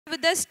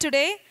with us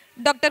today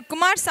Dr.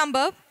 Kumar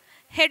Sambhav,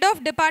 Head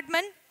of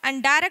Department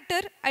and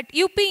Director at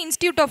UP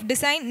Institute of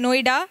Design,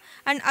 Noida,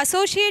 and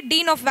Associate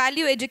Dean of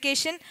Value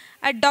Education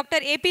at Dr.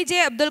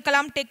 APJ Abdul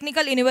Kalam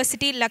Technical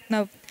University,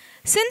 Lucknow.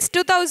 Since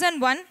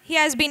 2001, he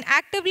has been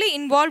actively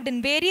involved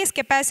in various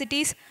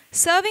capacities,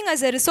 serving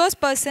as a resource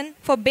person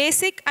for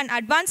basic and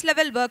advanced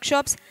level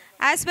workshops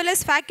as well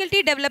as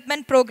faculty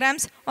development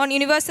programs on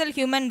universal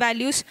human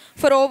values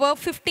for over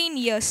 15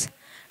 years.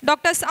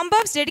 Dr.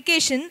 Sambhav's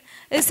dedication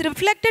is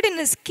reflected in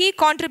his key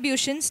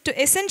contributions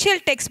to essential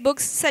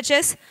textbooks such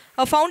as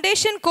a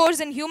foundation course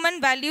in human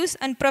values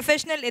and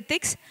professional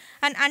ethics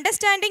and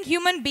understanding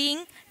human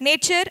being,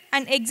 nature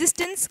and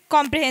existence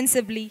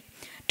comprehensively.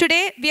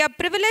 Today, we are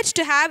privileged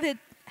to have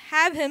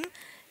him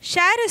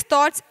share his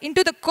thoughts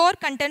into the core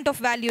content of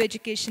value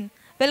education.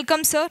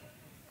 Welcome, sir.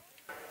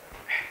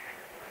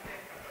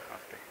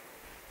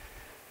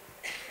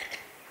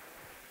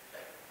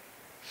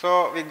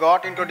 So we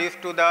got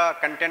introduced to the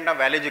content of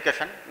value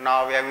education.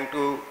 Now we are going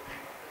to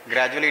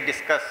gradually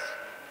discuss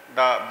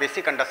the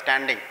basic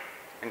understanding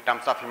in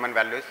terms of human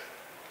values.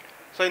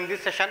 So in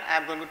this session, I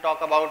am going to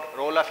talk about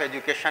role of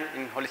education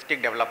in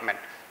holistic development.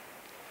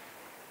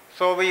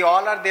 So we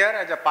all are there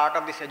as a part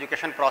of this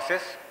education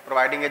process,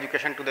 providing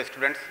education to the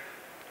students.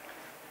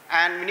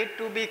 And we need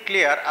to be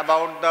clear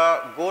about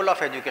the goal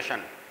of education,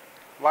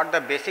 what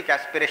the basic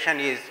aspiration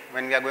is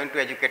when we are going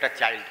to educate a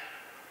child,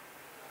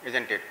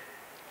 isn't it?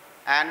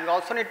 And we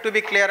also need to be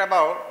clear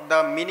about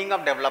the meaning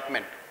of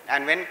development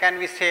and when can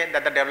we say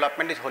that the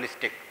development is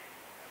holistic.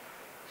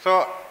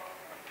 So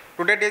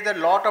today there is a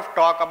lot of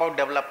talk about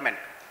development,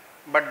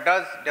 but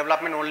does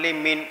development only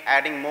mean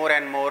adding more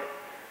and more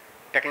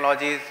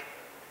technologies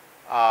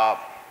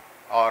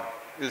or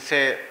we'll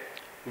say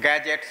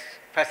gadgets,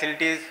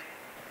 facilities,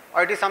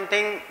 or it is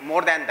something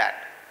more than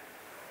that?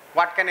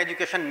 What can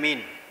education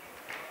mean?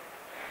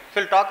 So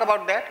we'll talk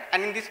about that,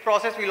 and in this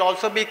process we'll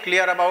also be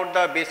clear about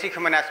the basic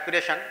human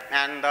aspiration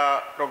and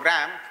the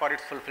program for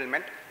its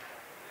fulfillment.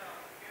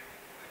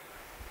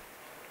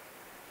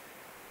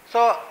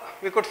 So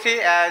we could see,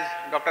 as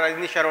Dr.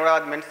 Rajnish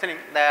Arora was mentioning,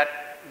 that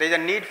there is a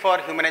need for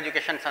human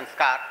education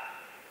sanskar,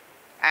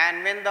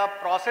 and when the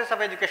process of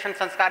education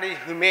sanskar is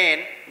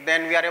humane,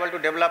 then we are able to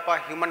develop a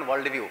human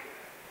worldview,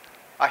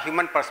 a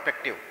human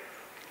perspective.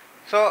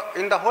 So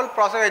in the whole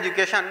process of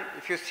education,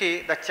 if you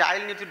see, the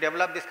child needs to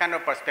develop this kind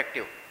of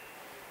perspective.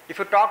 If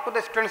you talk to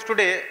the students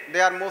today,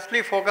 they are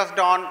mostly focused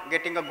on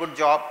getting a good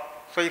job.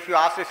 So if you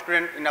ask a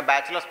student in a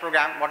bachelor's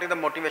program, what is the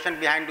motivation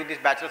behind doing this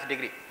bachelor's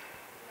degree?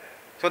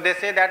 So they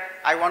say that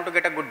I want to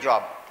get a good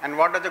job. And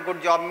what does a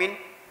good job mean?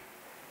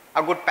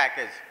 A good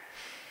package.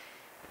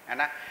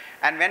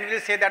 And when we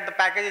will say that the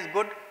package is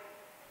good,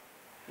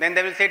 then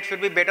they will say it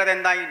should be better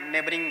than the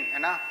neighboring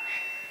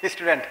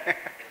student.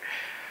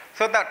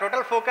 So the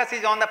total focus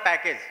is on the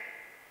package,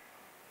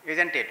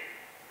 isn't it?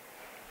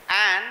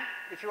 And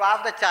if you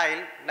ask the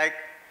child, like,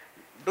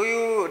 do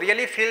you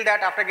really feel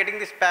that after getting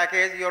this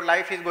package, your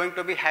life is going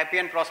to be happy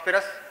and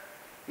prosperous?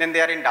 Then they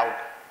are in doubt.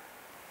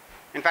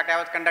 In fact, I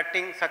was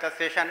conducting such a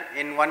session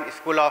in one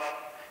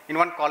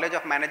college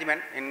of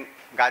management in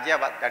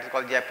Ghaziabad, that is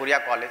called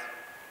Jaipuria College.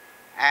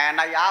 And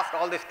I asked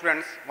all the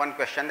students one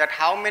question, that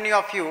how many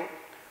of you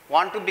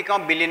want to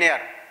become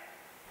billionaire?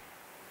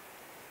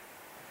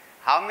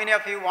 How many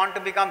of you want to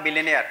become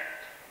billionaire?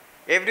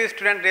 Every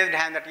student raised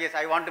hand that yes,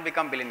 I want to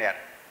become billionaire.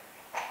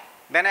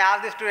 Then I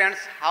asked the students,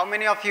 how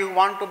many of you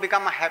want to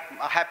become a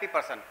happy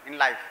person in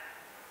life?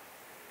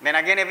 Then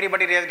again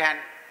everybody raised hand.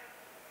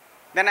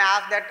 Then I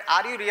asked that,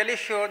 are you really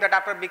sure that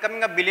after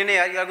becoming a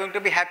billionaire you are going to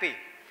be happy?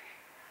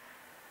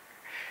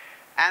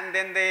 And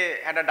then they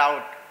had a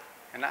doubt.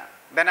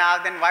 Then I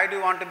asked them, why do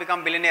you want to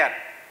become billionaire?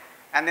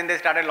 And then they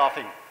started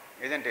laughing,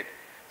 isn't it?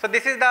 So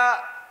this is the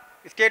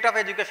state of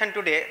education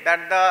today,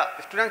 that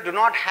the students do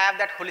not have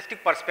that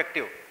holistic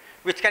perspective,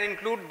 which can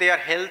include their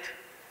health,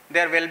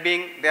 their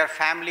well-being, their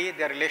family,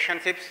 their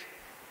relationships,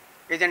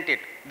 isn't it?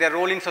 Their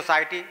role in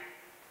society.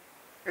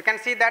 You can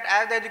see that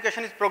as the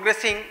education is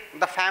progressing,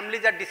 the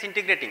families are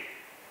disintegrating.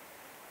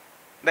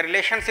 The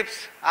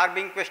relationships are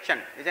being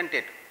questioned, isn't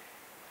it?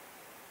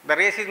 The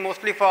race is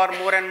mostly for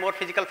more and more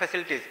physical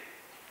facilities,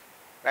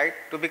 right?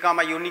 To become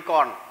a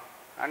unicorn,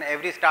 and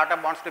every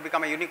startup wants to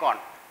become a unicorn.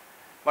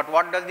 But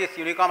what does this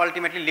unicorn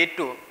ultimately lead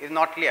to is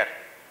not clear.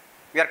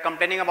 We are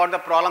complaining about the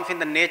problems in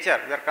the nature,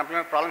 we are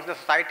complaining about problems in the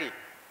society,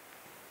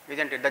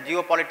 isn't it? The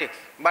geopolitics.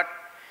 But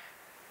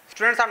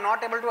students are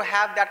not able to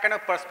have that kind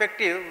of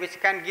perspective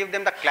which can give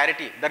them the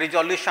clarity, the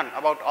resolution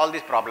about all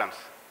these problems.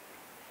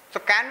 So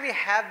can we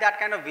have that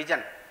kind of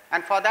vision?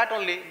 And for that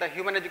only the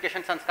human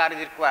education sanskar is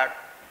required.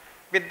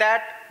 With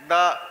that,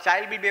 the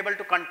child will be able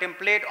to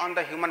contemplate on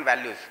the human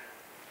values.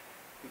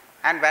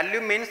 And value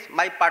means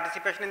my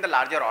participation in the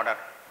larger order.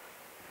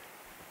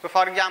 So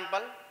for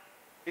example,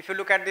 if you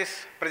look at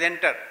this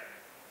presenter,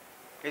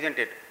 isn't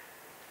it?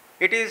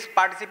 It is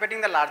participating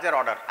in the larger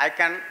order. I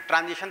can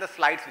transition the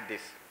slides with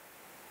this.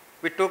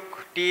 We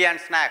took tea and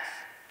snacks.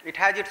 It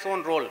has its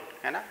own role.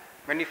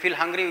 When you feel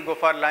hungry, you go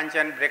for lunch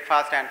and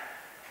breakfast and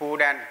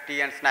food and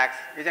tea and snacks,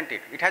 isn't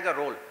it? It has a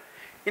role.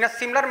 In a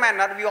similar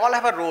manner, we all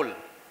have a role.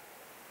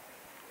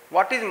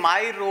 What is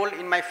my role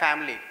in my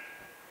family?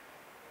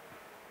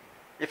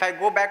 If I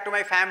go back to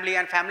my family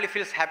and family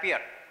feels happier,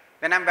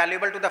 then I am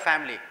valuable to the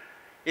family.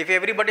 If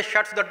everybody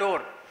shuts the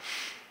door,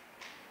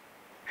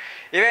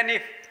 even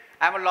if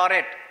I am a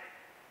laureate,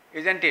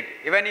 isn't it?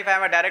 Even if I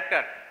am a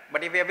director,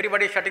 but if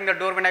everybody is shutting the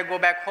door when I go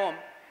back home,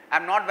 I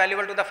am not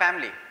valuable to the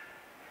family.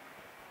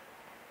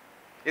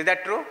 Is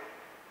that true?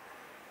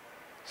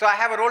 So I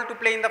have a role to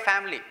play in the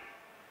family.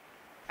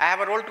 I have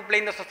a role to play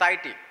in the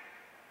society.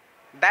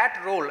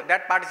 That role,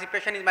 that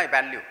participation is my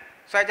value.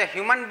 So as a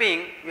human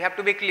being, we have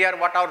to be clear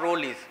what our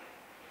role is,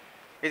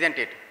 isn't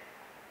it?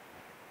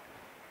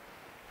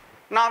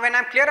 Now when I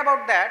am clear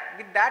about that,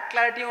 with that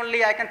clarity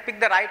only I can pick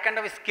the right kind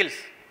of skills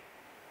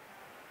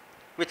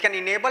which can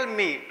enable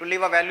me to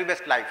live a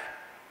value-based life,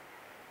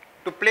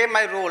 to play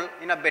my role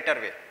in a better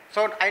way.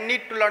 So I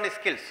need to learn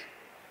skills,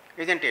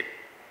 isn't it?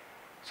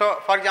 So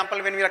for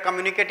example, when we are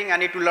communicating, I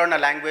need to learn a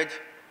language.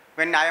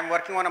 When I am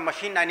working on a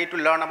machine, I need to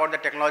learn about the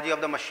technology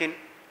of the machine.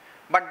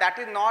 But that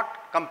is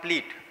not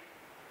complete.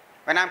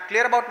 When I am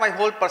clear about my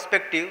whole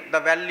perspective, the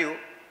value,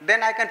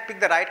 then I can pick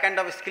the right kind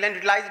of skill and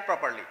utilize it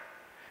properly.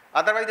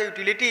 Otherwise the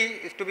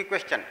utility is to be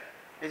questioned,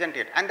 isn't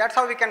it? And that's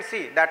how we can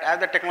see that as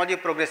the technology is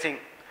progressing,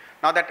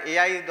 now that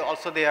AI is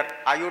also there,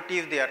 IoT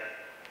is there,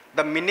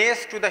 the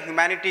menace to the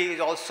humanity is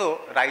also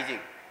rising.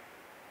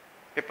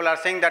 People are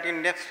saying that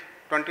in next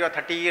 20 or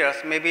 30 years,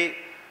 maybe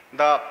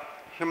the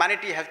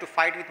humanity has to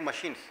fight with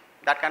machines.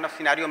 That kind of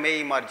scenario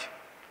may emerge,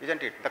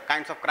 isn't it? The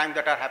kinds of crimes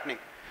that are happening.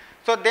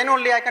 So then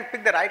only I can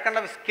pick the right kind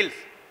of skills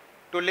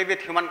to live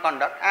with human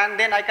conduct, and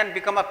then I can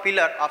become a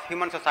pillar of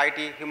human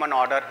society, human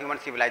order, human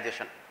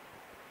civilization.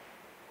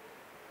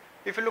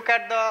 If you look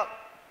at the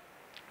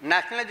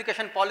national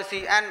education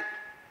policy and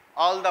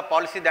all the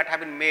policies that have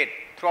been made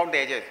throughout the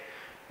ages,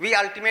 we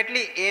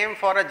ultimately aim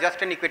for a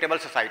just and equitable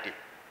society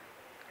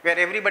where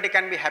everybody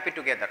can be happy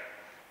together,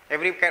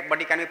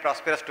 everybody can be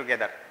prosperous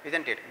together,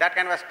 isn't it? That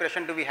kind of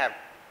aspiration do we have.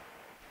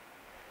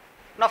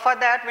 Now for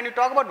that, when you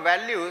talk about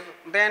values,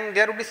 then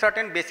there would be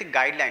certain basic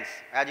guidelines,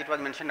 as it was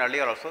mentioned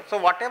earlier also. So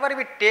whatever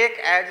we take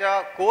as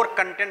a core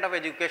content of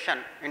education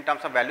in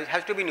terms of values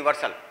has to be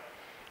universal,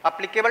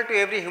 applicable to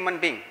every human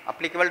being,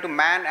 applicable to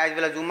man as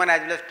well as woman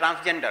as well as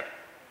transgender,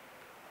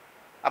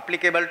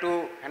 applicable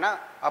to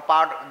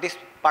this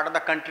part of the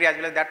country as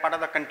well as that part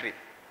of the country,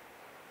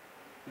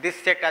 this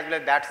sect as well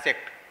as that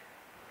sect,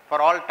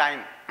 for all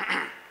time,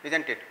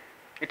 isn't it?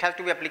 It has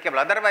to be applicable,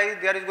 otherwise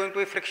there is going to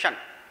be friction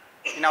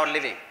in our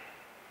living.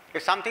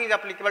 If something is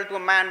applicable to a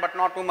man but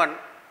not woman,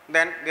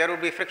 then there will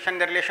be friction in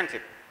the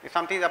relationship. If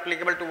something is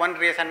applicable to one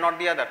race and not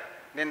the other,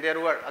 then there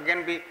will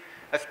again be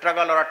a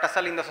struggle or a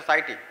tussle in the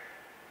society.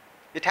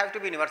 It has to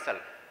be universal.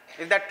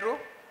 Is that true?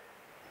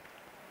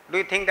 Do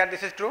you think that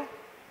this is true?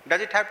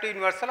 Does it have to be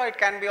universal, or it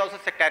can be also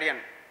sectarian?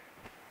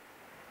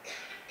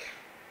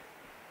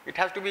 It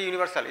has to be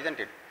universal, isn't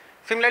it?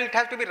 Similarly, it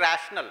has to be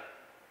rational.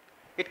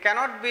 It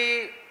cannot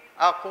be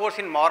a course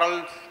in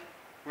morals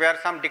where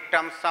some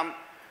dictums, some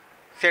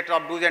set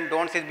of do's and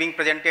don'ts is being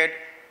presented,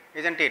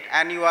 isn't it?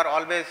 And you are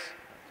always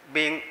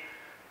being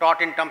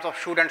taught in terms of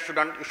should and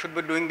shouldn't. You should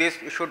be doing this,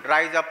 you should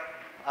rise up,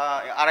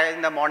 arise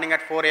in the morning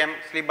at 4 a.m.,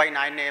 sleep by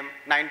 9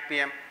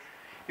 p.m.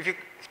 If you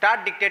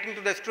start dictating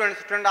to the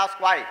students ask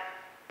why.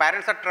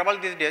 Parents are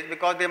troubled these days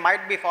because they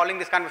might be following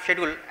this kind of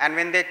schedule, and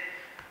when they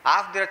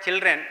ask their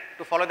children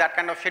to follow that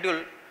kind of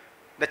schedule,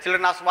 the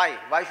children ask why.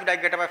 Why should I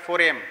get up at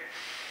 4 a.m.?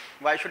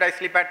 Why should I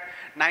sleep at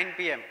 9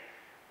 p.m.?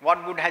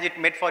 What good has it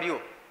made for you?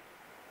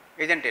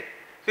 Isn't it?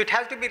 So it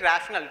has to be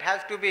rational, it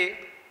has to be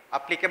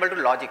applicable to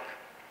logic.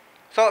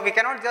 So we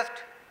cannot just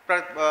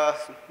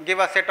give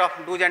a set of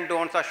do's and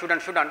don'ts or should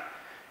and shouldn't.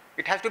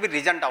 It has to be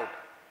reasoned out.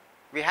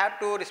 We have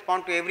to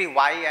respond to every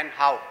why and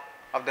how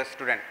of the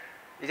student,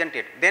 isn't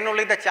it? Then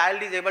only the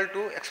child is able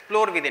to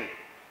explore within,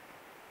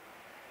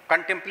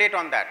 contemplate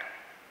on that.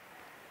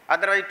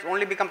 Otherwise it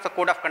only becomes a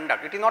code of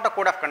conduct. It is not a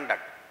code of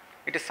conduct.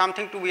 It is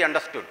something to be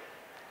understood.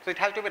 So it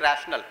has to be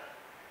rational.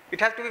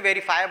 It has to be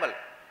verifiable.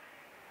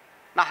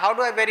 Now how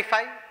do I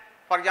verify?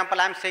 For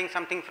example, I am saying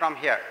something from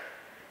here.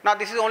 Now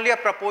this is only a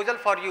proposal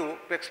for you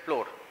to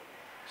explore.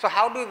 So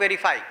how do you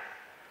verify?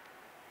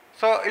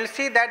 So you will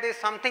see that there is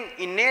something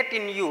innate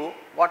in you,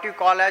 what you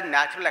call as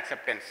natural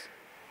acceptance.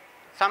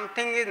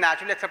 Something is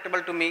naturally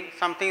acceptable to me,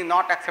 something is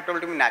not acceptable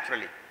to me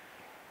naturally.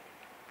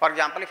 For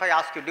example, if I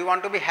ask you, do you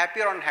want to be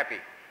happy or unhappy?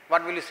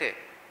 What will you say?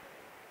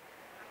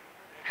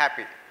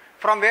 Happy.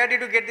 From where did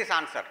you get this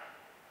answer?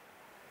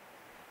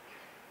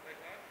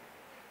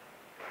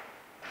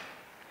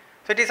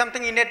 So it is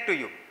something innate to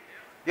you.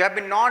 You have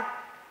been not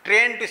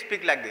trained to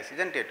speak like this,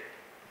 isn't it?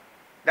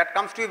 That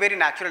comes to you very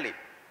naturally.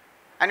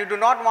 And you do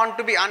not want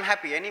to be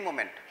unhappy any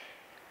moment.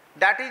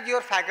 That is your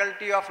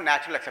faculty of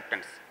natural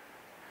acceptance.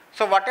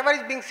 So whatever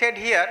is being said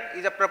here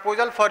is a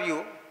proposal for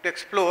you to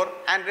explore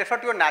and refer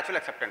to your natural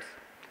acceptance.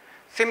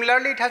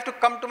 Similarly, it has to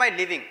come to my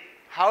living.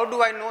 How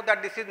do I know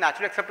that this is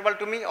naturally acceptable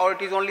to me, or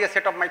it is only a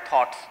set of my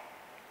thoughts?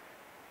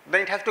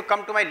 Then it has to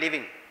come to my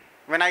living.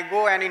 When I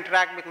go and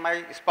interact with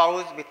my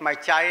spouse, with my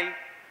child,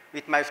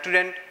 with my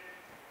student,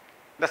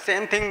 the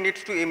same thing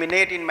needs to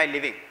emanate in my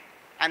living.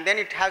 And then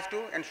it has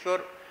to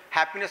ensure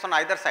happiness on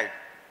either side,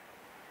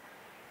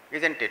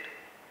 isn't it?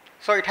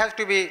 So it has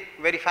to be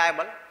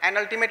verifiable, and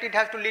ultimately it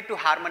has to lead to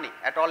harmony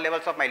at all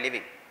levels of my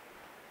living,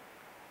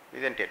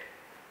 isn't it?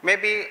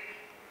 Maybe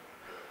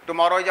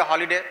tomorrow is a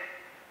holiday,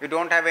 you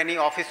don't have any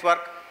office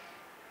work,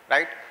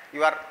 right?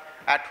 You are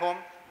at home,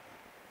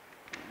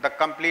 the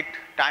complete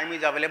time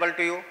is available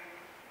to you,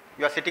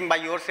 you are sitting by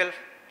yourself,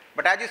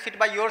 but as you sit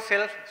by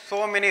yourself,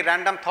 so many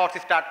random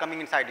thoughts start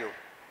coming inside you,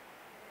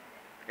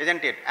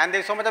 isn't it? And there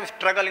is so much of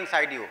struggle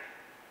inside you,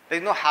 there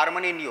is no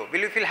harmony in you.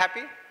 Will you feel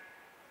happy?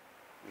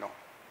 No.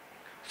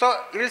 So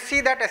you will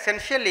see that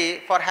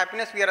essentially for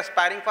happiness we are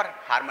aspiring for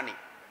harmony.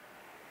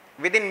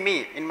 Within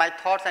me, in my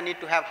thoughts I need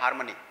to have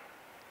harmony.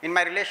 In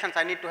my relations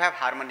I need to have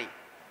harmony.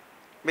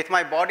 With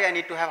my body I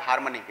need to have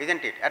harmony,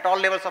 isn't it? At all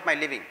levels of my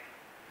living.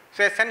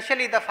 So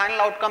essentially the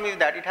final outcome is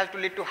that it has to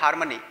lead to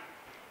harmony.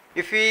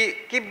 If we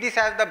keep this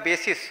as the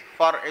basis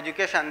for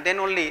education, then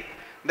only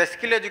the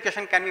skill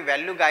education can be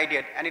value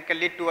guided and it can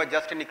lead to a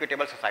just and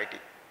equitable society.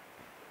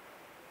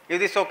 Is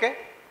this okay?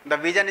 The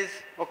vision is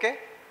okay?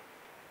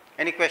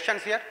 Any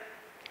questions here?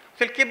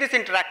 So we'll keep this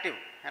interactive.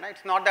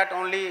 It's not that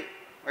only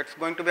it's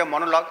going to be a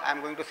monologue, I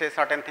am going to say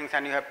certain things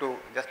and you have to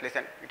just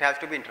listen. It has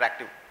to be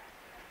interactive.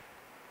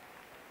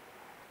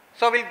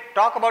 So we'll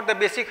talk about the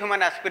basic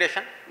human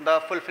aspiration,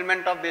 the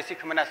fulfillment of basic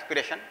human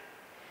aspiration,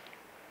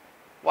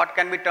 what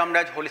can be termed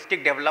as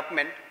holistic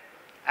development,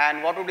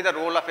 and what would be the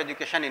role of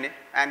education in it.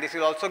 And this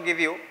will also give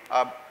you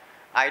an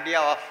idea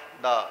of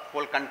the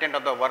whole content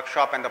of the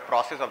workshop and the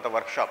process of the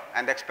workshop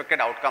and the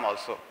expected outcome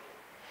also.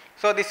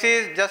 So this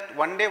is just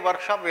one day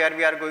workshop where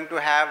we are going to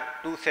have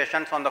 2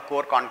 sessions on the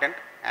core content,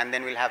 and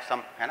then we'll have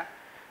some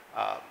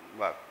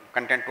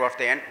content towards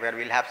the end where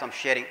we'll have some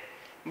sharing.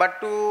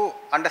 But to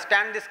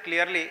understand this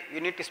clearly,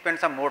 you need to spend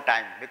some more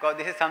time, because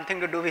this is something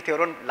to do with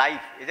your own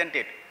life, isn't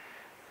it?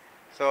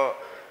 So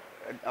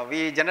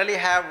we generally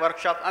have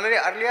workshops.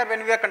 Earlier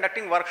when we were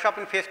conducting workshop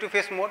in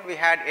face-to-face mode, we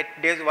had 8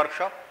 days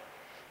workshop.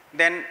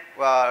 Then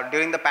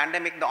during the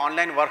pandemic, the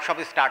online workshop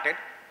is started.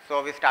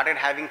 So we started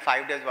having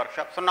 5 days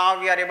workshop. So now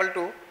we are able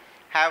to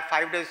have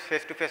 5 days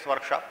face-to-face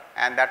workshop,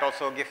 and that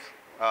also gives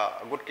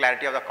a good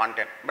clarity of the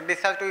content. But this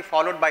has to be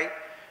followed by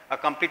a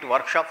complete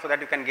workshop so that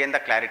you can gain the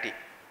clarity.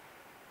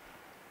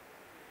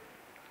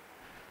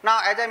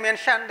 Now as I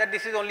mentioned that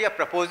this is only a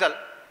proposal,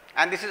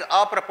 and this is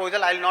a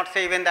proposal, I will not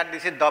say even that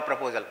this is the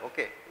proposal,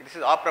 okay. This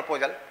is a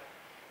proposal.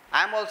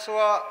 I am also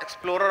an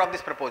explorer of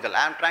this proposal.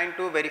 I am trying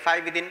to verify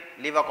within,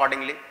 live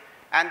accordingly,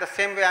 and the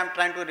same way I am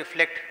trying to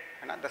reflect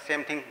the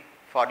same thing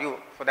for you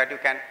so that you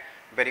can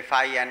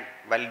verify and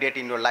validate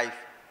in your life.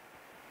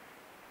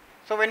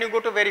 So when you go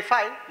to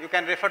verify, you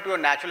can refer to your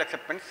natural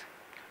acceptance.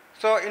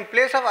 So in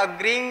place of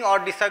agreeing or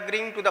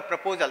disagreeing to the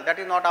proposal, that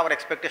is not our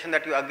expectation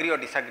that you agree or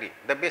disagree.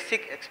 The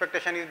basic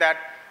expectation is that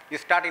you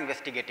start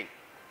investigating,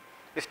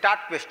 you start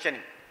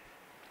questioning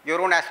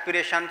your own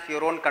aspirations,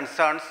 your own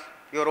concerns,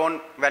 your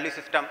own value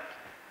system,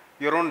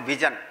 your own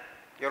vision,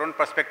 your own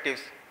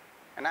perspectives.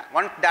 And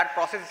once that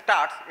process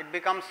starts, it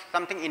becomes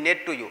something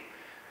innate to you.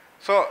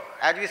 So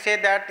as we say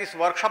that this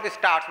workshop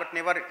starts but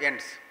never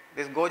ends,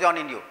 this goes on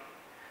in you.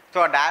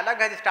 So a dialogue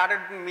has started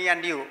between me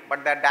and you,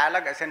 but that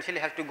dialogue essentially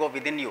has to go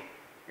within you,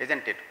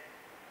 isn't it?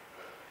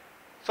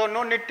 So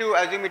no need to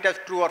assume it as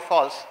true or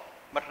false,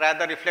 but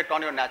rather reflect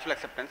on your natural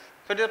acceptance.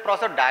 So it is a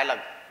process of dialogue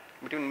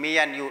between me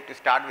and you to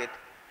start with,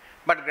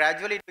 but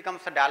gradually it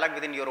becomes a dialogue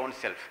within your own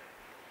self.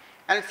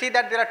 And see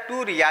that there are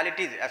 2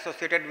 realities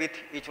associated with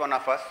each one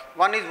of us.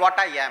 One is what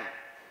I am,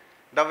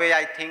 the way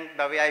I think,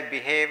 the way I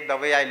behave, the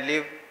way I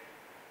live,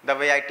 the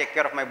way I take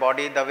care of my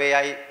body, the way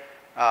I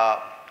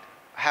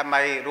have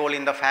my role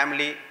in the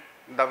family,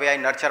 the way I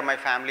nurture my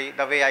family,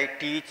 the way I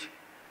teach,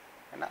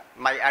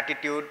 my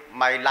attitude,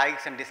 my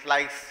likes and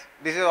dislikes.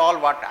 This is all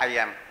what I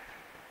am.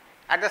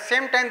 At the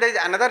same time, there is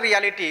another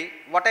reality,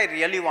 what I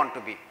really want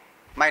to be,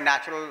 my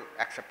natural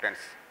acceptance.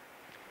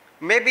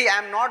 Maybe I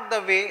am not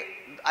the way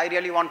I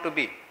really want to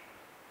be.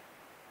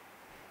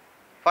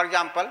 For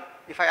example,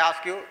 if I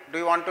ask you, do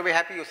you want to be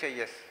happy? You say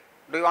yes.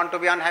 Do you want to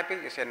be unhappy?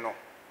 You say no.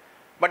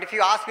 But if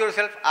you ask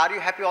yourself, are you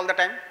happy all the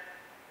time?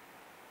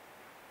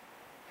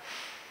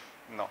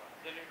 No.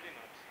 Absolutely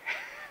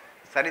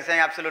not. Sir is saying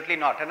absolutely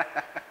not.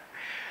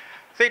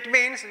 So it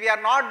means we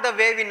are not the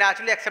way we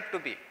naturally accept to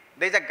be.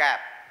 There is a gap.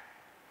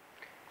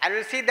 And we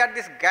will see that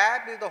this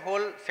gap is the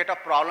whole set of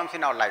problems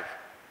in our life.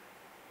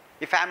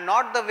 If I am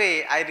not the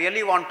way I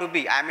really want to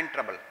be, I am in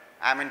trouble.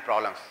 I am in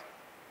problems.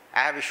 I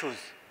have issues,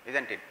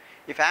 isn't it?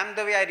 If I am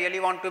the way I really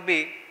want to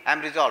be, I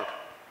am resolved.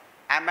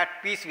 I am at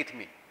peace with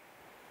me.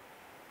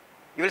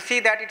 You will see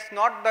that it is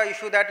not the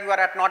issue that you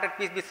are not at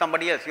peace with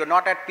somebody else. You are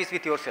not at peace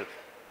with yourself.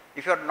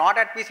 If you are not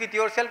at peace with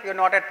yourself, you are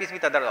not at peace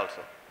with others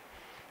also.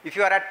 If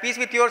you are at peace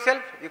with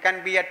yourself, you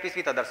can be at peace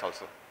with others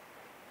also.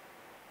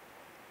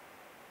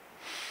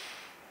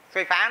 So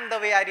if I am the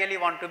way I really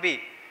want to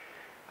be,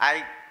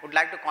 I would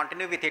like to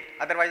continue with it,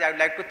 otherwise I would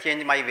like to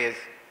change my ways.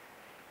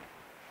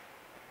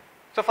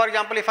 So for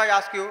example, if I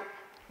ask you,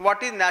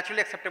 what is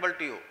naturally acceptable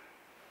to you?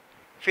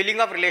 Feeling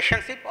of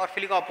relationship or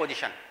feeling of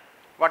opposition?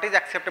 What is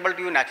acceptable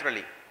to you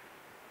naturally?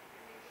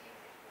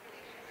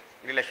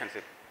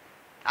 Relationship.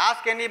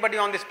 Ask anybody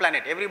on this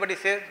planet, everybody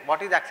says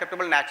what is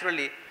acceptable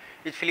naturally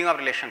is feeling of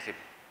relationship.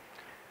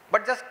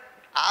 But just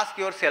ask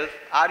yourself,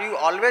 are you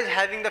always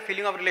having the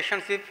feeling of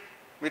relationship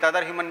with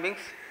other human beings?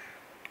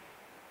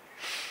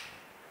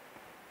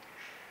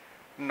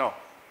 No.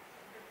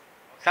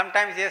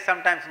 Sometimes yes,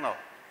 sometimes no.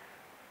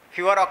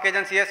 Fewer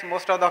occasions yes,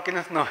 most of the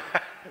occasions no.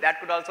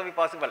 That could also be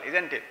possible,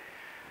 isn't it?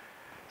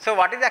 So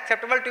what is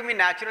acceptable to me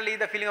naturally is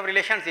the feeling of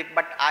relationship,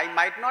 but I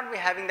might not be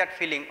having that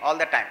feeling all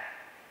the time,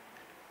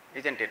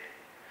 isn't it?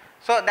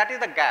 So that is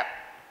the gap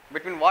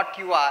between what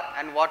you are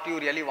and what you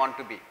really want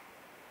to be.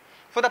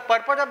 So the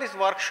purpose of this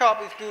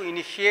workshop is to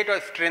initiate or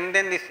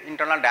strengthen this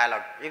internal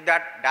dialogue. If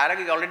that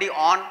dialogue is already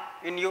on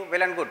in you,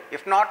 well and good.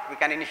 If not, we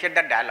can initiate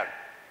that dialogue.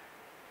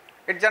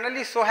 It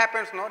generally so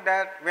happens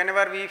that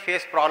whenever we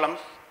face problems,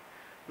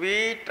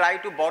 we try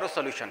to borrow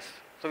solutions.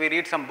 So we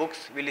read some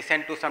books, we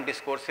listen to some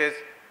discourses,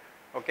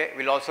 okay,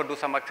 we'll also do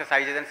some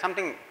exercises and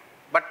something.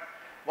 But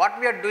what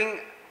we are doing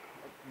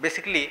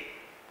basically,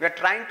 we are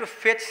trying to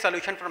fetch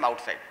solution from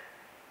outside.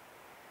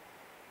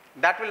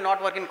 That will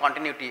not work in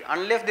continuity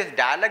unless this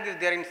dialogue is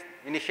there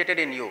initiated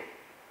in you,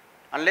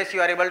 unless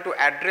you are able to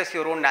address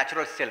your own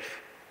natural self.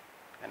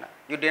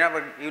 You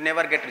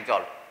never get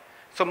resolved.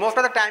 So most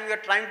of the time you are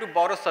trying to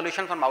borrow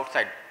solution from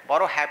outside,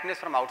 borrow happiness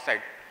from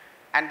outside,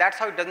 and that's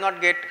how it does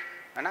not get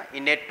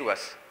innate to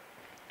us.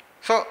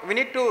 So we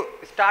need to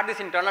start this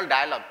internal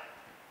dialogue.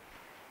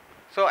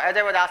 So as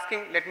I was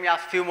asking, let me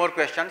ask few more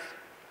questions.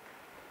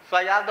 So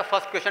I asked the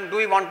first question, do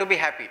we want to be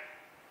happy?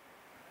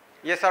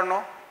 Yes or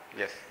no?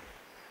 Yes.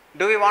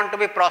 Do we want to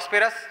be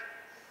prosperous?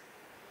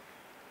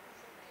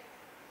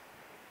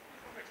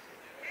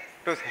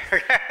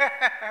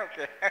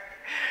 Okay.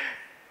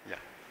 Yeah.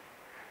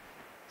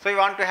 So we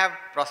want to have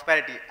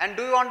prosperity. And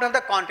do we want to have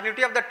the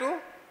continuity of the two?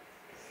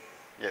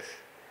 Yes.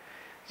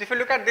 So if you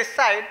look at this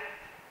side,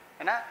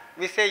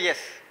 we say yes.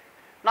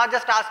 Now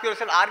just ask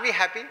yourself, are we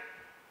happy?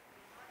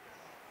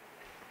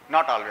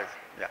 Not always.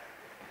 Yeah.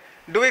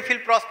 Do we feel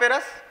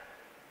prosperous?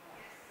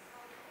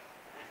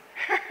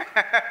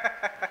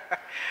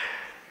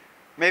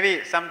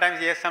 Maybe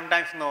sometimes yes,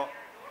 sometimes no,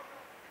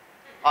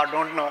 or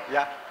don't know,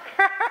 yeah.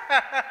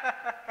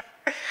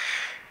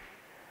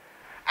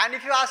 And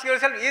if you ask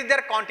yourself, is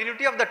there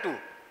continuity of the two?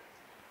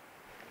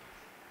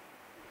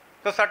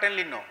 So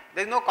certainly no,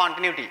 there is no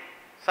continuity.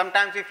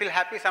 Sometimes we feel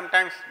happy,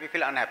 sometimes we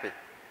feel unhappy,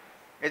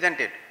 isn't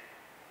it?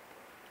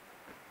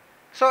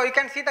 So you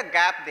can see the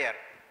gap there.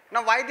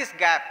 Now why this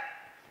gap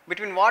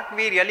between what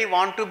we really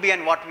want to be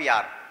and what we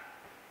are?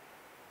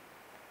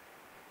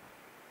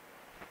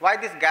 Why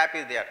this gap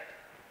is there?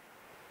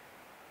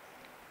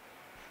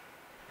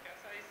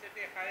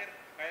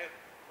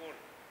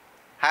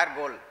 Higher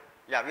goal.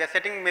 Yeah, we are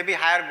setting maybe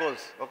higher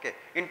goals. Okay.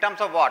 In terms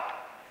of what?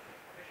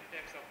 In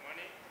terms of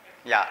money.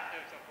 Yeah. In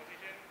terms of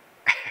position.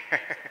 In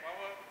terms of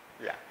power.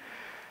 Yeah.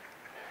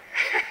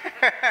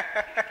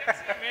 You can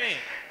see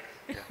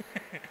many.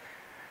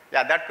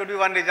 Yeah, that could be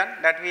one reason,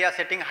 that we are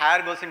setting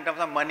higher goals in terms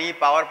of money,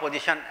 power,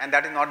 position, and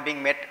that is not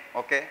being met.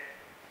 Okay.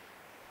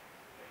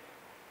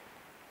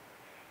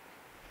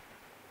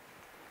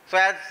 So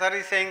as sir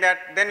is saying that,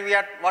 then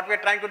what we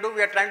are trying to do,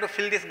 we are trying to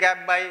fill this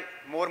gap by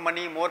more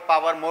money, more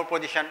power, more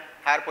position,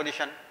 higher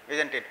position,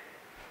 isn't it?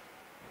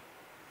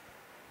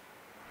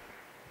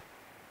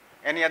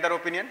 Any other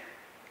opinion?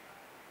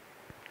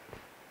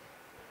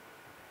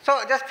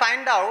 So just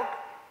find out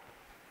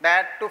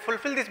that to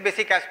fulfill this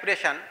basic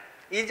aspiration,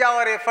 is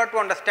our effort to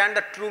understand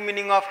the true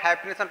meaning of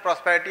happiness and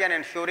prosperity and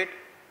ensure it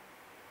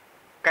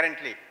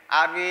currently.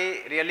 Are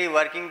we really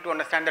working to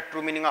understand the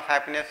true meaning of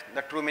happiness,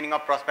 the true meaning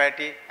of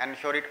prosperity and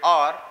ensure it,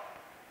 or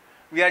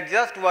we are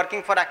just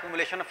working for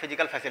accumulation of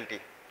physical facility?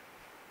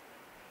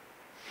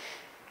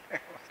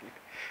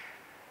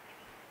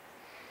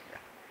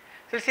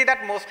 So you see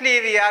that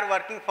mostly we are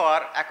working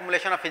for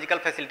accumulation of physical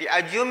facility,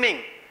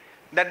 assuming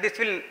that this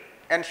will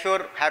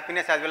ensure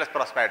happiness as well as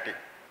prosperity,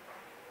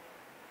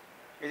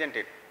 isn't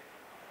it?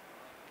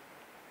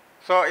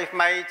 So if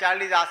my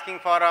child is asking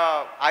for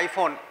an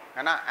iPhone,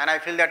 and I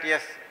feel that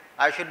yes,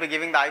 I should be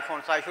giving the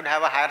iPhone, so I should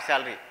have a higher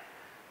salary.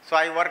 So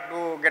I work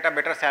to get a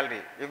better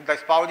salary. If the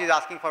spouse is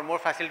asking for more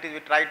facilities, we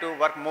try to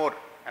work more,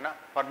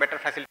 for better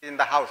facilities in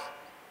the house,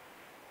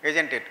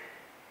 isn't it?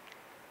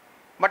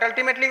 But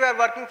ultimately we are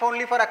working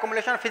only for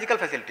accumulation of physical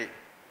facility.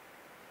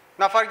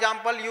 Now for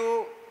example,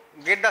 you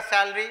get the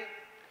salary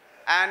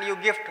and you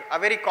gift a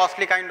very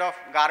costly kind of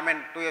garment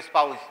to your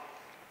spouse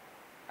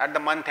at the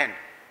month end,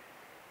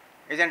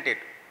 isn't it?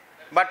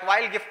 But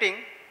while gifting,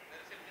 There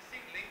is a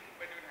missing link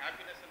between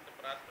happiness and the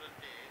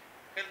prosperity,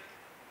 health.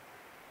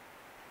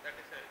 That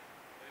is a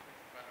very big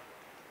paradox.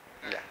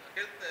 Yeah.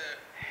 Health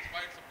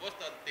spoils both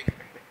the things.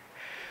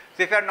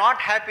 so if you are not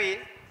happy,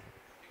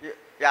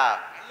 yeah,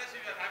 Unless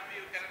you are happy,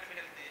 you cannot be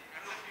healthy.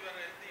 Unless you are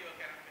healthy, you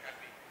cannot be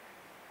happy.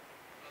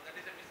 So that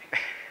is a missing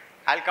link.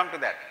 I'll come to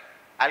that.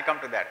 I'll come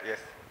to that, yes.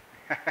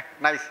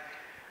 Nice.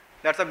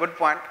 That's a good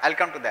point. I'll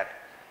come to that.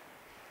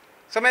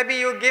 So maybe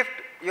you gift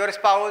your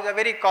spouse a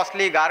very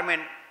costly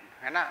garment,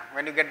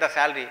 when you get the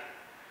salary,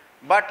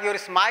 but your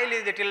smile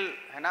is little,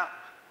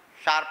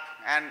 sharp,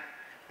 and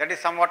that is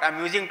somewhat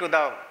amusing to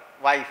the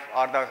wife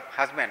or the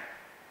husband.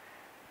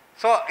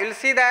 So you'll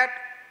see that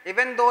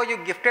even though you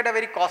gifted a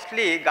very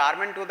costly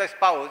garment to the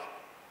spouse,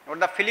 but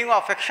the feeling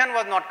of affection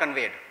was not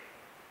conveyed.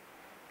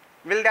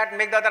 Will that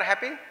make the other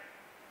happy?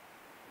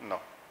 No.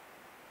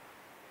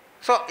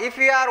 So if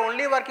we are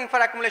only working for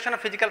accumulation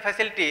of physical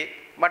facility,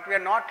 but we are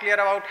not clear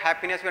about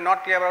happiness, we are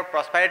not clear about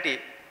prosperity,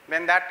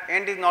 then that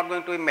end is not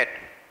going to be met.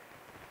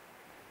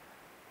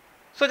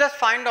 So just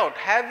find out,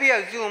 have we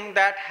assumed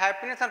that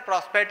happiness and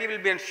prosperity will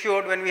be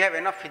ensured when we have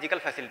enough physical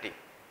facility?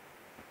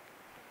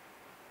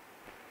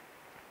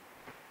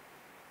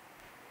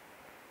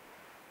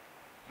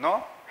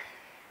 No?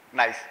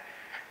 Nice.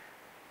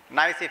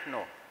 Nice if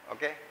no,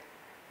 okay?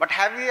 But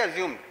have we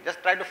assumed?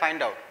 Just try to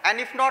find out. And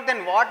if not,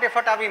 then what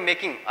effort are we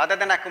making other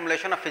than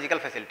accumulation of physical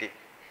facility?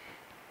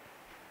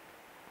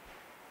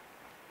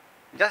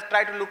 Just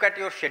try to look at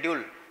your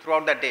schedule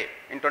throughout the day,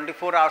 in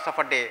 24 hours of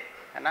a day,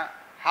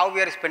 how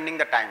we are spending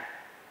the time.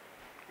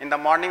 In the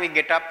morning we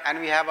get up and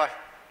we have a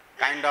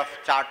kind of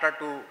charter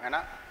to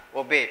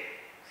obey.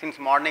 Since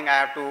morning I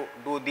have to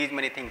do these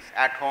many things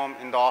at home,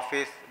 in the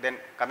office, then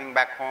coming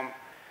back home,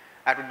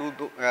 I have to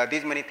do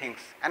these many things.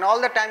 And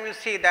all the time you will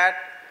see that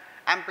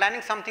I am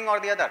planning something or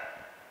the other.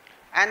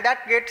 And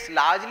that gets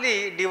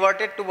largely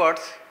diverted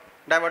towards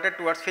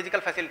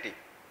physical facility.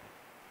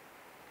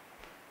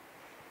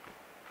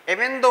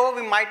 Even though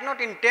we might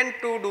not intend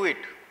to do it,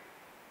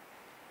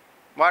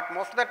 but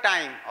most of the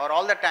time or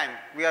all the time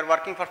we are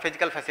working for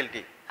physical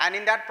facility. And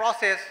in that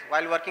process,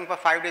 while working for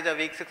 5 days a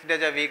week, 6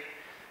 days a week,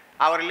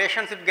 our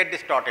relationships get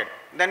distorted.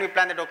 Then we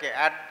plan that, okay,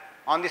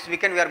 on this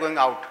weekend we are going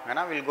out,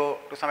 we will go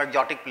to some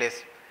exotic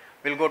place,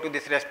 we will go to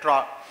this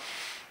restaurant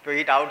to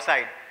eat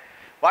outside.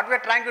 What we are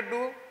trying to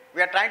do,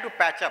 we are trying to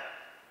patch up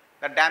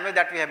the damage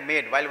that we have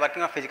made while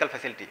working on physical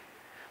facility.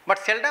 But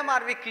seldom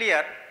are we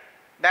clear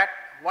that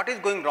what is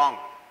going wrong,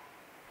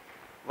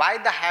 why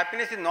the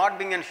happiness is not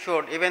being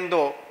ensured even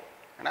though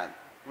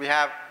we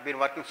have been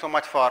working so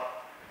much for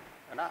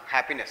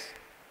happiness.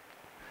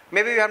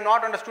 Maybe we have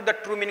not understood the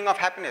true meaning of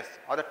happiness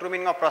or the true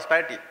meaning of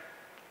prosperity.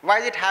 Why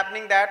is it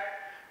happening that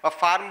a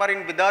farmer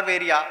in Bidar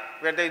area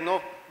where there is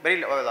no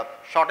very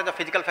shortage of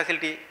physical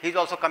facility, he is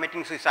also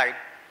committing suicide,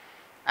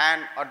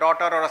 and a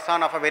daughter or a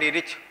son of a very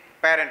rich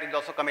parent is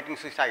also committing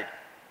suicide?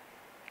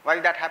 Why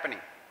is that happening?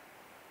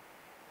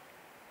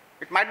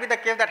 It might be the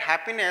case that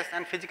happiness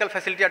and physical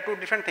facility are two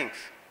different things.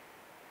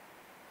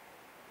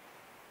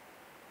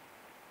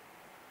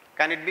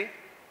 Can it be?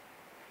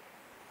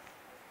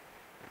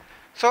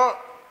 So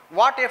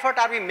what effort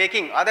are we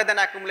making other than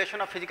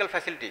accumulation of physical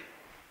facility?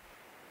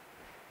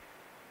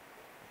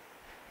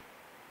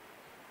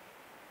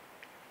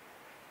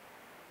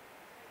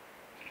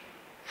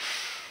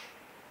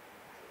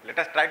 Let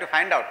us try to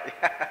find out.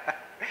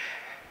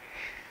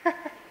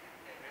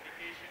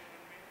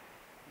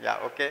 Yeah,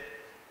 okay.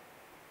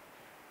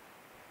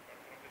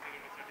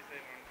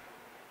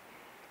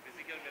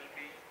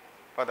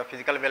 For the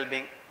physical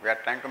well-being, we are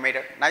trying to make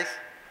it nice.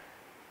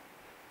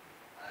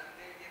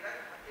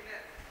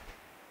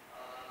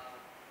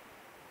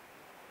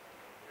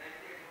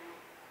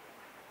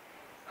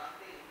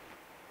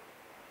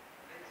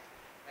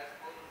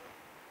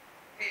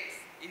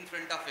 In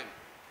front of him.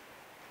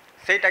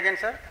 Say it again,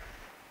 sir.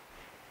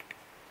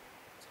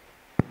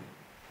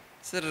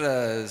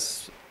 Sir,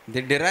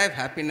 they derive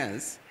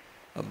happiness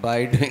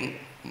by doing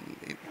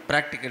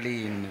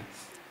practically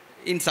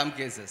in some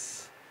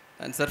cases.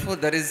 And therefore,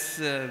 there is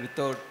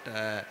without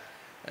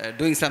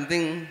doing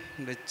something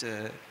which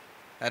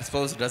our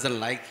spouse doesn't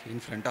like in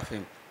front of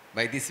him.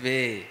 By this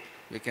way,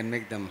 we can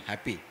make them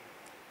happy.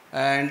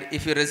 And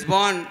if you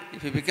respond,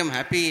 if you become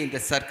happy in the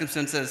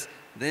circumstances,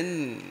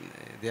 then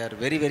they are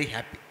very, very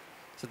happy.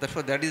 So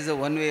therefore, that is the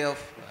one way of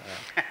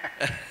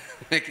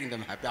making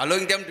them happy,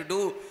 allowing them to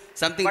do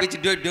something which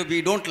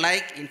we don't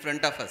like in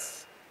front of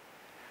us.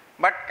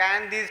 But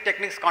can these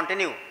techniques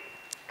continue?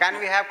 Can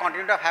we have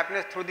continuity of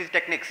happiness through these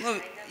techniques? No,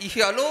 if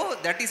you allow,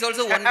 that is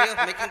also one way of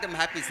making them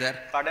happy, sir.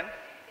 Pardon?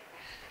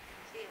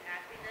 See,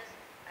 happiness,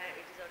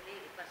 it is only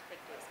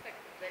perspective.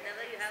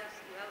 Whenever you have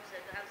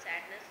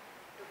sadness,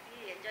 to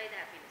feel, enjoy the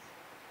happiness.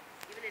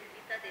 Even in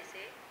Gita they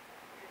say,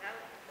 if you have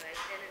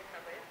Indian and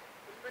Tamil,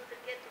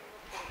 Ulpatrike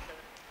Tumma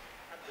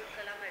Abdul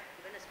Kalam had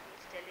given a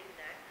speech telling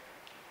that,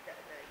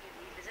 he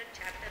listened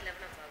chapter 11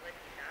 of Bhagavad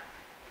Gita.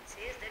 It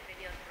says that when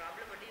you have a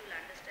problem only you will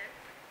understand,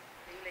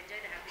 you will enjoy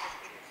the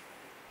happiness.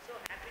 So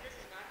happiness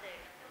is not the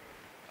end.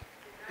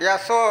 Yeah,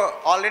 so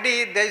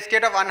already there is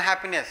state of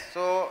unhappiness.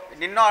 So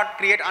need not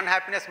create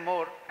unhappiness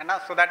more,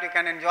 so that you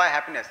can enjoy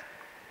happiness.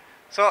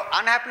 So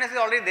unhappiness is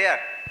already there.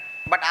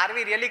 But are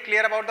we really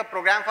clear about the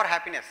program for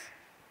happiness?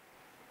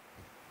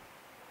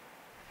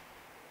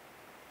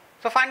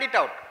 So find it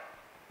out.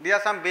 These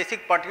are some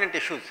basic pertinent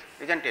issues,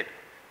 isn't it?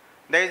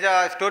 There is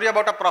a story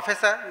about a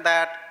professor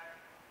that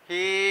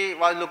he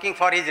was looking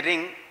for his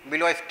ring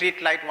below a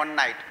street light one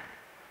night.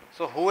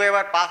 So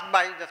whoever passed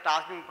by just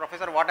asked him,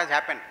 Professor, what has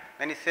happened?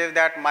 Then he says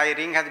that my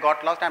ring has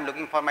got lost, I am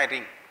looking for my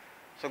ring.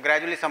 So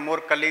gradually some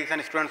more colleagues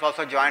and students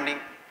also joined him.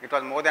 It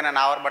was more than an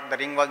hour, but the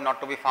ring was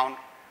not to be found.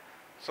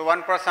 So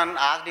one person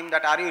asked him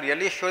that, are you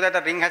really sure that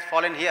the ring has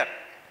fallen here?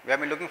 We have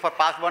been looking for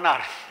past 1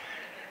 hour.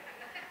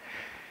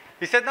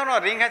 He said, no,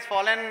 ring has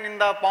fallen in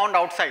the pond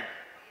outside.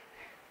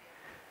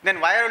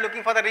 Then why are you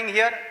looking for the ring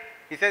here?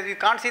 He says, you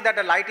can't see that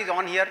the light is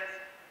on here.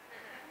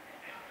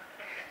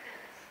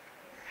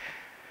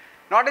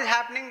 What is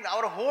happening?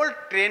 Our whole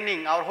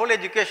training, our whole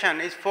education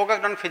is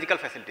focused on physical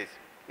facilities.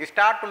 You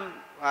start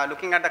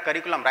looking at the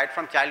curriculum right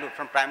from childhood,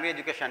 from primary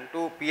education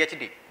to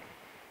PhD.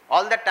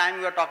 All that time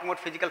we are talking about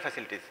physical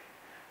facilities.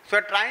 So we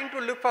are trying to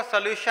look for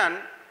solution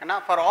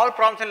for all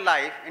problems in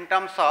life in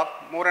terms of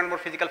more and more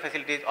physical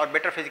facilities or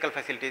better physical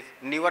facilities,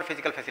 newer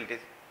physical facilities.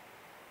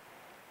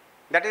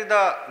 That is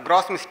the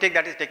gross mistake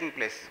that is taking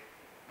place.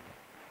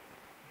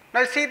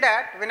 Now you see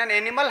that when an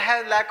animal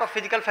has lack of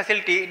physical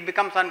facility, it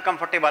becomes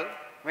uncomfortable.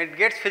 When it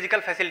gets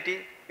physical facility,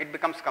 it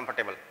becomes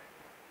comfortable.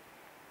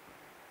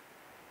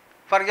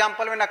 For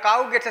example, when a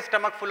cow gets a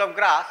stomach full of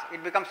grass,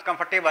 it becomes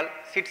comfortable,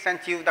 sits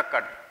and chews the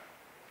cud.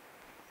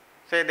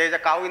 Say there is a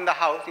cow in the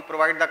house, you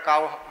provide the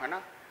cow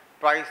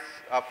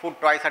food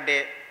twice a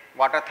day,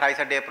 water thrice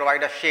a day,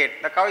 provide a shade.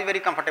 The cow is very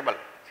comfortable,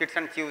 sits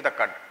and chews the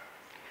cud.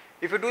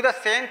 If you do the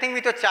same thing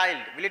with your child,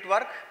 will it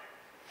work?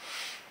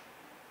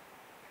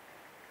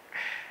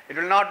 It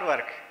will not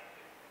work.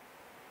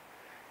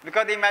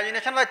 Because the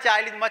imagination of a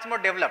child is much more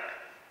developed,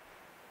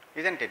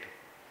 isn't it?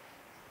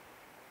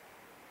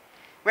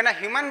 When a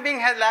human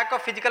being has lack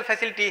of physical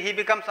facility, he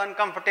becomes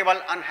uncomfortable,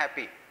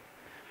 unhappy.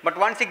 But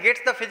once he gets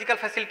the physical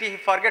facility, he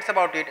forgets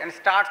about it and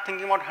starts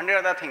thinking about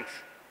 100 other things.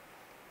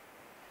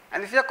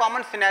 And this is a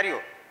common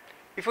scenario.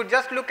 If you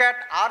just look at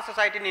our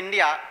society in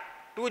India,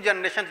 2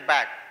 generations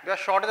back, there was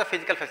shortage of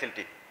physical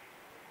facility.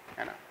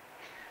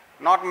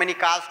 Not many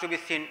cars to be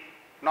seen,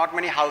 not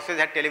many houses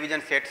had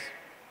television sets.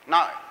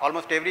 Now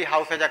almost every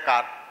house has a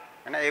car,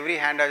 every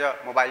hand has a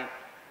mobile,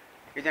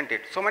 isn't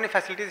it? So many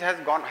facilities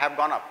have gone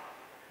up.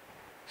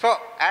 So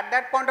at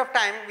that point of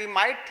time, we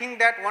might think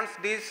that once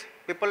these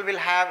people will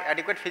have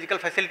adequate physical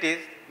facilities,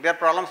 their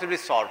problems will be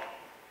solved.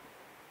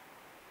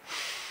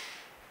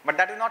 But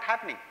that is not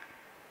happening.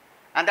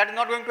 And that is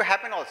not going to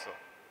happen also.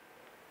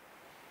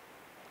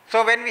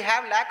 So when we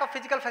have lack of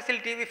physical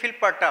facility, we feel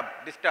perturbed,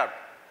 disturbed,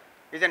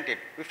 isn't it?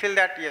 We feel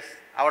that yes,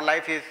 our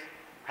life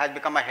has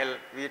become a hell,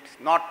 it's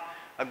not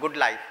a good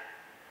life.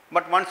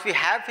 But once we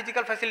have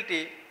physical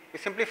facility, we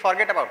simply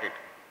forget about it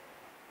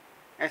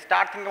and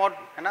start thinking about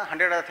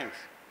 100 other things.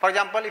 For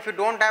example, if you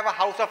don't have a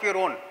house of your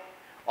own,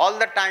 all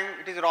the time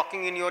it is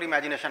rocking in your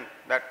imagination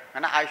that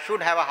I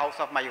should have a house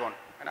of my own.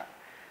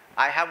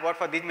 I have worked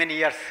for these many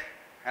years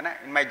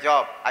in my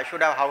job, I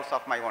should have a house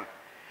of my own.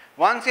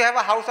 Once you have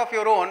a house of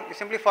your own, you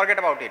simply forget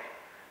about it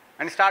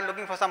and start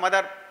looking for some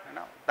other,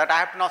 that I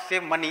have to now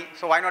save money,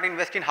 so why not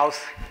invest in house?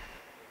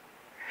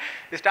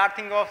 You start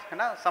thinking of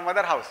some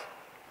other house.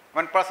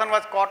 One person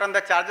was caught on the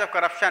charge of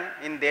corruption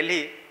in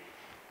Delhi,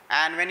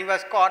 and when he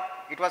was caught,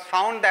 it was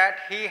found that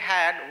he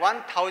had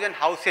 1,000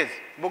 houses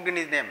booked in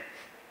his name.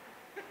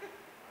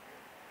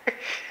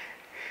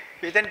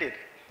 Isn't it?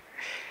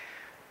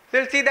 So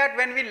you'll see that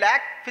when we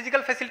lack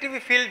physical facility, we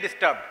feel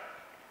disturbed.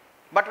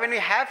 But when we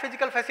have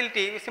physical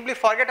facility, we simply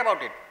forget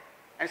about it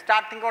and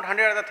start thinking about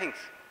 100 other things.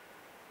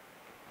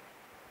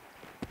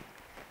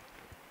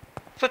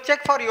 So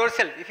check for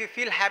yourself if you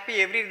feel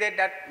happy every day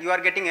that you are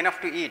getting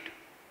enough to eat.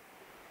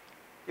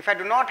 If I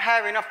do not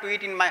have enough to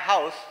eat in my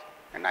house,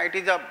 it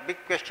is a big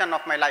question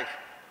of my life.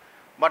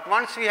 But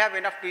once we have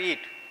enough to eat,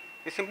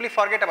 we simply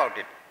forget about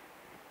it.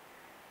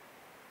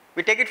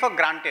 We take it for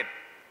granted.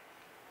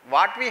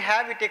 What we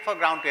have, we take for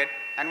granted,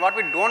 and what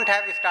we don't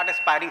have, we start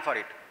aspiring for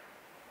it.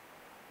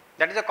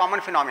 That is a common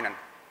phenomenon.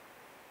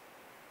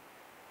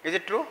 Is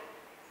it true?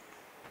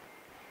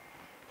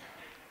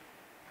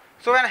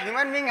 So when a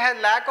human being has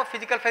lack of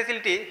physical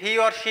facility, he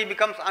or she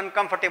becomes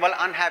uncomfortable,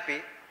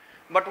 unhappy.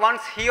 But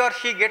once he or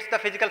she gets the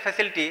physical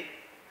facility,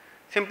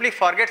 simply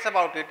forgets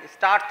about it,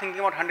 starts thinking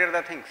about 100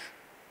 other things.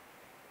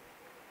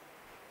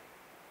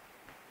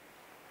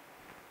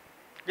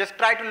 Just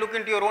try to look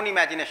into your own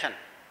imagination,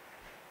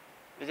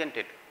 isn't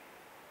it?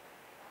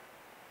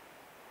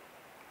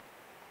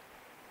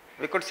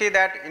 We could see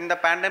that in the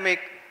pandemic,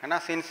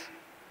 since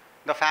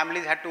the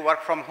families had to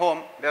work from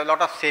home, there was a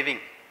lot of saving.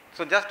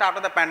 So just after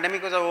the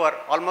pandemic was over,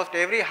 almost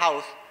every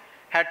house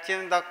had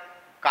changed the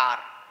car.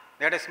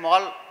 They had a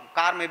small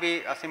car,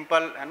 maybe a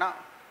simple,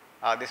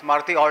 this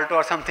Maruti Alto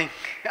or something.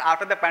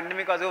 After the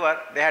pandemic was over,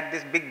 they had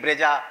this big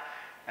Brezza,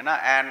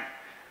 and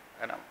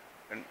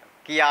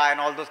Kia and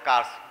all those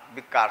cars,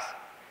 big cars.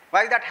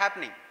 Why is that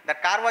happening?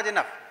 That car was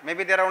enough.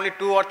 Maybe there are only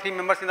 2 or 3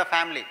 members in the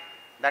family.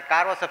 That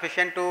car was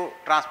sufficient to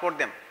transport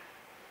them.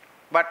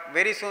 But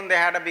very soon they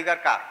had a bigger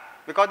car,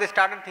 because they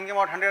started thinking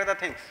about 100 other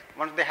things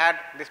once they had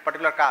this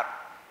particular car.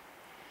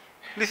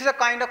 This is a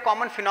kind of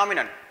common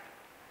phenomenon.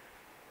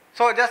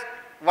 So just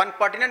one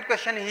pertinent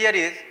question here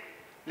is,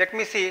 let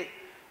me see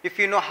if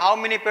you know how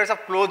many pairs of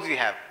clothes you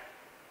have.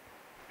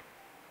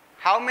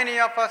 How many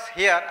of us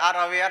here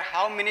are aware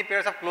how many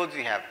pairs of clothes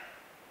we have?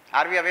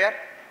 Are we aware?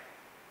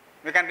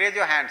 You can raise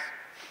your hands.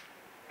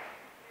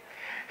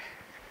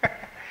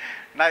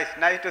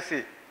 Nice to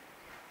see.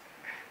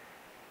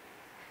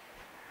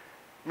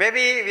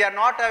 Maybe we are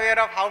not aware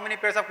of how many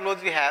pairs of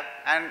clothes we have,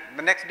 and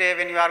the next day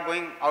when you are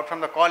going out from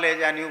the college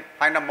and you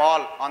find a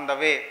mall on the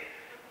way,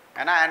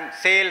 and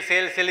sale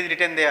is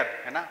written there,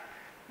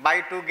 buy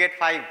 2 get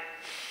 5.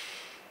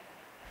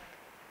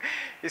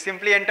 You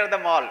simply enter the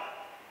mall,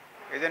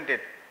 isn't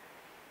it?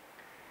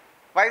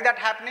 Why is that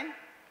happening?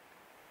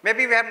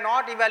 Maybe we have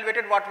not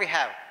evaluated what we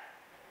have,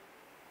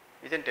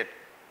 isn't it?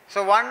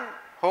 So one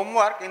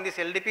homework in this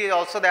LDP is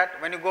also that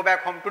when you go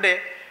back home today,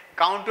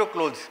 count your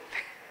clothes.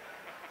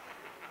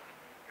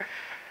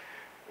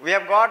 We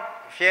have got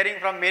sharing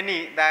from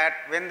many that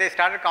when they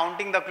started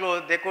counting the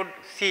clothes, they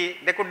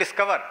could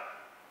discover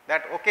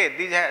that okay,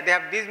 they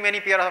have these many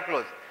pairs of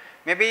clothes.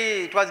 Maybe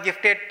it was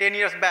gifted 10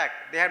 years back.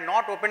 They had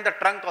not opened the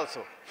trunk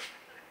also.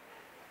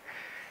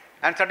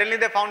 And suddenly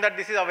they found that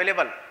this is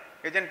available,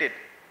 isn't it?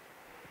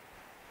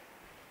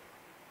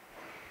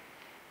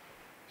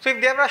 So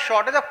if there were a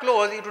shortage of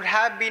clothes, it would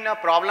have been a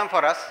problem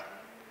for us.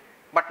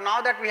 But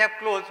now that we have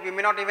clothes, we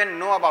may not even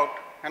know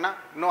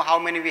how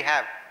many we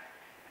have.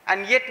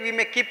 And yet we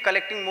may keep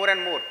collecting more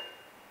and more.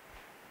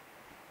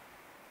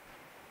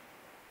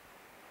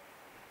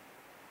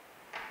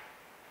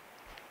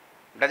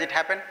 Does it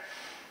happen?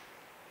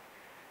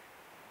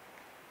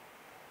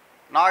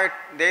 Now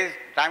there is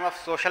time of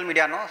social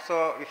media, no?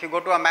 So if you go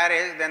to a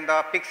marriage, then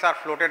the pics are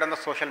floated on the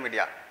social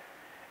media.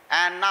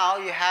 And now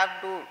you have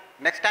to,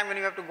 next time when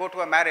you have to go to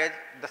a marriage,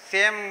 the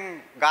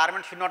same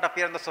garment should not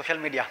appear on the social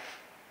media.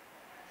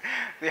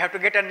 You have to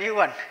get a new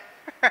one.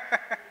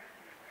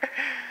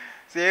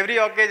 So every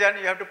occasion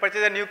you have to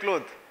purchase a new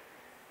cloth,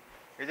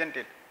 isn't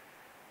it?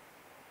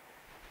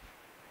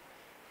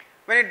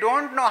 When you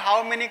don't know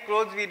how many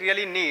clothes we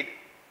really need,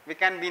 we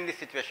can be in this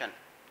situation.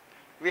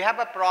 We have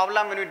a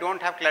problem when we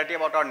don't have clarity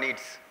about our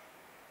needs.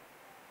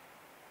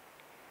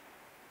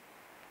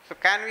 So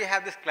can we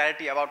have this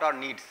clarity about our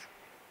needs?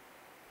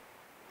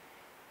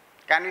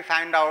 Can we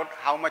find out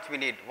how much we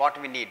need, what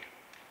we need?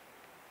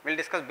 We'll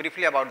discuss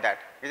briefly about that,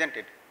 isn't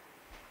it?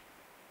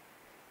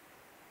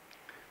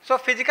 So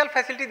physical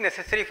facility is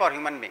necessary for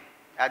human being,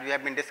 as we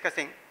have been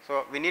discussing.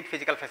 So we need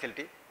physical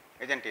facility,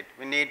 isn't it?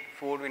 We need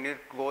food, we need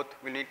clothes,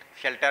 we need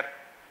shelter,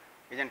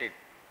 isn't it?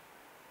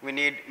 We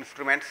need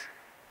instruments.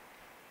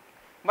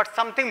 But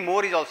something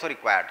more is also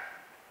required.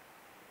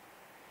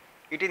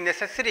 It is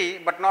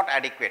necessary but not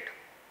adequate.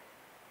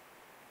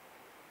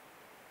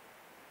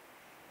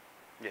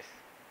 Yes.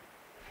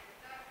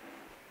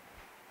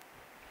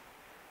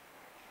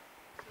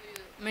 So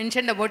you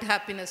mentioned about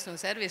happiness, no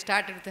sir? We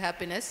started with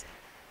happiness.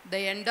 The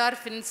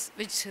endorphins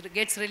which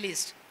gets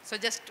released. So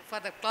just for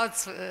the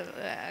clothes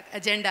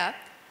agenda,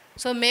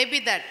 so maybe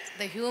that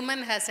the human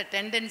has a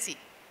tendency.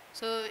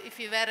 So if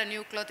you wear a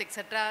new cloth,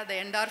 etc., the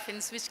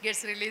endorphins which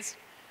gets released,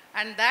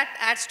 and that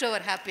adds to our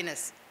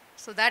happiness.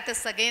 So that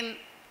is again.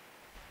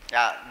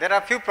 Yeah, there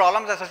are a few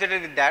problems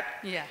associated with that.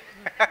 Yeah.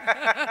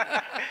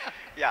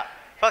 Yeah.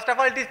 First of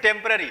all, it is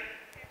temporary.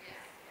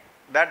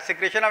 That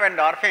secretion of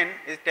endorphin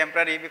is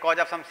temporary because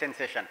of some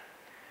sensation.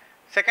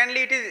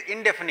 Secondly, it is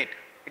indefinite.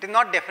 It is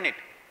not definite.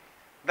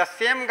 The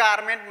same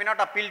garment may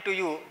not appeal to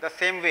you the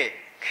same way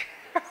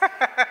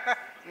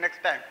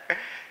next time,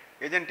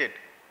 isn't it?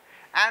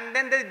 And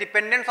then there is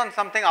dependence on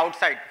something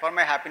outside for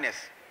my happiness.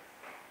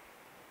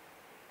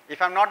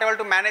 If I am not able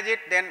to manage it,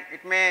 then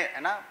it may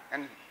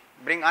and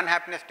bring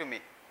unhappiness to me,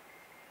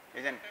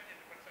 isn't it?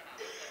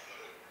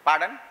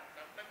 Pardon?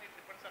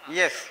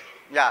 Yes,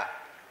 yeah.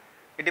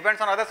 It depends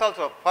on others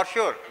also, for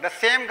sure. The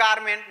same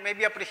garment may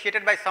be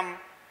appreciated by some,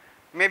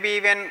 maybe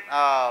even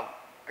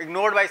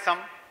ignored by some,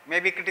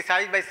 maybe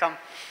criticized by some.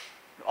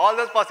 All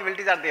those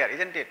possibilities are there,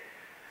 isn't it?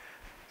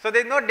 So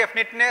there is no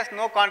definiteness,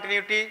 no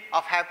continuity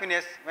of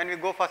happiness when we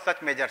go for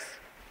such measures.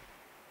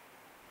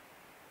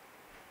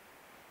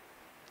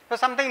 So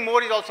something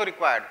more is also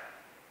required.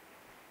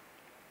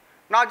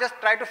 Now just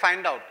try to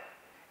find out,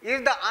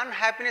 is the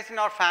unhappiness in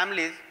our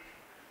families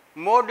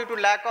more due to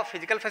lack of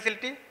physical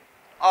facility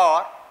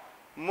or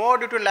more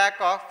due to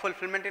lack of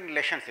fulfillment in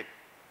relationship?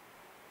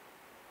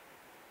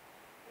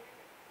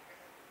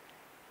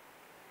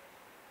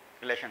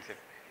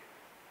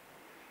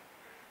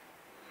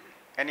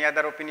 Any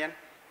other opinion?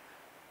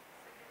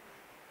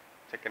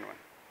 Second one.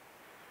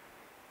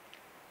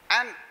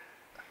 And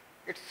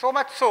it's so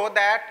much so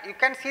that you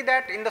can see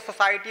that in the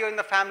society or in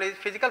the families,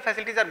 physical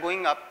facilities are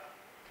going up,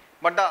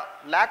 but the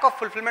lack of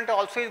fulfillment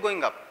also is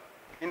going up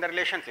in the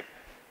relationship.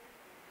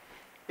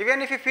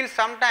 Even if you feel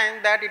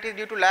sometimes that it is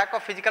due to lack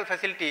of physical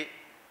facility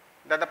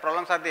that the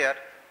problems are there,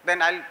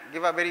 then I'll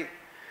give a very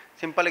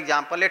simple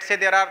example. Let's say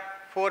there are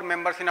 4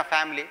 members in a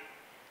family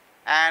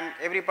and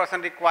every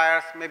person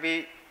requires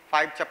maybe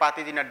 5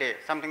 chapatis in a day,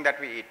 something that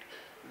we eat.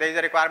 There is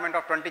a requirement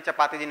of 20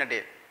 chapatis in a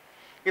day.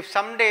 If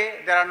someday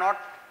there are not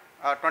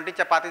 20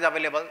 chapatis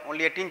available,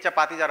 only 18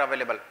 chapatis are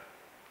available,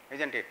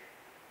 isn't it?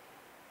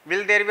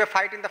 Will there be a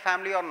fight in the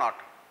family or not?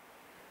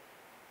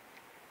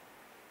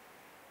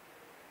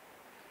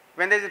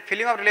 when there is a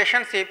feeling of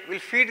relationship, will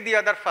feed the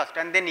other first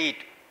and then eat,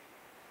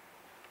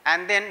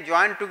 and then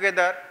join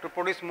together to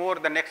produce more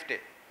the next day.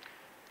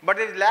 But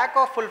there is lack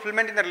of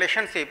fulfillment in the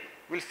relationship,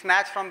 will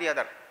snatch from the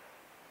other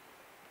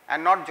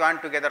and not join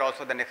together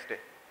also the next day.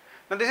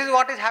 Now this is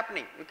what is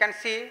happening. You can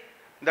see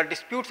the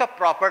disputes of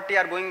property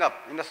are going up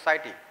in the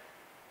society.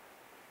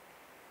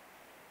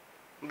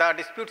 The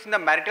disputes in the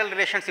marital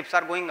relationships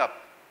are going up.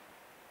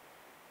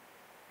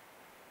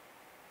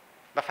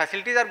 The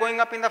facilities are going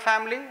up in the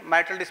family,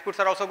 marital disputes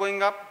are also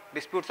going up,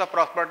 disputes of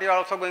property are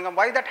also going up.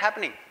 Why is that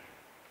happening?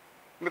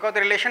 Because the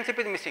relationship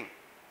is missing.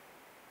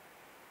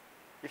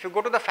 If you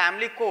go to the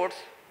family courts,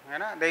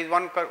 there is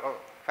one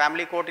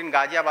family court in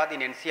Ghaziabad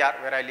in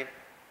NCR where I live.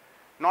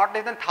 Not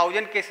less than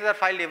 1,000 cases are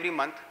filed every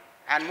month,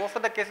 and most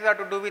of the cases are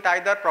to do with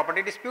either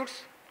property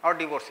disputes or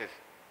divorces.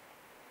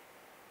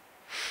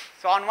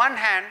 So on one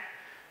hand,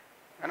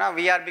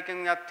 we are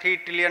becoming a 3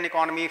 trillion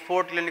economy,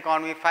 4 trillion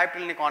economy, 5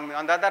 trillion economy.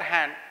 On the other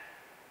hand,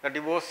 the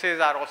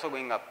divorces are also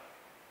going up.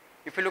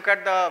 If you look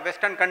at the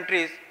Western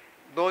countries,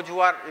 those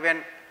who are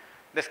even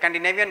the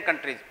Scandinavian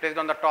countries placed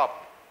on the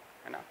top,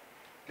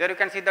 there you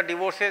can see the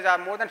divorces are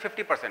more than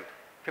 50%,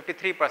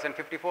 53%,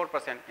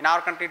 54%. In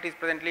our country it is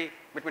presently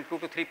between 2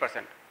 to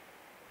 3%,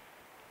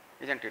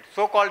 isn't it?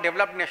 So-called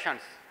developed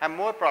nations have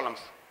more problems.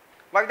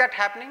 Why is that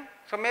happening?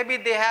 So maybe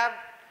they have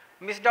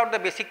missed out the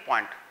basic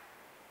point,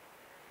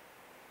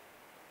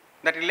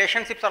 that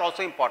relationships are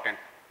also important.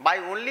 By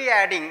only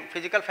adding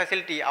physical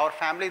facility, our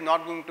family is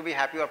not going to be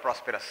happy or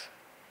prosperous.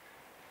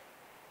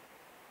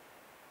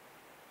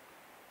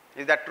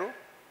 Is that true?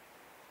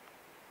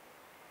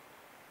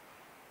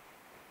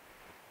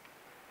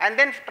 And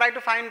then try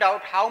to find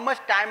out how much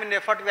time and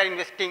effort we are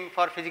investing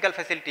for physical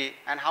facility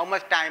and how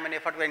much time and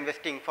effort we are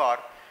investing for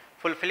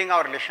fulfilling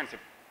our relationship.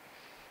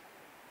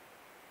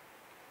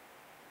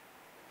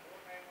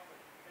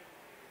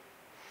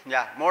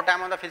 Yeah, more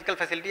time on the physical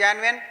facility, and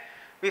when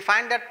we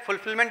find that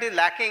fulfillment is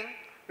lacking,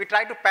 we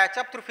try to patch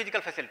up through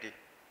physical facility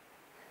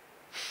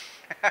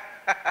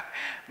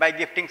by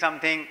gifting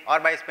something or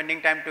by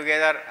spending time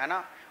together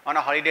on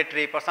a holiday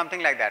trip or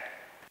something like that.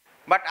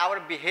 But our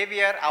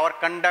behavior, our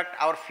conduct,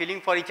 our feeling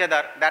for each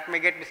other, that may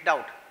get missed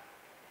out.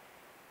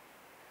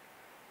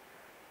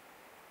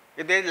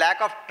 If there is lack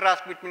of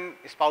trust between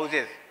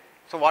spouses,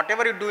 so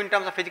whatever you do in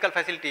terms of physical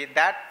facility,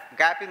 that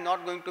gap is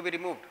not going to be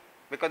removed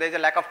because there is a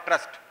lack of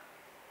trust,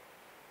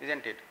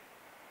 isn't it?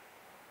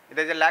 If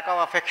there is a lack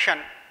of affection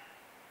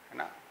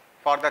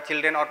for the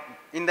children or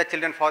in the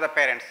children for the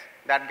parents,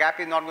 that gap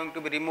is not going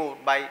to be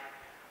removed by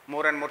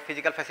more and more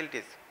physical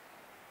facilities.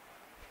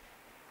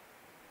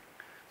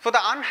 So the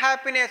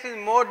unhappiness is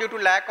more due to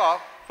lack of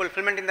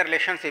fulfillment in the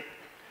relationship,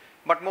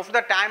 but most of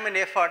the time and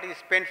effort is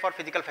spent for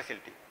physical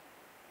facility.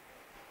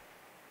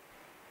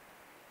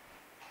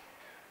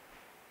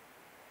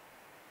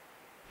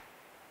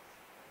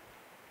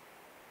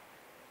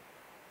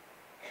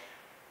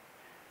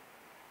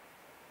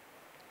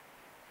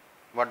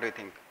 What do you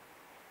think?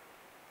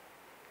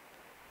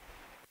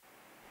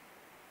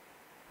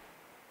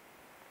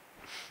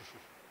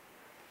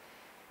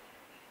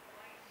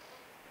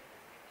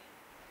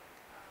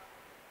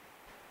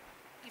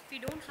 If we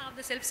don't have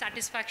the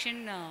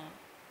self-satisfaction,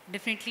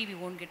 definitely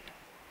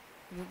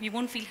we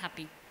won't feel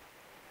happy.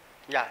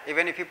 Yeah,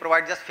 even if you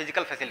provide just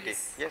physical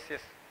facilities. Yes,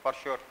 yes, for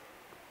sure.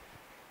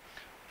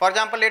 For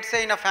example, let's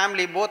say in a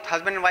family, both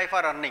husband and wife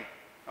are earning,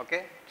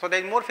 okay? So there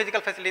is more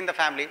physical facility in the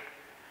family,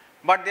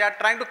 but they are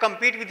trying to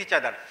compete with each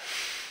other.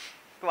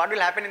 So what will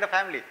happen in the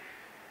family?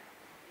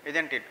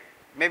 Isn't it?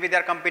 Maybe they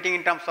are competing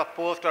in terms of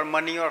post or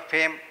money or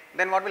fame.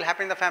 Then what will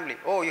happen in the family?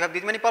 Oh, you have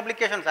these many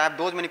publications, I have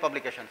those many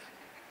publications.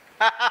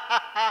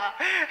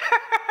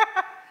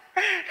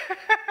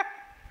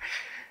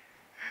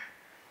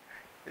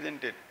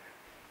 Isn't it?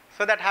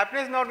 So that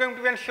happiness is not going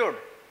to be ensured.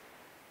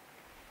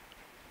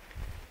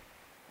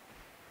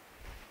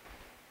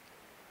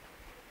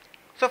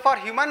 So for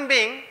human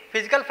being,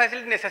 physical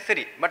facility is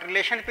necessary, but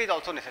relationship is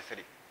also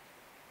necessary.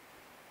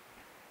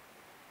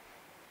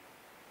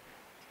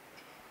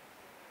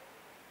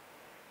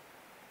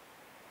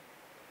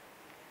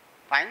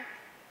 Fine?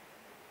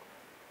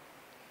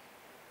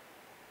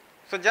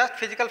 So just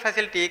physical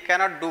facility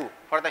cannot do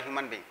for the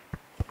human being.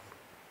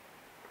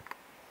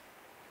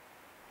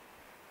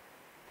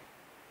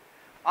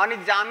 On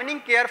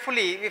examining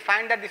carefully, we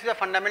find that this is a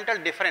fundamental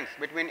difference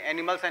between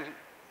animals and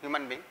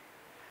human beings.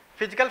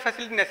 Physical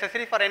facility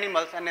necessary for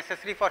animals and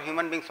necessary for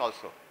human beings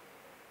also.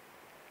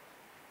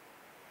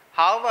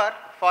 However,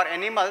 for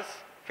animals,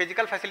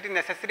 physical facility is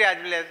necessary as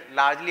well as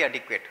largely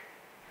adequate.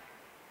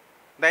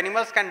 The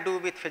animals can do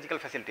with physical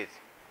facilities,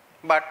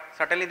 but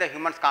certainly the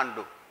humans can't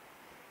do.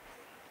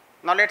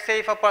 Now let's say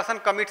if a person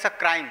commits a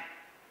crime,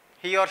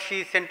 he or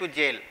she is sent to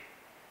jail.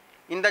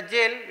 In the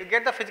jail, you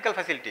get the physical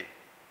facility.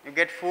 You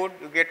get food,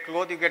 you get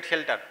clothes, you get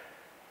shelter.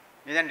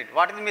 Isn't it?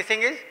 What is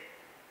missing is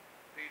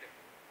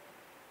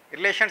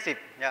relationship.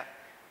 Yeah.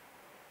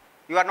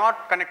 You are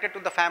not connected to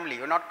the family,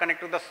 you are not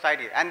connected to the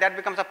society, and that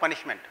becomes a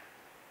punishment.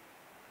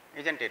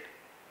 Isn't it?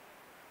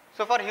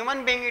 So for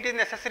human being it is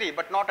necessary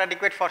but not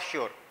adequate for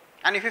sure.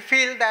 And if you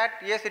feel that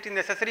yes, it is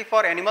necessary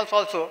for animals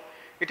also,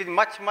 it is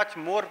much, much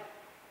more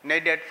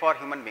needed for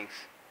human beings.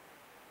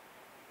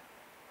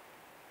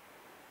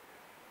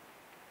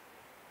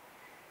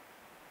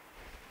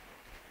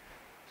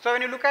 So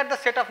when you look at the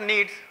set of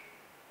needs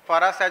for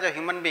us as a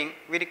human being,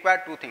 we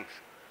require two things: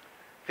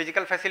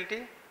 physical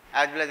facility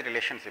as well as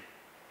relationship.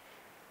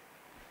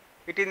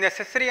 It is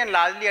necessary and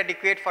largely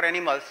adequate for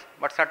animals,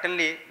 but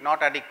certainly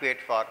not adequate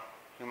for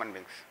human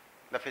beings,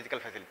 the physical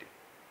facility.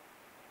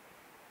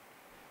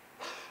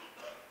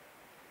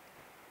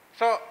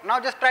 So now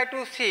just try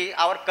to see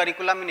our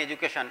curriculum in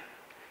education,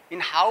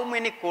 in how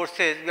many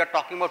courses we are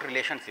talking about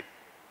relationship.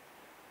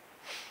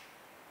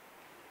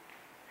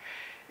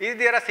 Is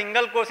there a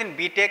single course in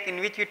BTech in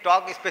which we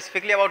talk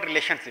specifically about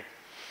relationship?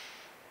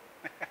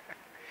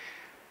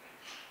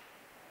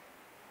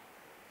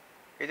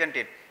 Isn't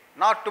it?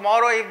 Now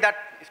tomorrow if that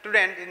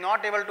student is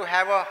not able to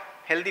have a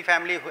healthy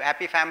family,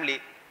 happy family,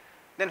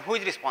 then who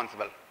is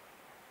responsible?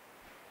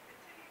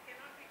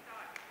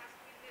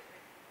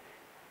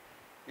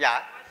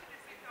 Yeah.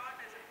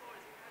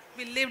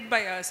 We lived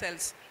by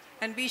ourselves,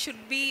 and we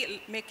should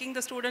be making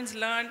the students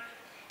learn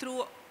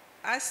through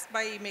us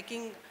by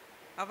making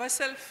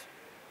ourselves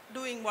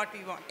doing what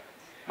we want.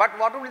 But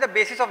what would be the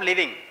basis of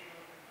living?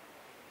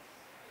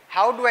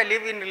 How do I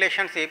live in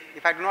relationship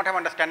if I do not have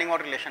understanding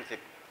about relationship?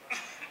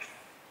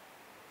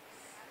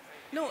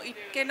 No, it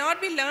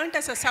cannot be learnt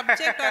as a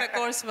subject or a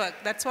coursework.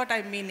 That's what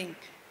I'm meaning.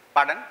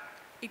 Pardon?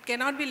 It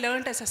cannot be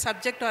learnt as a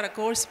subject or a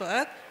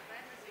coursework.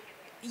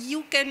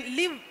 You can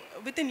live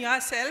within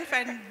yourself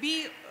and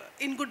be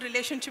in good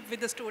relationship with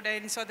the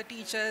students or the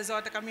teachers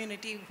or the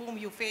community whom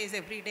you face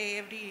every day,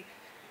 every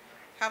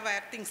hour,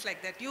 things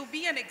like that. You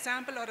be an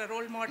example or a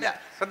role model. Yeah.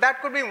 So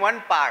that could be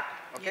one part.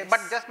 Okay. Yes. But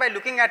just by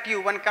looking at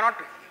you, one cannot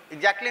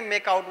exactly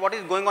make out what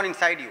is going on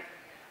inside you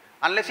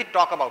unless you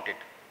talk about it.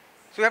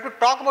 So you have to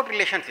talk about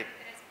relationship.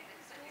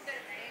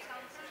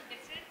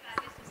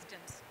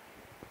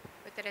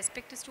 With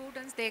respect to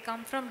students, they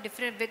come from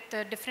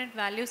different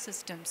value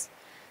systems.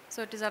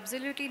 So it is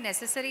absolutely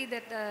necessary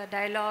that the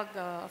dialogue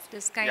of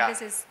this kind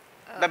is.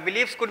 The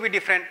beliefs could be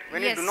different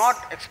when yes. you do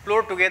not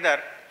explore together.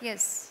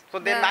 Yes. So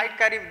they might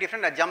carry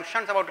different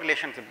assumptions about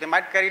relationship. They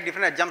might carry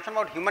different assumptions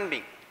about human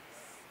being.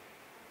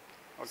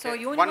 Okay. So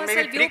universal one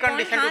may be viewpoint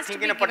preconditioned to has to think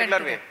be in a given particular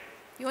to way. them.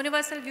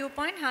 Universal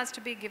viewpoint has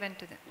to be given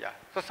to them. Yeah.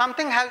 So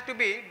something has to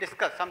be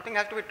discussed, something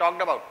has to be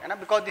talked about,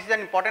 because this is an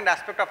important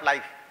aspect of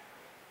life.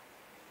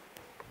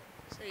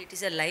 So it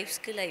is a life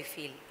skill, I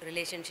feel.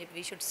 Relationship,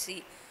 we should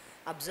see,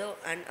 observe,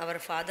 and our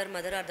father,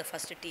 mother are the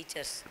first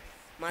teachers.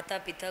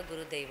 Mata, Pita,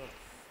 Guru, Devam.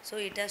 So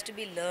it has to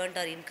be learned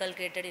or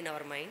inculcated in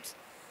our minds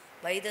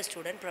by the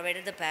student,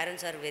 provided the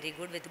parents are very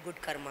good with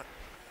good karma.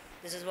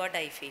 This is what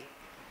I feel.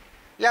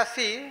 Yeah,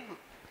 see,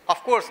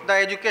 of course, the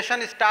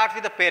education starts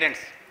with the parents.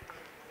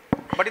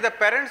 But if the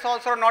parents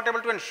also are not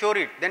able to ensure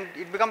it, then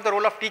it becomes the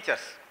role of teachers.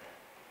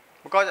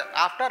 Because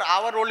after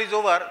our role is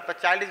over, the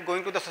child is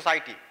going to the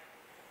society.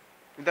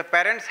 If the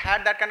parents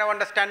had that kind of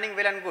understanding,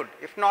 well and good.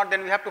 If not,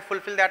 then we have to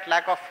fulfill that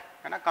lack of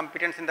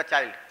competence in the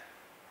child.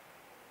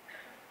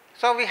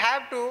 So we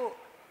have to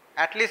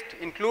at least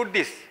include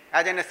this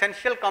as an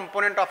essential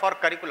component of our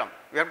curriculum.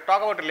 We have to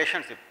talk about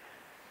relationship.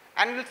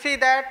 And we'll see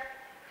that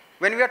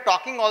when we are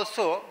talking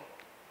also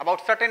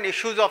about certain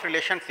issues of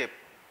relationship,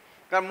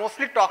 we are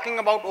mostly talking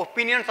about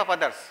opinions of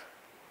others.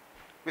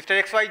 Mr.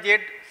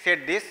 XYZ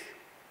said this,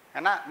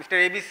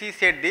 Mr. ABC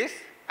said this,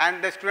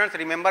 and the students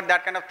remember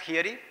that kind of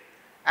theory,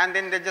 and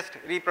then they just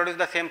reproduce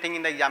the same thing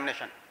in the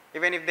examination,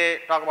 even if they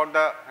talk about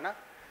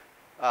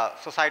the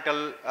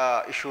societal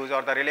issues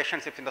or the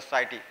relationships in the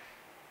society.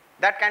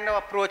 That kind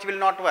of approach will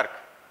not work.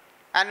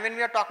 And when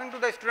we are talking to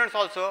the students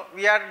also,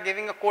 we are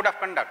giving a code of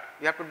conduct.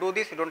 You have to do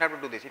this, you don't have to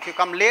do this. If you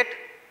come late,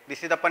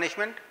 this is the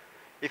punishment.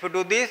 If you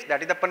do this,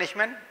 that is the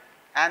punishment.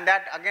 And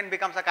that again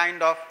becomes a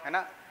kind of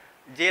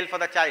jail for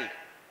the child.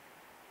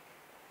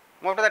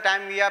 Most of the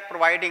time we are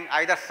providing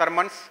either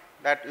sermons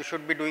that you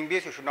should be doing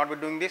this, you should not be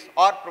doing this,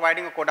 or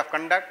providing a code of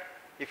conduct.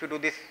 If you do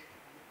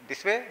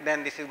this way,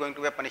 then this is going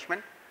to be a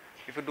punishment.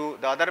 If you do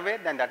the other way,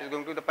 then that is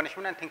going to be the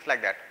punishment, and things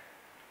like that.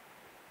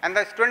 And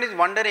the student is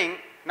wondering,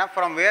 now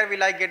from where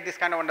will I get this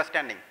kind of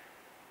understanding?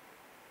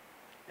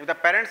 If the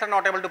parents are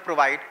not able to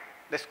provide,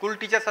 the school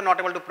teachers are not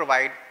able to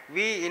provide,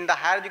 we in the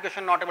higher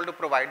education not able to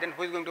provide, then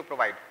who is going to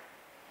provide?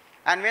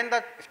 And when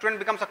the student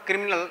becomes a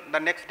criminal the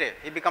next day,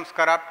 he becomes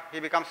corrupt, he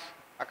becomes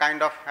a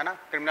kind of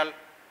criminal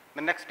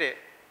the next day,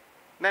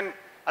 then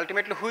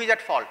ultimately who is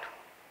at fault?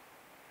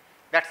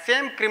 That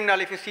same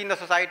criminal, if you see in the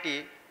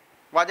society,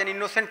 was an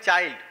innocent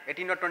child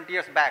 18 or 20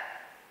 years back.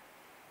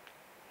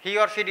 He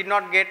or she did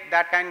not get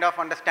that kind of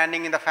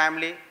understanding in the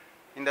family,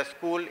 in the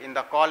school, in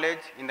the college,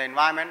 in the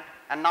environment,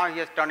 and now he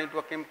has turned into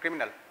a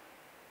criminal.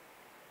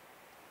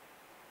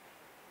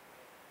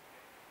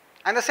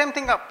 And the same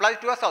thing applies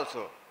to us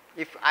also.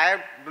 If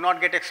I do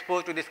not get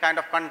exposed to this kind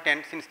of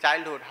content since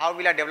childhood, how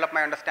will I develop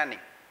my understanding?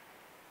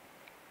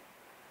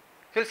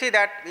 You will see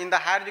that in the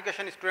higher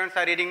education, students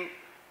are reading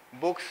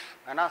books,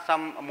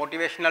 some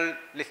motivational,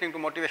 listening to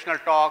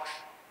motivational talks,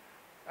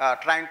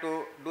 trying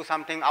to do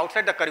something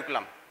outside the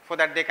curriculum so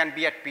that they can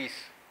be at peace,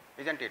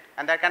 isn't it?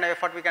 And that kind of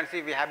effort we can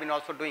see we have been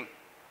also doing.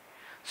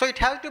 So it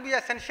has to be an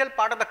essential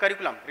part of the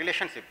curriculum,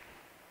 relationship.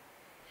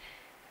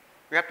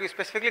 We have to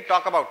specifically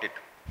talk about it.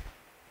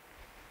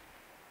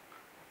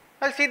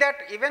 Well, see that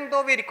even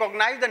though we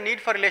recognize the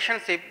need for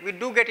relationship, we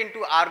do get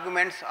into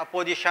arguments,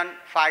 opposition,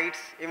 fights,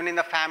 even in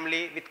the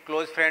family, with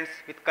close friends,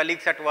 with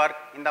colleagues at work,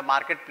 in the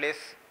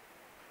marketplace.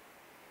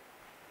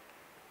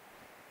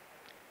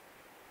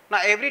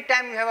 Now, every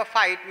time we have a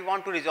fight, we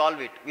want to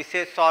resolve it. We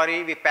say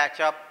sorry, we patch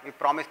up, we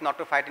promise not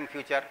to fight in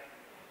future.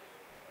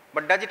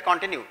 But does it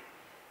continue?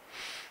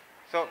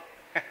 So,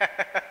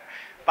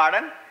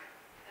 pardon?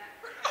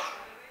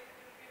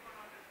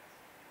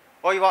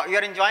 Oh, you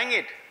are enjoying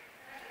it?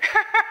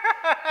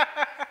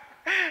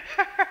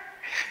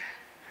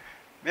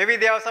 Maybe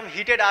there was some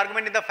heated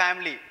argument in the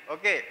family,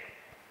 okay?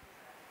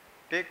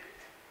 Take,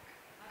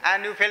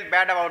 and you felt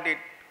bad about it.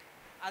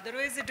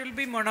 Otherwise, it will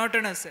be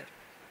monotonous, sir.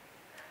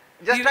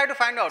 Just try to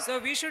find out. So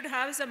we should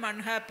have some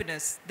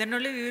unhappiness. Then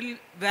only we will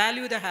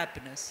value the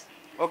happiness.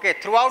 Okay,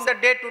 throughout the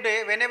day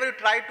today, whenever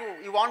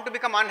you want to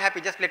become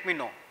unhappy, just let me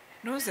know.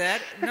 No, sir.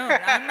 No,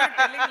 I'm not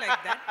telling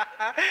like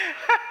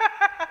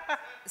that.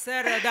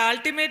 Sir,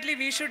 ultimately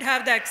we should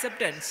have the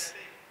acceptance.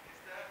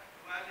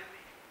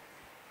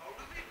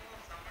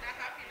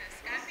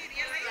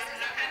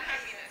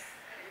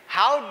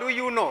 How do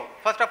you know?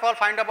 First of all,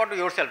 find out about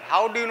yourself.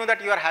 How do you know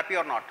that you are happy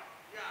or not?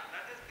 Yeah,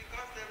 that is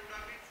because there would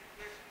have been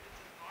situation which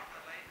is not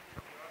aligned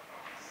with your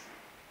thoughts.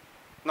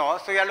 No,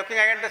 so you are looking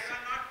at this. You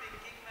are not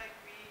thinking like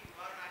me, you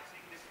are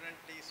acting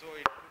differently, so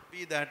it could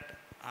be that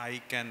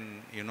I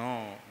can,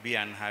 be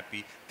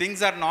unhappy.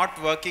 Things are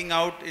not working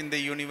out in the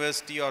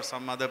university or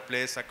some other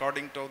place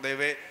according to the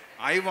way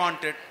I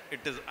want it,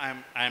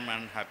 I'm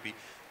unhappy.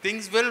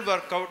 Things will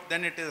work out,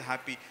 then it is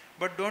happy.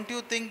 But don't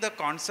you think the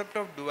concept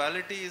of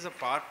duality is a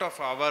part of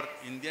our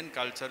Indian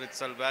culture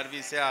itself, where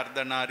we say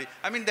Ardhanari?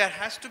 I mean, there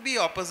has to be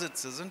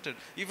opposites, isn't it?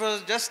 If it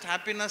was just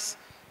happiness,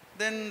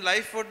 then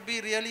life would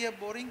be really a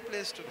boring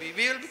place to be.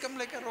 We will become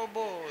like a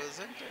robo,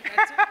 isn't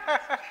it?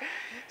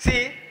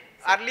 See,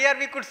 earlier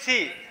we could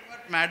see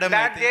Madam,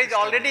 that there is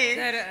already...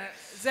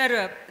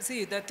 Sir,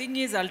 see, the thing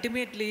is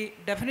ultimately,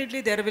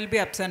 definitely there will be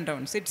ups and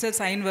downs. It's a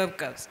sine wave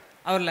curve,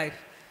 our life.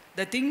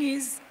 The thing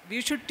is,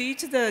 we should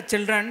teach the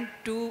children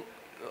to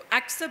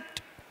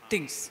accept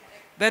things,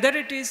 whether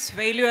it is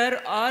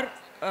failure or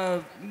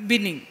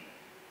winning.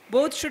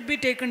 Both should be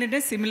taken in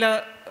a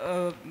similar,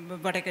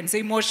 what I can say,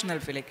 emotional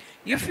feeling.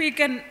 If we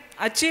can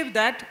achieve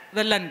that,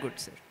 well and good,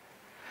 sir.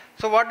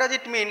 So what does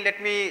it mean? Let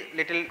me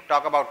little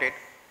talk about it.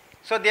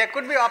 So there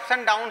could be ups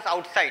and downs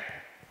outside,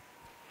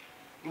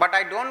 but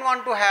I don't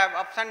want to have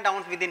ups and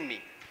downs within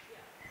me.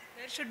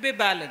 There should be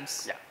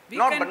balance. Yeah.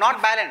 But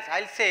not balance.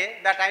 I'll say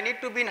that I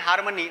need to be in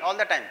harmony all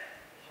the time.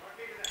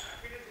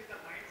 Happiness is the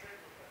mindset.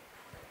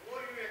 The more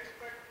you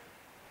expect,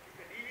 if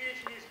the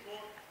deviation is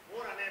more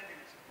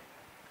unhappiness.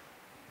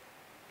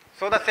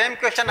 So the same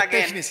question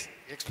again.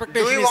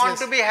 Do you want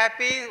to be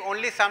happy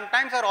only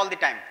sometimes or all the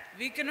time?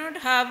 We cannot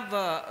have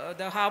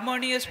the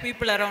harmonious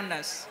people around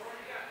us.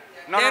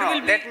 No.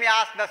 Let me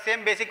ask the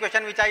same basic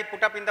question which I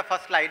put up in the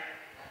first slide.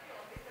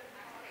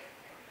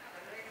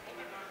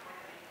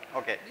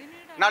 Okay.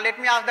 Now let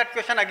me ask that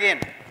question again.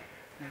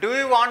 Do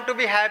you want to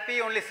be happy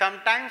only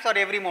sometimes or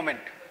every moment?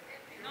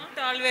 Not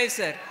always,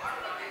 sir.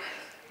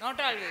 Not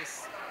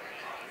always.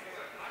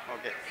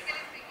 Okay.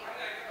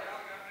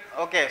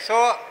 Okay,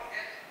 so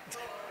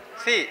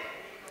see,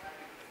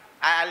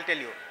 I'll tell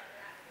you.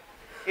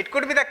 It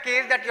could be the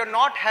case that you're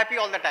not happy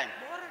all the time.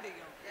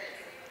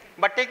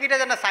 But take it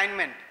as an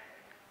assignment.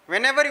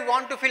 Whenever you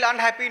want to feel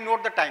unhappy,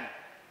 note the time.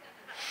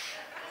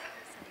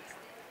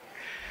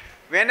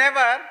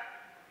 Whenever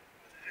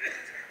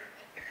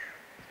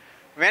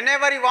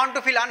you want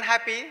to feel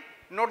unhappy,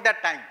 note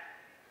that time.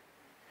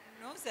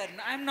 No, sir,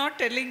 I'm not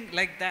telling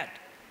like that.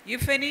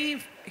 If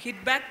any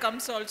hitback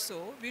comes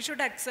also, we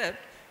should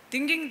accept,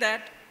 thinking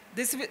that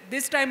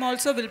this time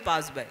also will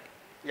pass by.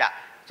 Yeah,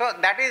 so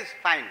that is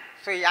fine.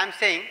 So I'm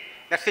saying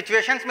that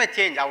situations may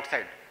change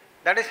outside.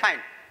 That is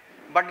fine.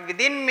 But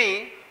within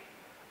me,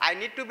 I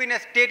need to be in a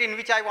state in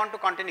which I want to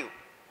continue.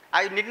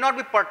 I need not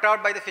be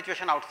perturbed by the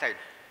situation outside.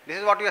 This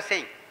is what you are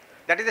saying.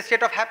 That is the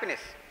state of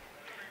happiness.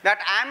 That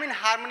I am in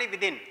harmony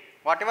within,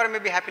 whatever may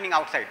be happening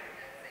outside.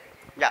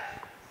 Yeah.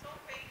 So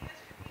failure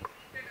should be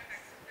treated and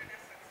accepted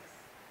as success.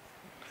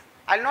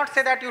 I'll not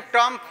say that you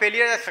term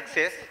failure as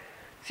success.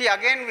 See,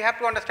 again we have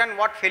to understand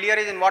what failure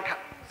is and what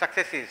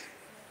success is.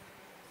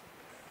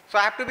 So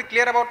I have to be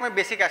clear about my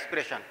basic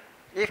aspiration.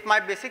 If my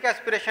basic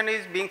aspiration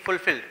is being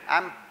fulfilled, I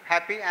am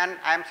happy and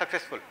I am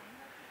successful.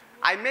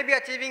 I may be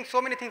achieving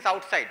so many things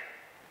outside,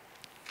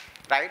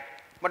 right?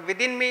 But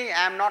within me,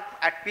 I am not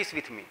at peace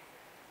with me.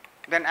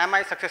 Then am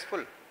I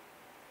successful?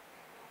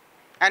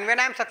 And when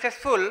I am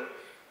successful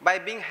by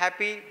being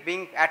happy,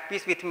 being at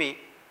peace with me,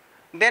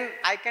 then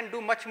I can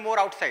do much more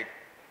outside.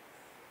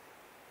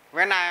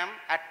 When I am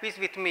at peace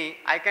with me,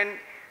 I can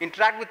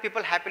interact with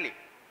people happily.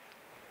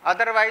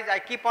 Otherwise, I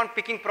keep on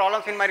picking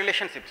problems in my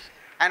relationships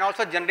and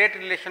also generate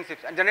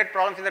relationships and generate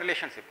problems in the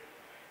relationship.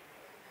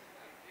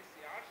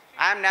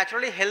 I am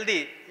naturally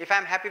healthy if I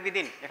am happy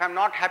within. If I am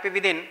not happy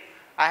within,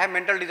 I have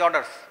mental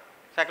disorders,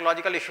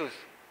 psychological issues.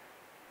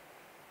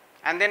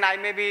 And then I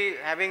may be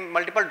having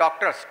multiple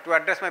doctors to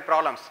address my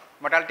problems,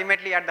 but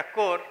ultimately at the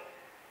core,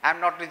 I am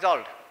not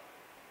resolved.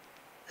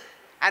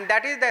 And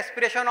that is the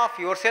aspiration of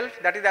yourself,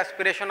 that is the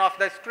aspiration of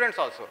the students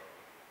also.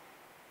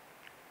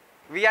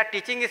 We are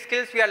teaching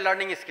skills, we are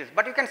learning skills,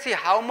 but you can see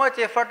how much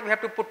effort we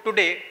have to put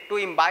today to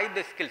imbibe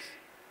the skills,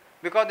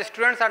 because the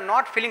students are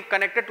not feeling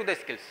connected to the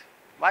skills.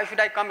 Why should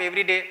I come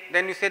every day?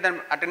 Then you say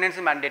that attendance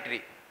is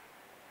mandatory.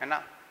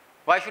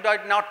 Why should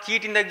I not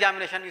cheat in the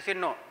examination? You say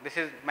no, this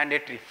is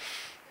mandatory.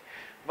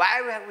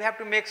 Why we have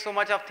to make so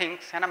much of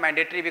things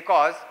mandatory?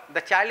 Because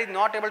the child is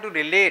not able to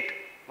relate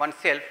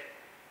oneself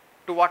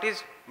to what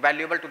is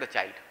valuable to the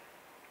child,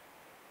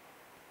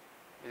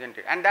 isn't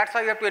it? And that's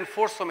why you have to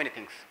enforce so many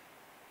things.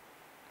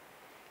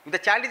 If the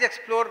child is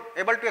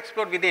able to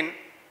explore within,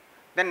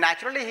 then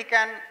naturally he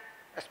can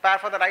aspire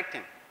for the right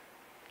thing.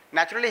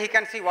 Naturally he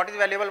can see what is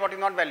valuable, what is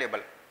not valuable.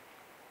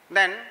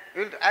 Then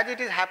as it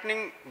is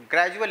happening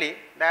gradually,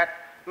 that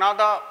now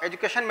the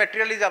education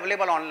material is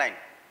available online.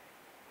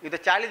 If the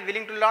child is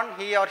willing to learn,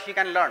 he or she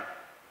can learn.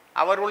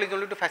 Our role is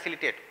only to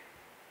facilitate.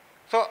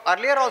 So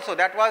earlier also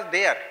that was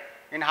there,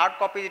 in hard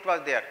copies it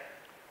was there.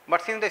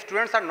 But since the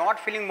students are not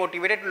feeling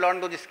motivated to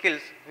learn those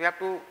skills, we have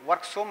to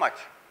work so much.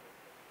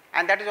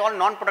 And that is all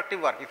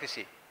non-productive work, if you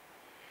see,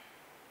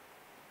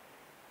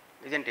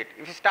 isn't it?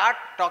 If you start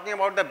talking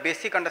about the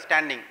basic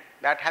understanding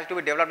that has to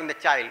be developed in the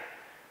child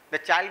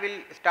will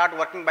start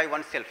working by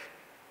oneself.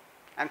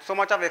 And so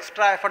much of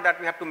extra effort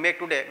that we have to make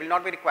today will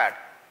not be required.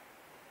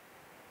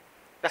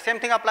 The same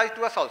thing applies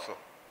to us also.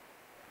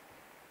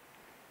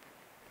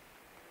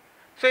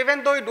 So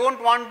even though we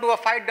don't want to, a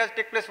fight does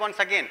take place once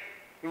again.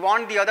 We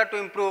want the other to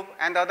improve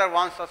and the other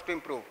wants us to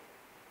improve.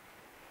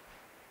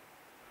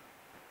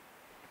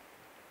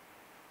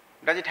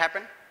 Does it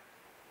happen?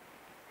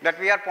 That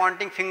we are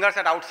pointing fingers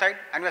at outside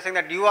and we are saying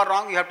that you are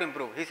wrong, you have to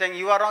improve. He is saying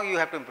you are wrong, you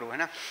have to improve.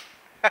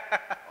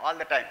 All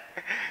the time.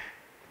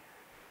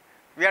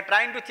 We are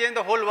trying to change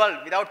the whole world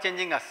without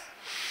changing us.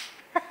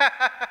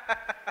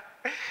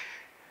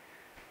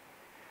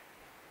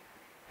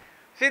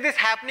 See this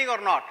happening or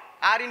not?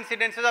 Are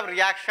incidences of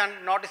reaction,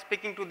 not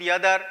speaking to the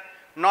other,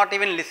 not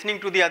even listening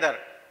to the other,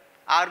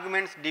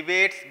 arguments,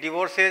 debates,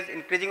 divorces,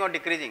 increasing or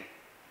decreasing?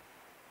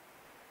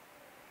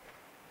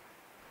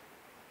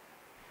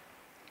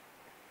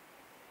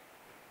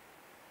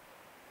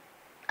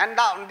 And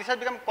now this has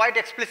become quite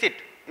explicit.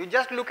 You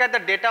just look at the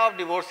data of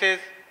divorces,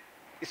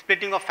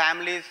 splitting of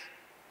families,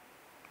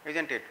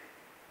 isn't it?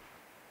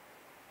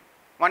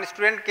 One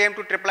student came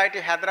to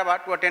IIIT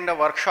Hyderabad to attend a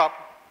workshop,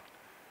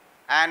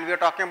 and we were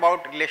talking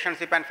about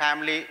relationship and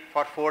family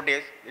for 4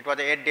 days. It was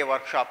an 8-day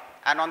workshop,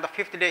 and on the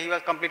 5th day he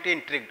was completely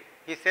intrigued.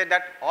 He said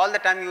that all the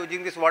time you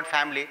using this word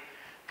family,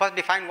 first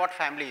define what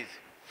family is.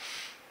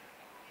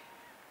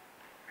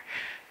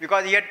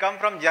 Because he had come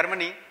from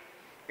Germany,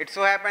 it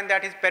so happened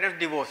that his parents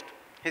divorced.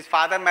 His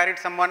father married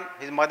someone,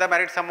 his mother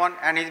married someone,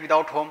 and he is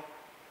without home.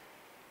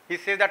 He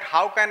says that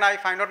how can I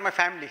find out my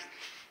family?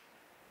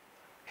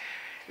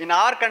 In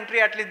our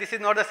country at least this is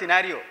not the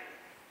scenario.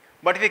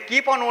 But if we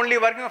keep on only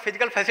working on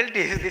physical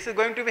facilities, this is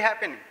going to be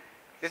happening.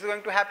 This is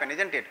going to happen,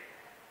 isn't it?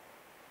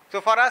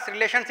 So for us,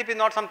 relationship is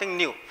not something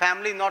new.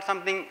 Family is not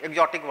something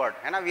exotic word.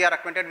 We are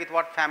acquainted with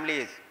what family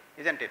is,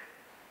 isn't it?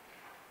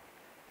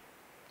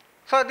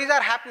 So these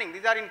are happening,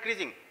 these are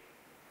increasing.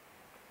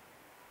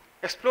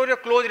 Explore your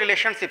close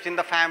relationships in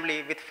the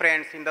family, with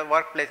friends, in the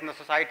workplace, in the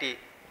society.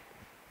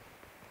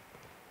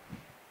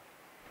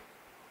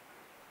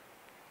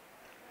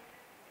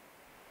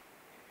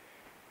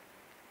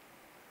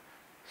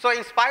 So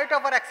in spite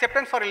of our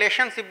acceptance for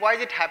relationship, why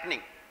is it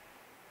happening?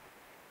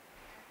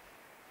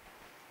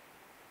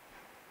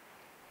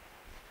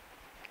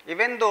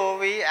 Even though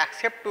we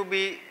accept to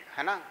be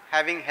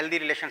having healthy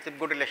relationship,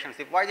 good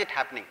relationship, why is it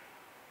happening?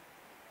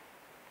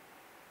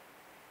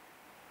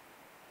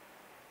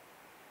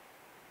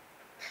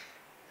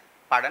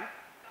 Pardon?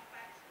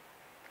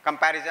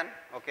 Comparison,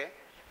 okay.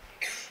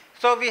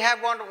 So we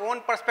have one own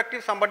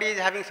perspective, somebody is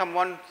having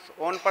someone's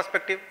own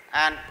perspective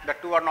and the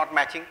two are not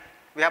matching.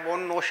 We have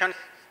own notions,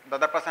 the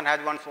other person has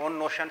one's own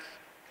notions.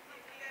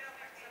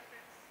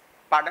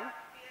 Pardon?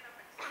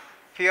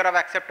 Fear of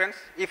acceptance.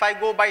 If I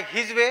go by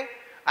his way,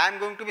 I am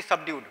going to be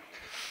subdued.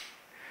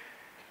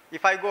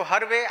 If I go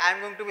her way, I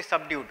am going to be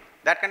subdued.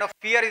 That kind of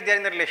fear is there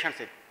in the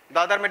relationship.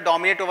 The other may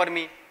dominate over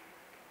me.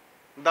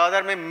 The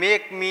other may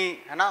make me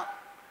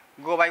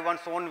go by one's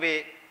own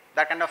way.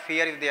 That kind of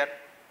fear is there.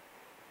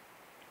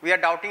 We are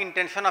doubting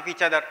intention of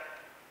each other.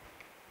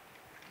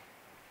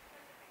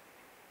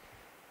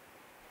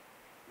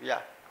 Yeah.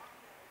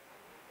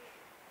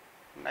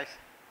 Nice.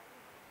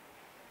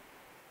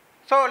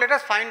 So let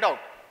us find out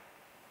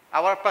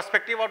our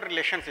perspective of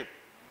relationship.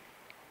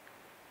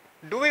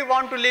 Do we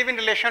want to live in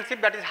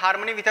relationship that is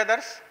harmony with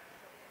others?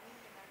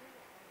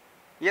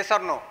 Yes or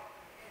no?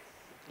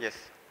 Yes.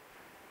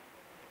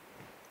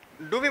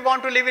 Do we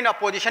want to live in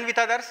opposition with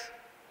others?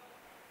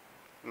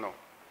 No.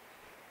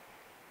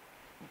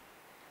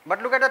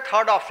 But look at the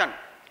third option.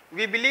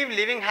 We believe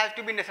living has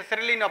to be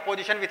necessarily in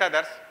opposition with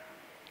others,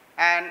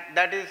 and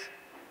that is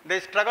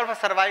the struggle for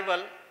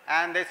survival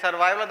and the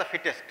survival of the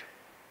fittest.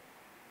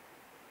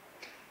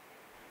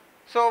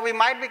 So we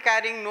might be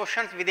carrying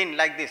notions within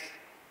like this,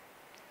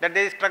 that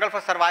there is struggle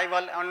for survival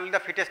and only the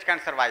fittest can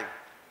survive.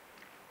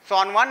 So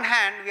on one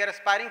hand, we are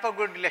aspiring for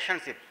good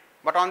relationships,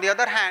 but on the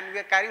other hand, we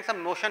are carrying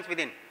some notions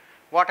within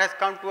what has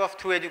come to us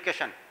through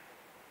education.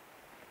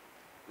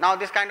 Now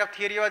this kind of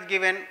theory was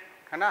given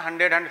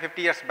 100,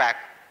 150 years back,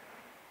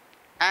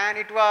 and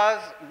it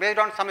was based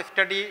on some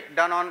study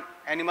done on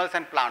animals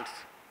and plants,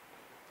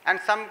 and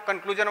some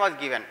conclusion was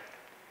given.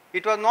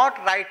 It was not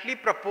rightly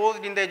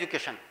proposed in the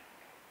education.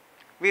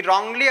 We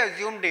wrongly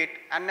assumed it,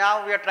 and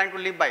now we are trying to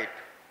live by it.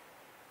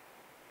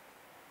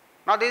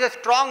 Now there is a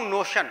strong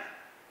notion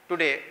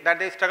today that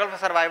there is struggle for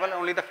survival,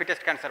 only the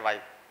fittest can survive.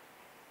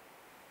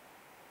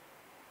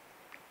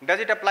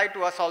 Does it apply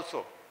to us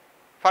also?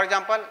 For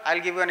example, I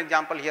will give you an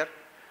example here.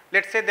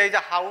 Let us say there is a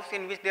house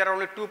in which there are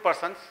only two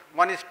persons,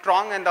 one is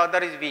strong and the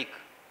other is weak,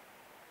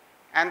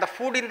 and the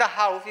food in the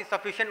house is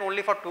sufficient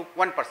only for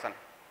one person.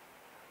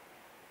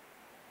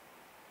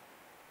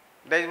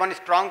 There is one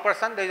strong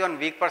person, there is one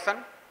weak person,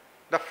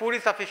 the food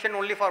is sufficient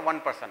only for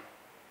one person.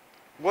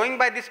 Going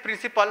by this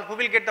principle, who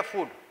will get the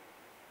food?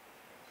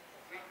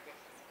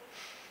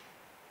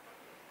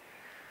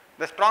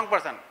 The strong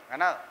person,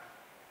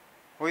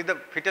 who is the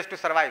fittest to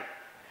survive.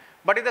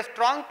 But if the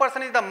strong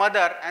person is the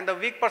mother and the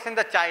weak person is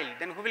the child,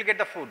 then who will get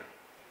the food?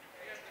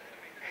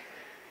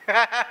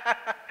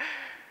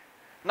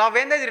 Now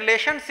when there is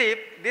relationship,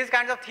 these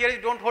kinds of theories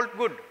don't hold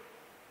good.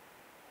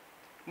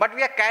 But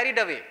we are carried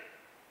away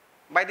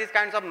by these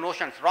kinds of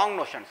notions, wrong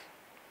notions.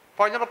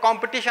 For example,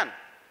 competition.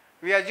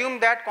 We assume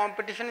that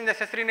competition is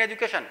necessary in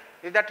education.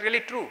 Is that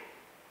really true?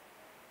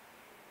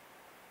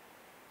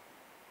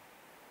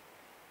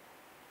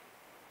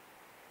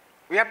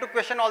 We have to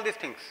question all these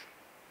things.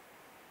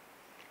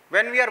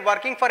 When we are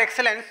working for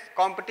excellence,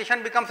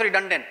 competition becomes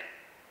redundant.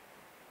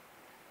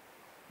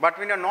 But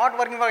when you are not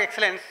working for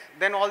excellence,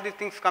 then all these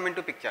things come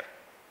into picture.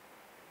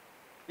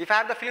 If I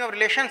have the feeling of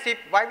relationship,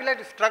 why will I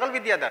struggle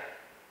with the other?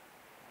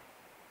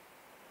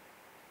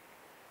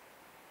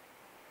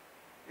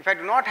 If I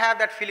do not have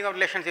that feeling of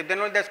relationship, then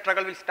only the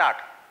struggle will start.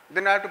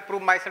 Then I have to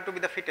prove myself to be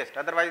the fittest,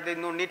 otherwise there is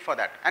no need for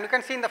that. And you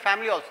can see in the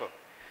family also.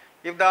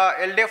 If the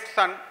eldest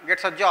son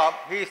gets a job,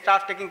 he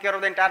starts taking care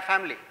of the entire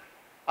family.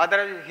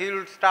 Otherwise, he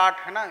will start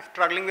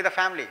struggling with the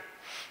family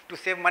to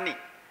save money.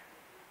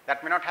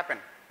 That may not happen,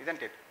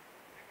 isn't it?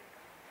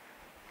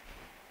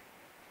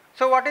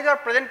 So what is our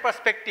present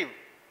perspective?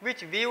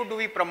 Which view do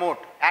we promote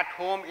at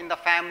home, in the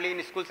family,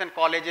 in schools and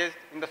colleges,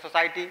 in the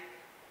society?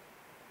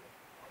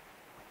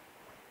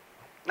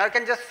 Now you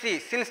can just see,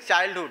 since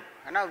childhood,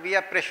 we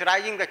are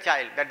pressurizing the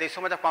child that there is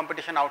so much of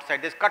competition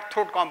outside, there is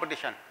cutthroat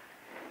competition.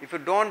 If you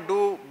don't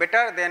do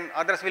better, then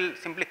others will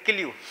simply kill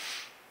you.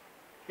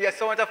 He has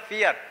so much of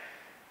fear,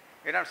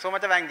 so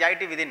much of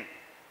anxiety within.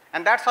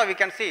 And that's how we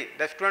can see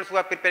the students who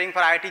are preparing for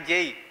IIT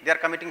JEE, they are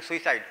committing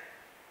suicide.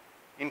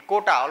 In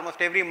Kota,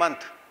 almost every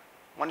month,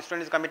 one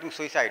student is committing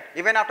suicide.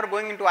 Even after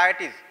going into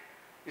IITs,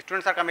 the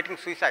students are committing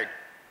suicide.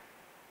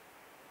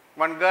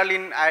 One girl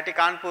in IIT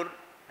Kanpur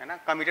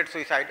committed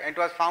suicide, and it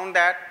was found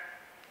that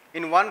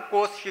in one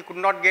course she could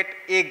not get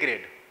A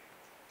grade.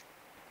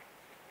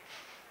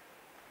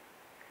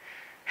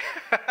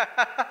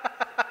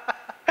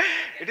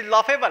 It is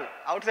laughable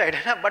outside,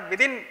 but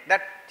within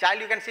that child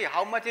you can see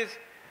how much is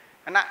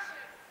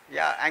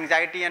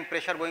anxiety and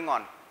pressure going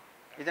on,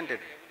 isn't it?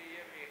 Every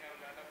year we have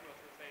a lot of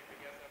suicide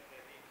because of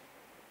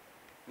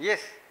the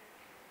Yes.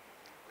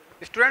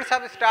 Students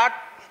have start.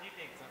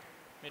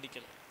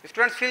 medical.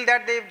 Students feel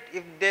that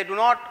if they do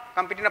not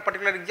compete in a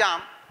particular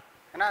exam,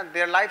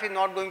 their life is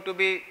not going to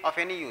be of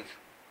any use,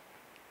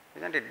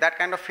 isn't it? That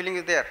kind of feeling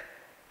is there.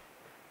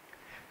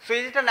 So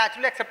is it a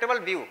naturally acceptable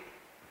view?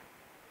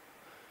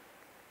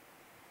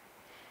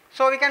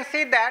 So we can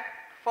say that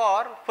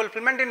for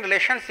fulfillment in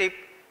relationship,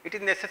 it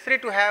is necessary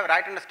to have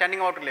right understanding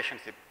about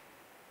relationship.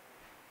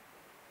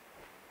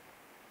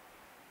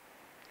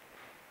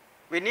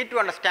 We need to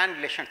understand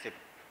relationship.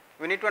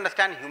 We need to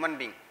understand human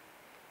being.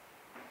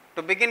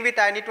 To begin with,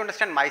 I need to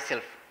understand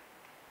myself.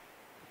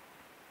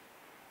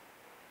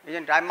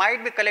 Isn't it? I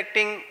might be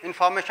collecting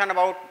information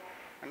about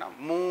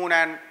moon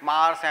and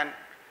Mars and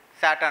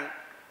Saturn,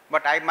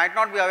 but I might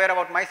not be aware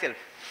about myself.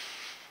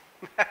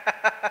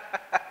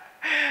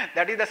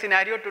 That is the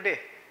scenario today.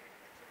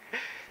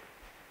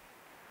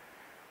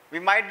 We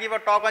might give a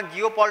talk on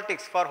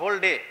geopolitics for a whole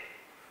day,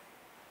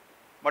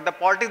 but the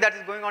politics that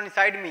is going on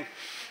inside me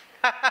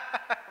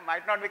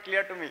might not be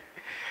clear to me.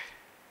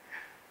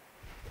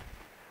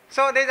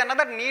 So there is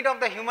another need of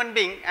the human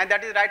being, and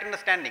that is right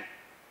understanding.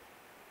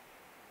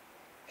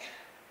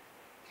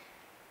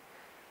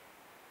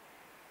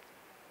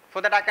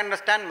 So that I can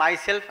understand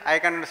myself, I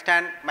can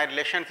understand my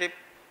relationship,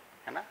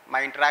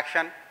 my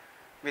interaction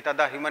with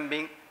other human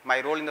being,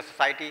 my role in the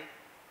society,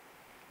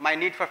 my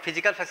need for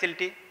physical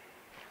facility.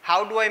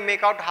 How do I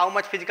make out how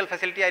much physical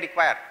facility I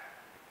require?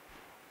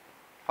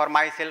 for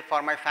myself,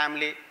 for my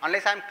family,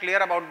 unless I am clear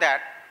about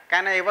that,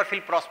 can I ever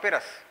feel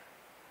prosperous?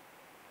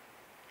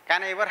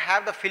 Can I ever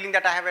have the feeling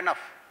that I have enough?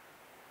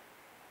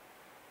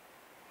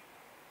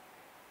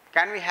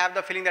 Can we have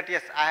the feeling that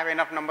yes, I have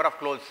enough number of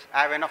clothes,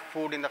 I have enough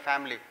food in the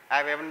family, I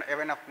have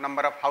enough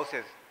number of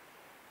houses?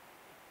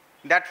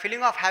 That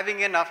feeling of having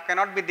enough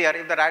cannot be there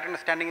if the right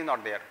understanding is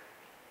not there.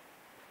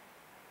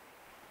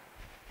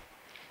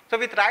 So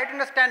with right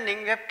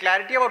understanding, we have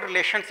clarity about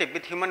relationship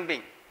with human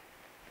being.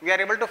 We are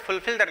able to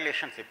fulfill the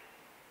relationship.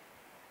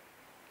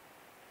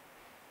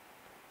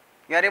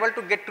 We are able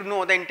to get to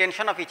know the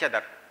intention of each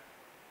other.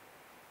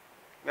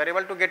 We are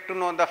able to get to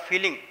know the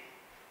feeling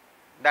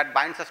that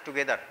binds us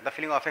together, the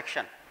feeling of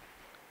affection.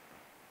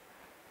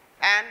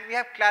 And we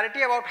have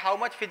clarity about how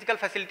much physical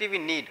facility we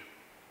need.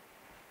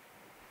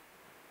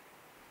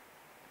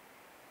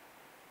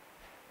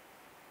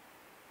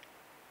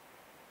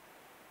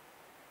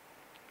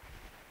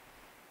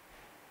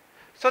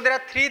 So there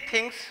are three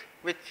things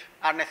which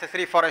are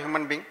necessary for a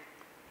human being: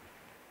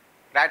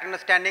 right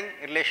understanding,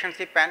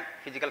 relationship and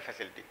physical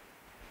facility.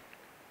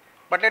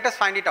 But let us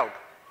find it out.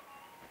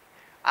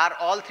 Are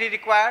all three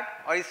required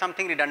or is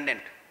something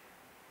redundant?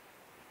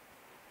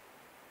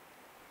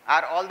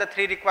 Are all the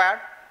three required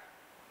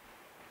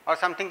or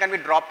something can be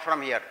dropped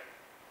from here?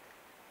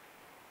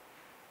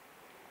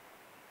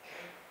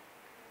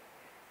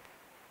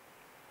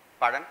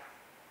 Pardon?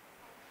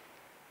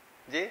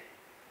 Ji?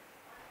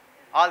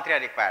 All three are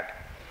required.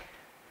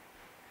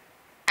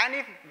 And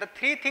if the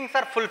three things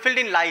are fulfilled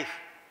in life,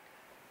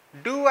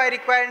 do I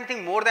require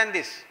anything more than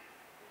this?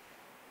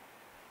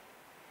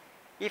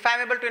 If I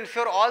am able to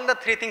ensure all the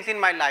three things in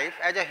my life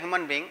as a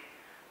human being,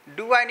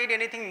 do I need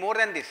anything more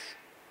than this?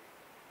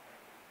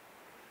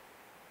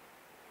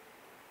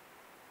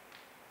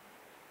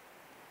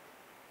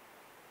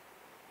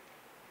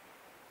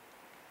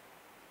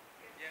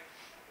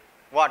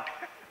 What?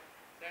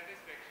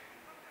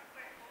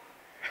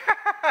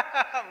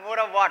 More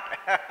of what?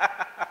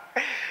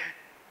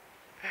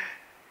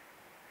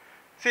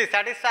 See,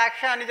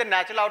 satisfaction is a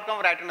natural outcome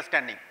of right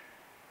understanding.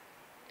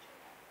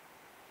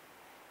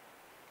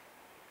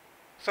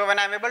 So when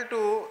I am able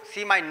to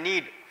see my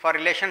need for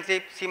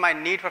relationship, see my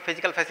need for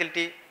physical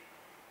facility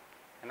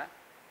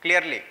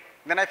clearly,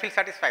 then I feel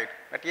satisfied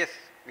that yes,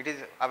 it is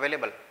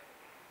available.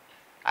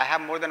 I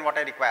have more than what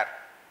I require.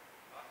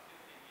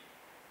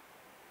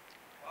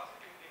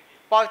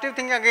 Positive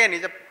thinking again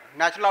is a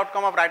natural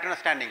outcome of right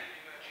understanding.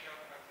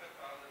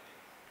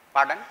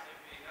 Pardon?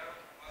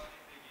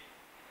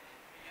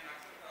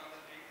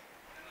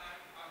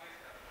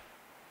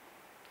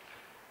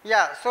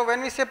 Yeah, so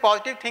when we say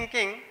positive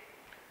thinking,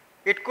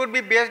 it could be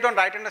based on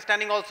right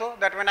understanding also,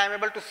 that when I am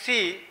able to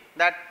see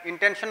that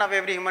intention of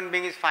every human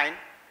being is fine,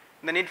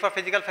 the need for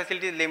physical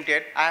facility is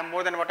limited, I have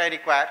more than what I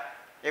require,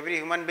 every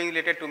human being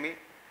related to me,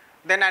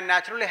 then I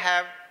naturally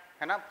have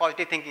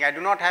positive thinking. I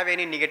do not have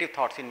any negative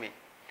thoughts in me.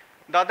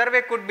 The other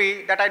way could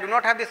be that I do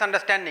not have this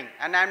understanding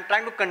and I am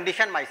trying to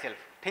condition myself,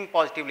 think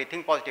positively,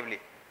 think positively.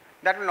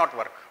 That will not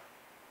work.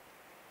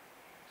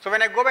 So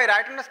when I go by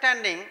right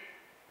understanding,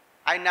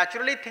 I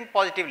naturally think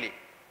positively.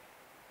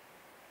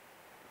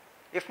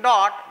 If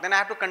not, then I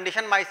have to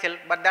condition myself,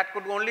 but that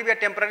could only be a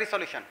temporary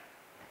solution.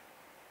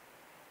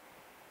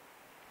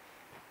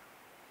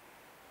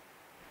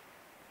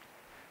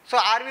 So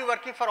are we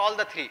working for all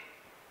the three?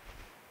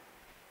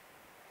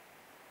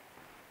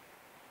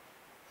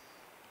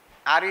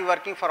 Are we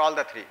working for all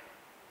the three?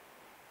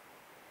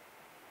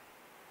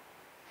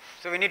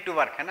 So we need to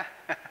work.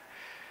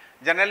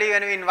 Generally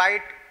when we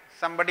invite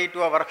somebody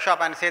to a workshop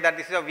and say that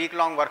this is a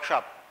week-long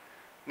workshop,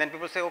 then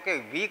people say,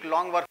 okay,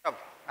 week-long workshop,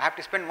 I have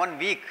to spend 1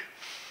 week.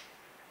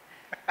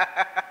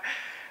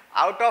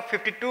 Out of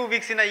 52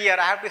 weeks in a year,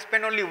 I have to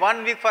spend only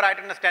 1 week for right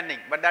understanding,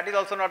 but that is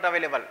also not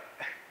available.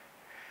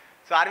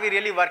 So are we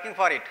really working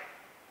for it?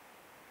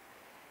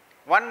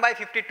 1 by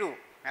 52,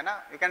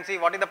 you can see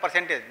what is the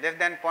percentage, less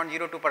than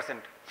 0.02%.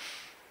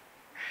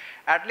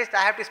 At least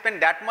I have to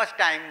spend that much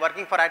time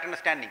working for right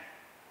understanding.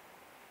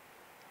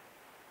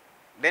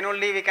 Then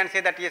only we can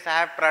say that yes, I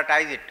have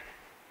prioritized it.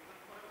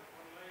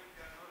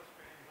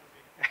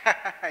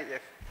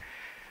 Yes.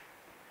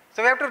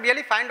 So we have to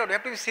really find out, we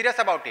have to be serious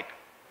about it.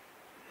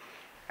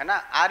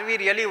 Are we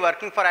really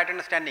working for right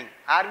understanding?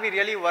 Are we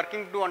really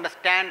working to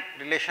understand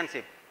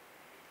relationship?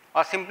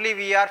 Or simply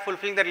we are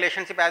fulfilling the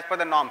relationship as per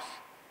the norms?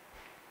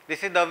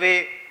 This is the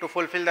way to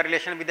fulfill the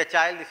relation with the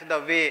child, this is the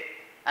way.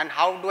 And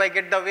how do I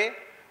get the way?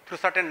 Through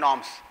certain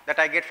norms that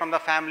I get from the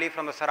family,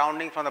 from the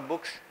surrounding, from the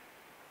books.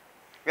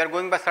 We are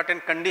going by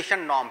certain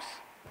conditioned norms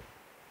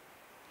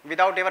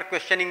without ever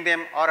questioning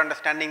them or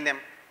understanding them.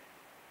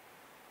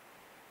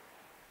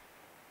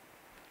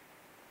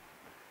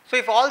 So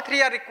if all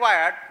three are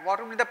required, what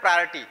would be the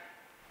priority?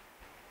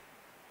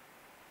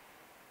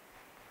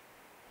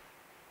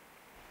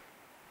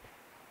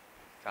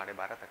 साढ़े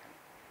 12 तक है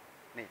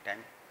नहीं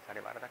time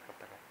 12:30 तक कब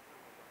तक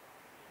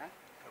है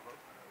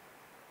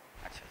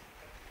अच्छा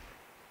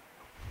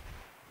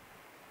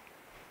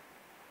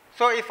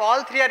So if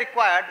all three are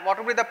required, what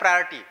would be the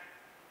priority?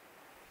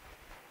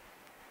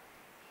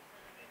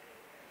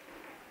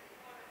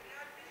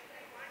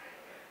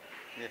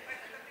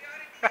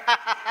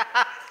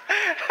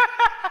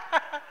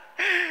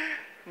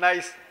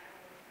 Nice.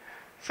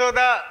 So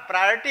the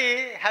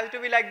priority has to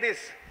be like this.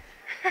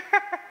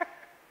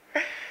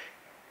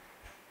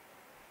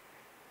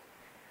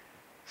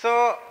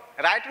 So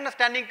right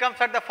understanding comes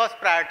at the first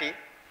priority.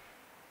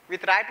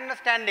 With right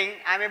understanding,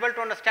 I am able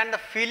to understand the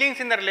feelings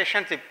in the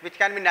relationship which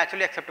can be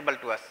naturally acceptable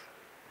to us,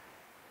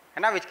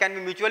 which can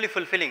be mutually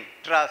fulfilling,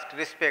 trust,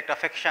 respect,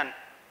 affection.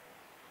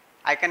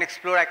 I can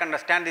explore, I can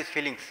understand these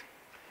feelings.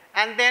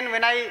 And then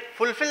when I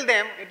fulfill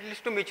them, it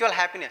leads to mutual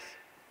happiness.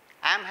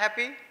 I am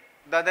happy,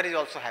 the other is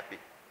also happy.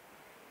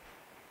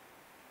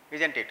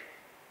 Isn't it?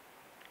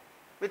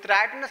 With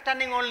right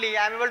understanding only,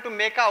 I am able to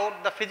make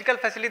out the physical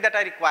facility that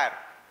I require.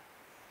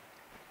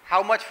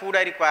 How much food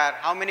I require,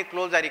 how many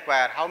clothes I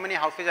require, how many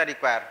houses I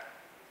require.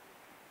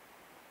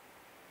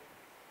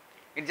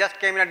 It just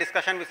came in a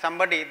discussion with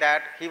somebody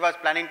that he was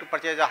planning to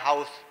purchase a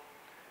house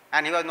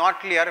and he was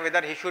not clear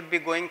whether he should be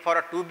going for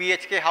a 2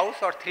 BHK house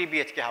or 3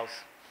 BHK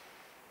house.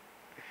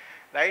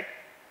 Right?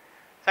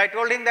 So I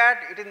told him that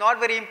it is not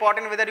very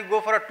important whether you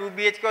go for a 2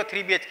 BHK or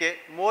 3 BHK.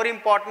 More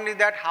important is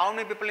that how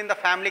many people in the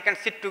family can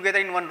sit together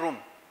in one room.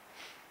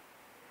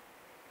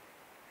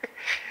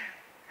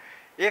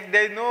 If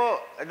there is no,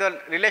 the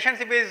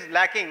relationship is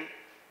lacking,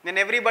 then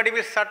everybody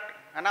will shut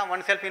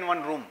oneself in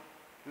one room.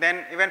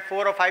 Then even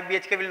 4 or 5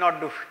 BHK will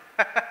not do.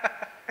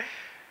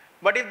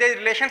 But if there is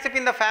relationship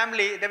in the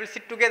family, they will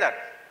sit together.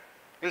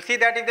 You will see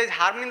that if there is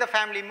harmony in the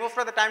family, most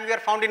of the time we are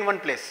found in one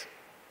place.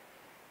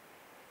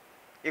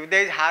 If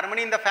there is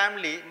harmony in the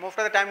family, most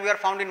of the time we are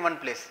found in one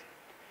place.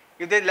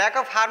 If there is lack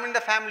of harmony in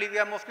the family, we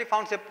are mostly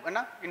found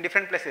in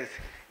different places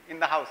in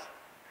the house.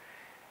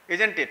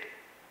 Isn't it?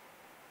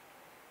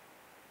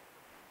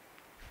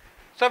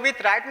 So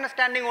with right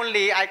understanding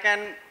only, I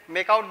can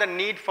make out the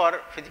need for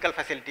physical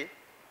facility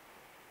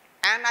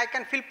and I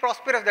can feel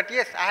prosperous that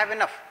yes, I have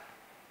enough.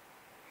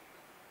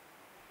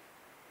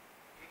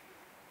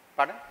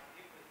 Pardon?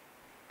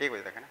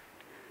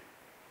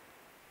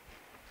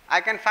 I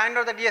can find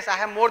out that yes, I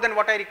have more than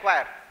what I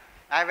require.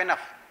 I have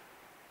enough.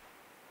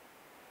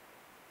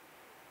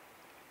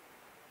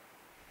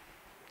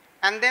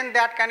 And then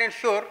that can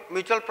ensure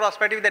mutual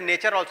prosperity with the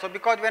nature also,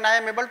 because when I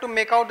am able to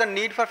make out the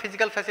need for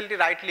physical facility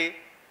rightly,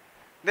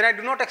 then I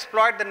do not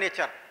exploit the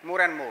nature more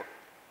and more.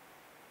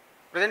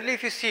 Presently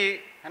if you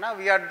see,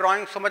 we are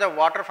drawing so much of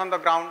water from the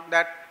ground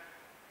that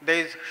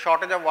there is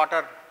shortage of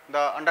water,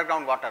 the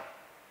underground water.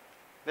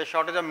 There is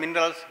shortage of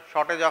minerals,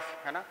 shortage of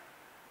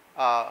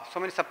so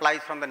many supplies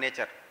from the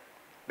nature.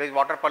 There is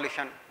water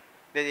pollution,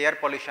 there is air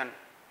pollution,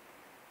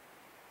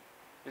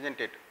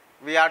 isn't it?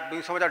 We are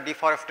doing so much of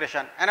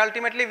deforestation and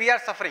ultimately we are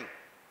suffering.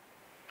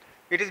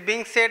 It is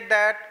being said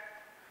that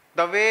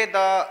the way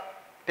the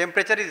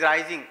temperature is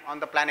rising on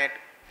the planet,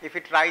 if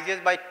it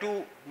rises by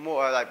 2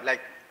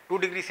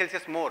 degrees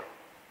Celsius more,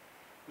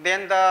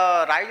 then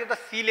the rise of the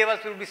sea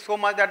levels will be so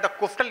much that the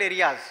coastal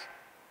areas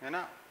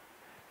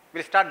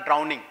will start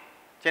drowning.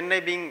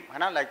 Chennai being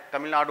like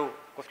Tamil Nadu,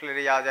 coastal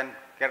areas and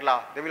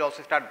Kerala, they will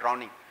also start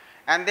drowning.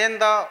 And then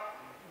the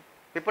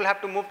people have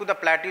to move to the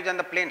plateaus and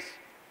the plains.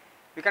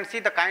 You can see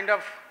the kind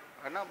of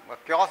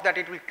chaos that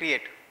it will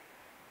create.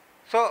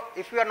 So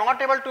if we are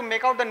not able to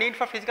make out the need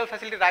for physical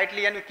facility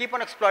rightly and we keep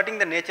on exploiting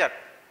the nature,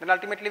 then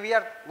ultimately we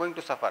are going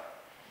to suffer.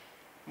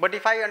 But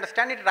if I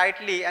understand it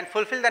rightly and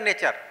fulfill the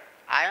nature,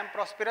 I am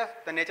prosperous,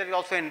 the nature is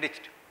also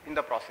enriched in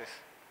the process.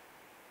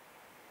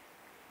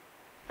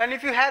 And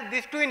if you have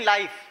these two in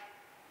life,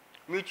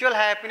 mutual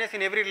happiness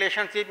in every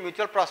relationship,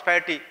 mutual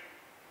prosperity,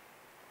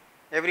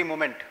 every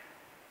moment,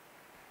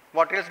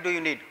 what else do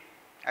you need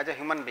as a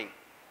human being?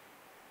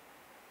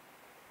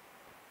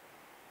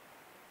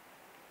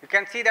 You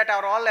can see that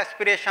our all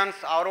aspirations,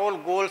 our all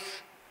goals,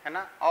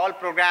 all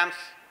programs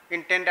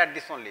intend at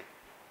this only.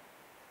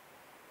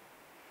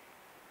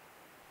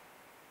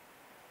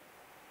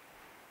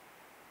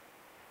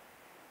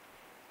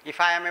 If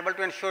I am able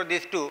to ensure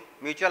these two,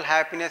 mutual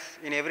happiness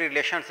in every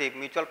relationship,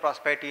 mutual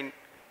prosperity in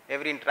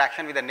every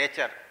interaction with the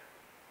nature,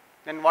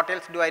 then what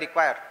else do I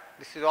require?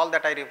 This is all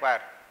that I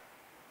require.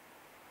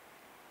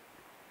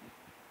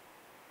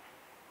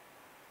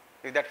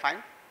 Is that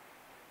fine?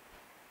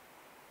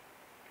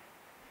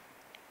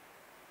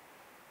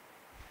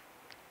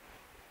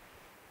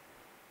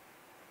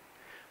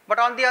 But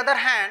on the other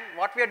hand,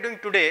 what we are doing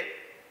today,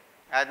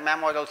 as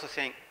ma'am was also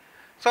saying,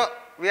 so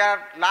we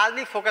are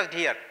largely focused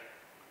here.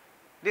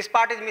 This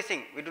part is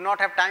missing. We do not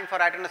have time for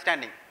right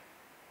understanding.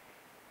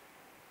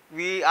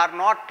 We are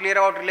not clear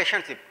about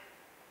relationship.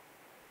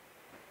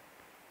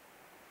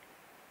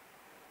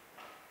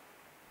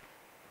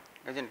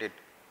 Isn't it?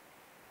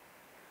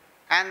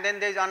 And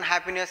then there is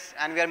unhappiness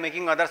and we are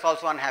making others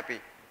also unhappy.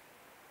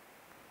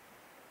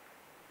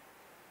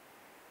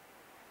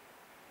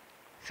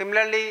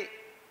 Similarly,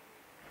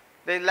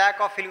 there is lack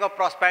of feeling of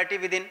prosperity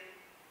within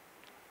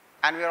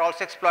and we are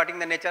also exploiting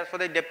the nature, so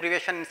there is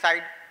deprivation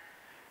inside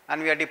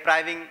and we are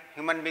depriving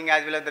human being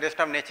as well as the rest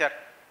of nature.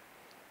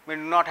 We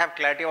do not have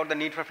clarity about the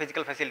need for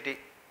physical facility.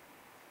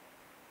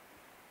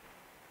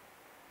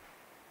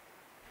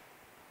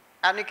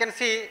 And you can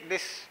see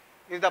this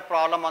is the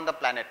problem on the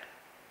planet.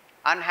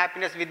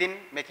 Unhappiness within,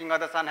 making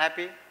others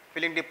unhappy,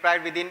 feeling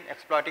deprived within,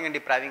 exploiting and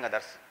depriving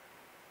others.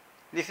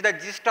 This is the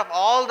gist of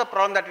all the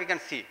problems that we can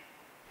see.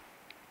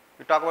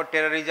 We talk about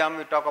terrorism,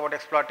 we talk about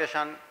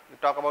exploitation, we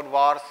talk about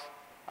wars.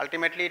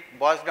 Ultimately, it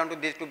boils down to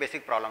these two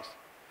basic problems.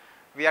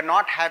 We are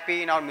not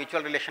happy in our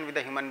mutual relation with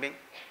the human being,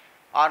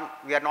 or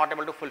we are not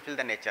able to fulfill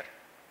the nature.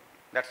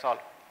 That's all.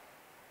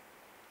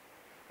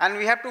 And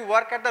we have to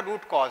work at the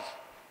root cause.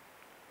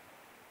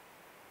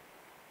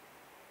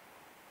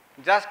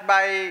 Just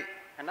by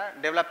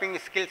developing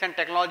skills and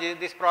technology,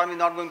 this problem is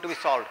not going to be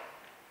solved.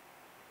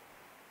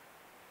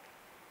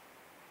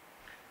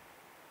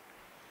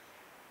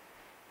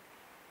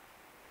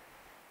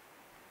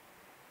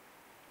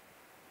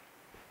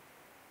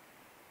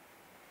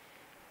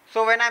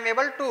 So when I am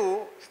able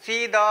to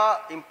see the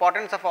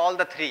importance of all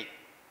the three,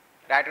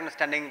 right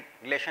understanding,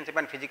 relationship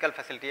and physical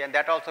facility, and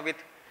that also with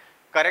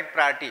correct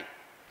priority,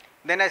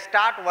 then I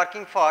start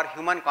working for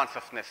human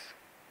consciousness.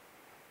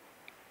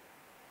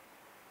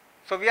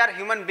 So we are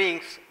human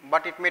beings,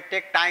 but it may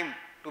take time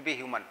to be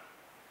human,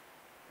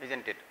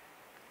 isn't it?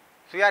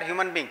 So we are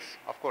human beings,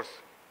 of course,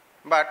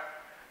 but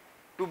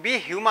to be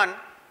human,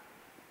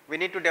 we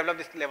need to develop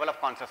this level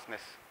of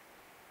consciousness.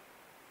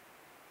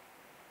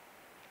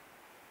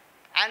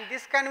 And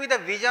this can be the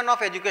vision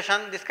of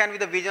education, this can be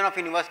the vision of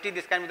university,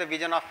 this can be the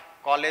vision of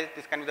college,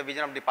 this can be the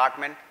vision of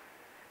department,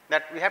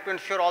 that we have to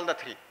ensure all the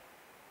three.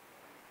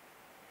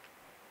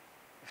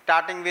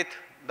 Starting with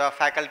the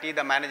faculty,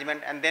 the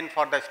management, and then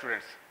for the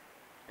students,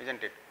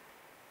 isn't it?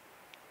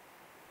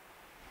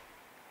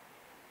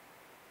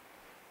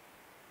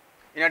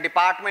 In a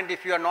department,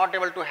 if you are not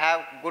able to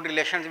have good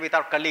relations with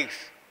our colleagues,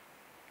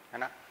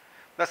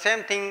 the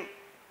same thing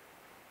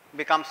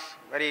becomes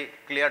very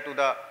clear to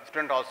the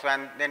student also,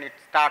 and then it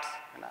starts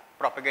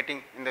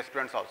propagating in the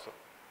students also.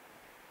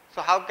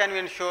 So how can we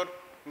ensure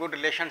good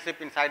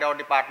relationship inside our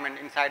department,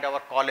 inside our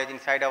college,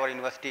 inside our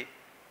university?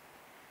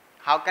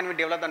 How can we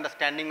develop the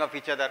understanding of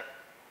each other?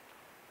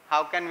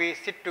 How can we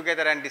sit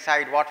together and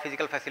decide what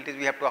physical facilities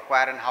we have to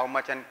acquire and how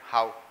much and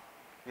how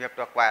we have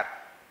to acquire?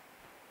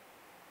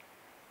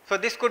 So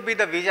this could be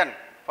the vision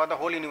for the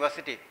whole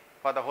university,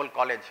 for the whole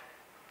college.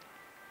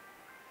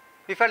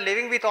 If you are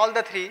living with all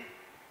the three,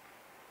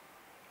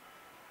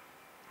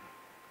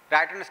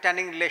 right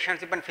understanding,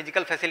 relationship and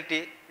physical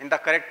facility in the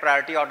correct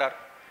priority order,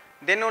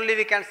 then only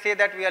we can say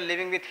that we are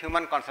living with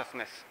human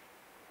consciousness.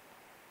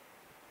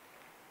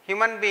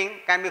 Human being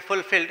can be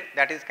fulfilled,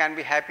 that is, can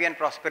be happy and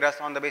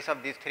prosperous on the basis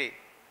of these three.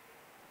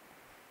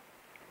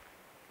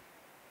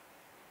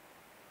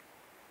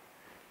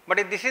 But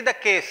if this is the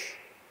case,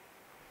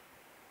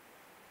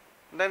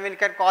 then we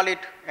can call it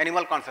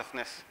animal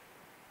consciousness.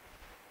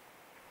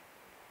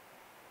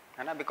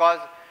 Because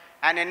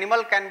an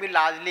animal can be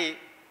largely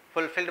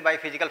fulfilled by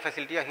physical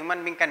facility, a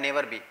human being can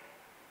never be,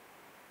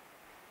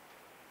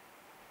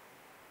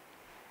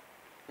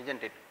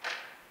 isn't it?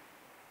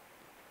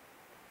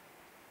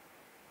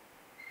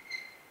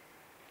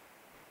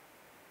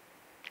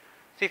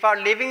 So if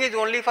our living is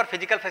only for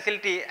physical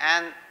facility,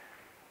 and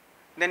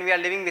then we are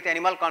living with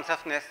animal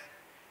consciousness,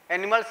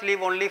 animals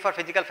live only for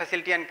physical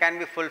facility and can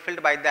be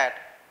fulfilled by that,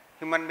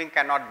 human being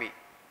cannot be.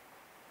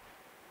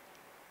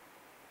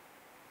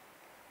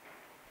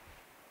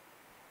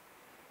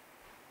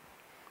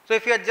 So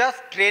if we are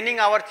just training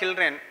our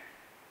children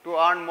to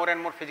earn more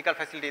and more physical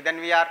facility, then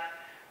we are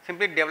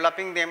simply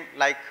developing them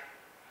like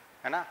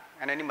an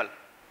animal.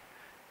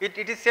 It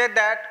is said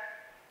that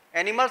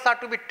animals are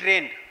to be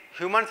trained,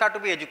 humans are to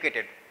be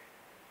educated,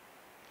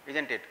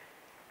 isn't it?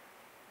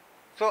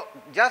 So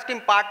just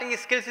imparting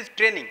skills is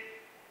training,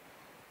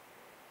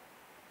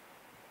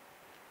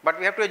 but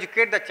we have to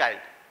educate the child.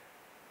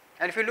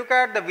 And if you look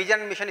at the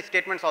vision and mission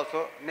statements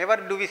also, never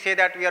do we say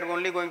that we are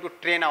only going to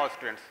train our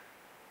students,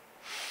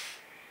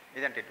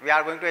 isn't it? We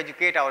are going to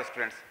educate our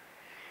students.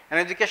 And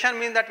education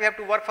means that we have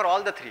to work for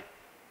all the three.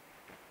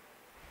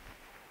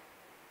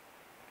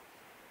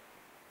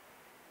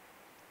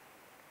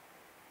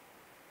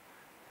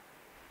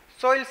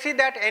 So you will see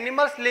that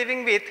animals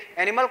living with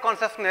animal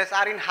consciousness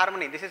are in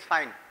harmony, this is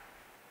fine.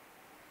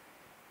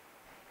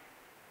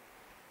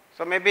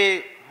 So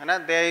maybe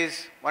there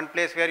is one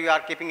place where you are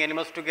keeping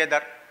animals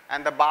together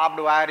and the barbed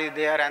wire is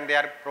there and they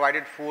are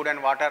provided food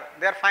and water,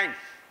 they are fine,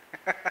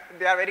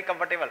 they are very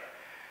comfortable,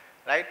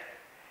 right?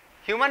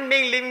 Human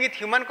being living with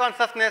human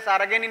consciousness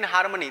are again in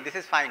harmony, this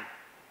is fine.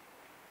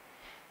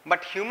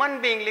 But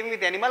human being living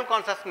with animal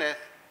consciousness,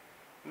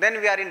 then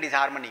we are in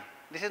disharmony,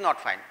 this is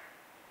not fine.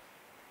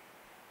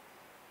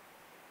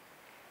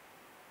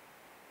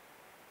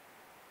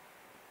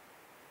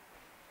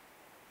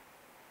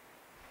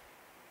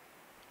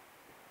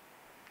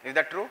 Is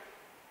that true?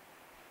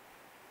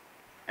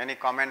 Any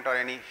comment or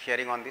any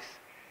sharing on this?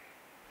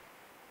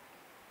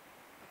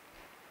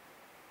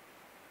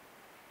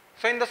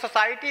 So in the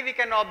society we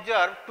can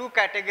observe two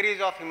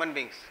categories of human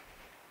beings.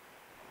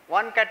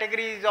 One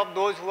category is of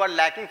those who are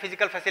lacking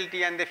physical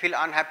facility and they feel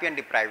unhappy and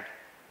deprived.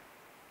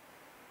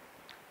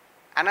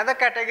 Another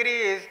category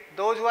is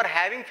those who are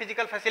having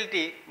physical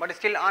facility but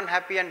still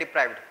unhappy and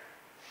deprived.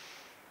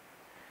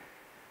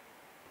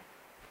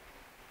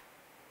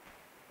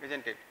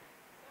 Isn't it?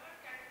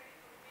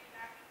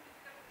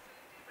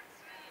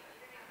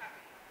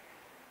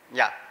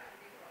 Yeah.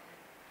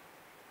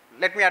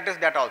 Let me address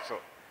that also.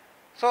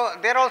 So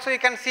there also you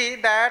can see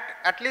that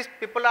at least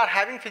people are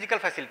having physical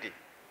facility.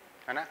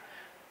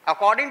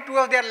 According to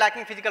us, they are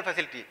lacking physical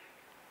facility,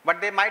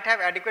 but they might have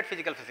adequate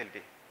physical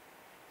facility.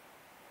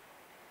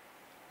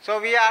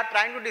 So we are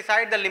trying to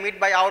decide the limit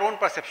by our own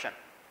perception,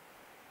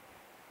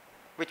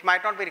 which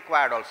might not be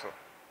required also.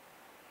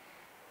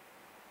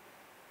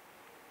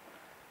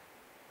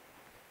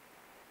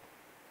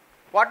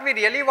 What we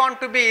really want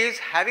to be is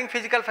having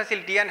physical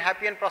facility and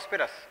happy and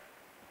prosperous,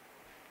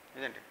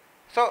 isn't it?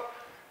 So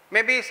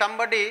maybe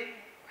somebody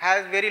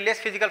has very less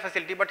physical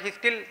facility, but he's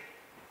still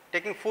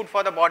taking food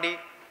for the body,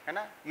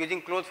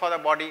 using clothes for the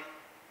body,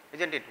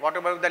 isn't it? What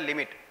about the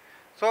limit?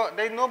 So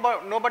there is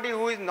nobody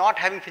who is not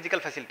having physical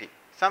facility.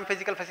 Some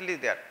physical facility is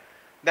there.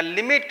 The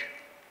limit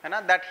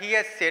that he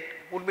has set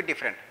would be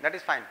different. That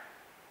is fine.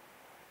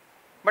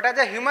 But as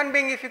a human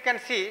being, if you can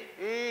see,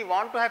 we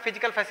want to have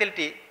physical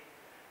facility,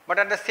 but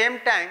at the same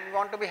time, we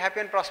want to be happy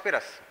and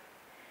prosperous.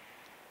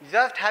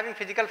 Just having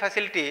physical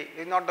facility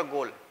is not the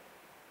goal.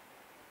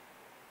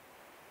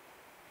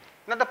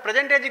 Now, the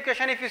present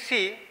education, if you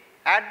see,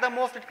 at the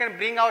most it can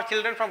bring our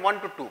children from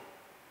 1 to 2,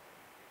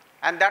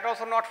 and that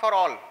also not for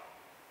all,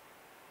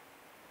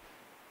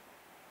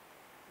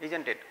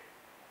 isn't it?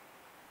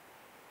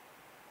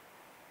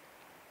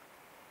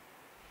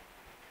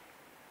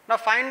 Now,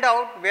 find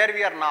out where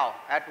we are now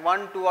at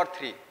 1, 2 or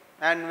 3,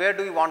 and where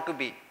do we want to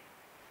be.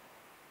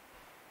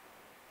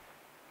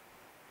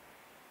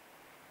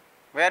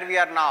 Where we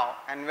are now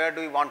and where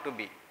do we want to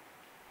be.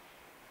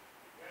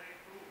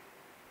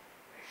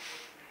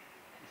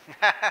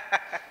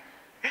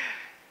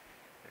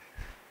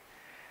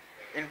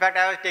 In fact,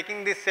 I was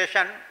taking this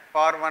session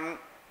for one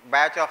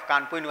batch of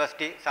Kanpur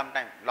University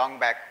sometime long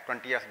back,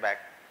 20 years back,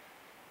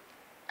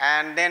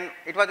 and then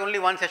it was only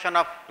one session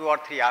of 2 or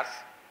 3 hours,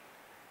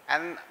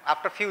 and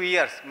after few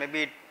years,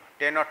 maybe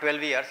 10 or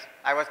 12 years,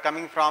 I was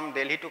coming from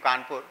Delhi to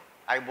Kanpur.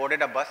 I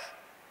boarded a bus,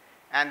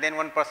 and then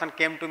one person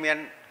came to me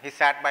and he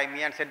sat by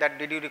me and said that,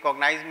 did you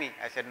recognize me?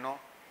 I said no.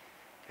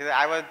 He said,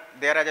 I was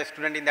there as a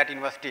student in that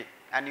university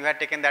and you had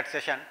taken that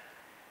session,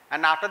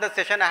 and after the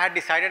session I had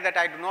decided that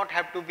I do not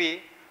have to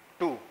be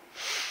 2.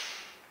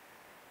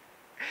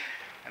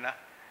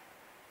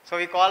 So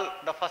we call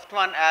the first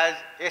one as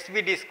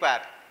SVD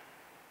square,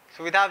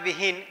 Suvidha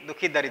Vihin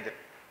Dukhi Daridra.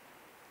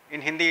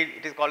 In Hindi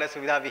it is called as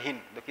Suvidha Vihin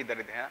Dukhi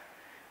Daridra.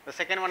 The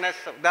second one is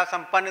Suvidha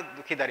Sampann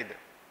Dukhi Daridra.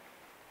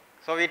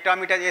 So we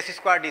term it as S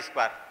square D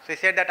square. So he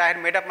said that I had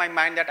made up my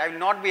mind that I will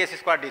not be S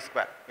square D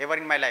square ever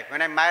in my life.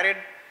 When I married,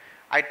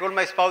 I told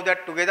my spouse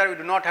that together we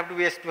do not have to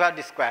be S square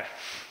D square.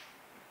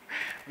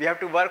 We have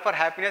to work for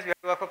happiness, we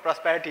have to work for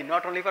prosperity,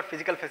 not only for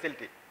physical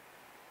facility.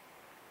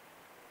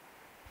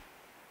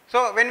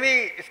 So when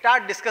we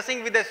start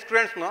discussing with the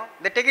students,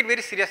 they take it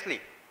very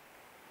seriously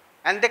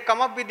and they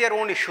come up with their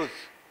own issues,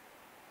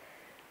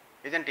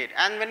 isn't it?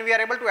 And when we are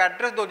able to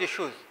address those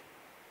issues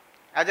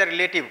as a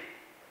relative,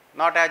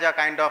 not as a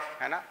kind of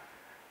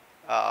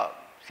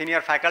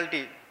senior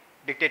faculty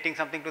dictating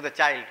something to the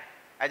child,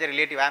 as a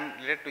relative, I am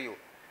related to you.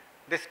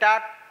 They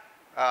start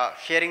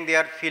sharing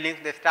their feelings,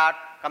 they start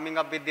coming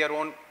up with their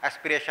own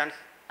aspirations,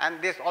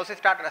 and they also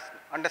start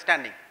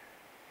understanding.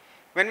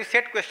 When we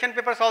set question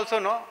papers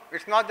also,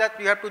 it's not that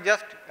you have to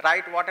just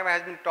write whatever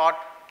has been taught.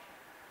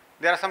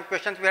 There are some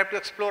questions we have to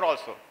explore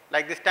also.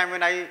 Like this time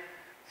when I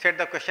set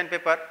the question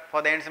paper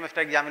for the end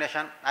semester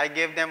examination, I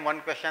gave them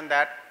one question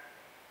that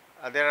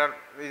there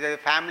is a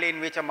family in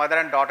which a mother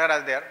and daughter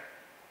are there,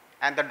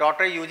 and the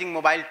daughter is using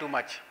mobile too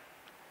much,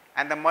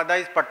 and the mother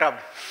is perturbed,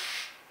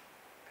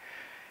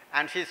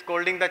 and she is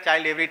scolding the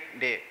child every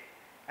day,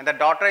 and the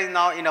daughter is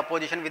now in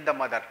opposition with the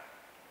mother.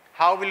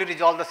 How will you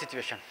resolve the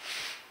situation?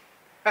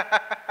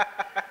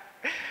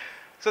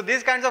 So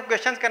these kinds of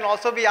questions can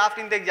also be asked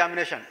in the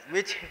examination,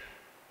 which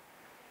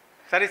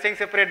sir is saying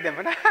separate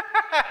them.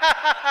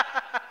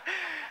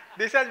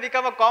 This has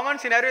become a common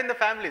scenario in the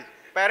families.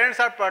 Parents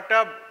are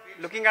perturbed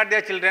looking at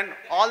their children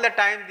all the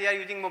time. They are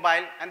using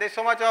mobile, and there is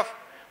so much of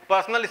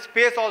personal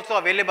space also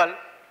available.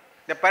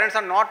 The parents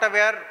are not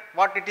aware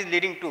what it is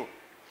leading to,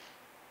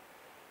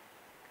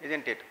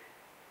 isn't it?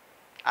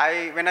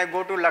 When I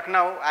go to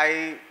Lucknow,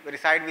 I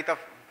reside with a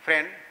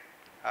friend,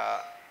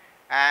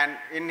 and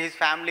in his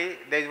family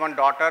there is one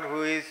daughter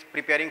who is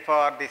preparing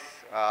for this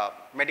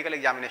medical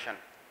examination.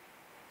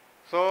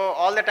 So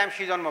all the time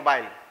she is on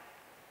mobile,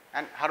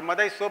 and her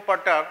mother is so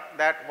perturbed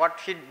that what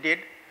she did,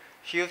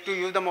 she used to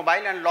use the mobile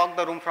and lock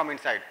the room from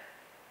inside.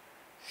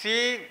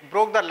 She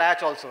broke the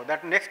latch also,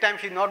 that next time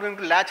she is not going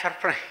to latch her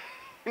from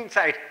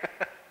inside.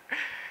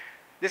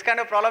 This kind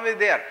of problem is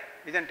there,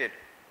 isn't it?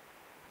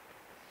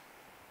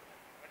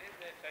 What is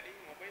they studying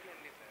mobile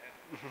only,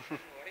 sir?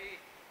 Why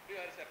you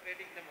are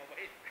separating the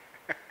mobile?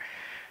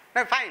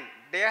 No, fine.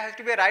 There has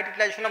to be a right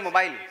utilization of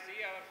mobile. We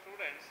see our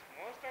students,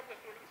 most of the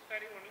students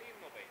study only in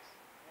mobiles.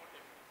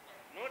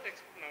 No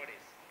textbook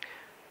nowadays.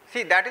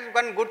 See, that is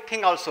one good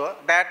thing also,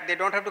 that they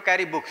don't have to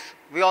carry books.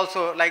 We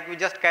also, like we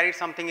just carried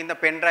something in the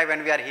pen drive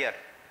when we are here.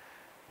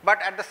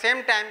 But at the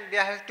same time,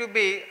 there has to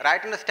be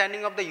right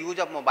understanding of the use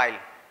of mobile.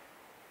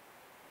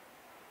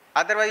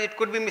 Otherwise, it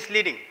could be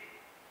misleading.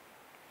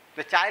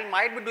 The child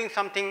might be doing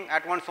something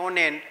at one's own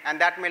end, and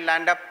that may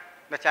land up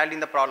the child in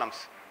the problems.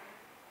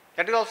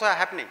 That is also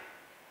happening.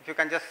 If you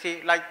can just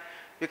see, like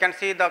you can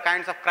see the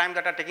kinds of crimes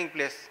that are taking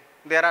place.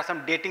 There are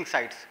some dating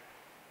sites.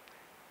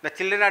 The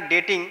children are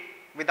dating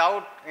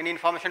without any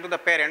information to the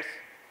parents,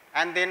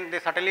 and then they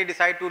suddenly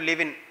decide to live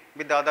in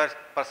with the other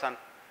person,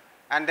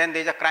 and then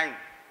there is a crime.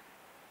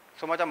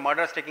 So much of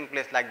murders taking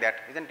place like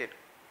that, isn't it?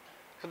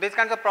 So these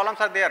kinds of problems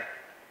are there.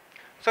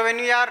 So when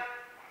we are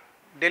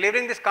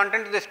delivering this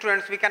content to the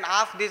students, we can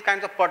ask these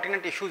kinds of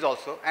pertinent issues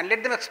also and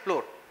let them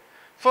explore.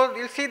 So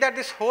you will see that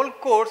this whole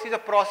course is a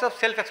process of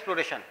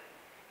self-exploration.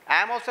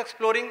 I am also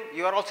exploring,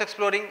 you are also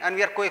exploring, and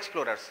we are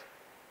co-explorers.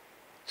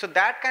 So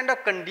that kind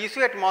of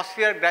conducive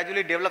atmosphere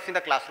gradually develops in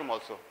the classroom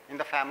also, in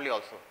the family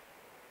also.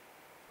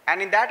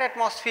 And in that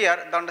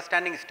atmosphere, the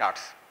understanding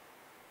starts.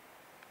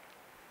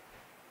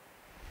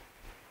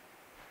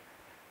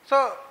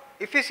 So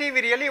if you see,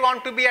 we really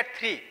want to be at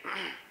 3,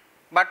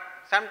 but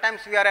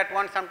sometimes we are at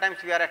 1, sometimes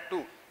we are at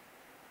 2.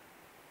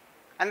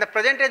 And the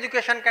present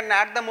education can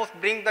at the most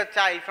bring the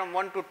child from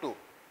 1 to 2,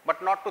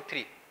 but not to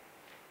 3.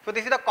 So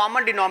this is the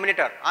common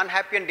denominator,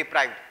 unhappy and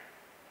deprived.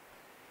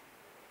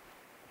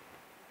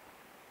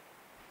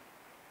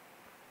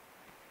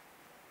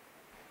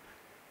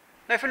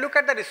 Now if you look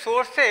at the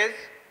resources,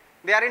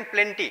 they are in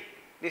plenty.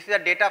 This is the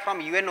data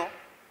from UNO.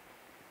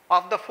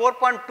 Of the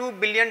 4.2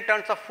 billion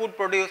tons of food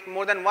produced,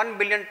 more than 1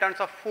 billion tons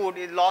of food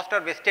is lost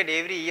or wasted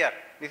every year.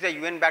 This is a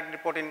UN-backed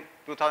report in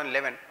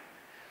 2011.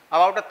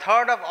 About a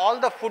third of all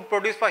the food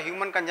produced for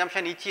human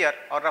consumption each year,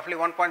 or roughly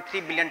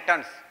 1.3 billion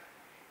tons,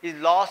 is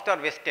lost or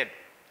wasted,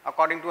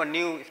 according to a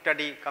new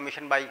study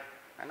commissioned by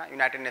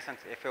United Nations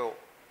FAO.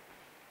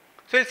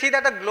 So you will see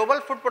that the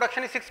global food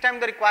production is 6 times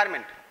the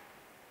requirement.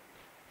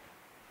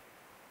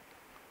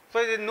 So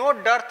there is no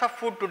dearth of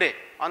food today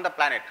on the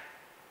planet.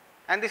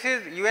 And this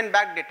is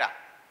UN-backed data.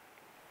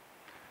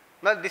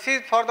 Well, this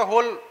is for the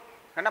whole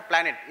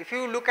planet. If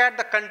you look at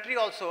the country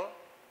also,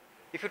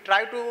 if you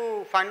try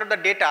to find out the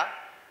data,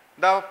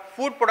 the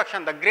food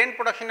production, the grain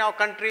production in our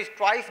country is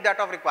twice that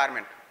of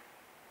requirement.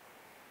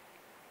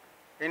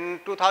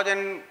 In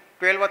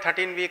 2012 or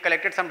 13, we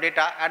collected some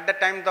data. At that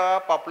time,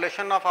 the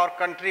population of our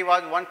country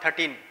was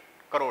 113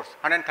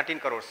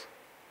 crores.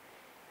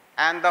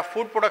 And the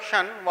food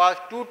production was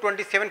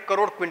 227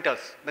 crore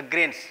quintals, the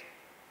grains.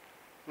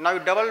 Now you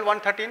double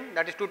 113,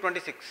 that is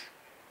 226.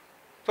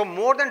 So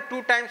more than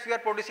 2 times we are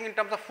producing in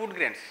terms of food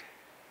grains,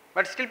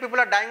 but still people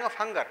are dying of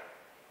hunger.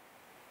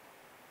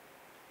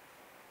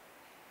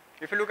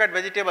 If you look at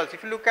vegetables,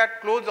 if you look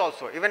at clothes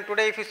also, even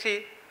today if you see.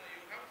 You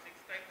have 6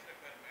 times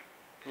requirement.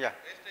 Yeah.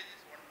 Wastage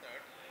is 1/3.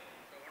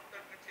 So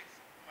 1/3 means 6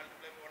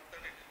 multiplied by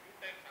 1/3, it is 2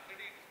 times,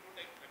 already it is 2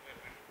 times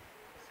requirement.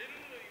 Still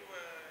you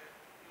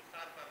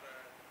start for.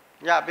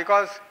 Yeah,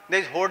 because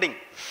there is hoarding.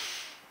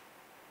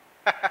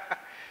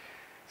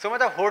 So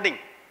much of hoarding.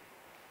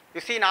 You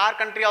see in our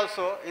country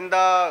also, in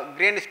the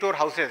grain store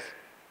houses,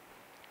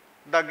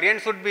 the grain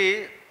should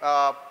be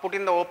put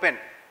in the open,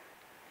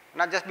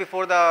 not just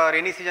before the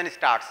rainy season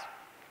starts,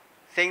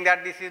 saying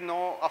that this is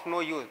of no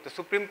use. The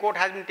Supreme Court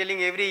has been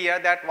telling every year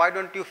that why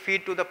don't you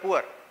feed to the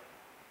poor,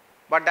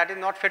 but that is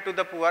not fed to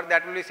the poor,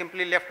 that will be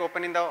simply left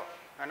open in the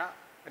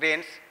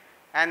rains,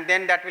 and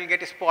then that will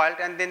get spoiled,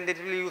 and then it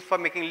will be used for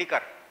making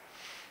liquor.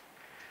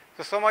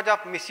 So much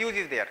of misuse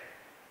is there.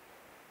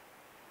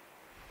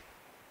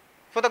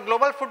 So the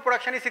global food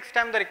production is 6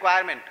 times the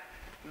requirement.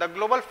 The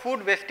global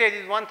food wastage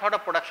is 1/3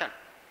 of production,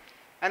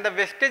 and the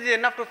wastage is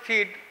enough to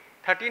feed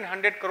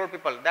 1300 crore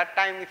people. That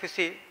time if you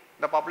see,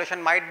 the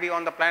population might be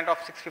on the planet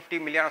of 650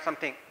 million or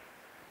something.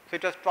 So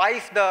it was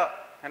twice the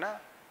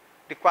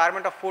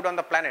requirement of food on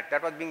the planet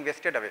that was being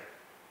wasted away.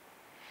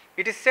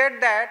 It is said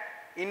that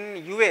in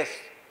US,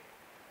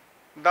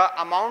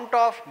 the amount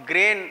of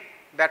grain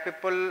that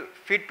people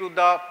feed to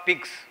the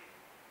pigs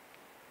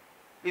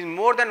is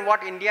more than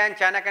what India and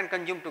China can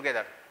consume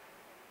together.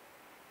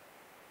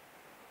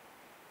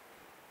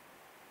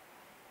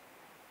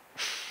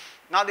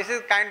 Now this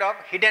is kind of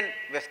hidden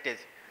wastage.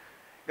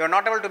 You are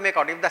not able to make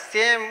out. If the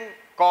same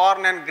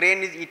corn and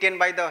grain is eaten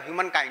by the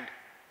humankind,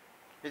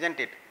 isn't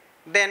it?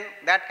 Then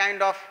that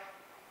kind of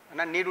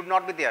need would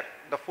not be there.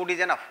 The food is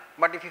enough.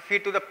 But if you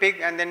feed to the pig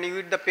and then you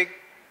eat the pig,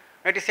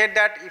 it is said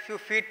that if you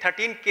feed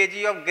 13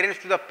 kg of grains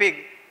to the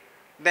pig,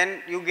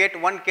 then you get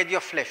 1 kg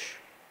of flesh.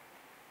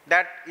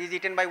 That is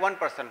eaten by 1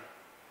 person.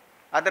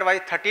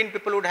 Otherwise 13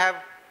 people would have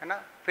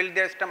filled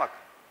their stomach.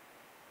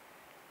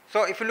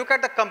 So if you look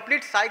at the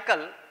complete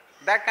cycle,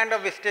 that kind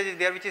of wastage is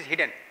there which is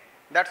hidden.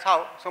 That is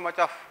how so much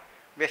of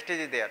wastage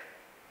is there.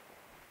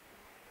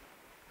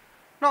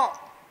 Now,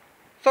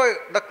 so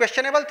the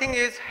questionable thing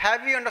is,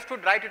 have we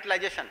understood right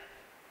utilization?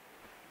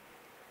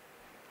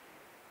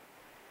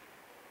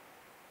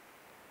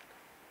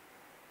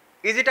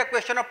 Is it a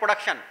question of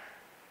production?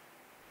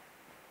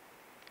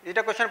 Is it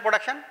a question of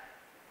production?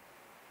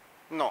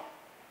 No.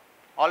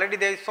 Already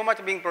there is so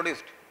much being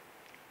produced.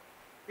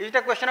 Is it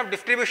a question of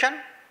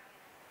distribution?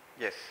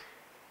 Yes.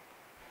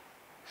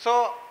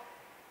 So,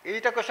 is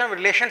it a question of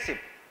relationship?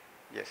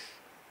 Yes.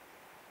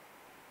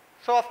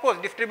 So of course,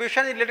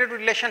 distribution is related to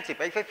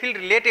relationship. If I feel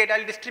related, I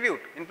will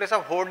distribute in place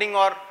of hoarding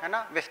or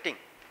wasting.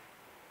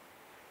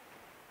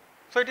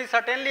 So it is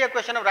certainly a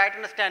question of right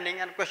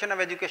understanding and a question of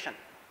education.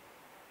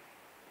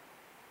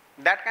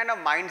 That kind of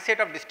mindset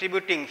of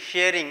distributing,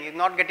 sharing is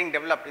not getting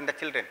developed in the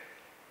children.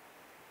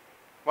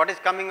 What is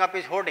coming up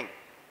is hoarding,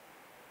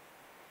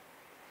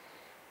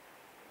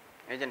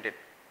 isn't it?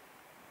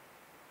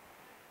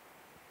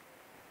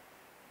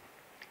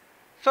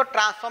 So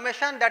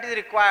transformation that is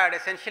required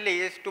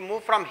essentially is to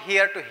move from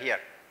here to here.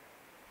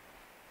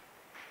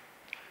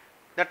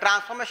 The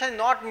transformation is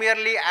not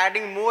merely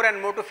adding more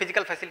and more to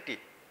physical facility.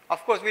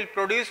 Of course, we will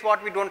produce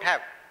what we do not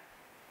have,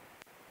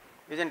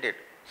 isn't it?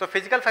 So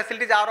physical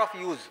facilities are of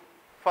use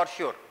for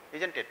sure,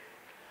 isn't it?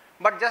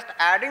 But just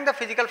adding the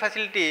physical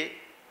facility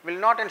will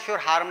not ensure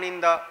harmony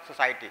in the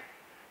society,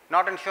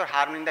 not ensure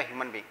harmony in the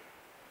human being.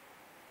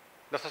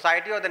 The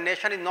society or the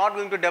nation is not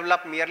going to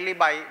develop merely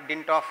by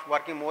dint of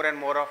working more and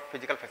more of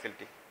physical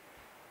facility.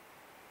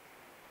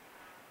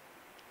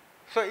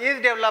 So is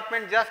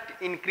development just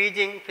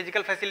increasing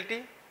physical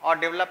facility, or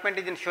development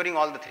is ensuring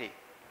all the three?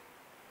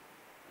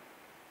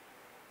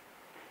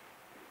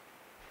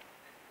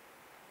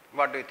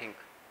 What do you think?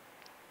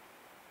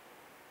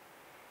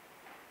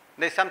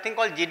 There is something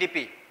called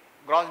GDP,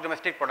 gross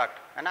domestic product,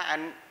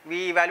 and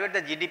we evaluate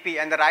the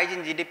GDP and the rise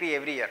in GDP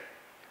every year.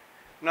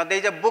 Now there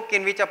is a book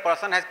in which a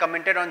person has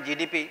commented on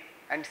GDP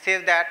and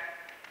says that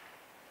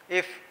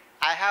if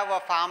I have a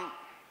farm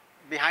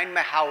behind my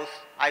house,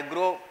 I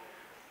grow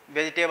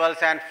vegetables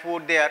and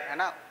food there,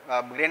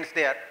 grains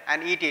there,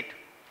 and eat it,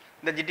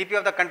 the GDP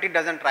of the country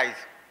does not rise.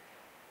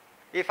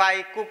 If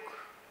I cook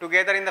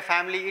together in the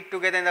family, eat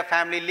together in the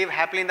family, live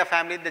happily in the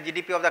family, the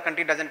GDP of the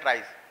country does not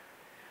rise.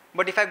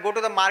 But if I go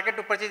to the market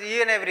to purchase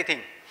even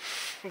everything,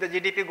 the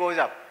GDP goes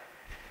up.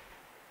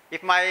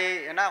 If my,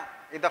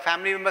 if the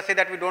family members say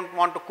that we don't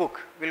want to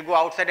cook, we'll go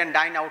outside and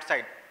dine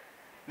outside,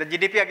 the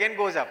GDP again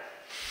goes up.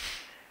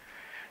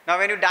 Now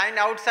when you dine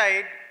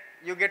outside,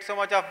 you get so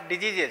much of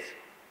diseases.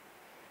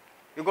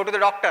 You go to the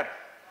doctor,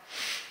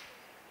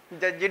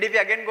 the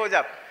GDP again goes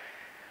up.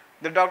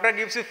 The doctor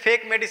gives you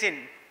fake medicine,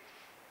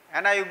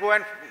 and now you go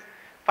and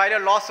file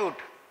a lawsuit,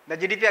 the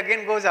GDP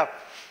again goes up.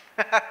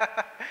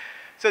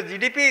 So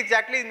GDP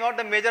exactly is not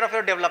the measure of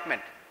your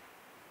development.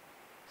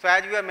 So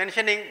as we were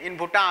mentioning, in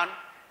Bhutan,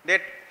 they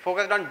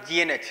focused on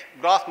GNH,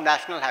 gross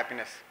national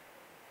happiness.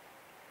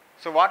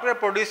 So what we are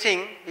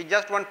producing is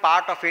just one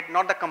part of it,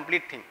 not the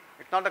complete thing.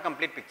 It's not the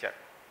complete picture.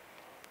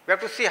 We have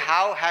to see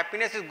how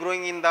happiness is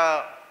growing in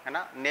the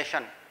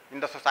nation, in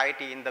the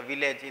society, in the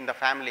village, in the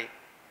family.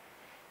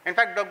 In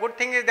fact, the good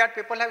thing is that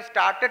people have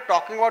started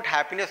talking about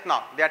happiness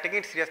now. They are taking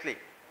it seriously.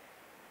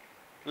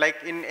 Like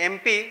in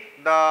MP,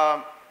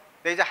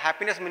 there is a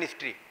happiness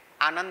ministry,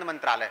 Anand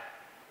Mantralaya.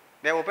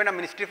 They have opened a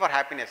ministry for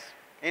happiness.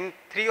 In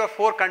 3 or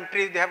 4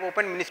 countries, they have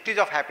opened ministries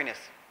of happiness.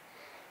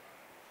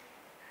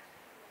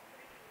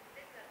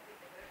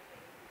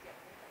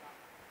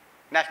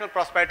 National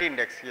Prosperity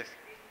Index, yes.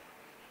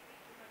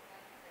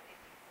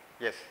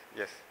 Yes,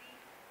 yes.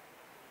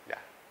 Yeah.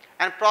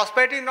 And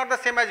prosperity is not the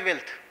same as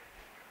wealth.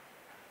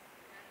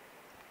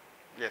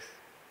 Yes.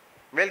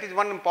 Wealth is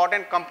one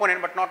important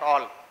component, but not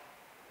all.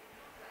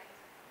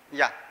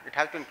 Yeah, it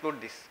has to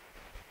include this.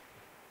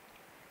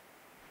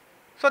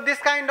 So this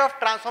kind of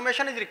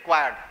transformation is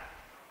required.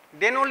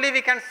 Then only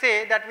we can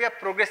say that we are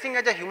progressing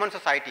as a human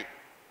society.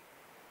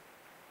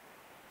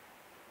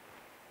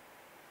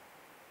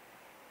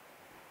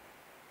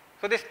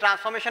 So this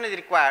transformation is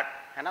required,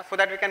 so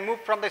that we can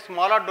move from the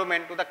smaller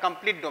domain to the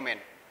complete domain.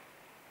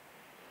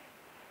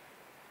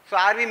 So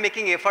are we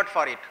making effort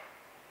for it?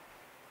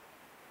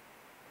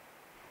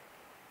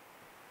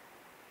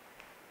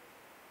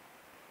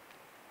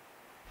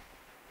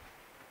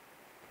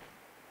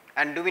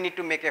 And do we need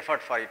to make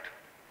effort for it?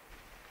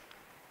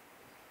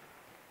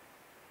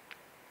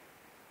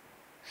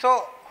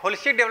 So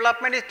holistic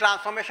development is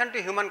transformation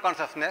to human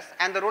consciousness,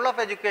 and the role of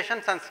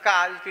education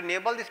sanskar is to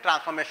enable this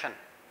transformation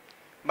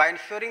by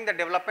ensuring the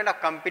development of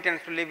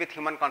competence to live with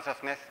human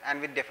consciousness and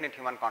with definite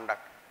human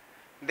conduct.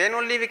 Then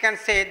only we can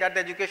say that the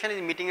education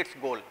is meeting its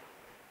goal.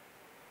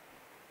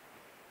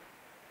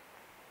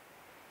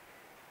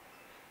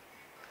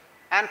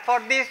 And for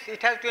this,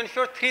 it has to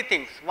ensure 3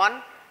 things.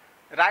 1,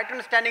 right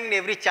understanding in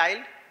every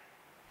child.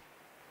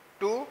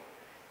 2,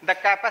 the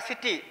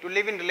capacity to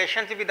live in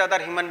relationship with other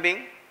human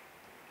being.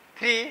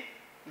 3,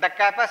 the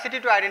capacity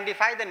to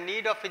identify the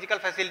need of physical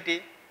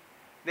facility,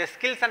 the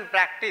skills and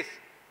practice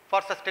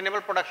for sustainable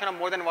production of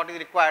more than what is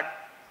required,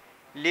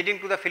 leading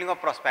to the feeling of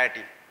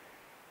prosperity.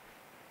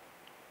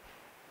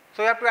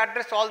 So we have to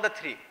address all the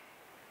 3,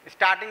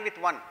 starting with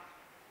 1,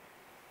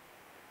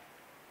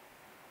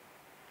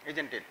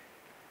 isn't it?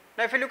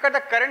 Now if you look at the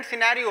current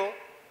scenario,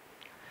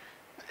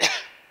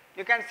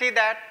 you can see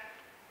that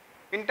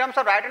in terms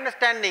of right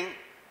understanding,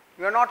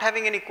 we are not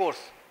having any course.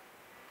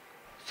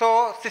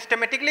 So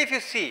systematically if you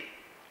see,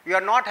 we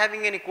are not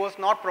having any course,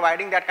 not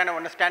providing that kind of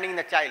understanding in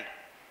the child.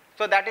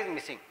 So that is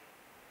missing.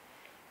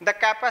 The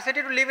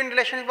capacity to live in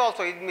relationship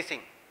also is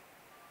missing.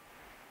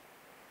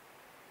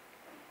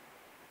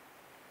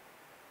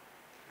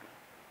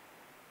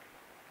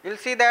 you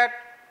will see that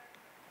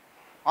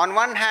on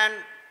one hand,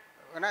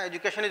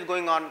 education is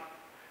going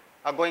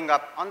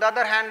up. On the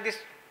other hand, this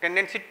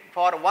tendency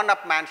for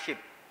one-upmanship,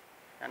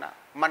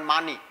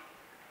 manmani,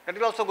 that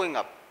is also going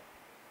up.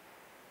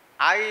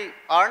 I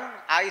earn,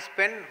 I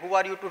spend, who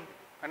are you to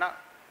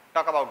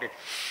talk about it?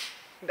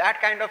 That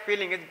kind of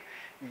feeling is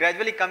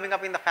gradually coming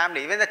up in the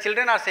family. Even the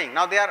children are saying,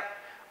 now they are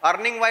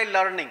earning while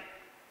learning.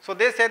 So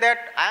they say that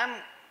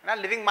I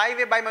am living my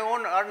way by my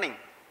own earning.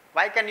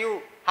 How can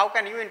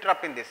you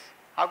interrupt in this?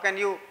 How can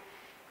you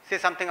say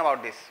something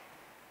about this?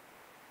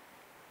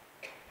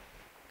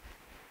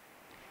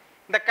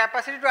 The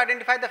capacity to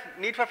identify the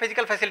need for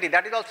physical facility,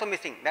 that is also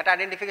missing. That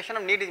identification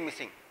of need is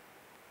missing.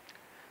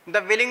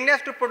 The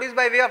willingness to produce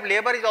by way of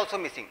labor is also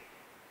missing.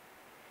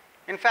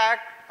 In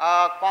fact,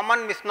 a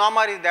common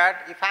misnomer is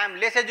that if I am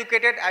less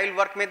educated, I will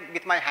work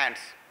with my hands.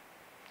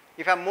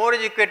 If I am more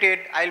educated,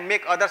 I will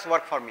make others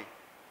work for me.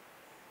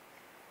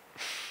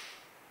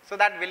 So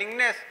that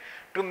willingness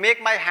to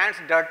make my hands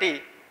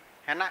dirty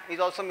is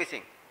also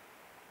missing.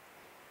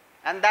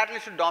 And that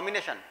leads to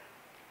domination.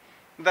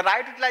 The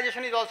right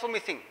utilization is also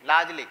missing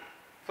largely.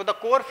 So the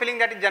core feeling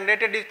that is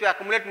generated is to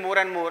accumulate more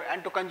and more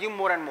and to consume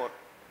more and more,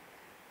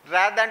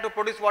 rather than to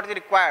produce what is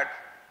required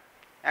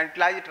and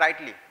utilize it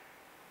rightly.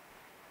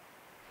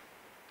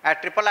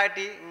 At IIIT,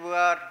 we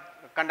were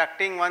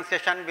conducting one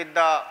session with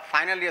the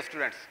final year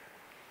students,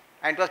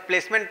 and it was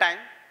placement time.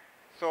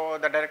 So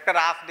the director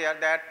asked there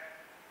that,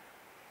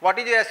 what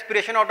is your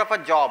aspiration out of a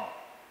job?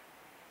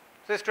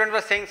 So the student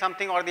was saying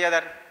something or the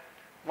other.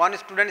 One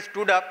student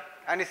stood up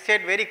and he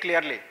said very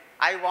clearly,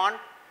 I want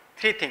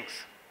 3 things.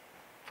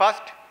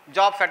 First,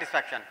 job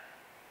satisfaction.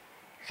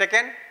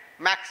 Second,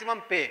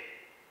 maximum pay.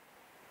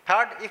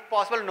 Third, if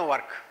possible, no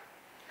work.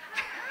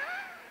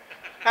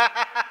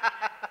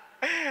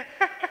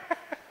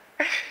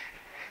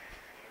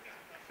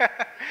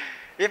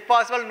 If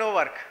possible, no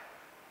work.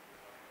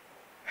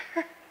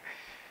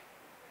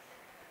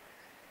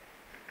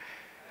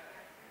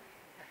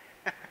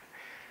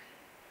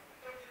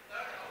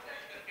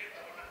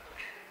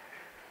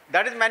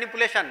 That is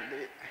manipulation.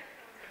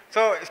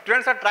 So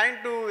students are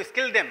trying to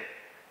skill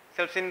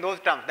themselves in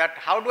those terms, that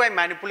how do I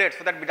manipulate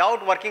so that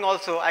without working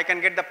also I can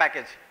get the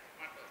package.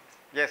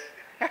 Yes.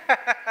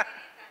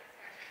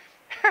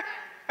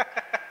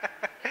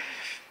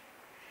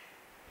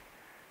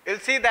 You'll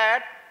see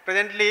that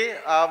presently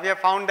we have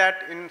found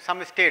that in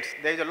some states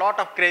there is a lot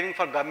of craving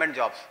for government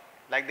jobs,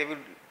 like they will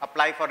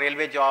apply for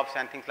railway jobs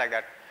and things like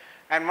that.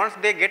 And once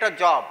they get a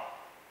job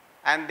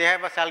and they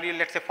have a salary,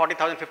 let's say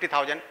 40,000,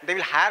 50,000, they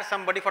will hire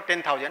somebody for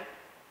 10,000.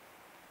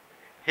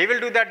 He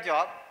will do that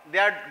job. They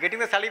are getting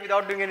the salary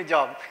without doing any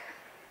job.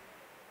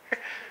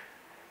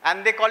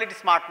 And they call it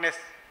smartness.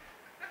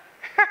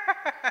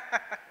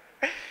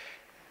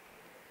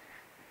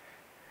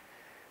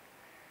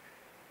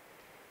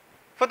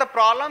 So the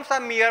problems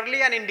are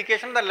merely an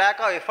indication of the lack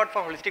of effort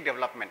for holistic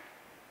development.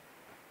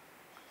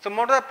 So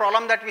most of the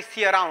problems that we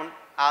see around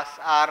us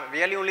are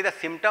really only the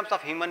symptoms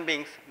of human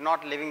beings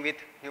not living with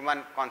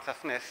human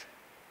consciousness.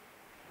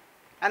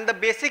 And the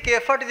basic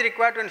effort is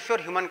required to ensure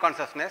human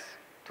consciousness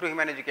through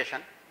human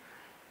education.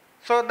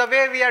 So the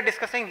way we are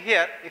discussing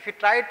here, if we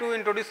try to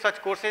introduce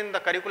such courses in the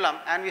curriculum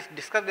and we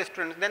discuss with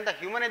students, then the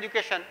human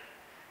education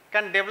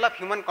can develop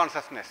human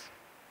consciousness.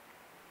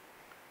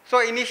 So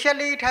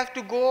initially it has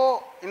to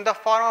go in the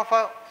form of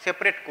a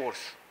separate course,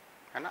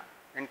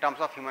 in terms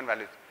of human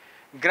values.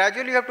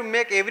 Gradually you have to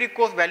make every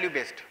course value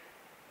based.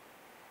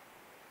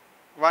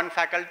 One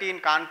faculty in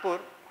Kanpur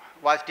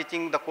was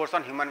teaching the course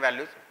on human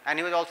values, and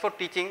he was also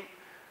teaching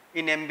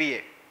in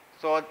MBA.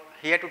 So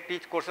he had to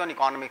teach courses on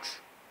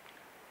economics.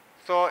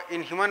 So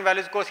in human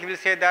values course he will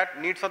say that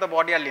needs of the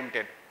body are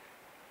limited,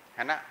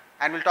 and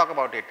we will talk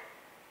about it,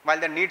 while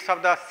the needs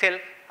of the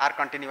self are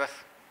continuous.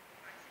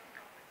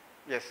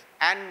 Yes,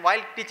 and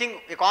while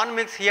teaching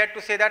economics he had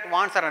to say that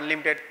wants are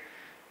unlimited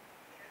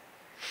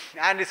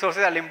and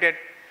resources are limited.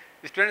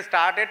 The students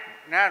started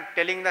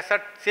telling the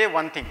sir, say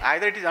one thing,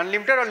 either it is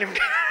unlimited or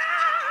limited.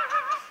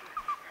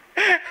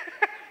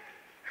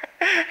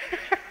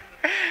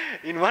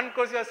 In one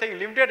course you are saying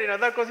limited, in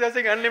another course you are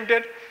saying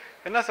unlimited.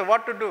 So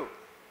what to do?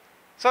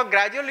 So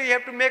gradually you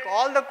have to make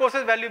all the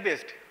courses value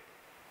based.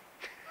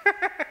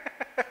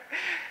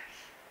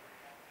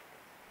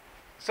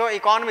 So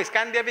economics,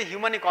 can there be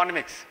human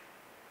economics?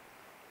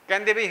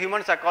 Can there be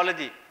human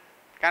psychology?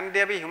 Can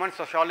there be human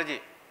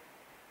sociology?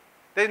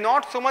 There is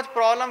not so much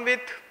problem with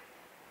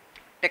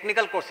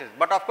technical courses,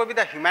 but of course with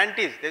the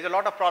humanities there is a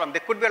lot of problem.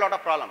 There could be a lot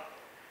of problem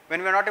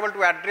when we are not able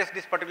to address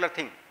this particular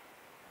thing.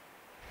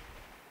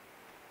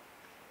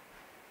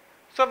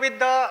 So with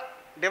the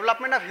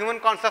development of human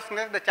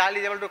consciousness, the child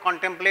is able to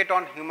contemplate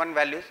on human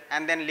values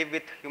and then live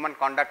with human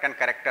conduct and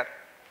character,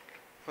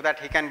 so that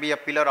he can be a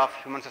pillar of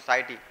human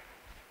society.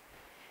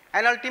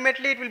 And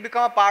ultimately it will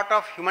become a part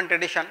of human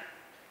tradition,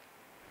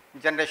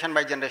 generation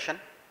by generation.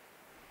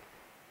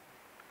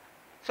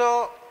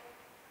 So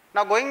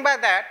now going by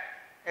that,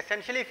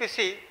 essentially if you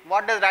see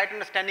what does right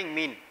understanding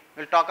mean,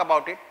 we will talk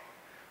about it.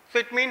 So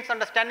it means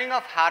understanding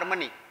of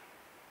harmony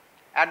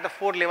at the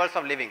 4 levels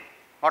of living.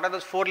 What are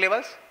those 4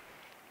 levels?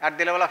 At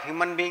the level of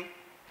human being,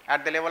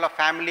 at the level of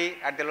family,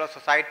 at the level of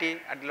society,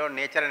 at the level of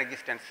nature and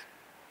existence.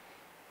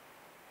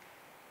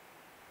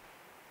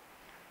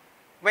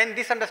 When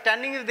this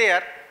understanding is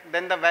there,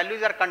 then the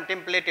values are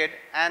contemplated,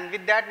 and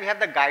with that we have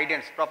the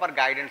guidance, proper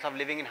guidance of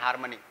living in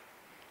harmony.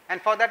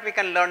 And for that we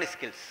can learn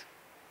skills.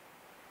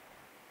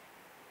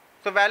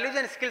 So values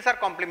and skills are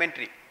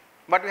complementary,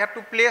 but we have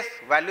to place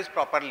values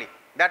properly.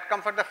 That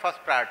comes at the first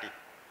priority.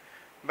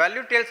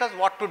 Value tells us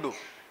what to do.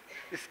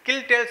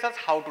 Skill tells us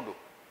how to do.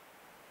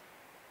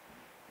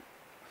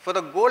 So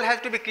the goal has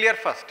to be clear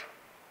first.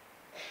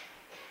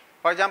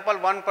 For example,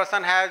 one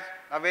person has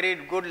a very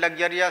good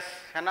luxurious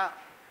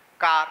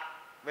car,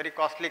 very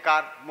costly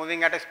car,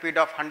 moving at a speed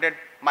of 100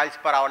 miles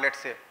per hour, let's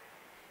say.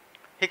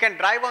 He can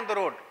drive on the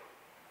road,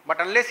 but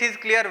unless he is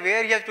clear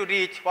where he has to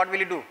reach, what will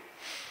he do?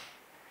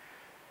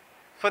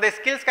 So the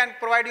skills can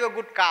provide you a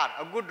good car,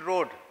 a good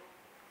road,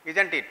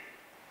 isn't it?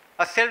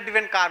 A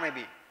self-driven car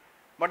maybe.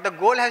 But the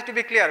goal has to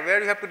be clear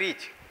where you have to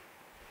reach.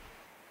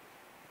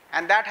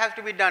 And that has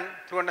to be done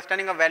through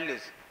understanding of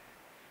values.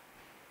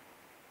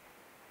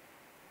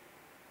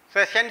 So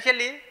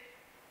essentially,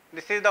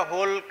 this is the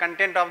whole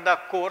content of the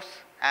course,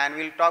 and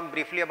we will talk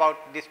briefly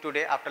about this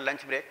today after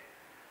lunch break.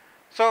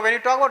 So when you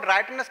talk about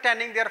right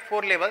understanding, there are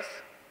 4 levels: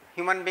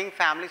 human being,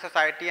 family,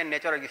 society and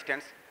nature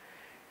existence.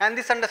 And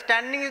this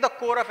understanding is the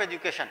core of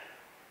education.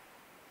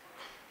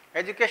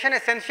 Education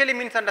essentially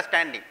means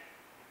understanding.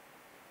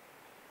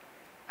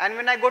 And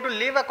when I go to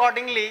live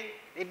accordingly,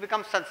 it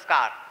becomes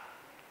sanskar,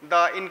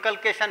 the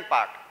inculcation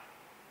part.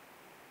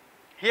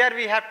 Here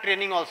we have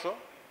training also,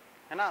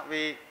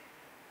 we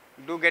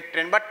do get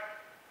trained, but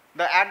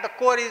at the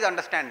core is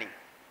understanding.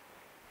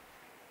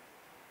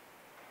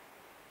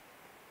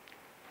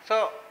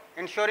 So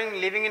ensuring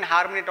living in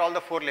harmony at all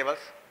the 4 levels.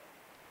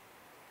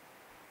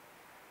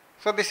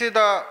 So this is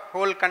the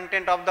whole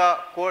content of the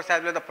course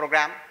as well as the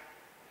program.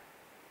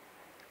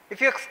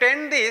 If you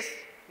extend this,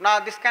 now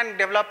this can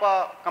develop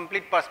a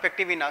complete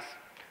perspective in us.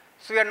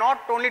 So we are not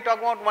only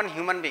talking about one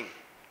human being,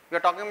 we are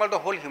talking about the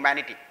whole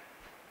humanity.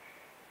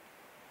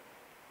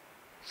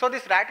 So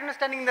this right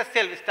understanding in the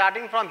self,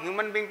 starting from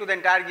human being to the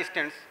entire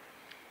existence,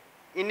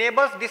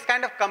 enables this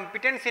kind of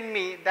competence in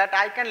me that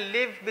I can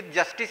live with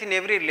justice in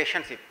every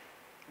relationship,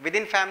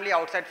 within family,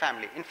 outside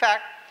family. In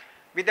fact,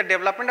 with the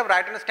development of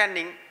right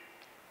understanding,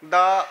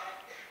 the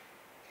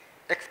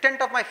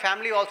extent of my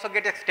family also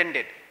gets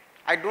extended.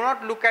 I do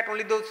not look at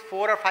only those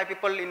 4 or 5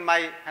 people in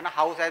my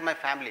house as my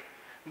family.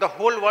 The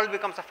whole world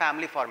becomes a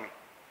family for me.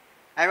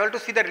 I am able to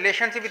see the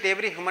relationship with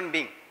every human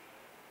being.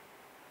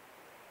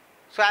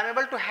 So I am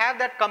able to have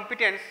that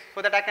competence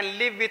so that I can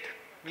live with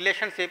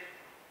relationship,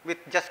 with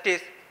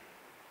justice,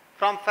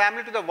 from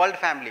family to the world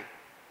family.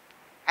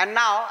 And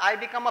now I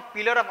become a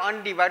pillar of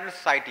undivided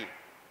society.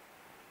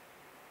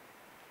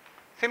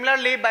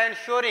 Similarly, by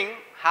ensuring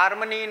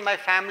harmony in my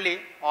family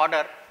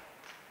order,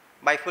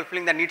 by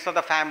fulfilling the needs of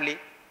the family,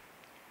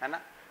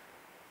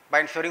 by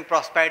ensuring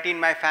prosperity in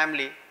my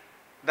family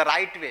the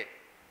right way,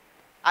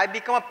 I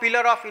become a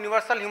pillar of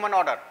universal human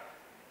order.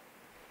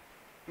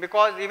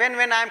 Because even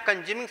when I am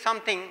consuming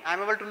something, I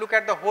am able to look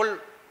at the whole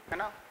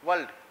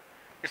world.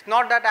 It's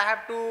not that I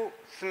have to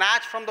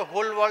snatch from the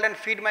whole world and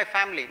feed my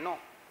family. No.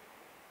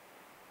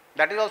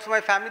 That is also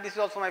my family, this is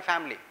also my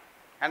family.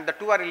 And the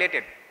two are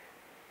related.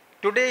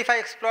 Today if I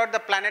exploit the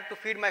planet to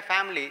feed my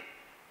family,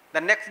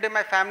 the next day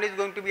my family is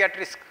going to be at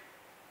risk.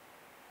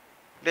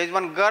 There is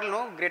one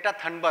girl, Greta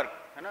Thunberg.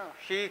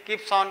 She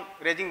keeps on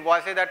raising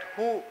voices that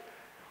who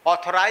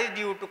authorized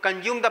you to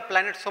consume the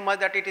planet so much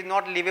that it is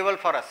not livable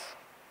for us.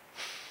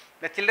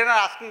 The children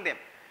are asking them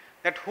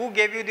that who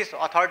gave you this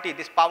authority,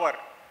 this power.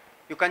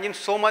 You consume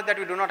so much that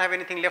we do not have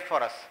anything left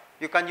for us.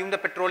 You consume the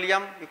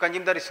petroleum, you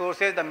consume the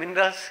resources, the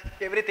minerals,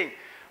 everything.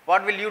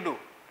 What will you do?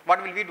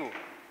 What will we do?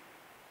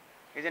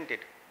 Isn't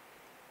it?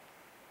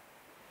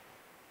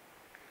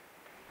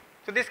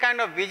 So this kind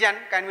of vision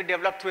can be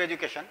developed through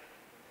education.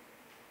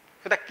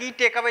 So the key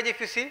takeaways, if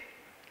you see,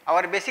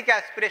 our basic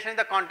aspiration is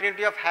the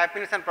continuity of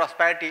happiness and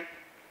prosperity.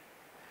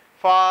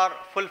 For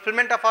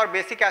fulfillment of our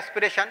basic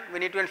aspiration, we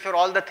need to ensure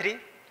all the 3: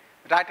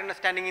 right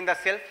understanding in the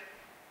self,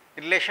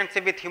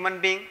 relationship with human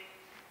being,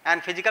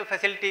 and physical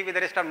facility with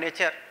the rest of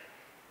nature.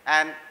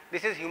 And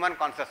this is human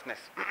consciousness.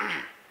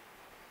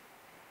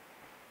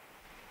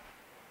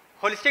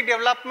 Holistic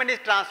development is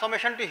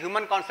transformation to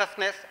human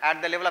consciousness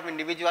at the level of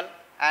individual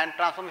and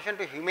transformation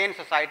to humane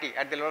society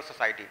at the level of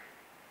society.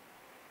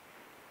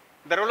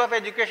 The role of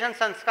education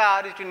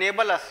sanskar is to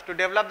enable us to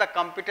develop the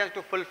competence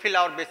to fulfill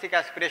our basic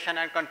aspiration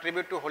and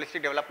contribute to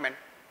holistic development.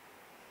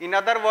 In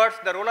other words,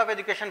 the role of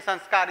education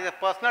sanskar is a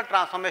personal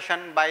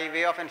transformation by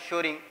way of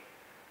ensuring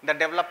the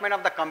development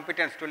of the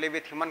competence to live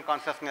with human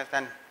consciousness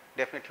and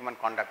definite human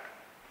conduct.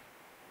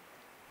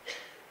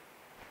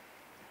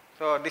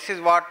 So this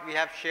is what we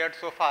have shared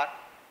so far.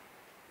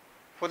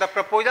 So the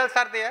proposals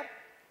are there.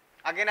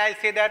 Again I will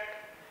say that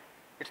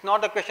it is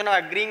not the question of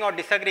agreeing or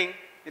disagreeing,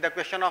 it is a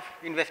question of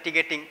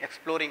investigating,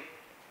 exploring.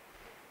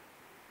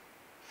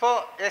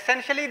 So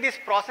essentially this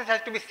process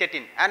has to be set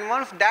in, and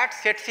once that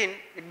sets in,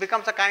 it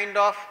becomes a kind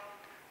of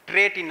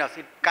trait in us,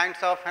 it kinds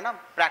of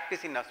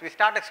practice in us. We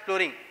start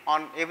exploring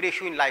on every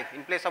issue in life.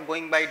 In place of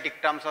going by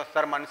dictums or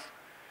sermons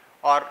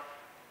or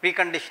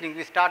preconditioning,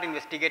 we start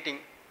investigating.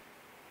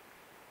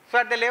 So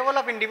at the level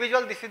of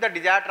individual, this is the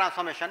desired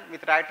transformation.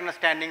 With right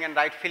understanding and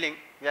right feeling,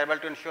 we are able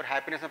to ensure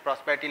happiness and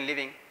prosperity in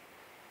living.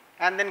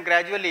 And then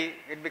gradually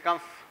it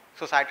becomes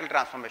societal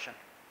transformation.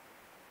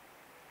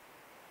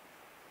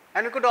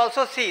 And we could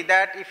also see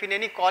that if in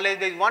any college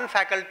there is one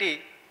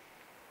faculty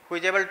who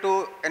is able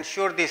to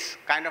ensure this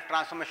kind of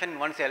transformation in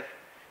oneself,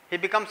 he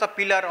becomes a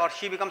pillar or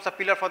she becomes a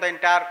pillar for the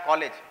entire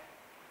college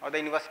or the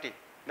university.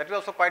 That is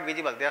also quite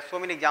visible. There are so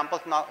many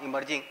examples now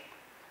emerging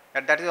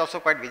that is also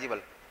quite visible.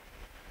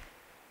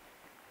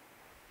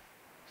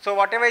 So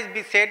whatever is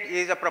being said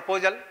is a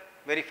proposal,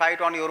 verify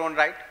it on your own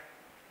right.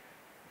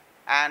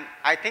 And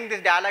I think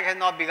this dialogue has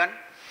now begun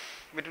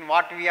between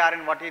what we are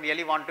and what we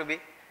really want to be,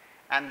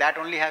 and that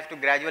only has to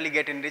gradually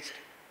get enriched.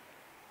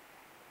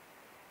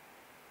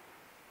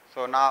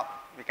 So now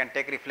we can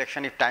take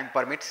reflection if time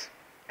permits.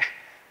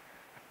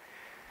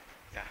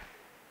 Yeah.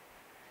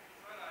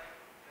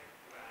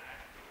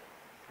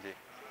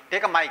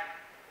 Take a mic.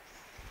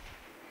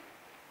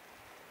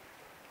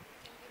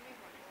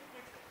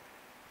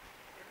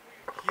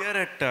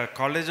 Here at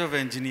College of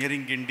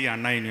Engineering, Gindi,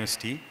 Anna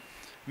University,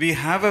 we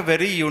have a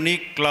very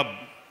unique club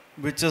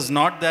which is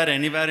not there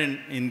anywhere in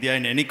India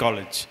in any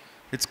college.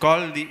 It's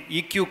called the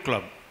EQ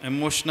Club,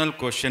 Emotional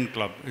Quotient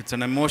Club. It's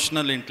an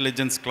emotional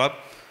intelligence club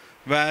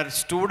where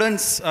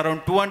students,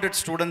 around 200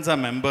 students are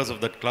members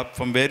of that club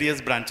from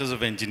various branches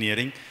of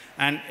engineering,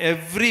 and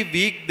every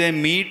week they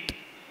meet,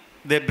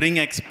 they bring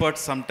experts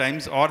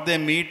sometimes, or they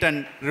meet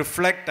and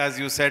reflect, as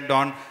you said,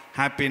 on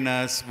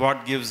happiness,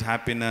 what gives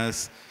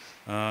happiness,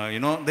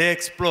 they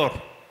explore.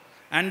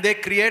 And they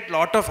create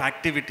lot of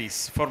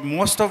activities. For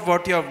most of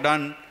what you have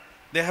done,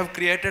 they have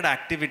created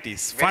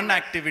activities, fun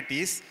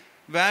activities,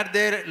 where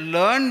they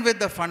learn with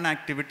the fun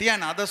activity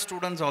and other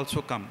students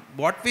also come.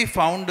 What we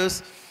found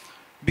is,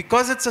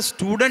 because it's a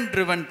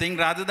student-driven thing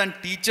rather than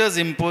teachers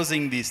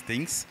imposing these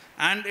things,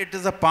 and it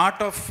is a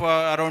part of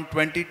around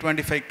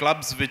 20-25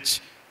 clubs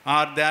which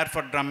are there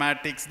for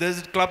dramatics. There's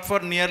a club for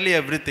nearly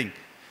everything.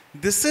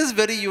 This is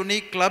very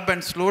unique club,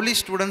 and slowly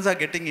students are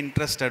getting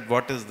interested.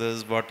 What is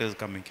this? What is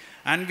coming?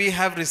 And we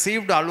have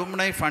received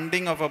alumni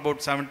funding of about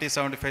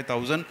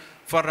 70-75,000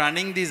 for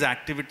running these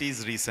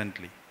activities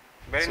recently.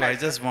 Very so nice, I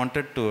just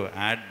wanted to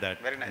add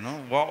that. Very nice.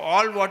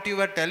 All what you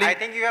were telling. I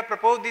think you have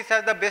proposed this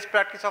as the best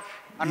practice of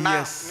Anna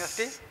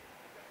University.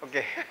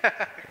 Okay.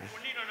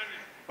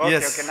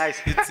 Yes. Okay,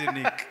 nice. It's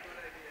unique.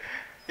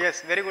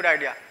 Yes, very good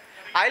idea.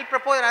 I'll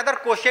propose another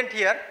quotient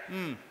here.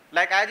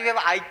 Like as you have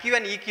IQ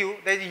and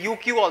EQ, there is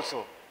UQ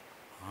also.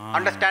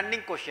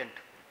 Understanding quotient.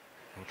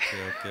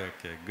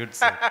 Okay. Good,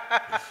 sir.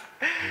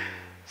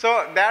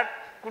 So that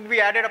could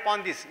be added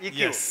upon this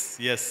EQ.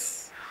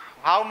 Yes.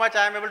 How much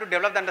I am able to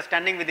develop the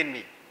understanding within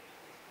me.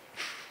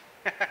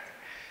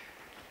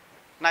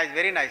 Nice,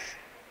 very nice.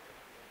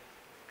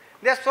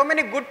 There are so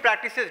many good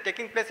practices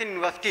taking place in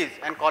universities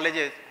and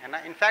colleges. And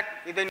in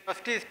fact, if the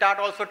universities start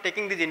also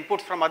taking these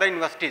inputs from other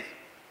universities,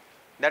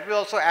 that will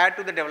also add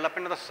to the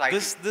development of the society.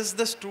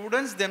 The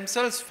students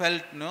themselves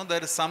felt,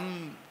 there is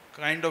some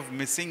kind of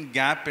missing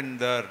gap in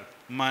their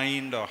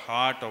mind or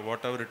heart or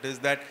whatever it is,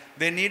 that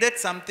they needed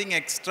something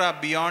extra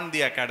beyond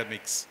the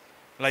academics,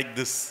 like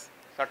this.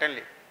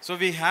 Certainly. So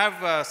we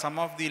have some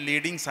of the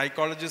leading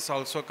psychologists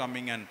also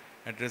coming and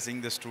addressing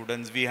the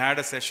students. We had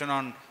a session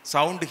on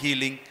sound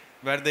healing,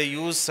 where they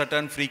use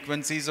certain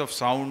frequencies of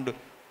sound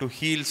to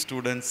heal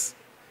students.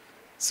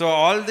 So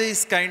all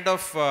these kind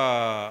of,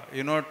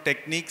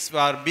 techniques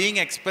are being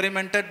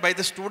experimented by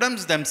the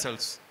students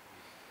themselves.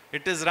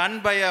 It is run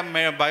by a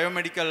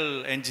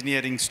biomedical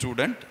engineering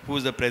student who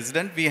is the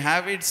president. We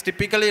have, it's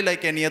typically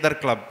like any other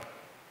club,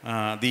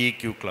 the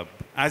EQ club.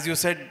 As you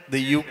said,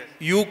 the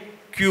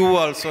UQ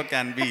also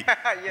can be,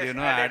 yes,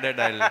 added.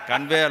 I'll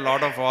convey a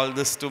lot of all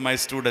this to my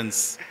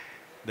students.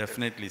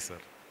 Definitely, sir.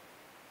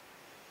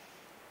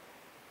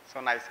 So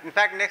nice. In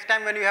fact, next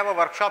time when you have a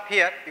workshop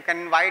here, you can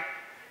invite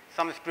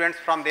some students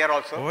from there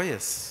also. Oh,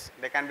 yes.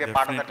 They can be a Definitely.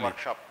 part of that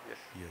workshop. Yes.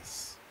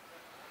 Yes.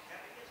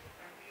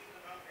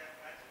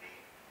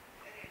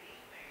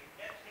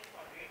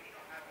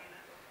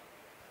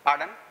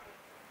 Pardon?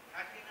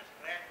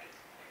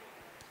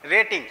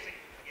 Rating.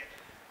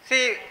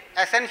 See,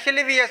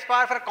 essentially we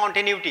aspire for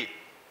continuity.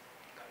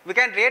 We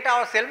can rate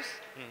ourselves.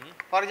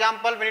 For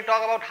example, when you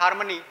talk about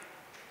harmony,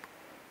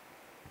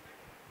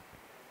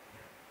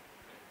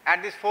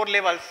 at these 4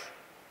 levels,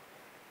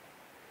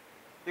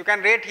 you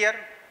can rate here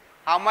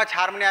how much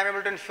harmony I am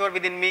able to ensure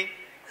within me,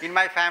 in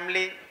my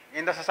family,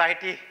 in the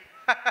society.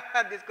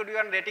 This could be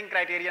one rating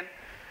criterion.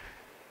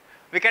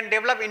 We can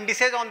develop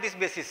indices on this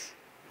basis.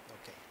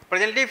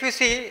 Presently, if you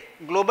see,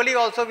 globally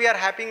also we are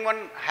having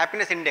one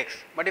happiness index.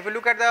 But if you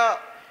look at the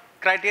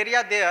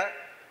criteria there,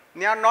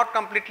 they are not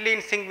completely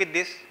in sync with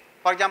this.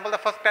 For example, the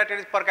first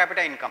criteria is per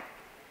capita income.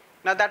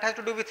 Now that has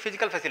to do with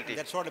physical facility.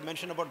 That's what I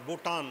mentioned about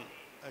Bhutan,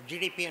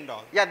 GDP and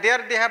all. Yeah,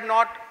 there they have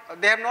not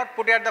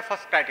put it at the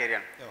first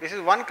criterion. Okay. This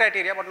is one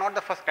criteria, but not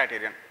the first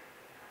criterion.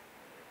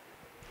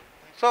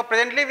 So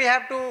presently we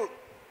have to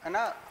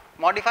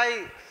modify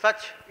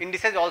such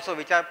indices also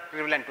which are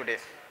prevalent today.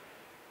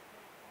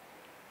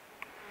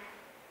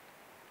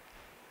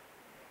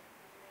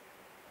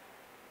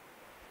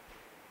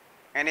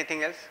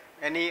 Anything else?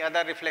 Any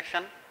other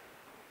reflection?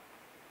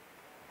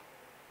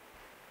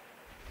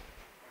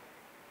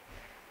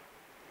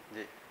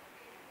 Ji.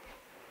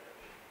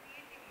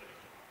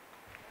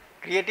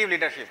 Creative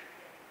leadership.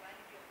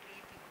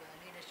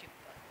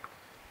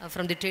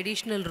 From the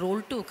traditional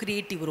role to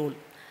creative role,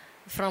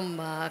 from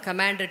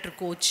commander to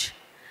coach,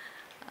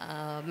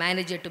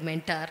 manager to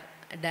mentor,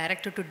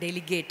 director to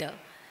delegator,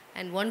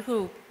 and one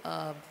who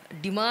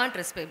demand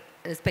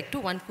respect to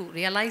one who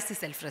realizes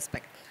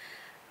self-respect.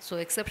 So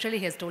exceptionally,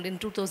 he has told in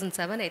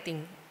 2007, I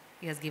think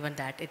he has given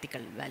that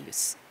ethical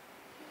values.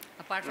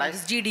 Apart from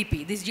this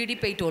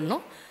GDP I told,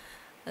 no?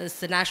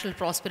 It's the National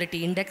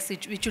Prosperity Index,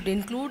 which should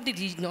include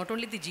not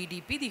only the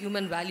GDP, the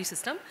human value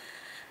system,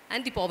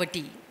 and the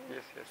poverty.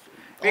 Yes, yes.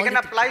 We can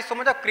apply so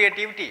much of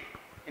creativity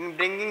in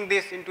bringing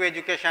this into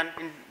education,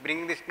 in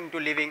bringing this into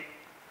living,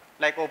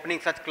 like opening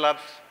such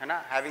clubs,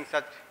 having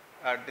such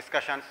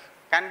discussions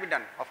can be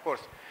done, of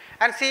course.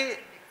 And see,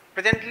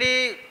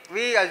 presently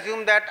we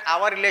assume that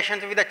our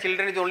relationship with the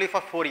children is only for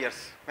 4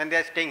 years when they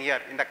are staying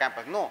here in the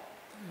campus. No,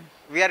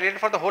 we are related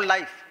for the whole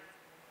life.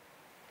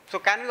 So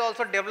can we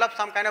also develop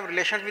some kind of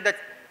relations with the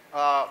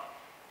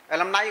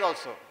alumni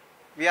also?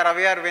 We are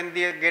aware when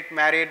they get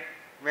married,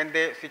 when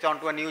they switch on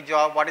to a new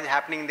job, what is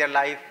happening in their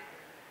life,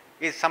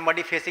 is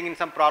somebody facing in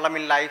some problem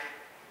in life.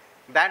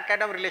 That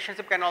kind of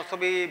relationship can also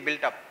be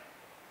built up.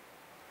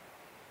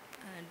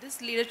 And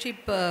this leadership,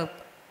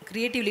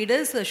 creative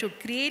leaders should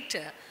create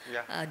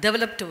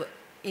developed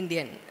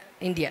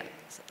India.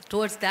 So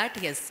towards that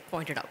he has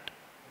pointed out.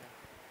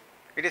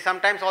 It is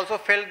sometimes also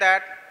felt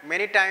that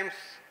many times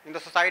in the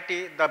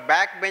society, the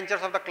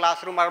backbenchers of the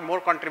classroom are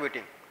more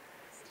contributing.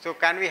 So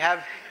can we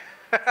have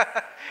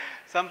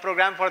some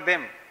program for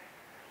them?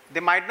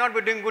 They might not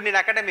be doing good in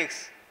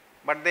academics,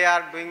 but they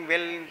are doing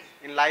well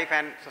in life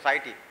and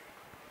society.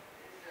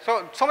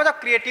 So much of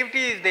creativity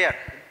is there.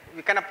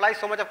 We can apply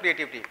so much of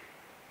creativity.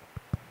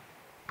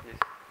 Yes.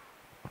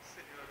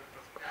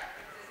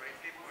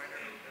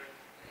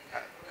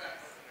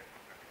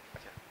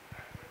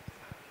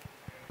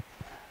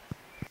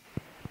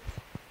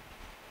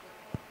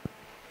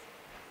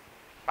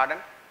 Pardon?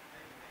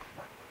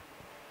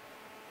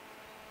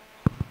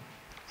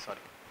 Sorry.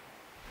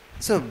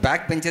 So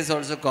backbenchers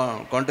also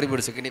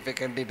contribute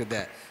significantly to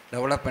the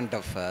development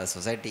of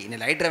society. In a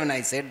lighter when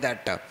I said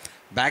that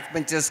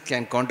backbenchers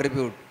can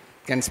contribute,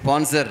 can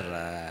sponsor,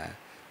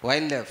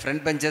 while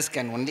frontbenchers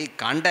can only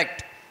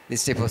conduct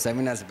this type of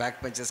seminars,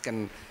 backbenchers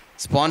can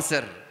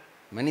sponsor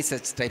many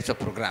such types of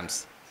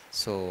programs.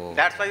 So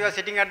that's why you are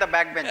sitting at the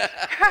back bench.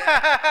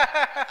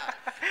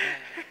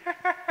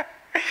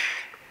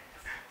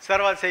 Sir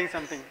was saying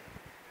something.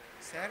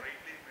 Sir?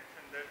 Rightly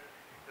mentioned that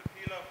the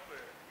feel of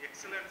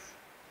excellence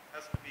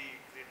has to be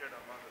created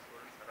among the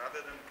students rather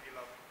than feel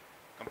of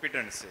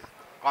competence.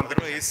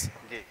 Otherwise,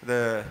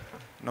 the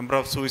number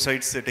of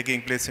suicides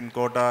taking place in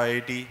Kota,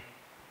 IIT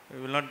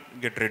will not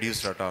get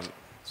reduced at all.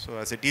 So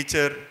as a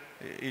teacher,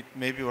 it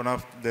may be one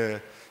of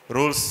the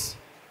roles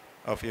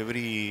of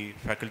every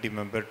faculty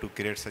member to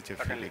create such a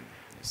feeling.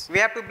 Yes. We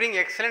have to bring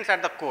excellence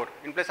at the core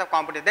in place of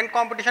competition. Then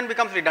competition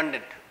becomes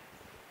redundant.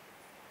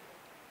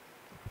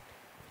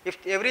 If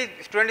every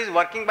student is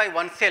working by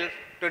oneself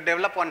to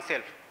develop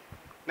oneself,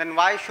 then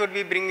why should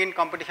we bring in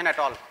competition at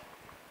all?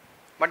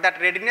 But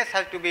that readiness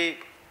has to be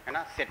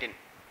set in.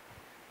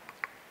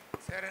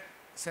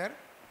 Sir,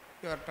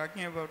 you are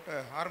talking about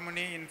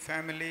harmony in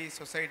family,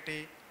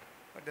 society,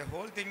 but the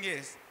whole thing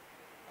is,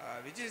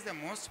 which is the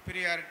most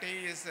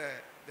priority is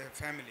the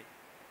family.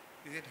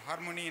 Is it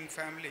harmony in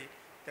family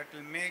that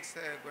will make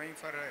going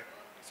for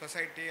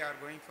society or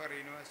going for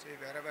university,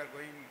 wherever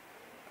going,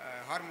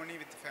 harmony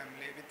with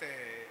family, with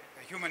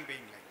a human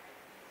being like.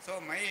 So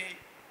my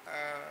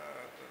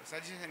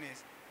suggestion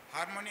is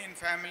harmony in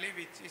family,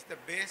 which is the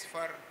base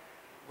for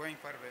going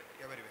for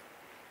everywhere.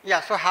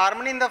 Yeah, so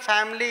harmony in the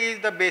family is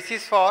the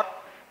basis for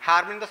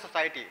harmony in the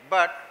society.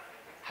 But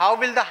how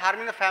will the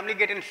harmony in the family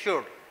get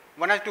ensured?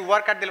 One has to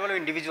work at the level of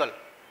individual.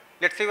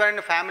 Let's say you are in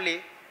a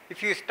family.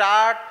 If you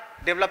start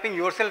developing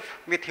yourself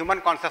with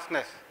human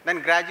consciousness,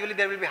 then gradually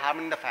there will be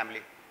harmony in the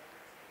family.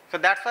 So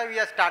that's why we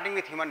are starting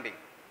with human being.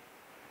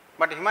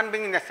 But human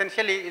being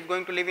essentially is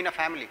going to live in a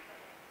family.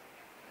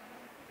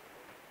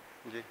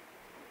 Ji.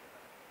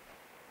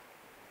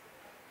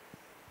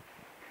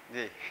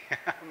 Ji.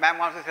 Ma'am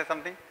wants to say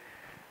something?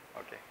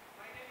 Okay.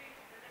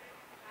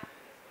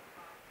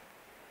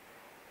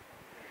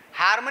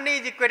 Harmony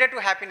is equated to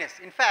happiness.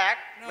 In fact,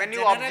 when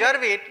you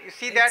observe it, you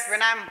see that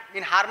when I am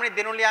in harmony,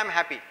 then only I am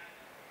happy.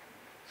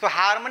 So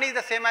harmony is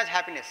the same as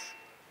happiness.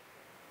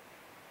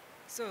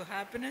 So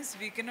happiness,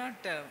 we cannot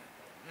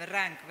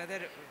rank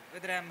whether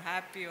I am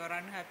happy or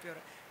unhappy.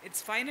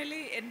 It's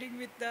finally ending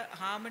with the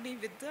harmony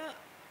with the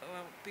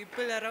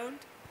people around,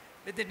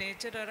 with the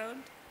nature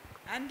around,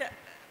 and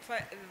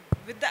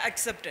with the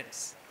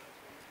acceptance.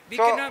 We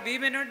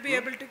may not be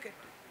able to get.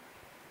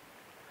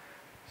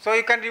 So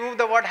you can remove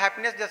the word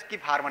happiness, just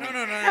keep harmony.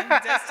 No,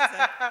 just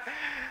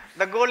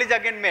the goal is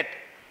again met.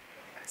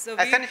 So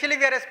essentially,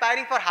 we are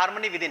aspiring for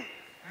harmony within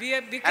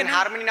and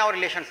harmony in our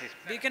relationships.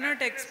 We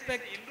cannot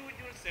expect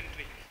individual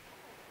centric.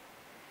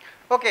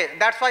 Okay,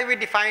 that's why we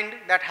defined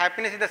that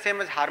happiness is the same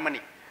as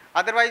harmony.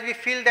 Otherwise, we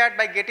feel that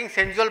by getting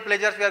sensual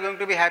pleasures, we are going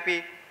to be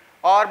happy,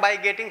 or by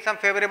getting some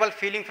favorable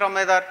feeling from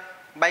other,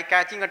 by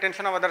catching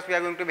attention of others, we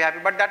are going to be happy.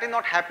 But that is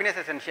not happiness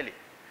essentially.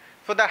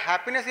 So the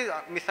happiness is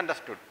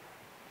misunderstood.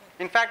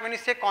 In fact, when you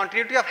say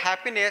continuity of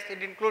happiness,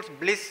 it includes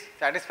bliss,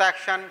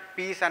 satisfaction,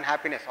 peace and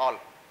happiness all.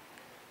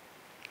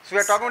 So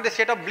we are talking about the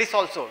state of bliss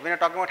also when we are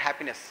talking about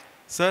happiness.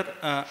 Sir,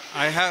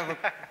 I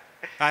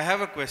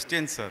have a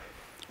question, sir.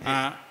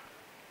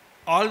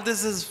 All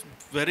this is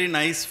very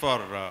nice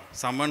for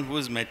someone who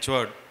is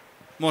matured,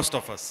 most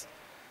of us.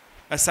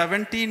 A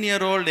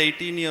 17-year-old,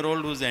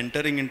 18-year-old who's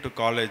entering into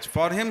college,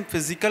 for him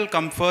physical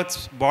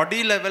comforts,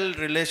 body level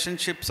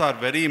relationships are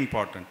very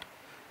important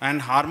and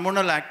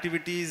hormonal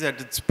activities at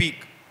its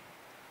peak.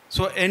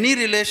 So any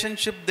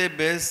relationship they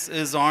base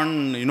is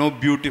on,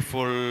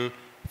 beautiful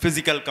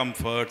physical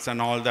comforts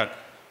and all that.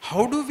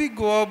 How do we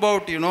go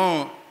about,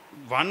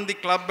 run the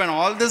club and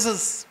all this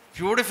is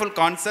beautiful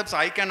concepts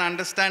I can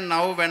understand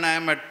now when I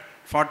am at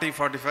 40,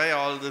 45,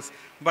 all this.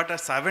 But a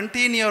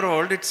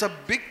 17-year-old, it's a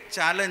big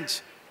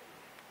challenge.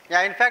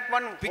 Yeah, in fact,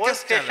 one whole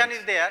station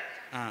is there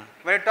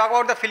when you talk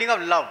about the feeling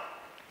of love.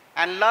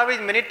 And love is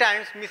many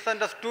times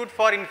misunderstood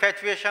for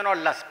infatuation or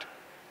lust.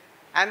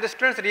 And the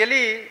students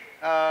really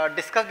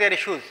discuss their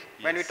issues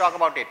when we talk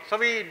about it. So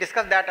we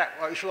discuss that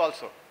issue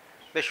also,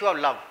 the issue of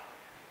love.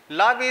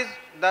 Love is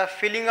the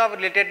feeling of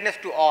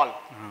relatedness to all,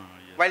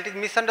 while it is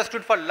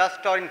misunderstood for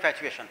lust or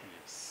infatuation,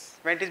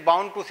 when it is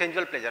bound to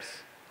sensual pleasures.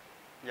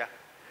 Yeah.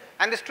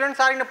 And the students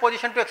are in a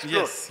position to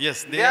explore.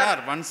 Yes, they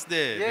are. Once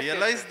they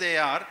realize they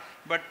are,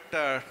 but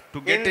to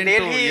get in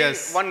into, Delhi,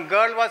 one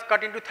girl was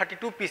cut into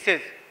 32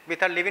 pieces with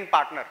her living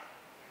partner.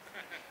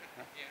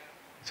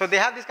 So they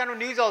have this kind of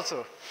news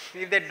also.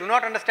 If they do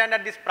not understand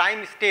at this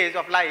prime stage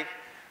of life,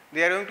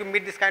 they are going to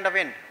meet this kind of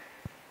end.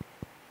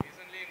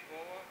 Recently in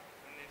Goa,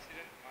 an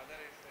incident, mother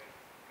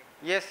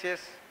is...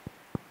 Yes.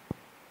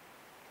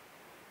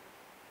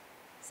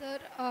 Sir,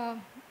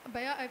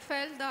 Bhaiya, I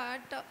felt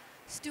that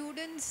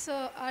students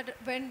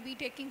when we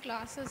taking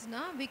classes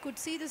now, we could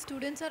see the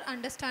students are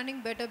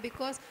understanding better,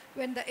 because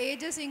when the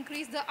ages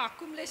increase, the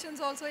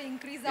accumulations also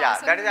increase. Yeah,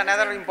 that is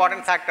another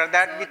important factor,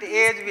 that so with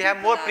age we have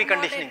more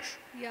preconditionings.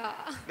 Yeah.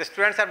 The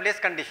students have less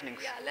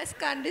conditionings. Yeah, less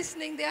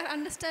conditioning, they are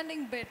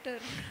understanding better.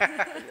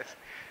 Yes.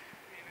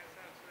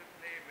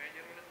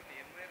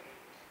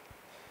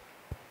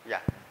 Yeah.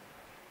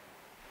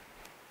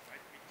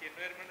 Which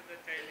environment the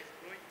child is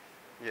growing.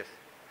 Yes.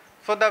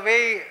 So the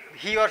way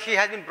he or she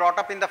has been brought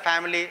up in the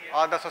family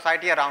or the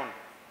society around.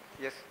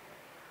 Yes.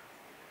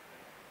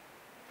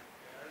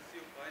 As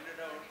you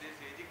pointed out, this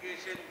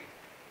education,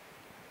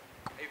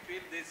 I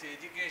feel this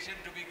education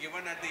to be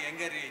given at the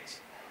younger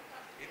age.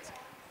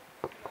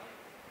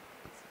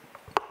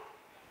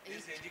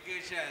 This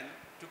education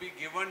to be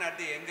given at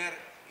the younger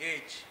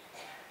age.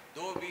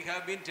 Though we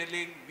have been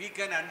telling, we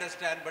can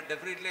understand, but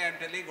definitely I am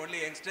telling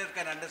only youngsters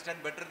can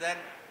understand better than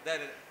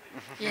the...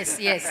 Yes.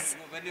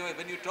 When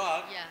you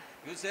talk,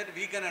 you said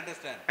we can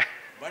understand.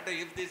 But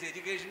if this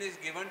education is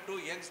given to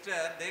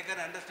youngster, they can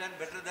understand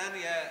better than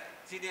a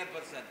senior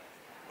person.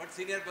 But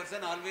senior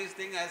person always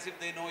think as if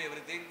they know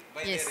everything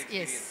by their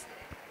experience.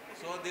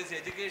 So this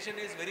education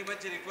is very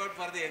much required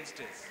for the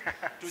youngsters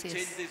to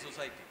change the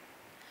society.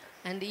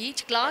 And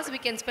each class we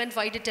can spend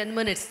 5 to 10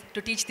 minutes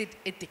to teach the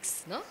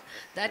ethics. No?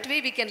 That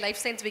way we can, life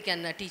science we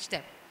can teach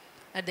them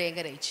at the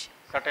younger age.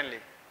 Certainly.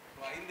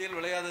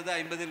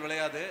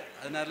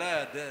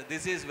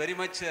 This is very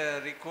much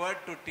required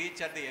to teach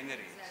at the younger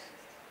age.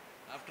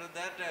 After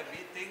that,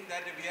 we think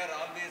that we are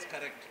always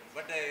correct.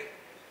 But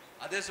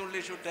others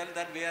only should tell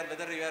that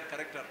whether we are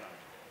correct or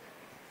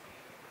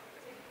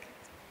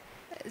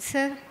not.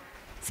 Sir,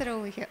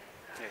 over here.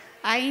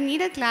 I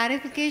need a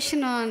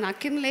clarification on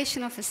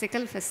accumulation of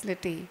physical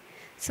facility.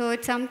 So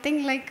it's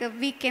something like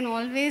we can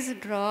always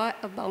draw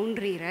a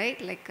boundary, right?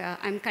 Like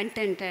I'm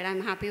contented,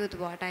 I'm happy with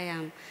what I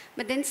am.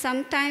 But then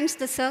sometimes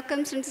the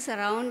circumstances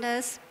around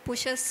us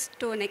push us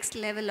to a next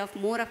level of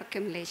more of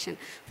accumulation.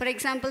 For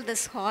example,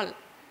 this hall.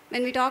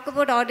 When we talk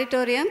about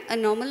auditorium, a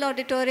normal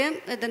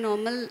auditorium with the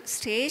normal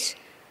stage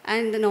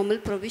and the normal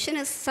provision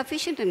is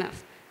sufficient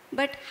enough.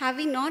 But have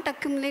we not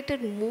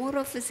accumulated more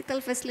of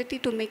physical facility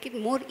to make it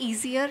more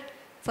easier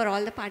for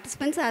all the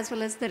participants as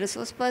well as the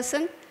resource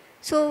person?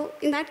 So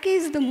in that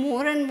case, the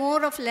more and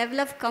more of level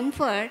of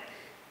comfort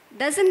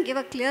doesn't give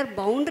a clear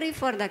boundary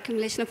for the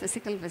accumulation of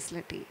physical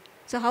facility.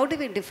 So how do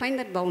we define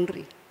that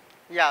boundary?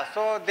 Yeah,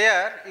 so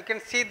there you can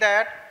see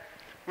that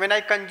when I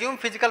consume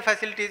physical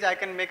facilities, I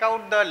can make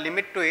out the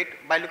limit to it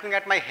by looking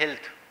at my health.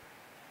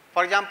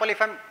 For example,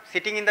 if I'm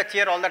sitting in the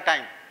chair all the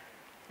time,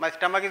 my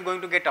stomach is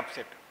going to get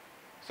upset.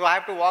 So I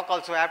have to walk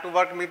also, I have to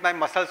work with my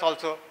muscles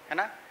also.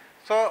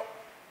 So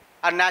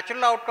a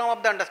natural outcome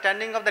of the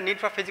understanding of the need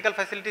for physical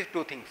facilities is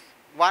two things.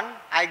 One,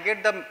 I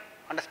get the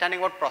understanding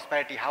about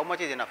prosperity, how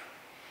much is enough.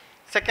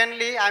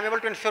 Secondly, I am able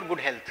to ensure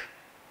good health.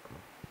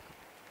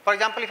 For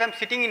example, if I am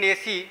sitting in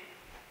AC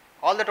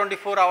all the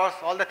 24 hours,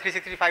 all the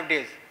 365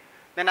 days,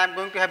 then I am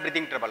going to have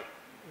breathing trouble.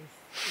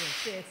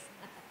 Yes.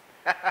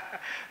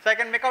 So I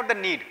can make out the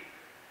need.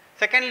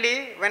 Secondly,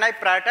 when I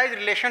prioritize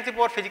relationship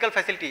over physical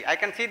facility, I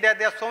can see that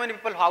there are so many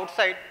people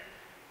outside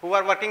who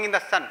are working in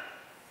the sun.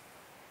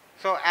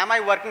 So am I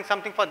working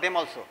something for them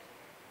also?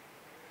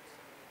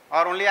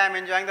 Or only I am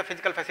enjoying the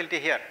physical facility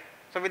here?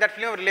 So with that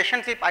feeling of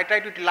relationship, I try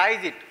to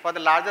utilize it for the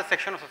larger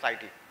section of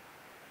society.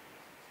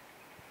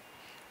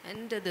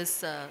 And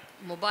this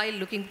mobile,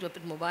 looking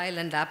at mobile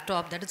and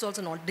laptop, that is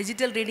also not,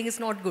 digital reading is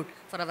not good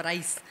for our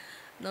eyes.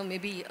 Now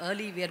maybe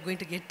early we are going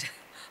to get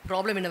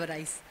problem in our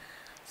eyes.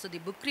 So the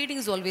book reading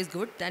is always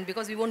good, and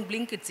because we won't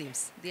blink, it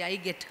seems. The eye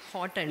get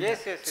hot and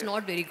it's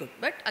not very good.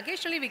 But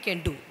occasionally we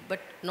can do,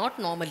 but not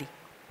normally.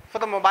 So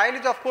the mobile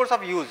is of course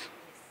of use,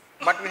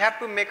 but we have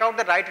to make out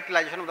the right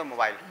utilization of the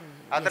mobile.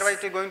 Otherwise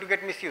it is going to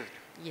get misused.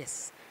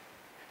 Yes.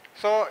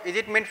 So is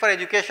it meant for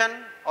education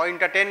or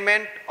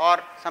entertainment or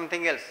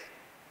something else?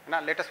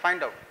 Now let us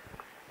find out.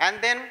 And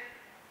then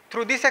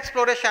through this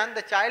exploration,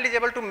 the child is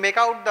able to make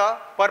out the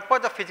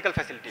purpose of physical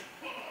facility.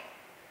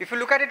 If you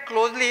look at it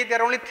closely,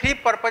 there are only three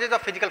purposes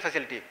of physical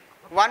facility.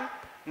 One,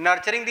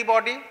 nurturing the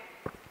body.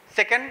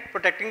 Second,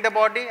 protecting the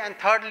body. And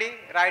thirdly,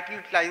 rightly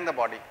utilizing the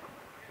body.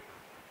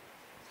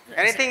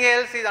 Anything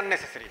else is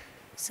unnecessary.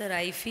 Sir,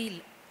 I feel,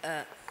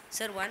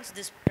 sir, once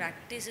this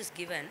practice is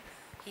given,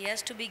 he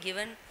has to be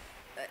given,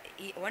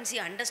 once he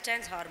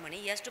understands harmony,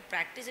 he has to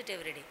practice it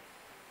every day.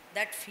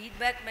 That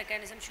feedback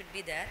mechanism should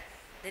be there,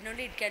 then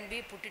only it can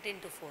be put it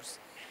into force.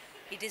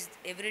 It is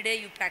every day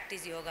you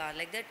practice yoga,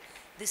 like that.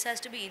 This has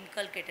to be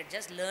inculcated.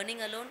 Just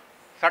learning alone.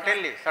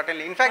 Certainly,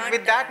 certainly. In fact,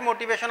 with that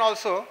motivation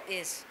also,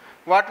 yes,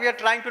 what we are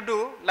trying to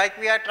do, like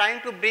we are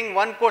trying to bring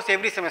one course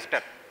every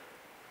semester.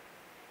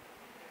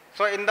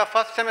 So in the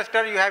first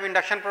semester you have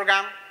induction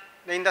program,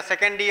 in the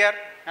second year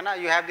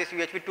you have this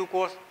UHV 2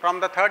 course, from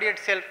the third year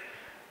itself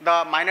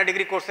the minor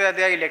degree courses are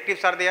there,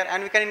 electives are there,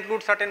 and we can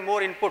include certain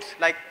more inputs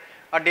like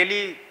a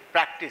daily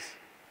practice.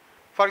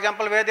 For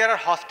example, where there are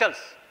hostels,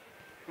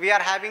 we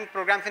are having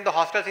programs in the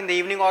hostels in the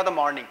evening or the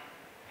morning.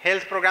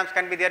 Health programs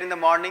can be there in the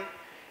morning.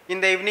 In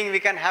the evening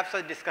we can have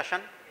such discussion.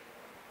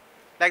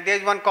 Like there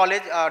is one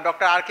college,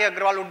 Dr. R.K.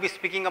 Agrawal would be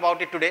speaking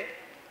about it today.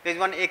 There is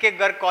one A.K.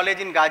 Garg college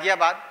in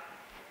Ghaziabad.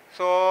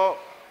 So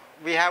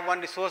we have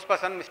one resource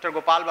person, Mr.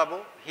 Gopal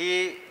Babu.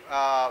 He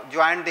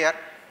joined there,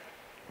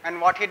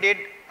 and what he did,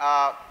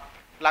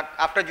 like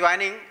after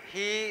joining,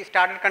 he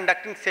started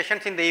conducting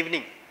sessions in the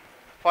evening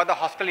for the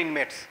hostel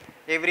inmates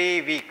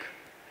every week.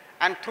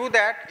 And through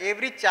that,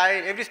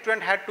 every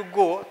student had to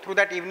go through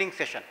that evening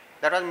session.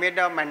 That was made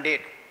a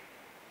mandate.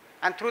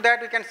 And through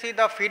that, we can see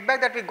the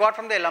feedback that we got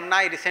from the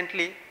alumni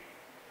recently,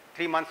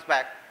 3 months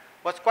back,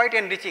 was quite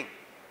enriching.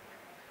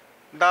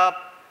 The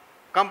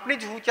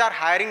companies which are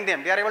hiring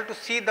them, they are able to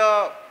see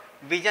the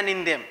vision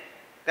in them.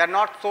 They are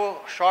not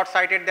so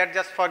short-sighted that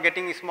just for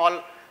getting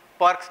small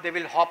perks, they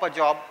will hop a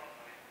job,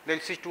 they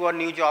will switch to a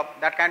new job.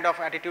 That kind of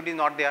attitude is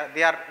not there.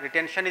 Their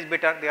retention is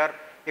better, their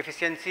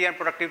efficiency and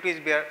productivity is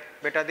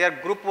better, their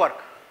group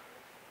work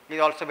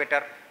is also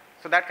better.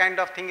 So that kind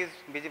of thing is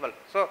visible.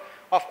 So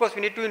of course we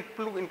need to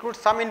include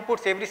some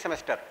inputs every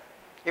semester.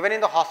 Even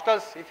in the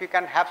hostels, if you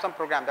can have some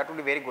program, that would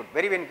be very good,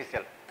 very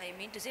beneficial. I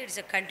mean to say it's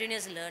a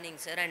continuous learning,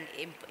 sir, and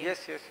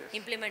yes.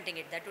 implementing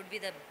it, that would be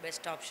the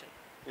best option.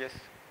 Yes.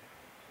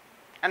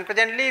 And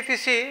presently if you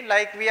see,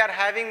 like we are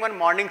having one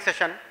morning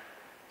session.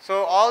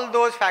 So all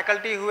those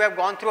faculty who have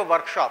gone through a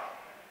workshop,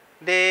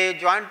 they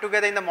join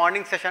together in the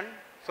morning session.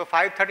 So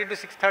 5:30 to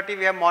 6:30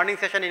 we have morning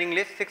session in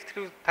English,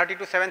 6:30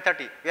 to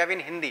 7:30 we have in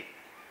Hindi.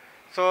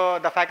 So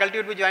the faculty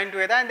would be joined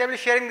together and they will be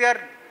sharing their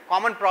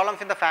common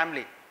problems in the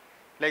family.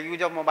 Like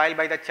use of mobile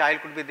by the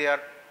child could be there,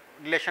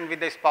 relation with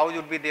the spouse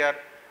would be there,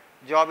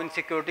 job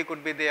insecurity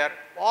could be there,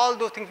 all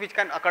those things which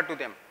can occur to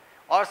them,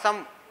 or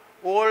some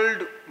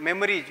old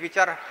memories which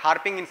are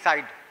harping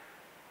inside,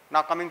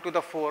 now coming to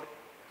the fore.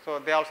 So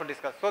they also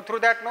discuss. So through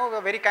that,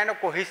 a very kind of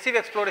cohesive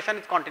exploration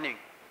is continuing.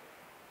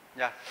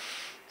 Yeah.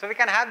 So we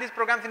can have these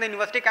programs in the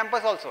university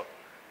campus also,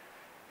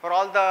 for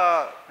all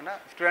the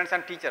students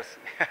and teachers.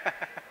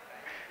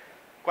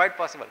 Quite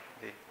possible.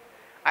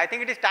 I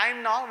think it is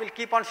time now, we'll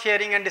keep on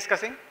sharing and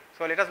discussing.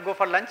 So let us go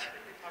for lunch.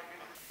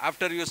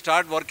 After you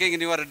start working in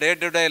your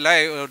day-to-day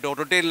life,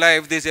 routine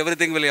life, this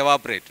everything will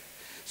evaporate.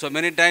 So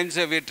many times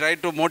we try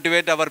to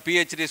motivate our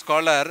PhD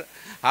scholar.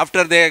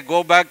 After they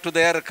go back to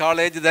their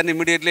college, then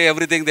immediately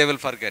everything they will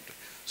forget.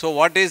 So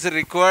what is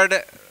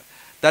required?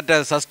 That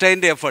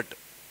sustained effort.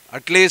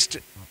 At least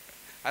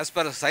as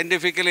per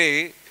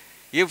scientifically,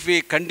 if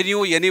we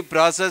continue any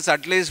process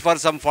at least for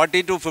some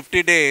 40 to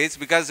 50 days,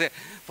 because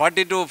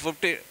 40 to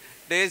 50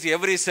 days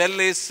every cell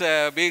is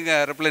being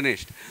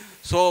replenished.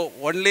 So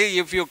only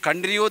if you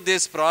continue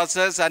this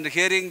process and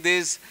hearing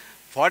this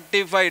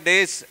 45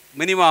 days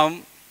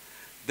minimum,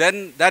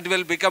 then that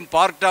will become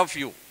part of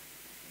you.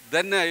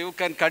 Then you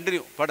can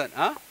continue. Pardon?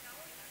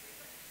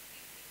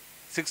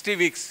 60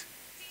 weeks.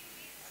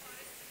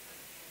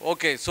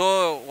 Okay,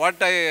 so what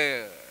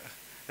I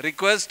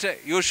request,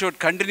 you should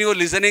continue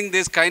listening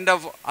this kind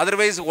of,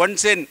 otherwise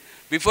once in,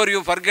 before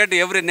you forget,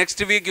 every next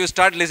week you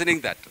start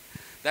listening that.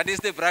 That is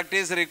the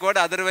practice required,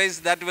 otherwise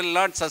that will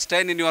not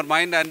sustain in your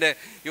mind and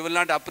you will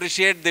not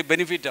appreciate the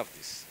benefit of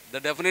this.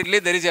 That definitely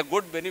there is a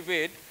good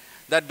benefit.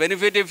 That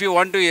benefit, if you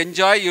want to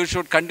enjoy, you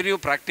should continue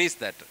practice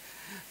that.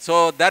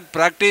 So that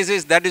practice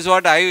is, that is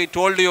what I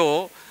told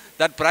you,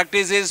 that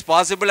practice is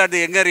possible at the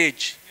younger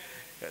age.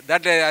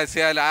 That I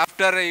say,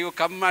 after you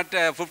come at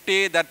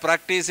 50, that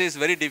practice is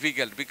very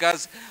difficult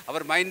because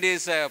our mind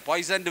is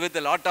poisoned with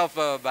a lot of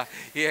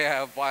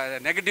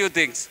negative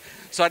things.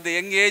 So at the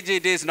young age,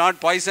 it is not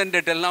poisoned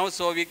till now,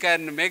 so we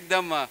can make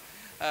them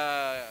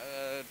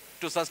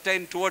to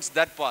sustain towards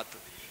that path.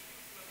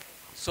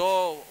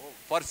 So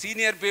for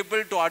senior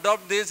people to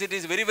adopt this, it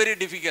is very, very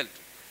difficult.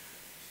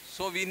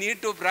 So we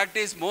need to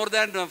practice more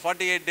than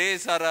 48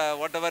 days or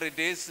whatever it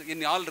is.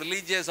 In all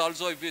religions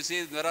also, if you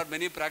see, there are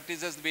many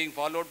practices being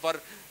followed for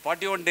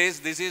 41 days.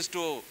 This is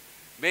to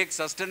make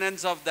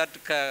sustenance of that,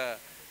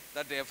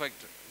 that effect.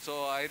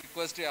 So I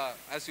request,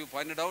 as you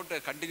pointed out,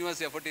 a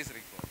continuous effort is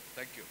required.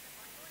 Thank you.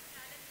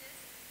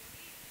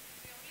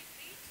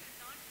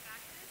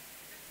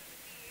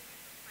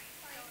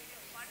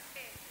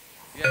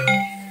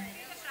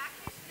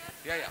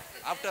 Yeah, yeah.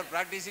 After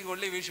practicing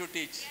only we should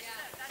teach.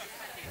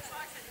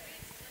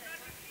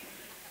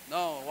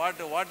 No,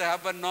 what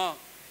happened now?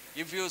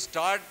 If you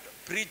start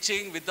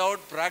preaching without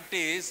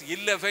practice,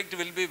 ill effect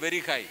will be very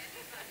high.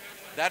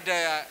 That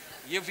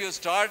if you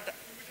start,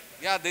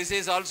 yeah, this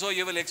is also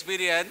you will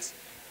experience.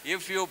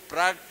 If you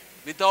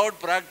without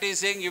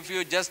practicing, if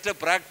you just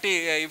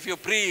practice, if you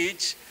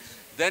preach,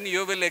 then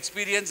you will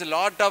experience a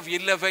lot of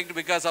ill effect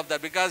because of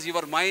that. Because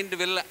your mind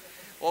will,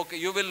 okay,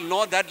 you will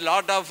know that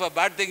lot of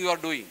bad thing you are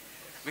doing.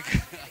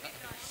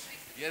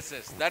 Yes,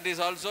 yes. That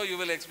is also you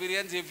will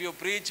experience if you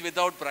preach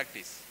without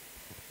practice.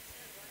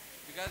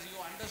 Because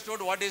you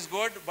understood what is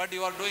good, but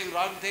you are doing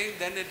wrong thing,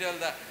 then it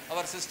will,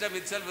 our system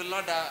itself will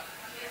not,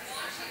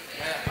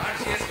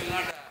 conscious will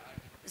not.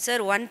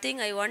 Sir, one thing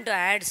I want to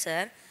add,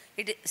 sir.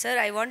 Sir,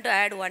 I want to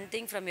add one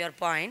thing from your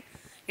point.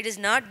 It is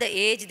not the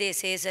age they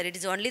say, sir. It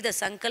is only the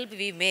sankalp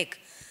we make.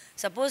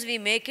 Suppose we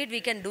make it,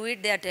 we can do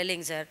it, they are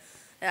telling, sir.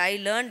 I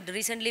learned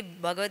recently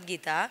Bhagavad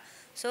Gita.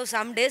 So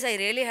some days I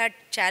really had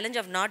challenge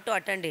of not to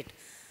attend it.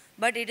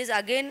 But it is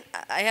again,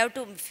 I have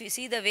to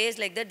see the ways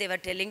like that they were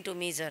telling to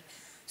me, sir.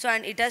 So,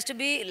 and it has to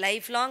be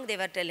lifelong, they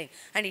were telling.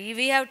 And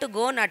we have to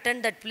go and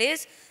attend that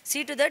place,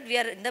 see to that we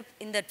are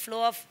in that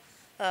flow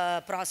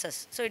of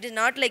process. So, it is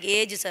not like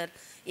age, sir.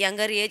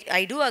 Younger age,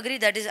 I do agree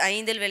that is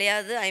ஐந்தில்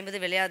விளையாது 50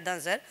 விளையாது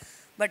தான், sir.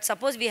 But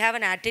suppose we have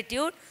an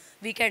attitude,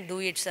 we can do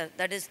it, sir.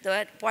 That is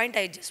the point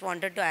I just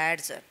wanted to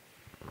add, sir.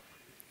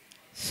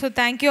 So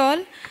thank you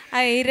all.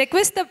 I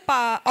request the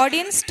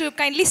audience to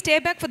kindly stay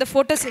back for the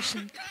photo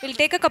session. We'll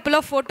take a couple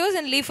of photos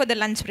and leave for the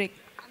lunch break.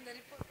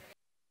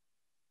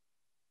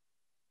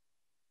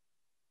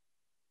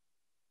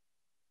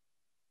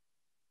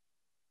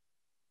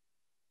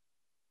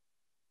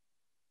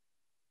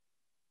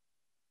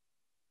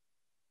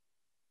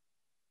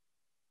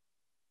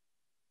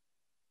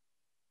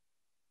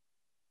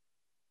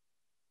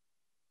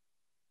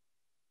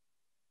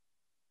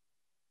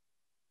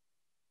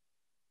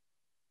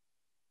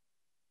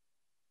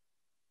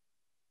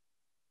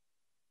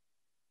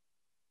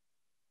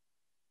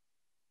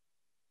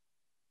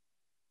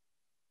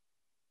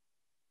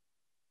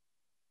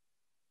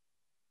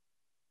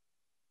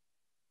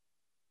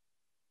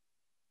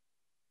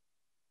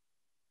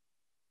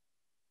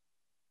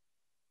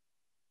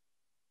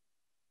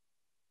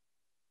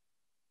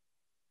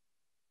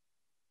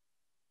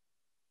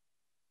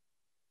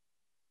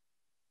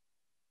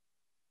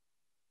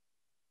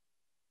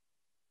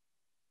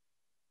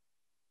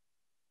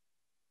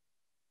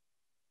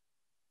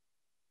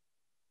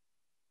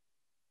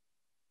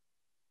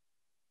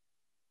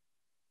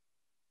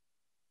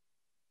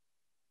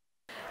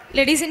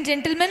 Ladies and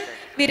gentlemen,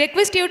 we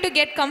request you to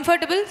get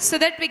comfortable so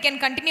that we can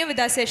continue with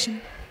our session.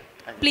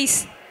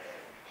 Please.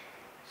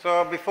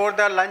 So before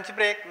the lunch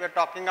break, we are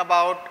talking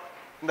about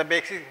the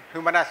basic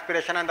human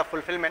aspiration and the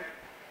fulfillment.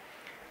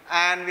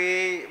 And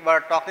we were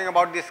talking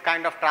about this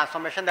kind of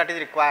transformation that is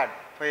required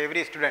for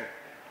every student.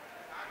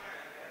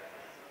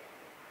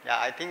 Yeah,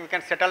 I think we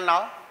can settle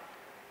now.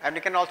 And we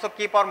can also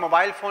keep our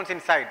mobile phones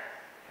inside.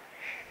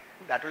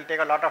 That will take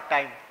a lot of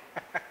time.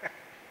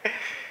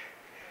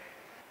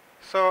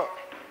 So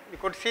you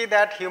could see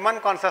that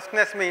human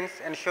consciousness means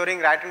ensuring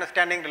right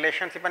understanding,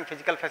 relationship and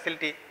physical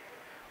facility,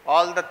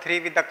 all the three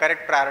with the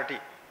correct priority.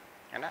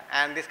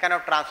 And this kind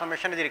of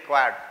transformation is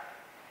required.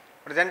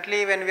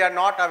 Presently, when we are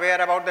not aware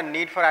about the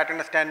need for right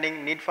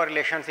understanding, need for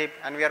relationship,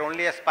 and we are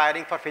only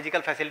aspiring for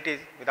physical facilities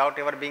without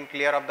ever being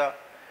clear of the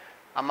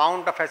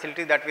amount of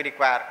facilities that we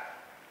require,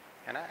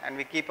 and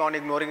we keep on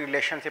ignoring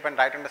relationship and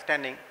right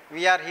understanding,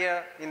 we are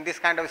here in this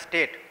kind of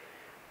state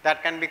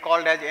that can be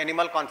called as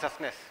animal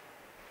consciousness,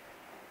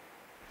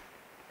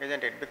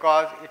 isn't it?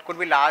 Because it could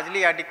be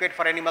largely adequate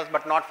for animals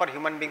but not for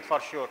human beings for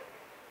sure.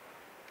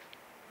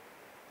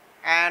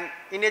 And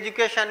in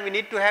education, we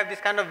need to have this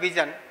kind of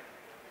vision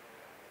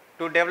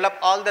to develop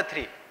all the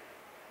three.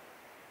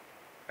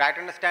 Right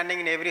understanding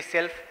in every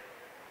self,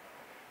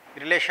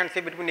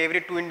 relationship between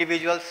every two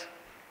individuals,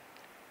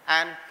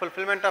 and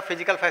fulfillment of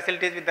physical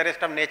facilities with the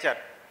rest of nature.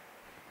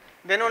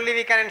 Then only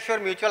we can ensure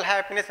mutual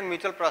happiness and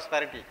mutual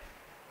prosperity.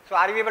 So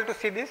are you able to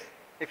see this?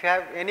 If you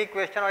have any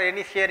question or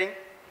any sharing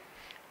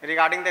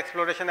regarding the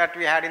exploration that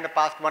we had in the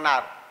past 1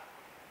 hour,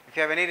 if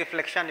you have any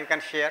reflection, you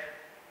can share.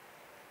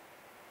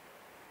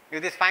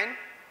 Is this fine?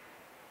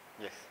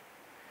 Yes.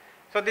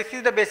 So this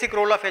is the basic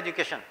role of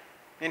education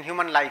in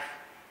human life.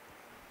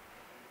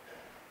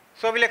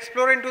 So we'll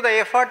explore into the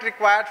effort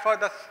required for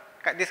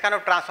this kind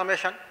of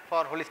transformation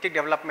for holistic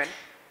development.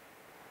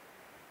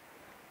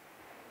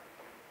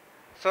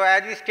 So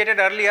as we stated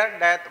earlier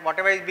that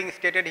whatever is being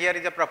stated here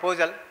is a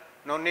proposal,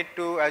 no need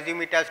to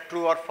assume it as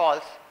true or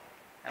false,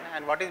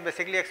 and what is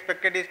basically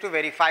expected is to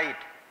verify it,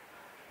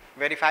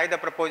 verify the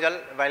proposal,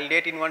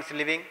 validate in one's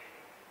living,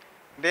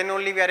 then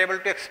only we are able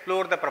to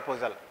explore the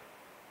proposal,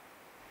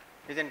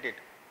 isn't it?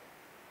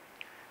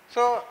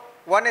 So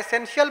one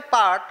essential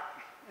part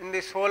in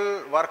this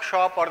whole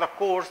workshop or the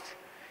course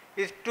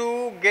is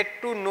to get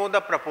to know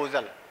the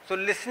proposal. So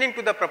listening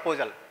to the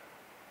proposal.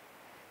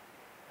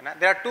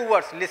 There are two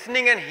words,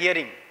 listening and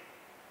hearing.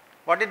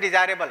 What is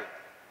desirable?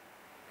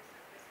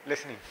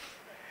 Listening.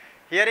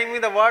 Hearing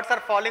means the words are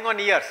falling on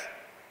ears,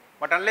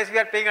 but unless we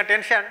are paying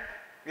attention,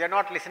 we are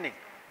not listening.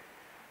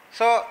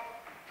 So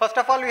first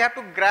of all, we have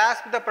to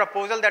grasp the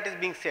proposal that is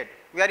being said.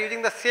 We are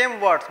using the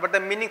same words, but the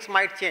meanings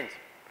might change.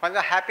 For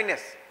example,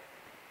 happiness.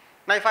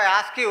 Now if I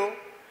ask you,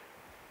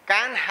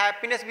 can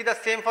happiness be the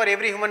same for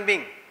every human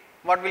being?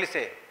 What will you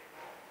say?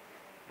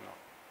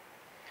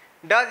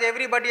 No. Does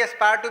everybody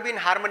aspire to be in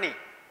harmony?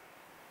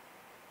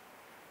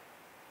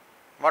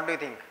 What do you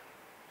think?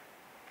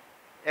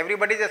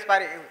 Everybody is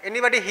aspiring.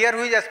 Anybody here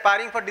who is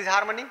aspiring for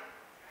disharmony?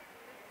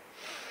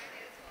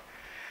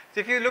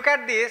 So if you look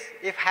at this,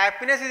 if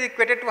happiness is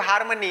equated to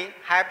harmony,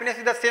 happiness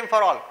is the same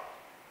for all.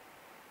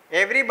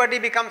 Everybody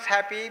becomes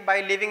happy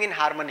by living in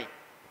harmony.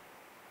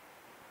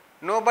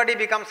 Nobody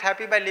becomes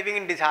happy by living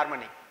in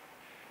disharmony.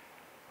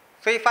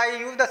 So if I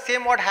use the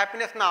same word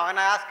happiness now and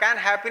I ask, can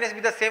happiness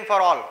be the same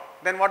for all?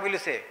 Then what will you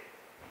say?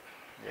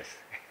 Yes.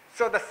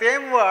 So the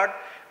same word,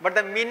 but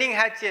the meaning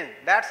has changed.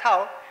 That's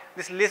how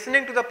this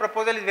listening to the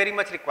proposal is very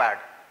much required.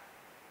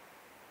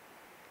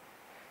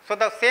 So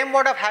the same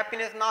word of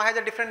happiness now has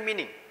a different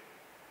meaning,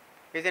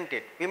 isn't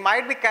it? We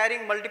might be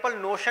carrying multiple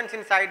notions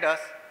inside us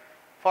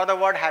for the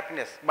word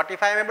happiness, but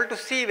if I am able to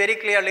see very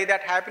clearly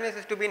that happiness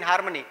is to be in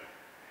harmony,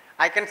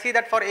 I can see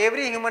that for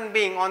every human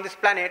being on this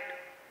planet,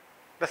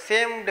 the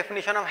same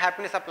definition of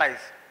happiness applies.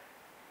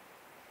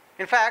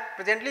 In fact,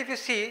 presently if you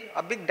see,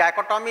 a big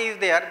dichotomy is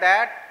there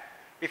that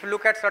if you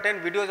look at certain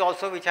videos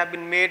also which have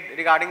been made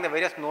regarding the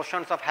various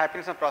notions of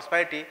happiness and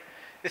prosperity,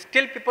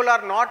 still people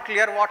are not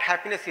clear what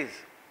happiness is.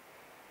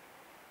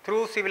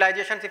 Through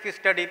civilizations if you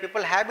study,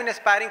 people have been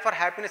aspiring for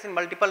happiness in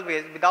multiple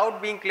ways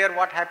without being clear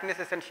what happiness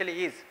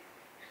essentially is,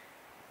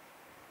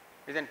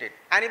 isn't it?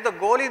 And if the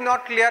goal is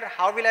not clear,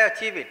 how will I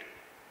achieve it?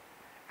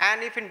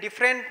 And if in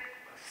different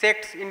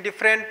sects, in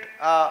different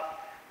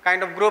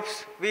kind of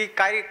groups, we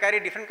carry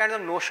different kinds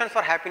of notions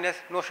for happiness,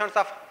 notions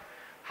of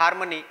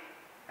harmony,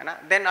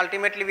 then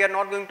ultimately we are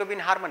not going to be in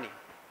harmony.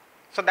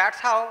 So that's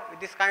how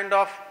this kind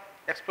of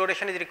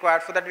exploration is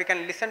required, so that we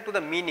can listen to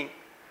the meaning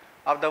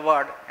of the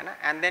word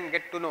and then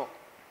get to know.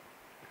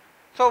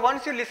 So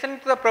once you listen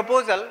to the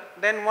proposal,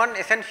 then one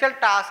essential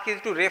task is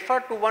to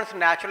refer to one's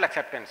natural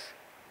acceptance.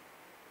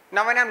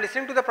 Now when I am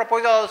listening to the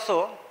proposal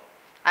also,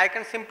 I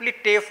can simply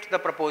taste the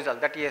proposal,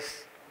 that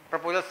yes,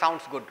 proposal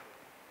sounds good.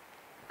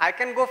 I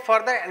can go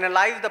further,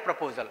 analyze the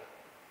proposal.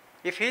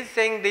 If he is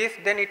saying this,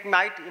 then it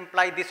might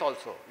imply this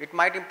also, it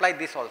might imply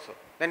this also.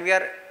 Then we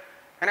are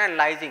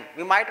analyzing.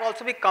 We might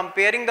also be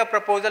comparing the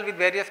proposal with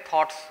various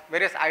thoughts,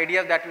 various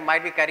ideas that we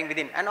might be carrying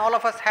within, and all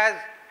of us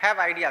have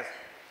ideas,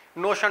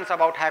 notions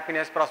about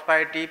happiness,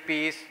 prosperity,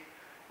 peace,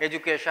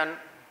 education,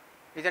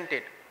 isn't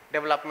it?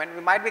 Development.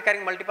 We might be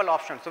carrying multiple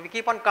options. So we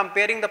keep on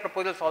comparing the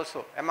proposals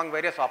also among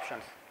various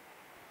options.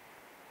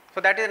 So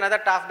that is another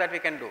task that we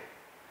can do.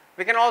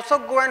 We can also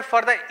go and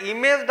further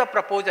image the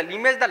proposal,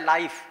 image the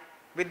life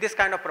with this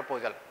kind of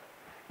proposal.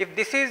 If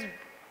this is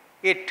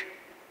it,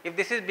 if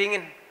this is being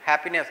in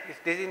happiness,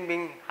 if this is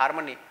being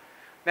harmony,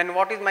 then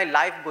what is my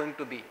life going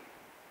to be?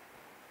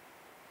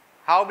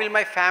 How will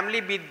my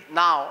family be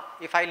now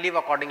if I live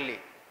accordingly?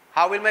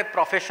 How will my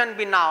profession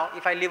be now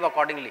if I live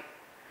accordingly?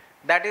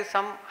 That is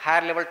some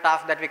higher level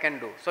task that we can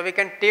do. So we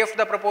can taste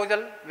the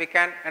proposal, we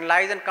can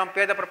analyze and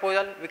compare the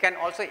proposal, we can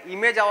also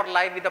image our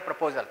life with the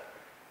proposal.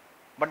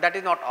 But that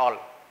is not all.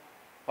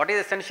 What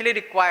is essentially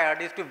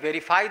required is to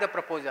verify the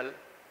proposal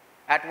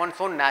at one's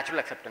own natural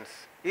acceptance.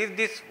 Is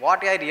this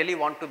what I really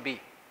want to be?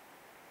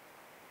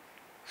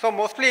 So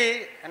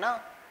mostly,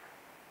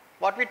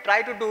 what we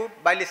try to do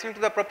by listening to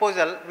the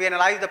proposal, we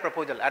analyze the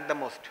proposal at the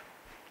most.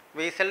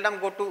 We seldom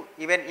go to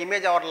even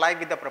image our life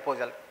with the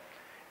proposal.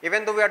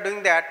 Even though we are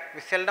doing that,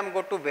 we seldom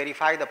go to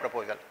verify the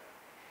proposal.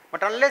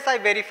 But unless I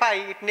verify,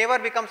 it never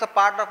becomes a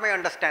part of my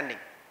understanding.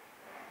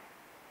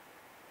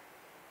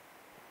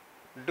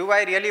 Do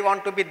I really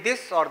want to be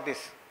this or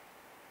this?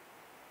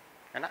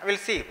 And we will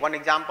see. One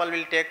example we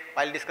will take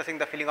while discussing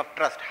the feeling of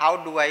trust. How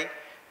do I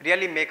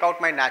really make out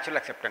my natural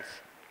acceptance?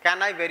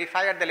 Can I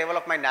verify at the level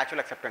of my natural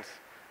acceptance?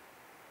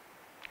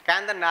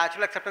 Can the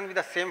natural acceptance be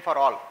the same for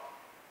all?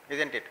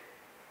 Isn't it?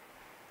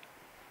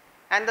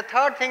 And the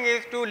third thing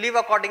is to live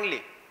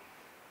accordingly.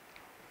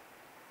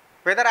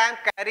 Whether I am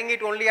carrying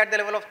it only at the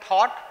level of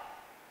thought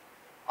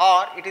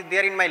or it is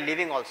there in my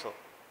living also.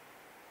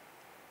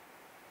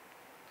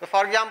 So,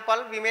 for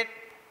example, we may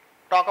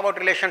talk about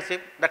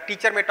relationship, the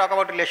teacher may talk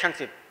about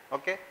relationship,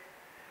 okay,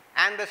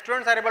 and the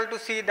students are able to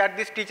see that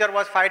this teacher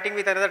was fighting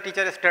with another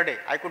teacher yesterday,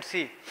 I could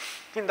see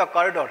in the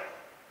corridor.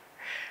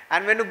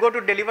 And when you go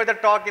to deliver the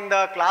talk in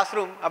the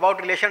classroom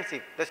about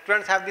relationship, the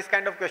students have this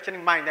kind of question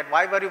in mind, that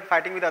why were you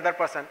fighting with the other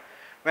person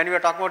when we were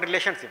talking about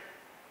relationship.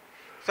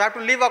 So, I have to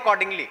live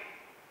accordingly,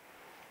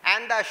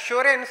 and the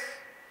assurance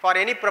for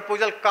any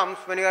proposal comes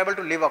when you are able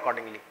to live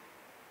accordingly.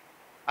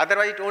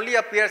 Otherwise, it only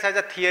appears as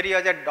a theory,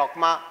 as a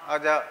dogma,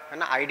 as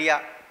an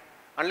idea.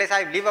 Unless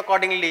I live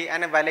accordingly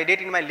and I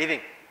validate in my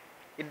living,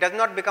 it does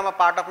not become a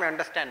part of my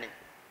understanding.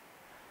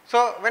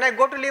 So, when I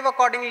go to live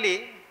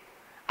accordingly,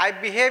 I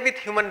behave with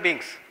human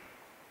beings.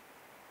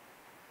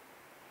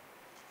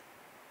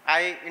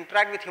 I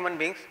interact with human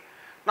beings.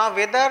 Now,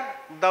 whether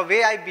the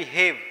way I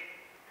behave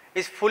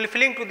is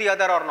fulfilling to the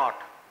other or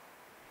not.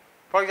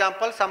 For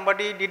example,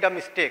 somebody did a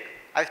mistake,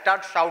 I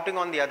start shouting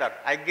on the other,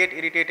 I get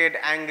irritated,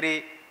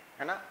 angry,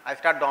 I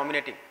start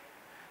dominating.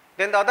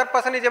 Then the other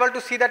person is able to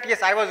see that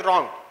yes, I was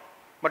wrong,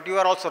 but you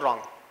are also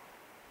wrong.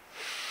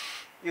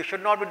 You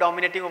should not be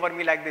dominating over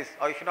me like this,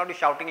 or you should not be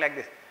shouting like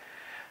this.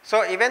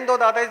 So, even though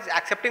the other is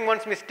accepting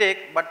one's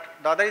mistake, but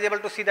the other is able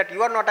to see that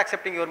you are not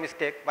accepting your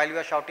mistake while you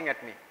are shouting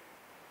at me,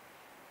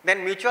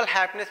 then mutual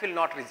happiness will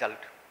not result.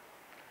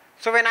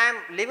 So, when I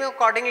am living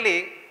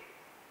accordingly,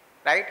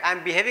 right, I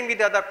am behaving with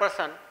the other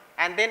person,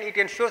 and then it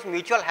ensures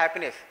mutual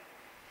happiness.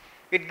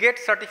 It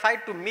gets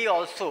certified to me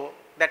also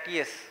that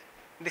yes,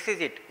 this is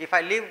it. If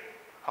I live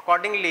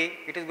accordingly,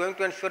 it is going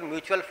to ensure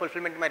mutual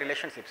fulfillment in my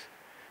relationships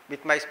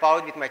with my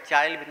spouse, with my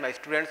child, with my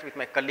students, with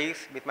my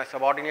colleagues, with my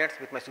subordinates,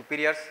 with my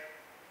superiors,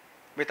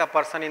 with a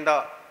person in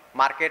the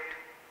market.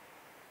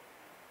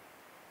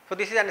 So,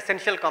 this is an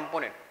essential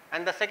component.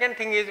 And the second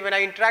thing is, when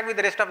I interact with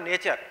the rest of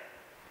nature,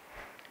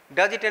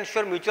 does it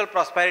ensure mutual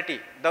prosperity?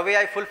 The way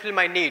I fulfill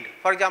my need.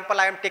 For example,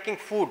 I am taking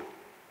food,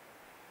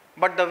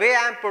 but the way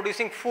I am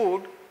producing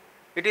food,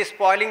 it is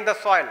spoiling the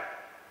soil,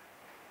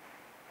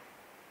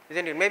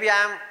 isn't it? Maybe I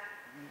am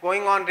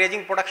going on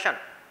raising production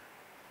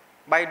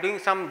by doing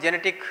some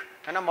genetic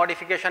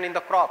modification in the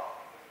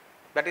crop,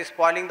 that is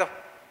spoiling the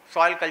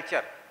soil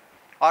culture,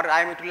 or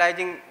I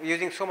am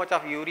using so much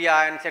of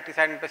urea,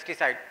 insecticide and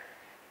pesticide,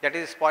 that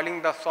is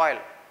spoiling the soil.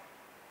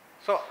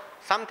 So,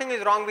 something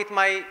is wrong with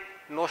my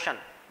notion,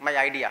 my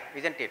idea,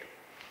 isn't it?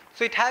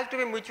 So, it has to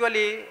be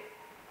mutually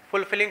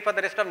fulfilling for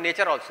the rest of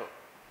nature also.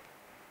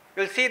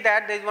 You will see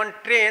that there is one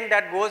train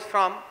that goes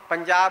from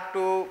Punjab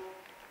to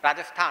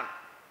Rajasthan,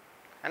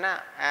 and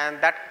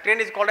that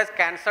train is called as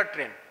cancer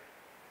train.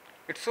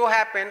 It so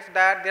happens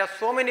that there are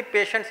so many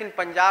patients in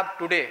Punjab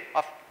today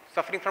of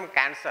suffering from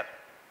cancer.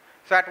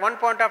 So, at one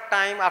point of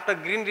time after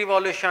green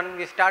revolution,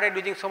 we started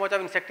using so much of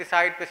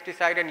insecticide,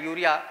 pesticide and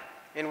urea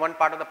in one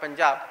part of the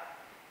Punjab,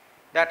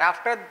 that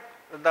after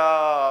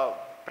the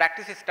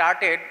practice is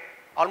started,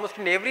 almost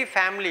in every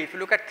family, if you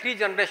look at 3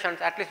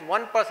 generations, at least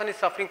one person is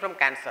suffering from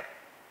cancer.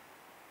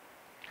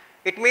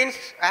 It means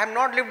I have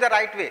not lived the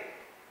right way.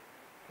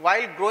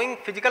 While growing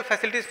physical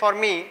facilities for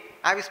me,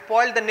 I have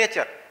spoiled the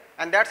nature,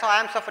 and that is how I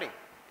am suffering,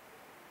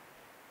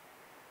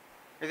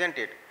 isn't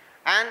it?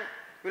 And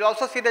we will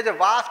also see there is a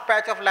vast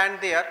patch of land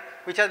there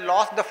which has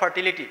lost the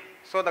fertility.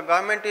 So, the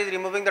government is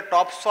removing the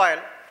topsoil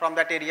from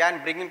that area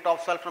and bringing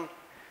topsoil from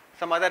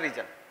some other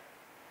region.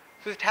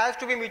 So, it has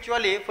to be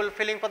mutually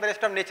fulfilling for the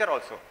rest of nature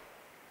also.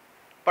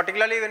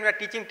 Particularly when we are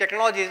teaching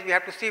technologies, we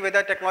have to see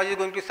whether technology is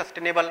going to be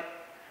sustainable,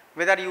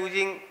 whether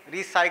using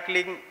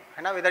recycling,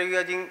 whether you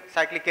are using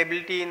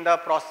cyclicability in the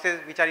processes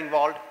which are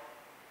involved,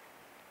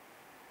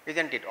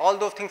 isn't it? All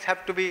those things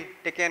have to be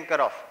taken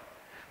care of.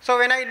 So,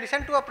 when I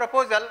listen to a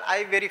proposal,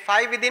 I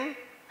verify within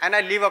and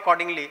I live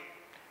accordingly.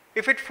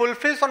 If it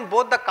fulfills on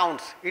both the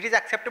counts, it is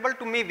acceptable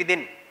to me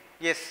within,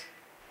 yes,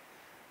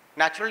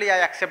 naturally I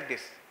accept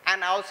this,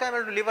 and I also am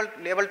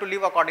able to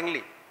live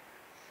accordingly,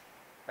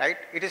 right?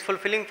 It is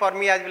fulfilling for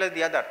me as well as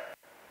the other.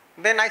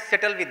 Then I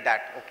settle with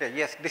that, okay,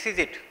 yes, this is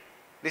it.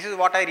 This is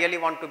what I really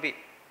want to be.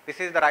 This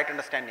is the right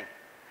understanding.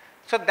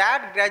 So,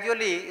 that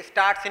gradually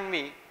starts in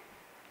me,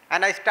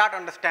 and I start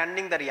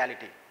understanding the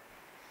reality,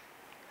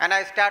 and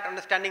I start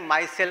understanding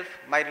myself,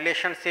 my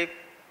relationship,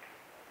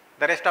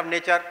 the rest of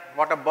nature,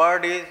 what a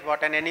bird is,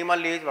 what an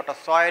animal is, what a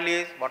soil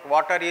is, what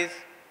water is.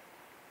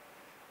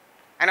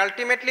 And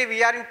ultimately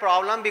we are in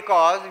problem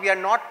because we are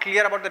not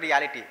clear about the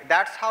reality.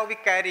 That is how we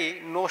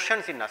carry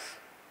notions in us,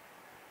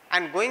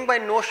 and going by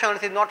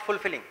notions is not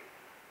fulfilling.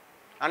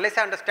 Unless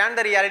I understand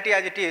the reality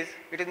as it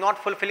is not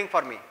fulfilling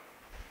for me.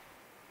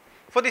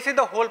 So this is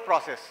the whole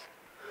process.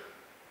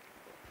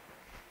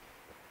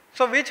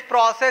 So which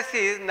process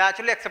is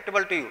naturally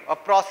acceptable to you? A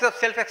process of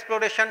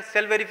self-exploration,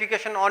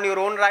 self-verification on your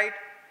own right,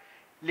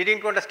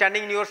 leading to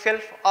understanding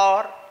yourself,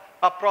 or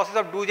a process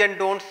of do's and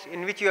don'ts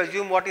in which you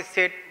assume what is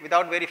said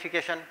without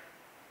verification?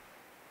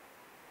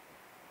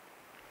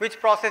 Which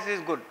process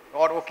is good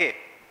or okay?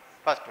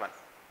 First one.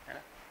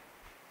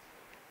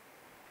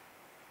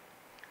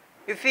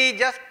 If we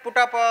just put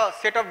up a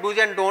set of do's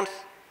and don'ts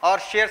or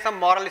share some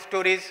moral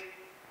stories,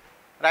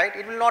 right,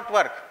 it will not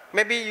work.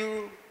 Maybe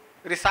you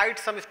recite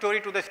some story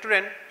to the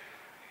student,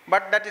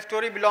 but that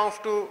story belongs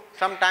to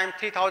sometime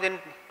 3000,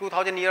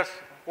 2000 years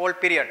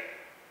old period,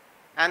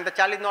 and the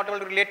child is not able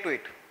to relate to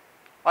it.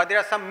 Or there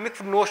are some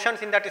mixed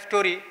notions in that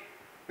story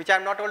which I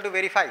am not able to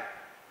verify.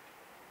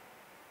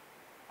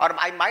 Or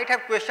I might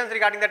have questions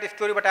regarding that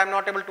story, but I am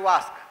not able to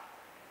ask.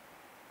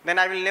 Then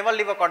I will never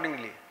live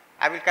accordingly.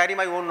 I will carry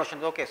my own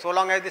notions. Okay, so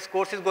long as this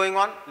course is going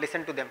on,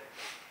 listen to them.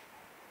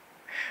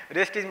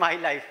 Rest is my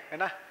life.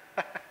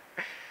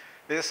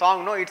 There is a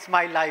song, no, it's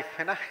my life.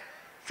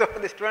 So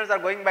the students are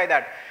going by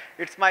that.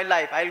 It's my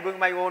life. I will go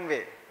my own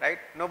way. Right?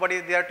 Nobody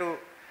is there to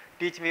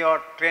teach me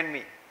or train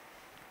me.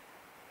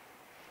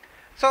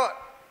 So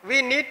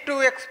we need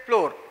to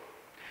explore.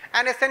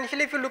 And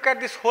essentially, if you look at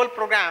this whole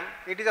program,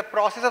 it is a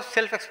process of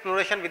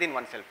self-exploration within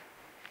oneself.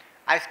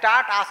 I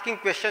start asking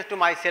questions to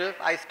myself,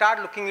 I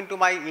start looking into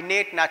my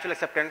innate natural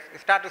acceptance, I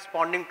start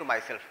responding to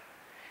myself.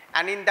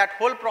 And in that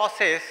whole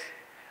process,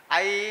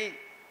 I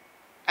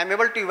am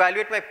able to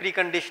evaluate my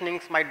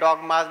preconditionings, my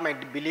dogmas, my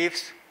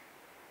beliefs,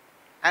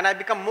 and I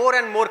become more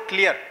and more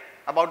clear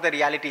about the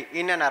reality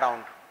in and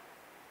around.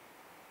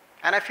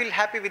 And I feel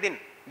happy within,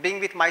 being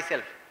with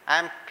myself. I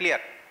am clear,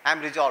 I am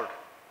resolved.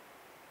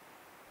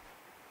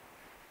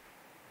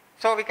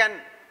 So we can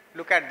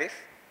look at this.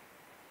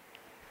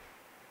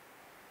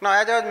 Now,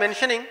 as I was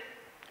mentioning,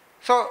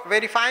 so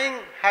verifying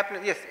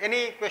happiness, yes,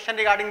 any question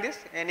regarding this?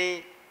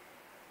 Any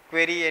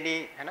query,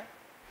 any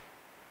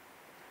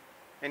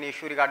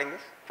issue regarding this?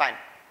 Fine.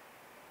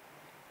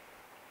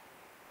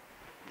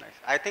 Nice.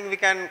 I think we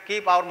can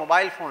keep our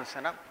mobile phones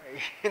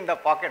in the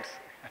pockets.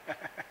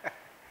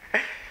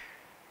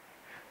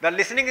 The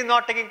listening is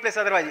not taking place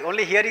otherwise,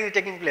 only hearing is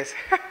taking place.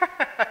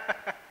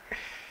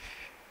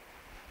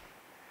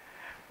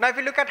 Now, if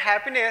you look at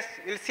happiness,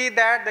 you will see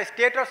that the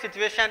state of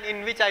situation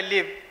in which I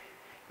live,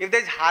 if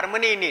there is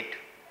harmony in it,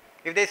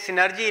 if there is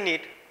synergy in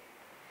it,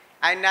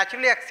 I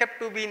naturally accept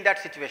to be in that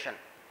situation.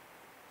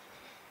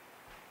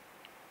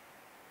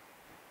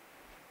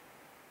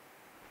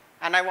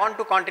 And I want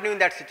to continue in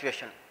that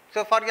situation.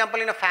 So, for example,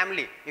 in a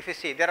family, if you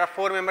see, there are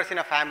 4 members in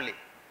a family,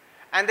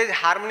 and there is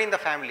harmony in the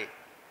family.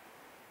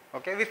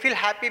 Okay, we feel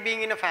happy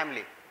being in a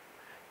family.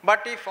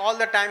 But if all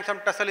the time some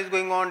tussle is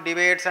going on,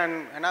 debates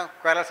and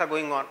quarrels are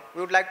going on,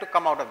 we would like to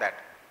come out of that.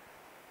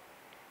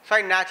 So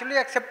I naturally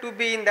accept to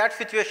be in that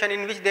situation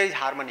in which there is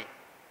harmony.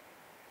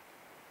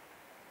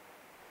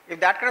 If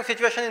that kind of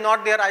situation is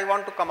not there, I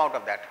want to come out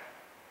of that.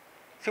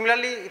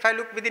 Similarly, if I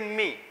look within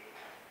me,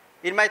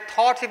 in my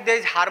thoughts, if there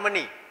is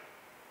harmony,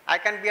 I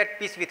can be at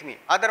peace with me.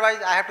 Otherwise,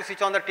 I have to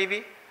switch on the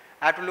TV,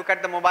 I have to look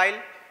at the mobile,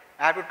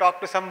 I have to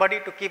talk to somebody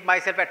to keep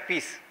myself at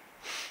peace.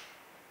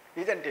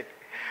 Isn't it?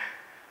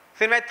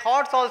 So in my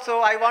thoughts also,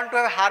 I want to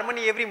have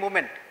harmony every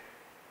moment.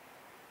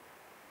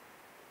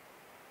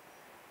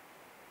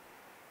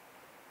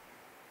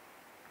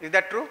 Is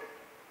that true?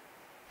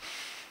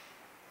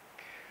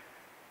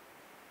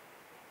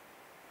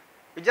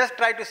 You just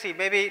try to see,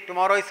 maybe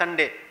tomorrow is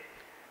Sunday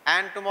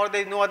and tomorrow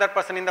there is no other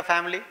person in the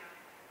family,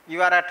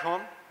 you are at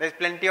home, there is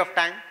plenty of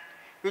time.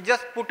 You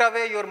just put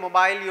away your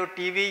mobile, your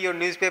TV, your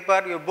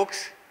newspaper, your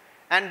books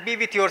and be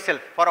with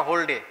yourself for a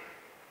whole day.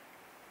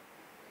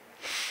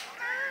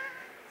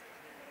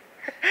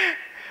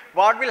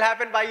 What will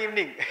happen by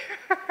evening?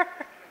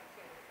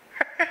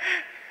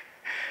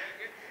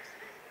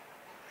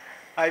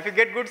 If you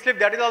get good sleep,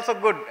 that is also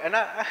good.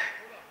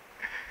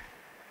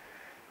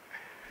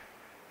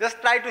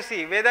 Just try to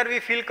see whether we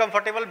feel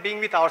comfortable being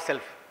with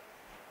ourselves.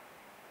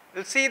 You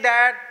will see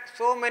that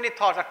so many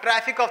thoughts, a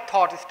traffic of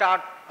thoughts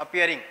start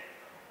appearing.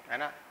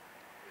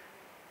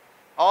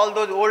 All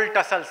those old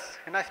tussles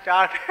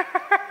start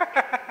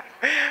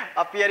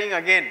appearing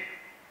again.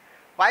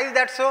 Why is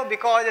that so?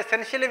 Because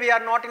essentially we are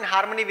not in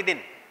harmony within.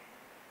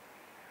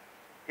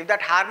 If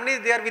that harmony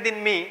is there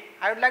within me,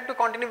 I would like to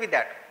continue with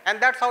that. And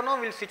that's how now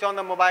we will switch on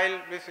the mobile,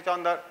 we will switch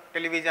on the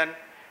television,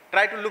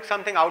 try to look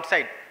something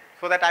outside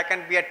so that I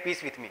can be at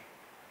peace with me.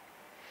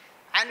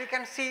 And you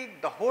can see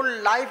the whole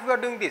life we are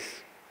doing this.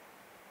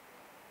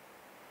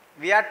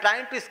 We are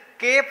trying to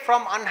escape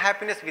from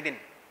unhappiness within.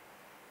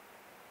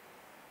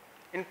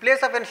 In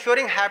place of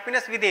ensuring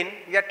happiness within,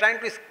 we are trying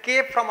to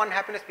escape from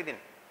unhappiness within.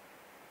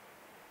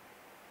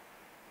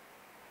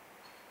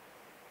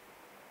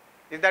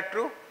 Is that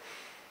true?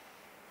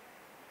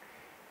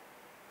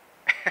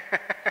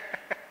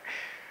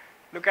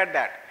 Look at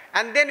that.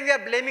 And then we are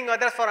blaming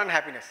others for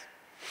unhappiness.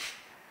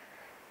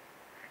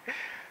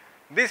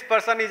 this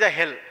person is a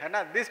hell,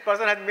 this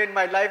person has made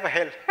my life a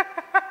hell.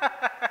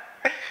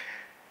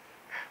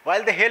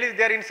 While the hell is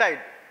there inside,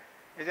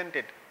 isn't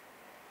it?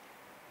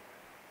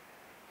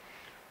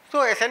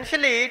 So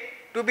essentially,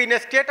 to be in a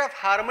state of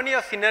harmony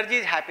or synergy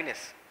is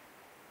happiness.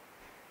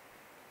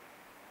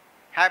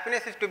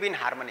 Happiness is to be in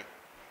harmony.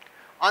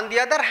 On the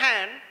other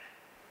hand,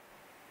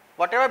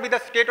 whatever be the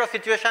state or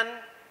situation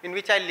in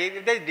which I live,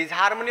 if there is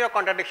disharmony or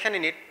contradiction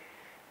in it,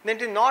 then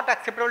it is not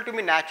acceptable to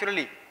me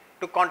naturally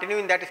to continue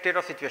in that state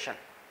of situation,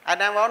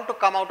 and I want to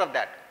come out of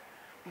that.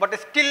 But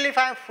still, if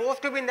I am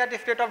forced to be in that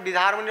state of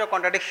disharmony or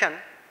contradiction,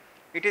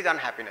 it is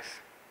unhappiness.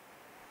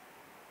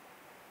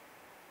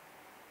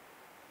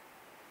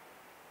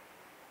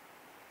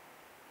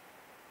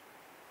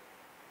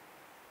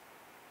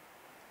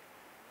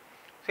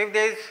 So if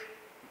there is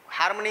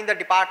harmony in the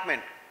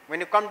department, when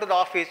you come to the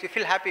office, you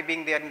feel happy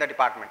being there in the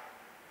department.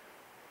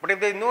 But if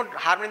there is no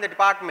harmony in the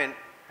department,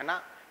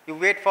 you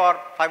wait for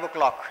 5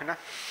 o'clock,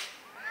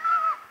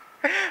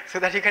 so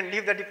that you can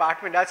leave the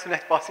department as soon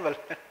as possible.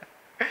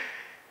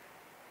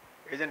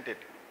 Isn't it?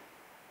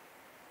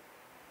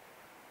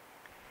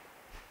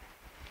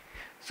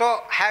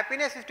 So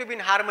happiness is to be in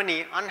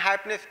harmony,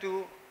 unhappiness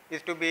too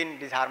is to be in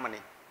disharmony.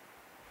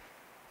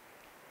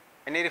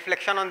 Any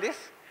reflection on this?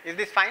 Is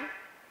this fine?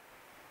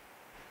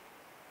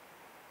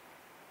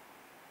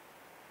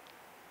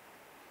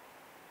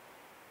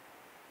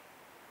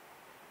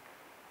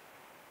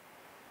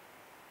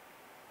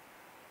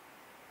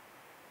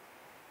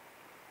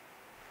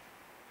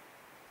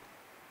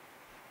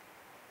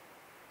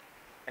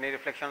 Any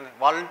reflection?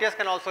 Volunteers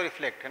can also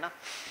reflect,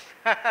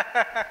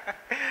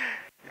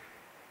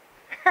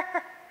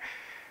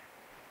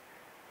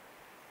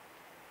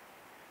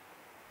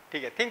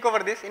 Think over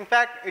this. In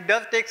fact, it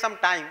does take some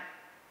time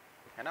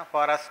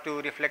for us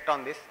to reflect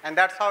on this, and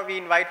that's how we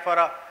invite for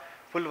a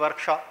full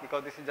workshop,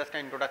 because this is just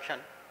an introduction.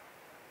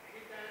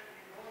 Anytime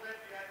we know that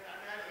we are in an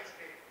unhealthy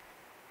state,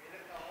 either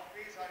in the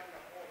office or in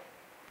the home,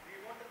 we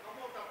want to come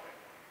out of it,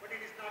 but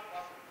it is not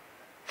possible.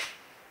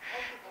 How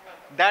to come out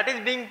of it? That is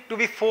to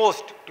be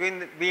forced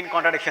to be in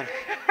contradiction.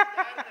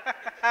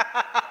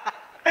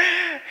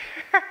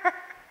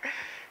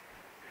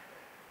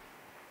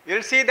 You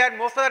will see that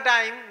most of the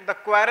time the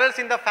quarrels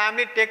in the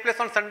family take place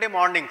on Sunday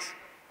mornings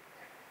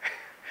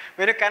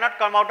when you cannot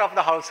come out of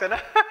the house.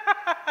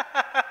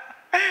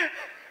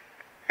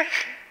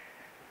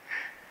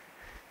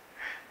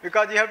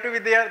 Because you have to be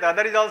there, the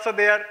other is also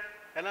there,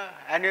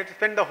 and you have to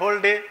spend the whole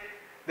day.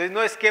 There is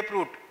no escape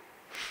route.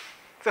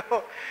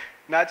 So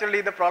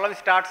naturally the problem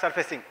starts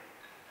surfacing.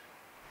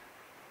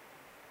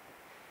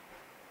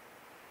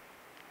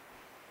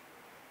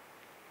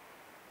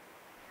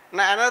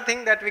 Now another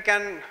thing that we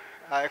can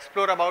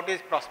explore about is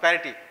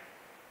prosperity.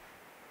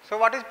 So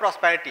what is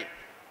prosperity?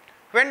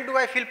 When do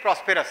I feel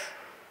prosperous?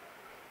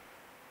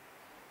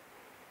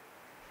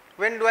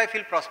 When do I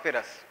feel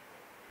prosperous?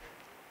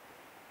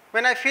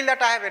 When I feel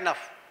that I have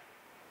enough.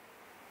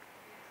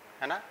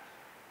 I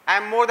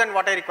am more than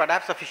what I require, I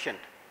have sufficient.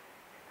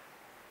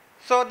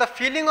 So the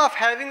feeling of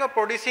having or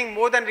producing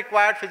more than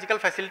required physical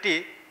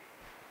facility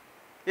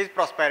is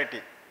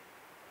prosperity.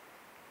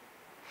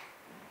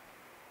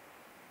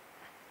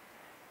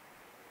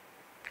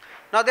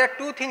 Now there are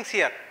two things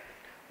here.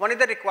 One is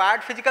the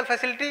required physical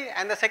facility,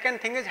 and the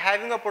second thing is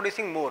having or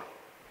producing more.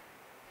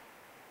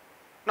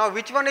 Now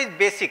which one is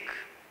basic?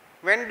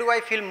 When do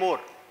I feel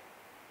more?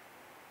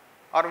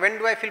 Or when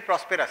do I feel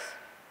prosperous?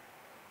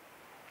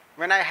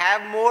 When I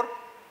have more,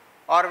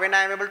 or when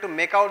I am able to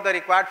make out the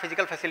required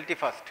physical facility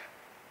first?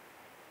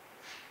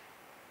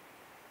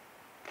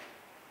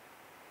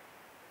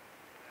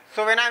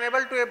 So when I am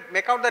able to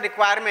make out the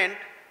requirement,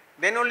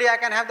 then only I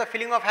can have the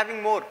feeling of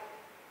having more.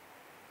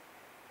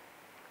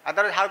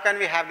 Otherwise, how can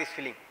we have this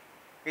feeling?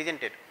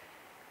 Isn't it?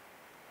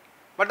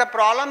 But the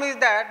problem is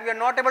that we are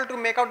not able to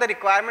make out the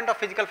requirement of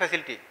physical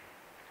facility.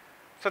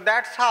 So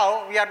that's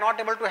how we are not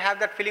able to have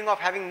that feeling of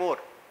having more.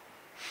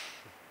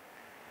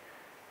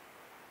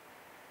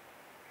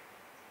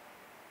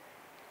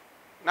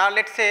 Now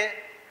let's say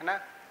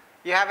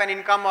you have an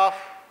income of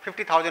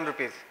 50,000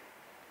 rupees,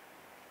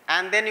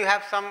 and then you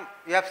have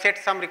set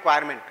some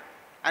requirement,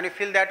 and you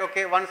feel that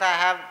okay, once I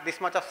have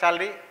this much of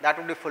salary, that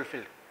would be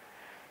fulfilled.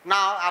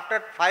 Now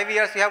after 5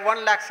 years you have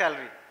 1 lakh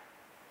salary.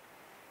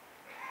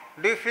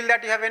 Do you feel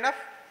that you have enough?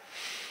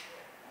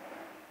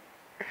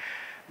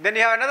 Then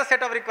you have another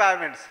set of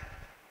requirements.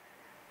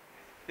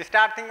 You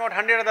start thinking about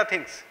 100 other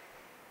things.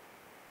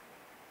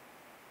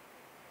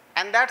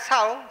 And that's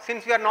how,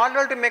 since we are not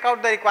able to make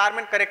out the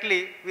requirement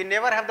correctly, we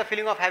never have the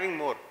feeling of having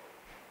more.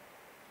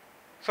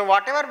 So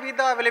whatever be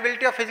the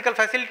availability of physical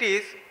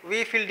facilities,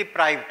 we feel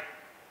deprived.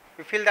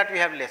 We feel that we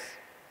have less.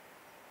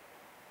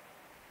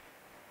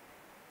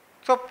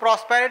 So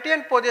prosperity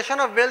and possession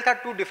of wealth are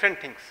two different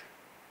things.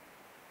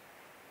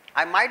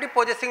 I might be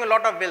possessing a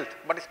lot of wealth,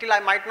 but still I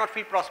might not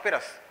feel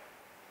prosperous.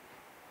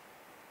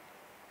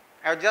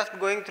 I was just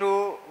going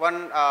through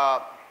one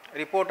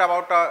report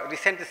about a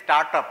recent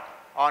startup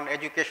on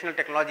educational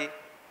technology,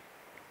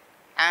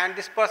 and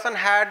this person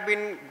had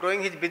been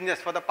growing his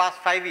business for the past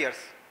 5 years,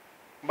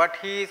 but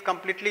he is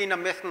completely in a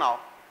mess now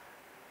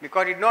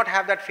because he did not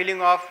have that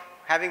feeling of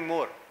having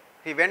more.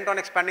 He went on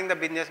expanding the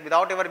business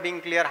without ever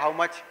being clear how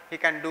much he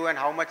can do and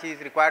how much is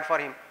required for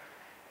him.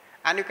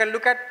 And you can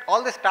look at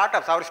all the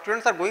startups. Our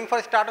students are going for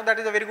a startup, that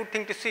is a very good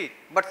thing to see.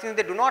 But since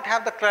they do not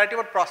have the clarity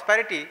about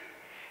prosperity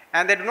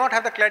and they do not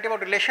have the clarity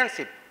about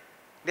relationship,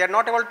 they are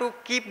not able to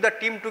keep the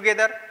team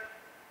together,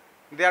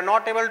 they are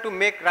not able to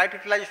make right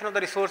utilization of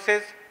the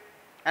resources,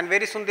 and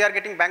very soon they are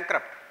getting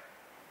bankrupt.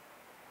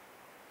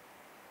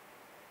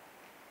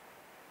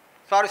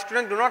 So our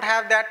students do not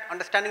have that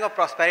understanding of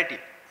prosperity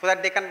so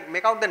that they can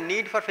make out the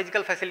need for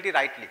physical facility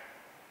rightly.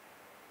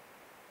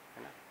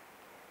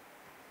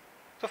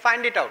 So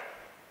find it out.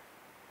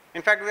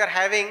 In fact, we are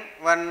having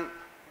one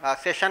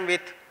session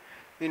with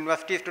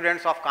university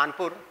students of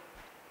Kanpur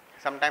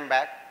some time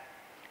back,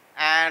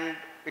 and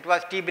it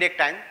was tea break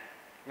time.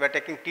 We were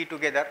taking tea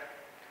together.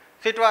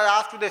 So it was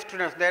asked to the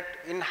students that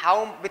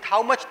with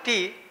how much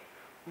tea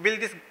will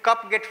this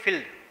cup get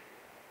filled?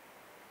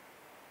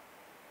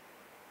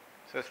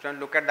 So students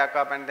look at the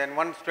cup, and then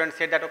one student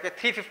said that okay,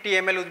 350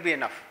 ml would be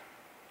enough.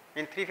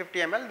 In 350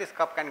 ml this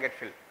cup can get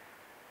filled.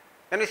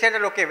 Then we said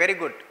that okay, very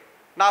good.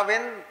 Now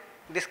when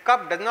this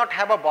cup does not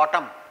have a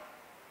bottom,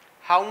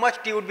 how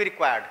much tea would be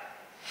required?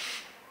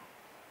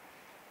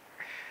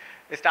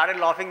 They started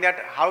laughing that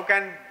how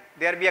can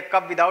there be a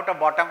cup without a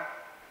bottom?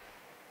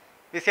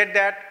 We said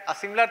that a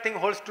similar thing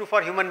holds true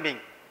for human being.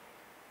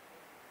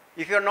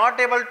 If you are not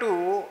able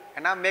to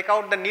make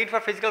out the need for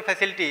physical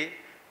facility,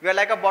 you are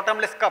like a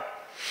bottomless cup.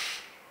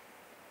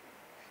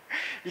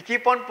 You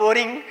keep on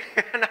pouring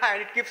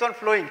and it keeps on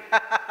flowing.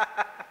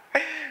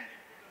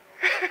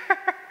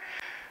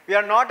 We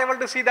are not able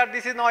to see that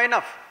this is not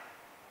enough.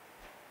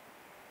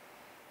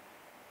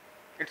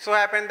 It so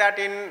happened that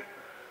in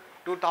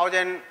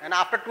 2000 and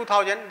after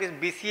 2000, these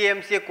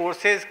BCA, MCA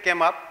courses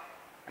came up.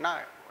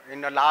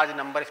 In a large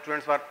number of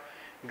students were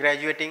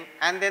graduating,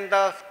 and then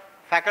the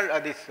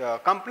faculty,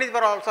 companies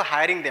were also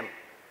hiring them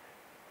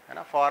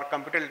for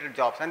computer related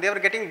jobs, and they were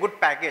getting good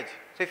package.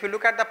 So if you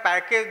look at the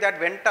package that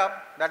went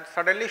up, that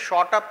suddenly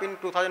shot up in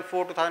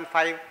 2004,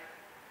 2005,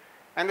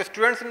 and the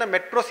students in the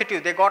metro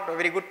cities, they got a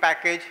very good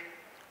package.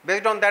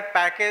 Based on that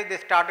package, they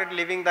started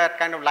living that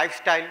kind of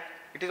lifestyle.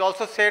 It is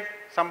also said,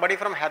 somebody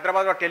from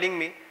Hyderabad was telling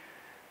me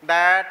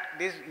that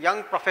these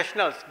young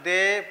professionals,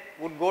 they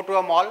would go to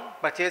a mall,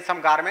 purchase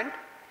some garment,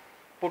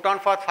 put on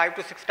for 5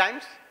 to 6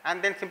 times,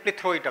 and then simply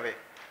throw it away.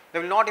 They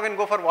will not even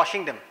go for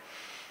washing them.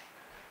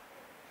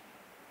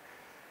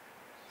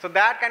 So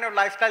that kind of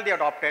lifestyle they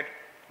adopted.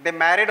 They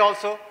married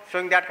also,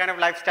 showing that kind of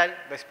lifestyle.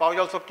 The spouse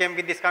also came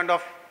with this kind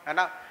of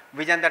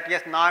vision that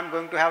yes, now I am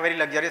going to have a very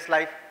luxurious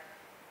life.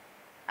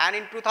 And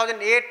in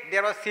 2008,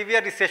 there was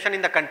severe recession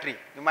in the country.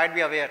 You might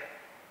be aware.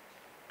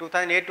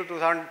 2008 to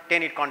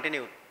 2010, it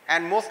continued.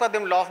 And most of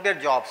them lost their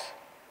jobs.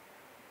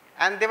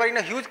 And they were in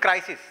a huge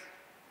crisis.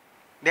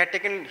 They had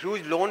taken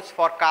huge loans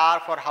for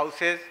car, for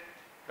houses,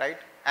 right?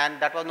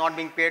 And that was not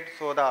being paid,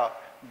 so the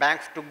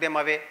banks took them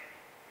away.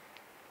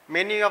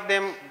 Many of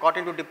them got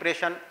into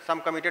depression,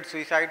 some committed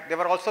suicide. There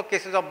were also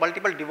cases of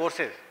multiple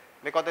divorces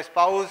because the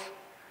spouse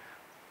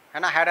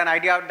had an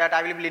idea that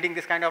I will be leading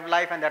this kind of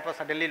life, and that was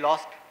suddenly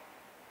lost.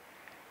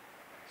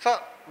 So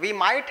we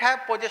might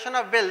have possession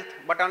of wealth,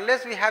 but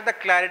unless we have the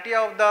clarity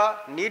of the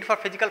need for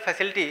physical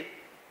facility,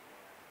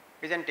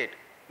 isn't it?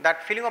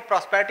 That feeling of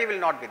prosperity will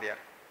not be there.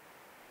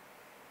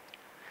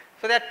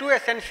 So there are two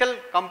essential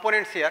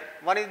components here.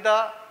 One is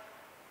the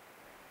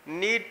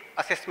need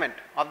assessment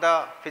of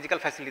the physical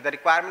facility, the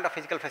requirement of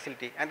physical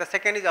facility, and the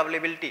second is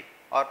availability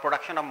or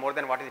production of more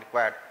than what is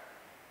required.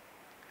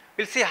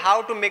 We will see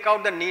how to make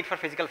out the need for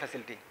physical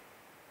facility.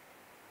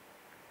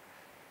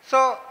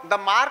 So the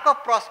mark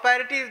of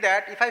prosperity is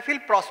that if I feel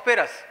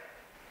prosperous,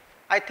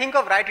 I think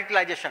of right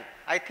utilization,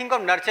 I think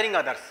of nurturing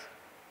others.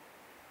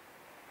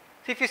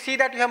 So if you see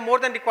that you have more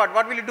than required,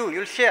 what will you do? You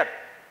will share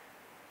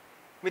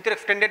with your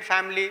extended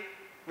family,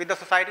 with the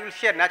society, you will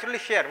share, naturally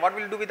share. What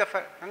will you do with the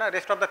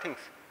rest of the things?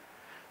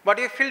 But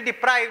if you feel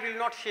deprived, you will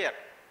not share.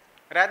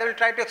 Rather, you will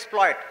try to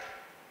exploit.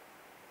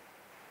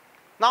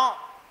 Now,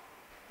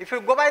 if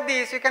you go by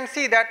this, you can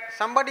see that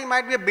somebody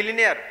might be a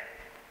billionaire,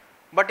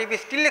 but if he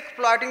is still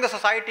exploiting the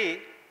society,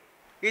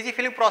 is he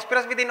feeling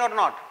prosperous within or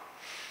not?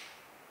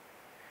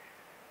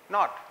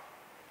 Not.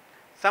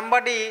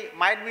 Somebody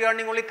might be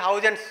earning only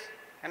thousands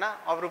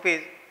of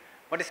rupees,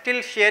 but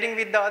still sharing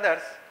with the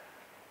others,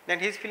 then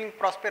he is feeling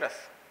prosperous.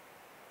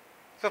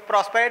 So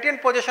prosperity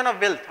and possession of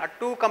wealth are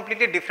two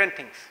completely different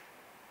things.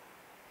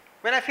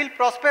 When I feel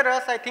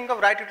prosperous, I think of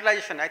right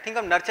utilization, I think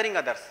of nurturing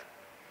others.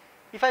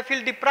 If I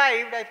feel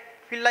deprived, I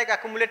feel like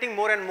accumulating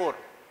more and more.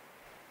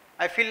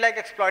 I feel like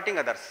exploiting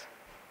others.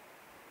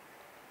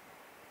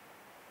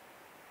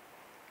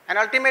 And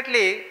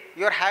ultimately,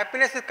 your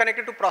happiness is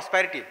connected to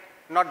prosperity,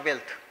 not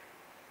wealth.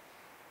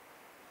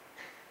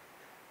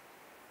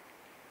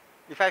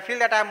 If I feel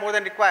that I have more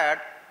than required,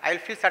 I will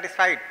feel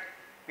satisfied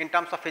in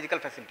terms of physical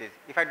facilities.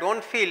 If I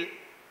don't feel,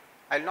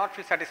 I will not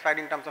feel satisfied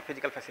in terms of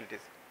physical facilities.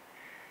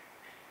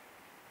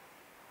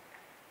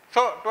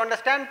 So to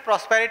understand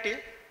prosperity,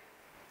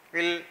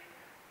 we will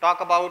talk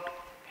about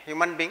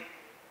human being.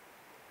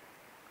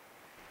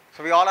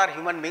 So we all are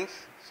human beings,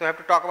 so we have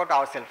to talk about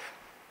ourselves.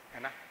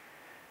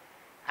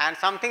 And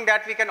something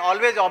that we can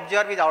always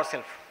observe is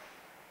ourselves.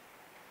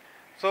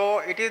 So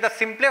it is the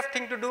simplest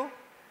thing to do,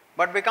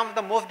 but becomes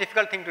the most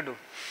difficult thing to do,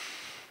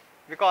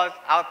 because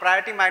our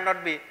priority might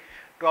not be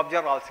to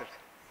observe ourselves.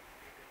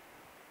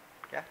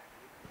 क्या?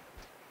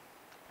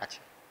 अच्छा,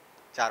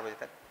 4 बजे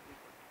तक.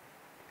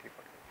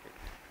 3:40.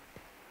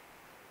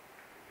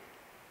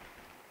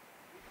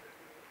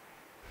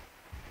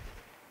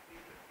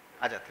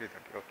 अच्छा,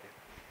 3:30. Okay.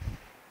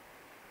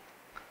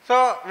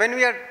 So when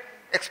we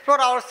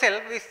explore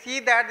ourselves, we see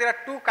that there are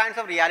two kinds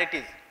of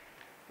realities.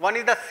 One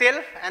is the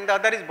self and the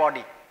other is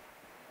body.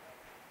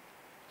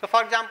 So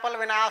for example,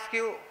 when I ask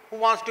you who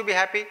wants to be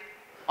happy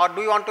or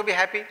do you want to be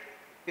happy,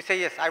 you say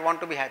yes, I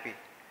want to be happy.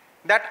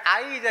 That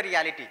I is a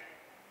reality,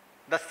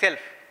 the self,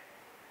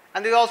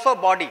 and there is also a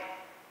body.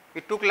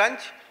 We took lunch,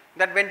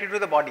 that went into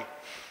the body,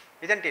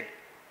 isn't it?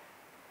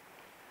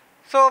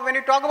 So when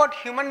you talk about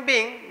human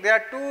being, there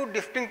are two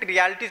distinct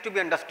realities to be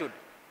understood.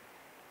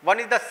 One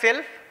is the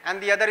self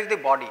and the other is the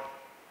body.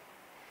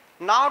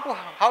 Now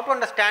how to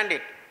understand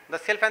it, the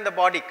self and the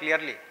body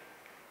clearly.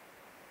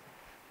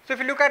 So if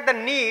you look at the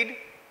need,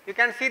 you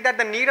can see that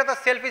the need of the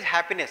self is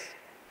happiness.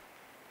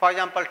 For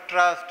example,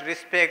 trust,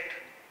 respect,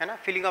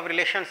 feeling of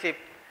relationship,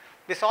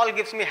 this all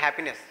gives me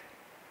happiness.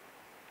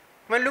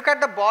 When you look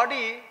at the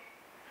body,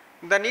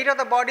 the need of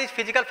the body is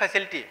physical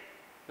facility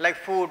like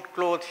food,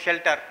 clothes,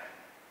 shelter.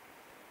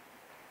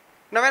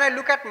 Now when I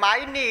look at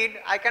my need,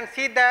 I can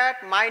see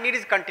that my need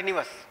is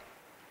continuous.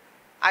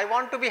 I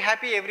want to be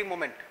happy every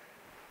moment.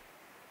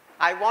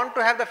 I want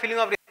to have the feeling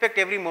of respect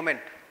every moment,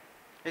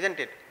 isn't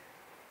it?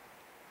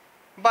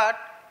 But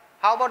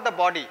how about the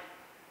body?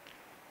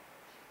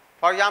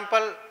 For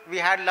example, we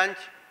had lunch,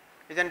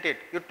 isn't it?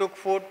 You took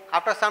food,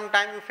 after some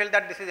time you feel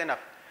that this is enough.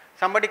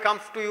 Somebody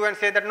comes to you and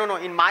says that no,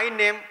 in my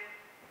name,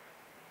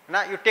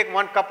 you take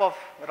 1 cup of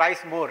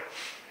rice more.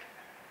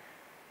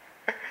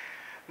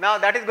 Now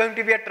that is going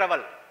to be a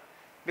trouble,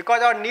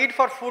 because our need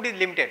for food is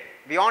limited.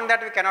 Beyond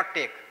that we cannot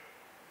take,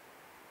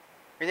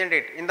 isn't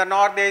it? In the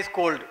north there is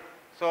cold,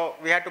 so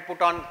we had to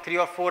put on 3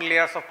 or 4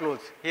 layers of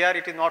clothes. Here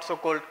it is not so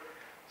cold,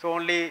 so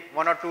only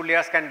 1 or 2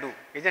 layers can do,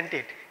 isn't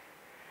it?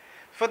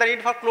 So the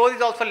need for clothes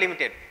is also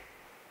limited.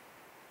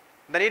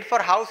 The need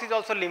for house is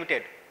also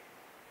limited.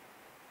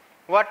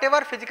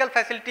 Whatever physical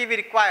facility we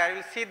require, you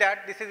will see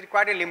that this is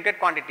required in limited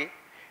quantity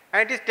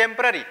and it is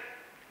temporary.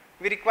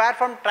 We require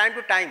from time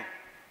to time.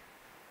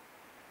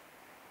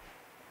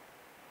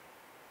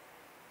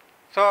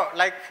 So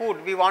like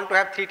food, we want to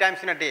have 3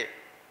 times in a day,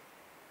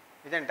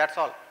 isn't it? That's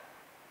all.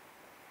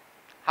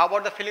 How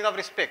about the feeling of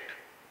respect?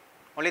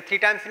 Only 3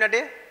 times in a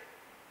day?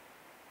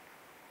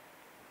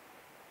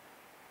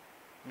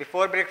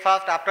 Before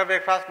breakfast, after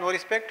breakfast, no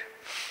respect?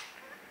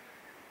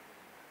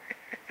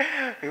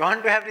 We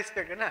want to have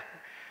respect, है ना?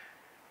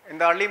 In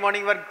the early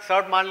morning, we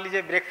served मान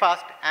लीजिए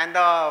breakfast and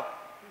the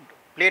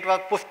plate was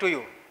pushed to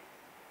you,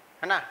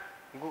 है ना?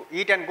 Go,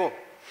 eat and go.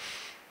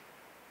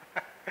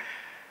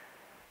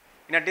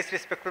 In a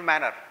disrespectful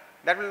manner.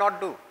 That will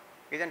not do,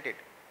 isn't it?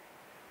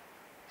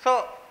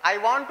 So I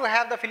want to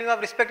have the feeling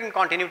of respect in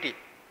continuity,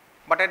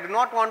 but I do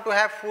not want to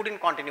have food in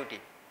continuity,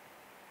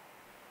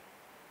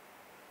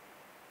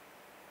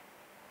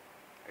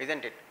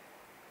 isn't it?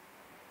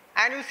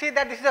 And you see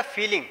that this is a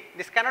feeling,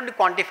 this cannot be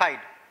quantified.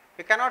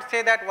 You cannot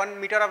say that 1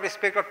 meter of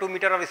respect or 2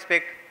 meter of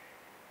respect,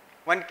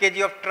 1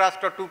 kg of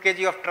trust or 2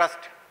 kg of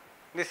trust.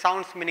 This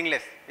sounds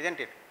meaningless,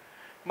 isn't it?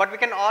 But we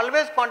can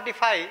always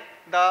quantify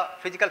the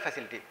physical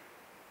facility.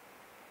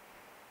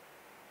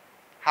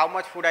 How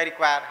much food I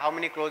require, how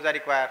many clothes I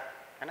require,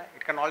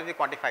 it can always be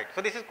quantified.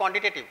 So this is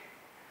quantitative,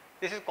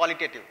 this is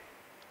qualitative.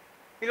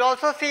 You will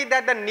also see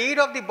that the need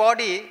of the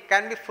body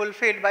can be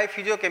fulfilled by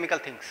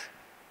physiochemical things.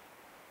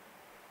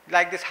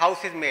 Like this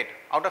house is made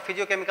out of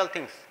physiochemical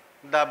things.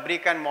 The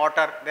brick and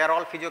mortar, they are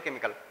all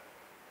physiochemical.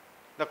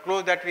 The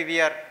clothes that we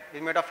wear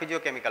is made of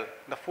physiochemical.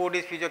 The food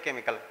is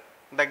physiochemical.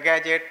 The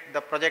gadget, the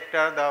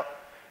projector,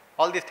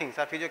 all these things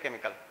are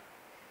physiochemical.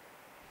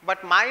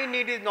 But my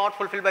need is not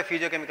fulfilled by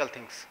physiochemical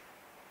things.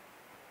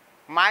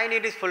 My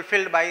need is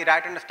fulfilled by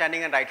right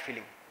understanding and right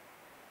feeling.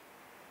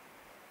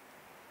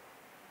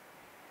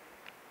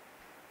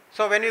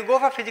 So when we go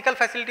for physical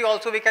facility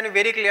also, we can be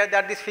very clear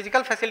that this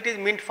physical facility is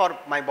meant for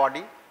my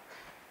body,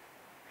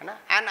 and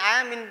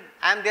I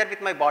am there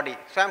with my body,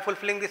 so I am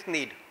fulfilling this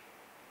need.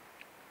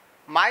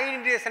 My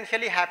need is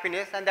essentially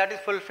happiness, and that is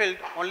fulfilled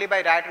only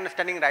by right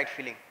understanding, right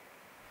feeling.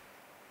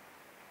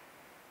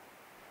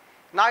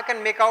 Now I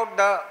can make out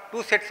the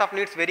 2 sets of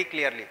needs very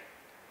clearly.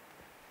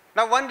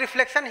 Now one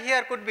reflection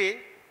here could be,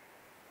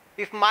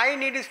 if my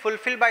need is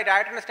fulfilled by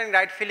right understanding,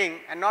 right feeling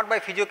and not by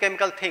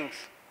physiochemical things,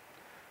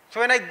 so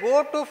when I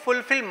go to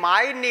fulfill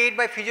my need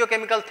by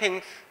physiochemical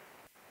things,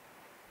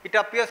 it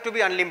appears to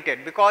be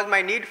unlimited, because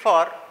my need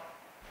for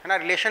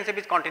relationship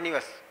is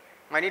continuous,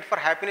 my need for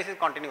happiness is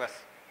continuous.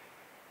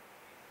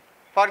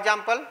 For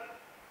example,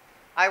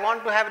 I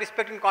want to have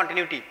respect in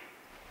continuity.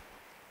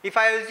 if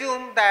I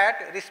assume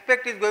that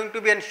respect is going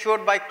to be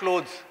ensured by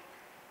clothes,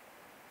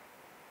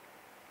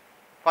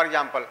 for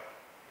example,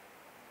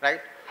 right?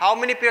 How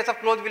many pairs of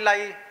clothes will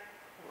I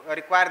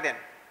require then?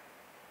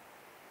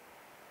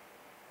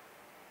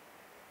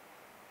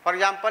 For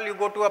example, you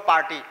go to a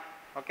party,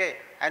 okay,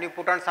 and you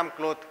put on some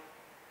cloth,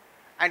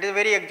 and it is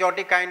very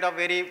exotic kind of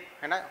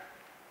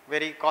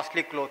very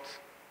costly clothes.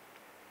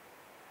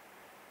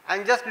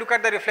 And just look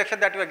at the reflection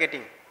that you are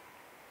getting.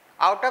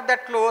 Out of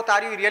that cloth,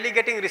 are you really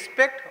getting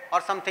respect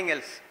or something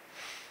else?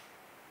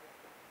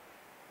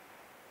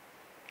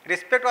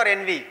 Respect or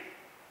envy?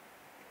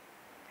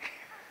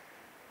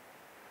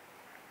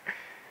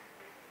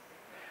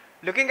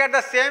 Looking at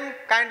the same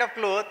kind of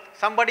cloth,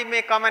 somebody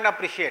may come and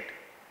appreciate.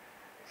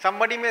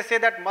 Somebody may say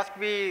that must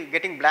be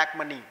getting black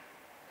money.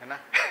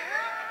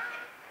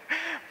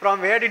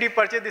 From where did he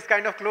purchase this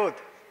kind of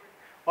cloth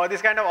or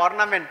this kind of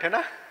ornament?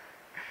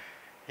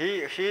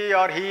 She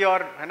or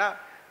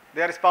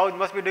their spouse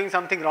must be doing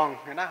something wrong.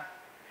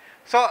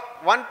 So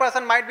one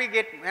person might be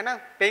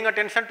paying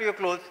attention to your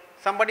clothes,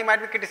 somebody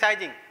might be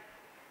criticizing.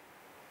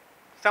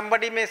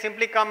 Somebody may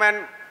simply come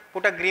and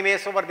put a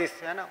grimace over this.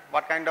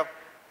 What kind of,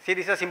 see,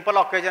 this is a simple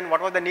occasion,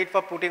 what was the need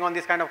for putting on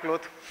this kind of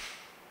cloth?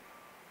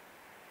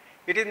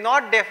 It is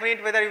not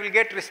definite whether you will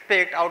get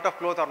respect out of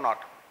cloth or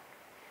not.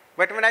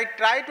 But when I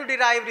try to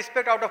derive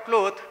respect out of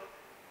cloth,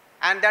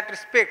 and that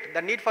respect,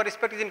 the need for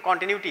respect is in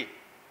continuity.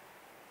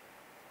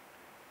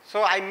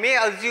 So I may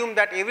assume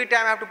that every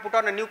time I have to put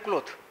on a new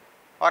cloth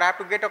or I have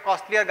to get a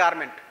costlier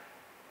garment.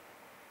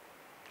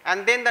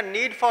 And then the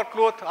need for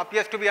cloth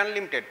appears to be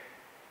unlimited.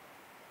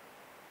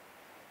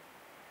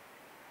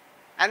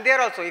 And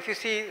there also, if you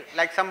see,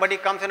 like somebody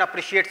comes and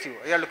appreciates you,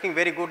 you are looking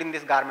very good in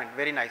this garment,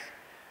 very nice.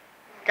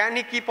 Can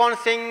he keep on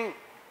saying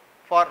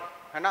for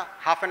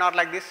half an hour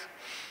like this?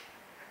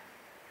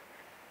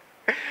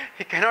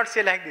 He cannot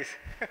say like this.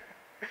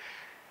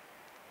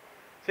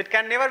 So it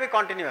can never be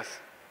continuous.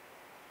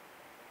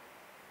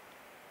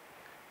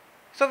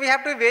 So we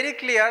have to be very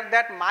clear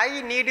that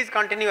my need is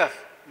continuous.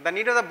 The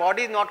need of the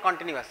body is not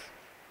continuous.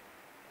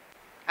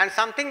 And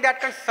something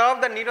that can serve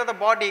the need of the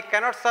body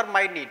cannot serve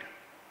my need.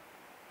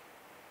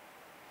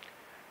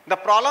 The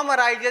problem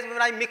arises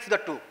when I mix the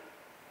two.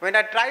 When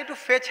I try to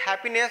fetch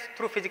happiness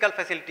through physical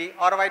facility,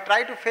 or if I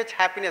try to fetch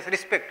happiness,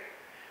 respect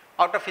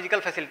out of physical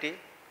facility,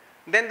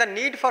 then the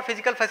need for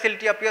physical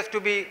facility appears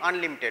to be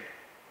unlimited.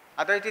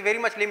 Otherwise it is very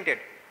much limited.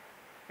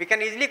 We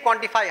can easily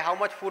quantify how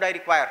much food I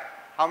require,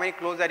 how many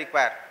clothes I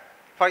require.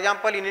 For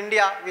example, in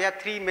India we have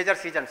 3 major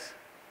seasons,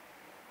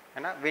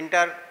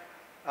 winter,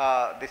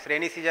 this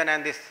rainy season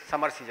and this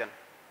summer season.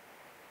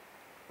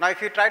 Now if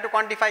you try to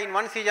quantify in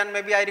one season,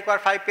 maybe I require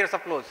 5 pairs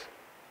of clothes.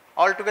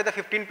 Altogether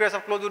 15 pairs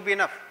of clothes would be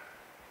enough.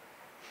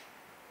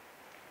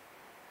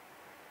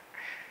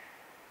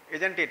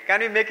 Isn't it?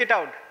 Can we make it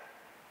out?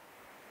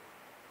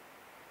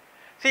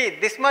 See,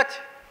 this much,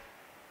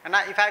 and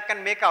if I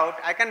can make out,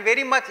 I can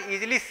very much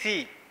easily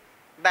see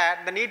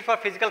that the need for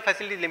physical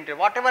facility is limited,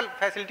 whatever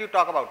facility you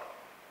talk about.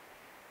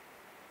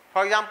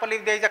 For example,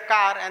 if there is a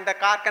car and the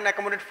car can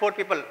accommodate 4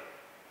 people,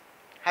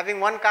 having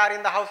one car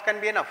in the house can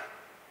be enough.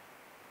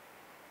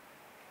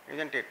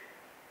 Isn't it?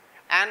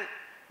 And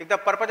if the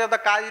purpose of the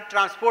car is to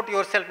transport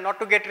yourself, not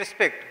to get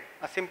respect,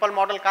 a simple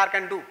model car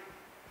can do.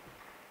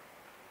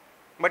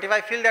 But if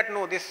I feel that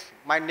no,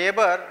 my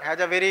neighbor has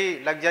a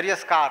very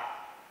luxurious car,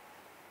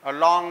 a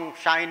long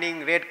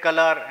shining red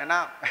color,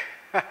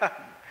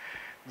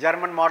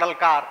 German model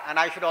car, and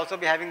I should also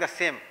be having the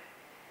same,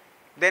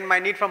 then my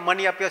need for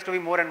money appears to be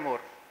more and more.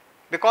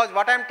 Because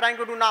what I am trying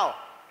to do now,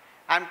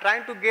 I am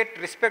trying to get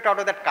respect out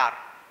of that car.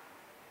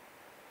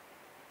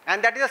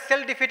 And that is a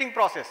self-defeating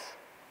process.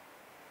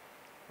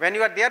 When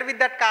you are there with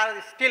that car,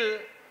 still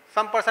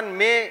some person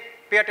may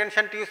pay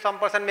attention to you, some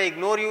person may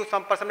ignore you,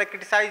 some person may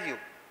criticize you.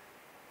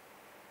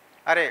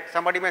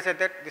 Somebody may say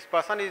that this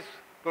person is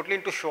totally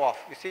into show off,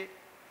 you see.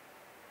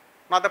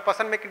 Now the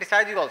person may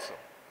criticize you also.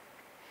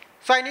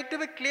 So I need to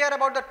be clear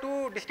about the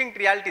two distinct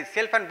realities,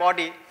 self and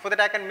body, so that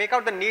I can make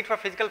out the need for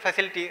physical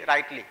facility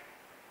rightly.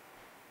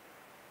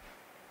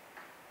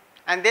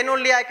 And then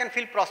only I can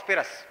feel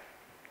prosperous.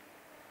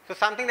 So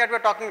something that we are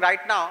talking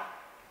right now,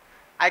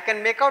 I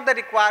can make out the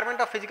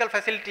requirement of physical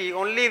facility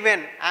only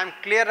when I am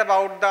clear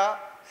about the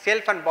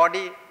self and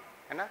body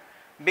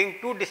being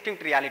two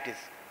distinct realities.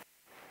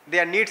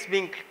 Their needs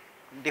being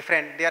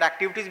different, their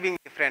activities being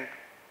different,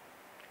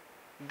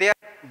 their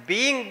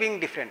being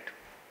different.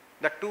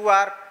 The two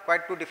are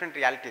quite two different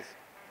realities.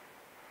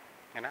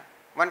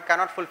 One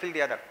cannot fulfill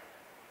the other.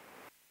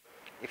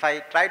 If I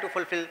try to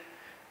fulfill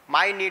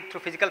my need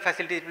through physical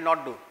facility, it will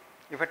not do.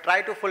 If I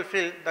try to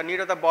fulfill the need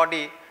of the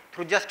body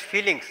through just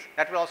feelings,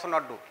 that will also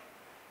not do.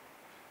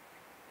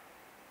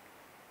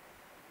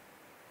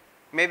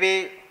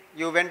 Maybe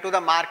you went to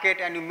the market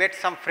and you met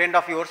some friend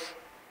of yours,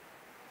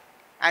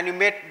 and you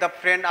met the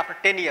friend after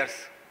 10 years,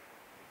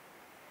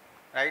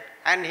 right?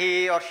 And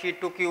he or she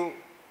took you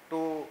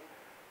to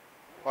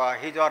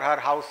his or her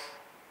house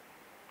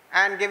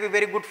and gave you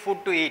very good food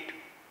to eat.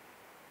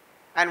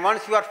 And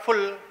once you are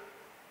full,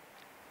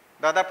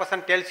 the other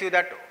person tells you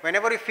that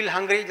whenever you feel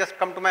hungry, just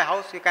come to my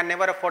house, you can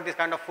never afford this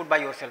kind of food by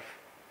yourself.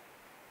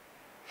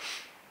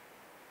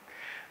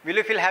 Will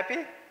you feel happy?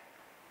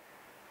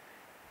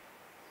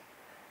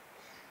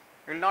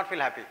 You will not feel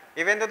happy,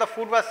 even though the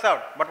food was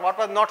served, but what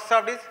was not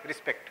served is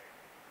respect.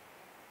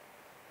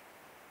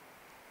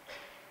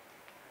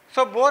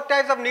 So both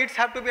types of needs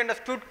have to be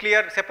understood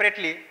clear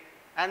separately,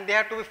 and they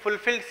have to be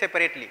fulfilled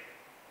separately.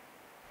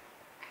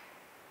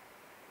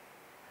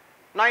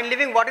 Now in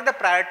living, what is the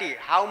priority?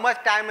 How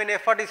much time and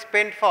effort is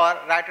spent for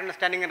right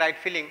understanding and right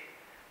feeling?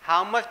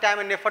 How much time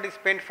and effort is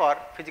spent for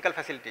physical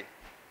facility?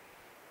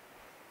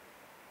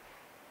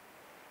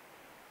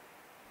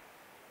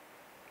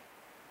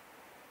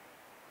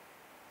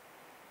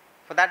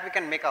 So that we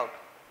can make out.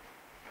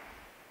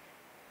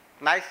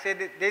 Nice say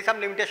there is some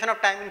limitation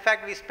of time. In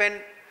fact, we spend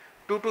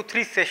 2 to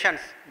 3 sessions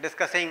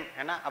discussing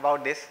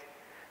about this.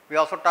 We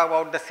also talk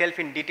about the self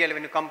in detail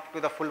when you come to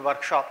the full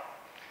workshop.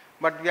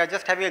 But we are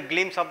just having a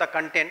glimpse of the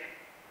content.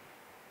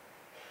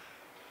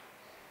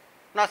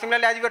 Now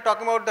similarly, as we were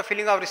talking about the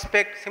feeling of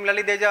respect,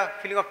 similarly there is a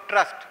feeling of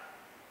trust.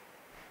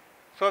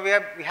 So we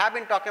have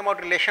been talking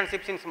about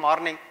relationships since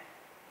morning.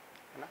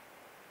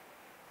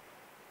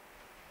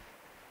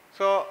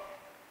 So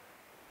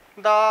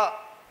the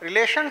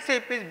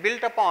relationship is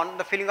built upon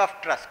the feeling of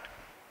trust.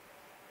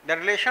 The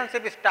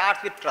relationship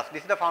starts with trust.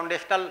 This is the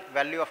foundational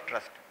value of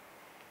trust.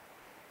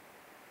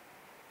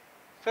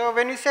 So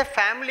when you say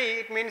family,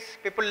 it means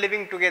people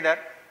living together,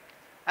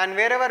 and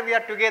wherever we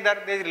are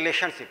together, there is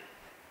relationship.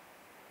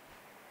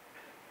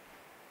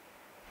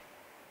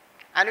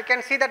 And you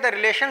can see that the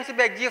relationship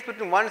exists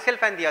between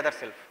oneself and the other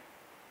self.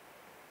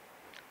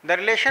 The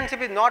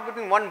relationship is not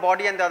between one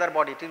body and the other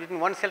body, it is between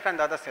oneself and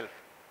the other self.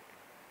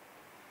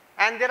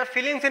 And there are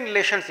feelings in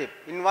relationship,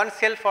 in one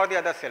self or the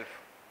other self.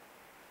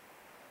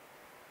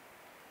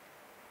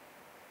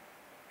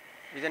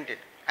 Isn't it?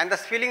 And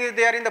this feeling is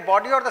there in the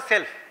body or the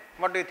self?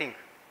 What do you think?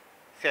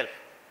 Self.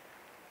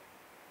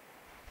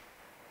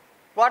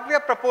 What we are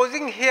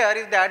proposing here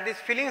is that these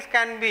feelings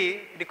can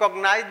be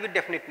recognized with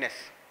definiteness.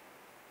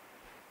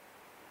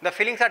 The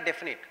feelings are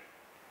definite.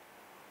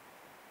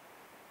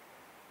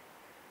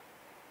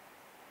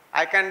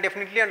 I can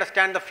definitely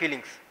understand the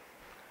feelings.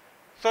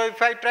 So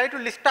if I try to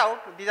list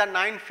out, these are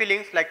 9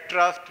 feelings like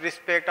trust,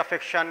 respect,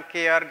 affection,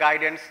 care,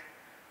 guidance,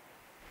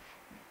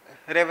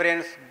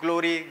 reverence,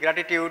 glory,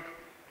 gratitude,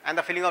 and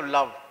the feeling of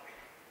love.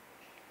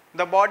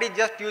 The body is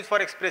just used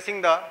for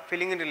expressing the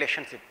feeling in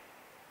relationship.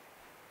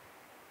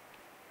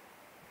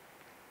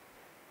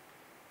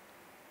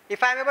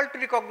 If I am able to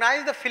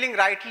recognize the feeling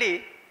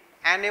rightly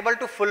and able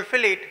to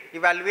fulfill it,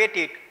 evaluate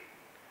it,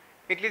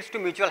 it leads to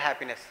mutual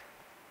happiness.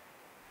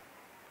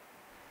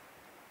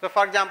 So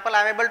for example,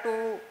 I am able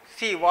to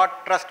see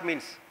what trust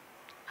means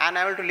and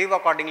I am able to live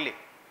accordingly.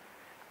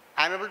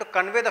 I am able to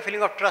convey the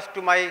feeling of trust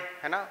to my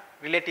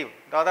relative.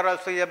 The other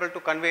also is able to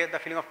convey the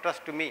feeling of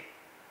trust to me.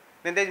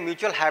 Then there is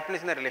mutual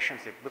happiness in the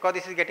relationship because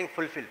this is getting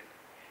fulfilled.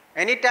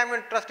 Any time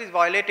when trust is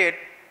violated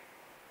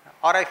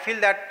or I feel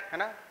that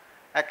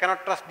I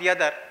cannot trust the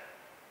other,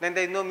 then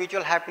there is no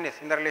mutual happiness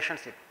in the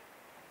relationship.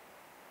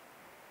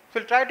 So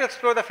we'll try to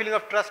explore the feeling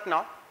of trust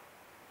now.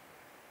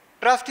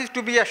 Trust is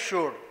to be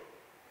assured.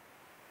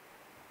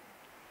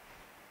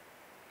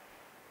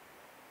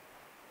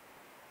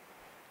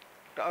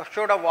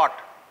 Assured of what?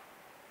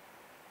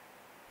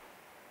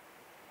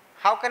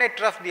 How can I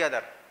trust the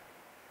other?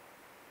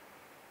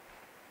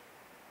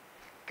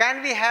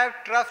 Can we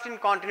have trust in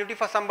continuity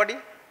for somebody?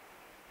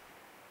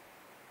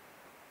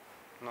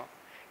 No.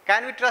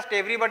 Can we trust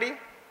everybody?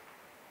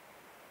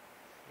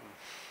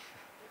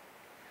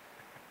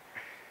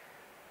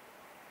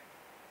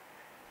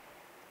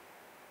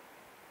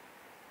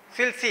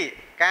 So we'll see,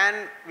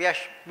 can we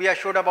be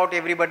assured about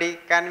everybody?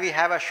 Can we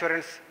have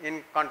assurance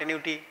in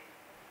continuity?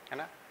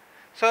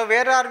 So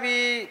where are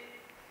we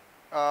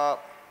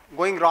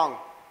going wrong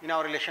in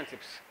our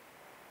relationships?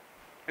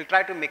 We'll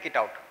try to make it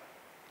out.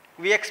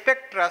 We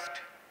expect trust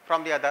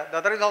from the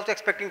other is also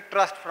expecting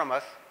trust from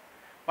us,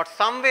 but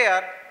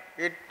somewhere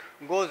it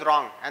goes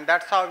wrong, and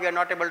that's how we are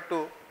not able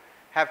to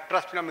have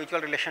trust in our mutual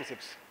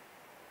relationships.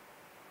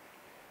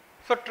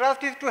 So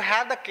trust is to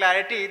have the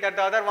clarity that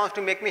the other wants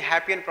to make me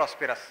happy and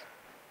prosperous.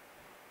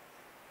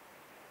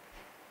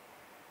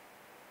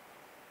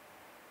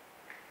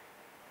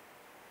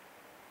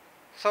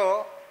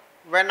 So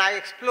when I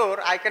explore,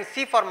 I can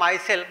see for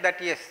myself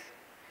that yes,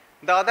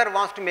 the other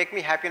wants to make me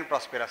happy and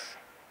prosperous,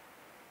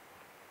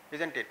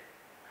 isn't it?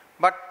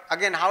 But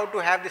again, how to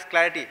have this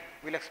clarity?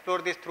 We'll explore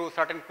this through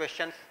certain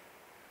questions.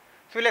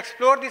 So we'll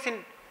explore this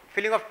in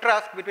feeling of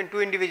trust between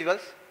 2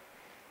 individuals.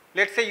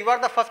 Let's say you are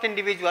the first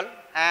individual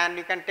and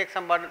you can take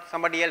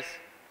somebody else,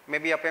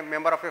 maybe a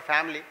member of your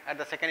family as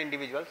the second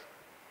individuals,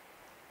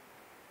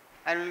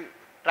 and we'll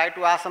try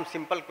to ask some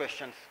simple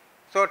questions.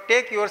 So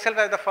take yourself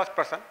as the first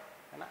person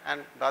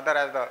and the other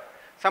as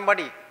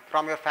somebody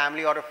from your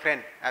family or a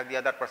friend as the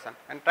other person,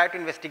 and try to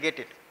investigate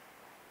it.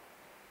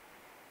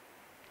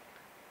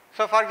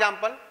 So for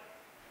example,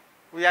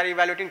 we are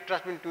evaluating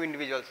trust between 2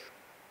 individuals.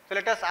 So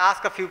let us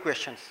ask a few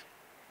questions.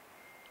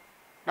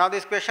 Now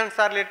these questions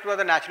are related to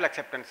the natural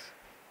acceptance.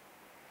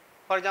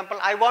 For example,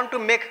 I want to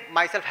make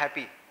myself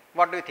happy.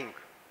 What do you think?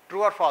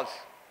 True or false?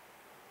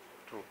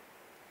 True.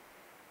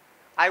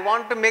 I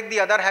want to make the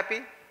other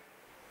happy.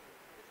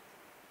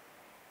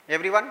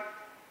 Everyone?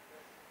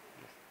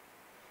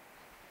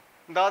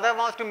 The other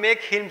wants to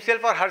make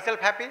himself or herself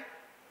happy.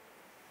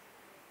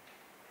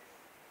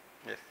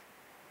 Yes.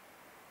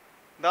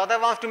 The other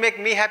wants to make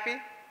me happy.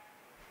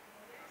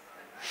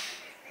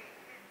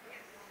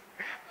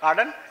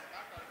 Pardon?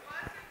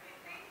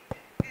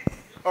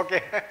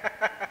 Okay.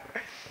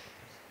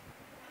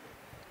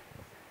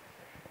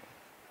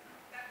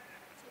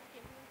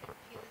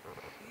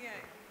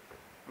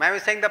 Ma'am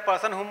is saying the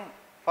person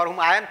for whom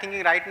I am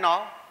thinking right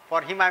now,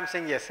 for him I am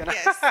saying yes.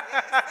 Yes.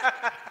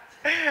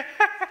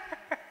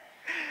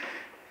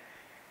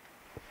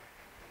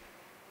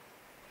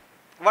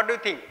 What do you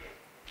think?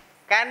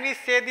 Can we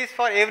say this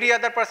for every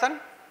other person?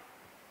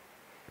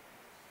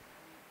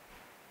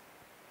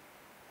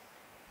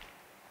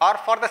 Or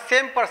for the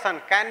same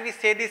person, can we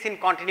say this in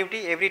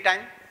continuity every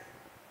time?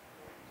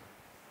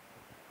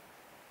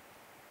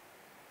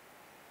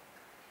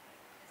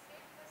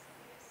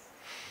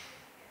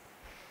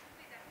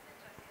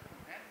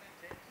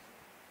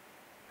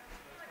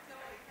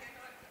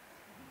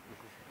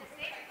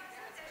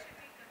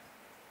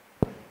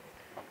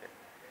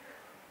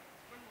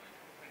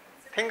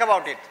 Think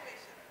about it.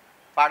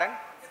 Pardon?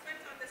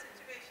 Depends on the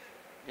situation.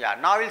 Yeah,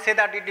 now we'll say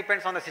that it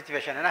depends on the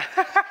situation.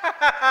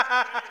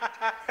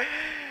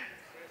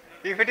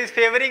 If it is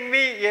favoring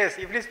me, yes.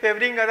 If it is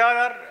favoring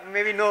other,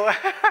 maybe no.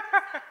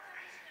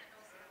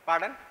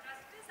 Pardon?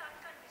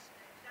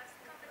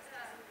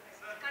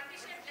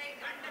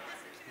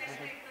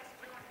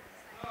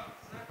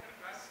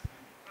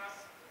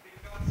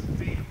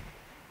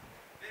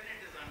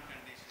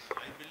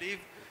 I believe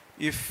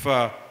if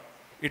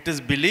it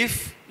is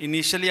belief,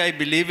 initially I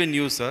believe in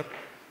you, sir.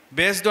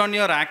 Based on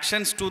your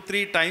actions,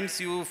 2-3 times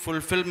you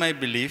fulfill my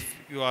belief,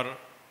 you are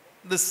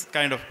this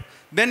kind of,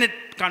 then it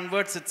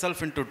converts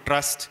itself into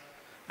trust.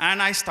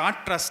 And I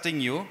start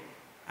trusting you.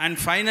 And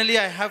finally,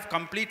 I have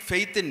complete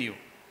faith in you.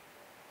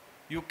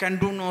 You can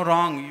do no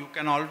wrong. You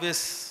can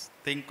always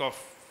think of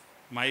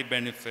my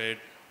benefit,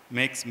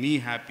 makes me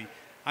happy.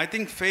 I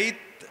think faith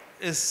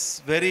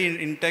is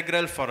very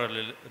integral for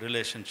a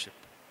relationship.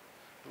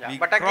 Yeah, We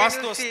but again cross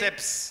you those see-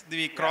 steps.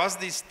 We cross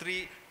these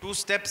two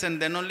steps, and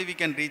then only we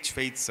can reach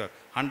faith, sir.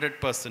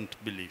 100%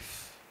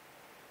 belief.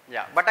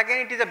 Yeah, but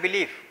again it is a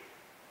belief.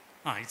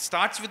 It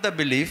starts with the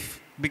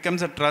belief,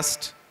 becomes a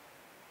trust.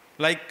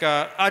 Like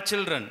our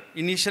children,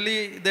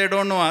 initially they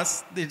don't know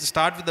us. They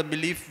start with the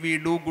belief, we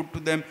do good to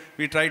them,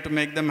 we try to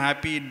make them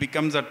happy, it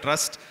becomes a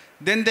trust.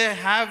 Then they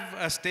have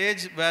a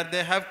stage where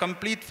they have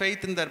complete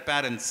faith in their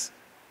parents.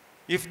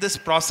 If this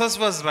process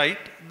was right,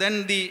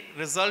 then the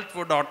result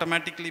would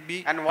automatically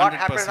be And what 100%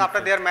 happens after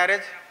faith. their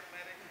marriage?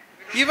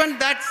 Even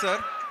that,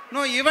 sir.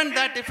 No, even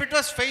that, if it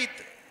was faith,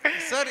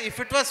 sir, if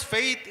it was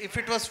faith,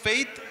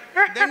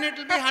 then it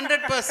will be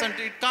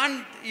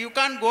 100%. You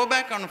can't go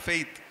back on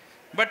faith.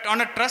 But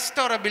on a trust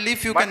or a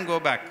belief, you can go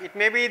back. It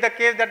may be the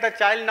case that the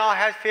child now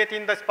has faith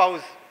in the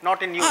spouse,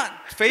 not in you.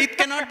 Faith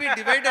cannot be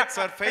divided,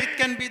 sir. Faith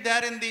can be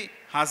there in the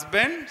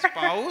husband,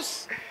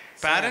 spouse,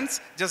 parents.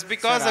 Just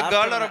because Sir, a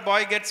girl after or a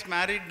boy gets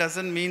married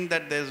doesn't mean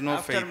that there is no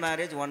After faith.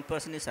 marriage, one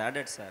person is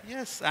added, sir.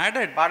 Yes,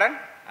 added. Pardon?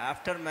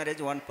 After marriage,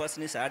 one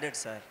person is added,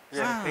 sir.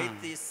 Yes. So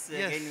faith is,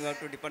 again, you have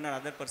to depend on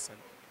other person.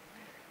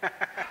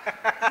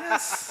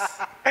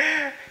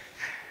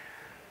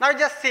 Now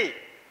just see,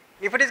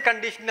 if it is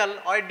conditional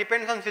or it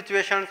depends on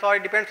situations or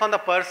it depends on the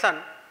person,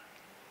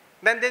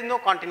 then there is no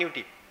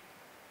continuity.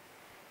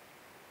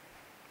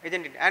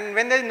 Isn't it? And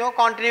when there is no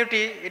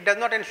continuity, it does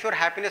not ensure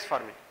happiness for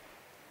me.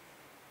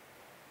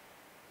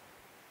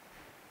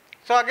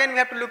 So again we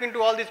have to look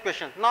into all these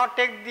questions. Now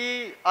take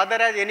the other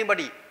as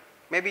anybody,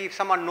 maybe if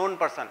some unknown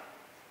person.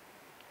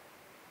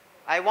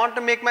 I want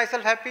to make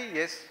myself happy,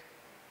 yes.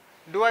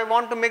 Do I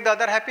want to make the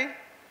other happy?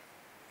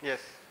 Yes.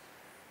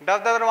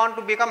 Does the other want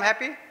to become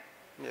happy?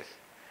 Yes.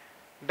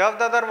 Does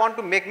the other want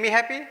to make me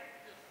happy?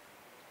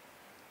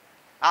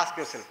 Ask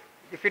yourself.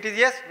 If it is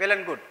yes, well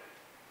and good.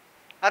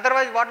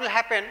 Otherwise, what will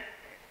happen?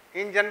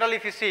 In general,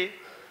 if you see,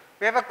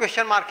 we have a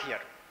question mark here.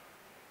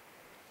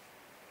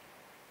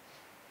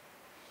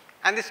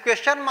 And this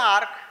question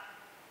mark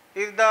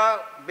is the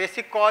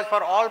basic cause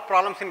for all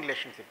problems in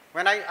relationship.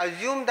 When I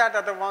assume that the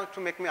other wants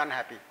to make me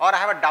unhappy, or I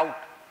have a doubt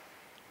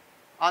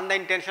on the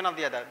intention of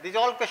the other. These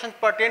all questions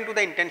pertain to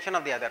the intention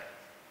of the other.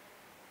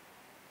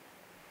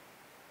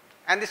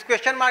 And this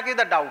question mark is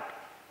the doubt.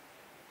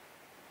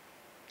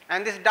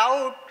 And this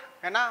doubt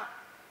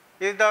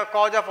is the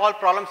cause of all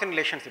problems in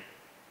relationship.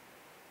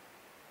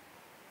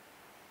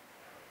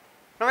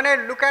 Now when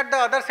I look at the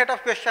other set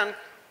of questions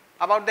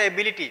about the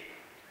ability,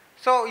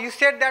 so you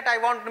said that I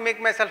want to make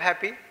myself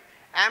happy.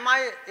 Am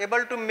I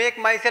able to make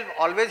myself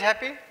always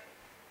happy?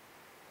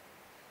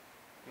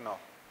 No.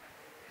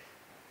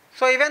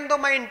 So even though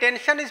my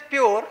intention is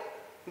pure,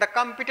 the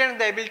competence,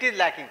 the ability is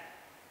lacking.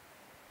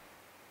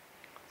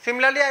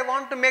 Similarly, I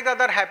want to make the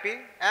other happy.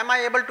 Am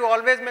I able to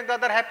always make the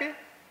other happy?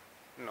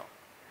 No.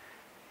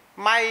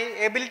 My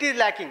ability is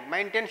lacking, my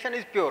intention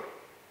is pure.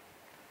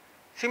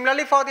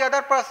 Similarly, for the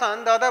other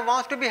person, the other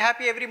wants to be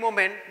happy every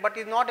moment, but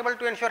is not able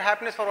to ensure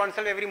happiness for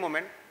oneself every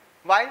moment.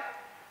 Why?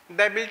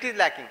 The ability is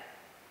lacking.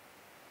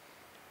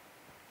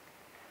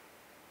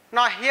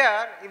 Now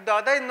here, if the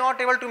other is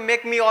not able to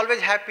make me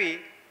always happy,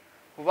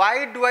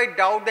 why do I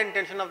doubt the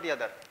intention of the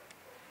other?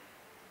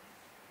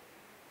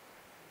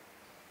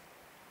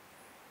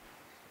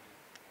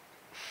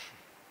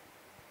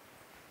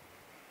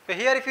 So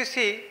here if you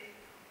see,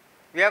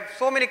 we have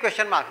so many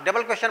question marks,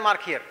 double question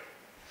mark here.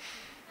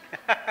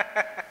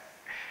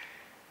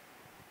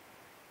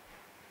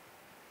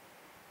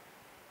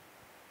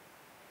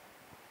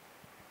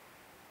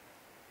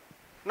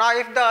 Now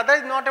if the other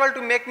is not able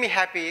to make me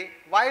happy,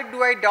 why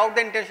do I doubt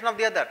the intention of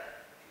the other?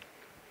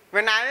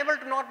 When I am able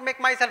to not make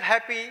myself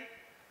happy,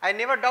 I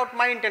never doubt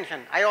my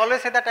intention. I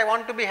always say that I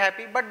want to be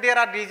happy, but there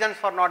are reasons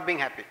for not being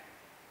happy.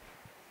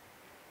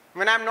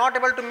 When I am not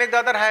able to make the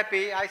other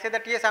happy, I say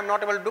that yes, I am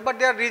not able to do, but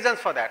there are reasons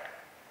for that.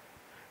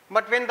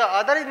 But when the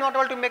other is not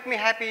able to make me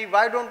happy,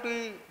 why don't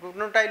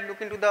I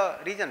look into the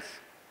reasons?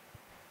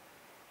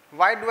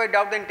 Why do I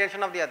doubt the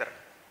intention of the other?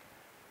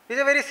 It is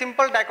a very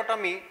simple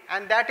dichotomy,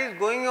 and that is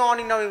going on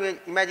in our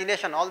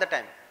imagination all the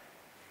time.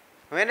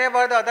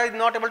 Whenever the other is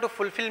not able to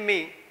fulfill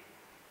me,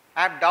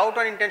 I have doubt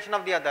on intention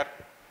of the other,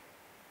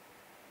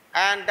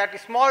 and that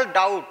small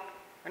doubt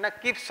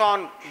keeps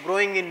on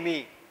growing in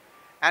me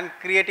and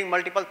creating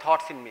multiple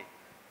thoughts in me.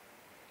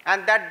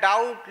 And that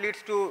doubt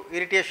leads to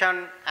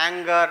irritation,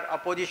 anger,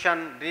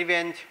 opposition,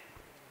 revenge.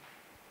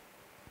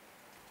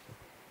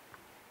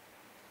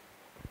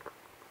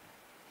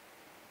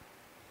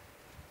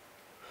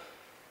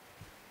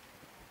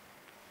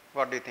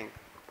 What do you think?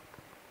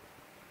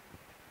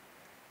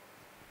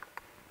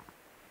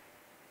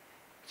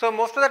 So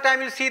most of the time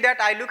you will see that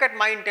I look at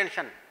my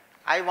intention.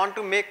 I want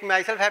to make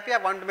myself happy, I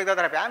want to make the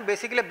other happy. I am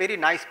basically a very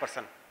nice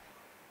person.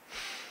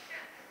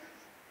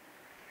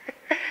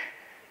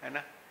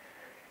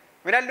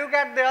 When I look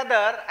at the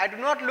other, I do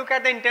not look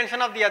at the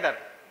intention of the other.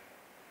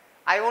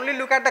 I only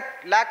look at the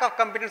lack of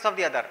competence of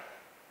the other.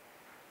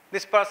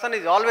 This person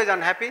is always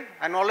unhappy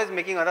and always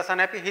making others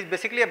unhappy. He is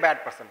basically a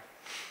bad person.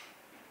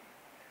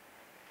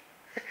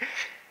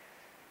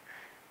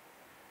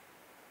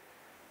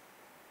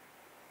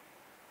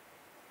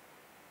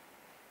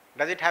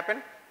 Does it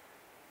happen?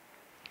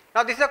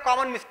 Now this is a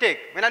common mistake.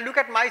 When I look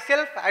at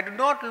myself, I do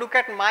not look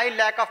at my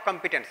lack of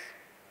competence.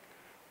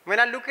 When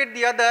I look at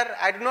the other,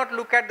 I do not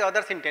look at the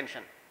other's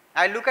intention.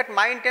 I look at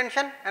my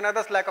intention and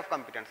others' lack of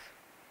competence.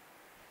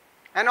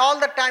 And all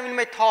the time in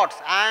my thoughts,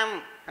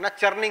 I am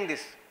churning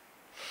this.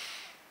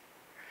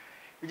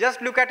 Just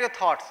look at your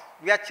thoughts.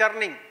 We are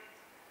churning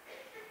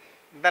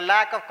the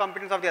lack of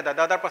competence of the other.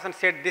 The other person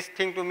said this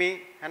thing to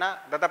me, the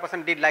other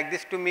person did like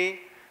this to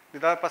me,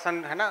 the other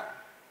person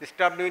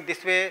disturbed me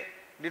this way,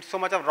 did so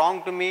much of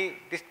wrong to me,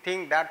 this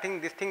thing, that thing,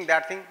 this thing,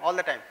 that thing, all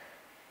the time.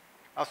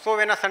 So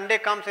when a Sunday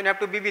comes and you have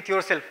to be with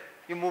yourself,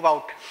 you move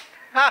out.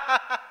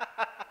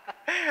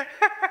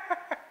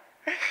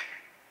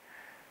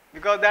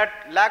 Because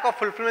that lack of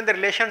fulfillment in the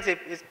relationship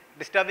is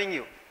disturbing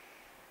you.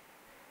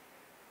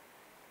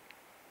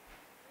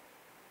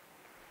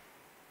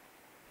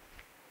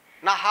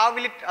 Now how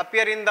will it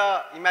appear in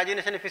the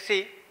imagination if you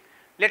see?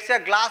 Let us say a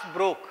glass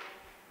broke.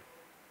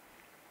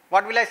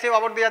 What will I say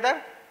about the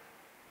other?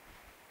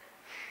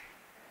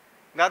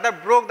 The other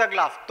broke the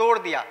glass,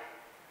 tod diya.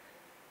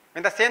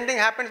 When the same thing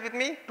happens with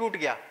me, toot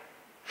gaya.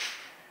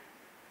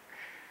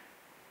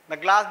 The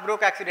glass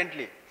broke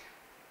accidentally.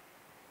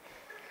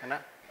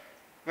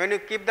 When you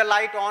keep the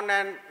light on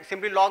and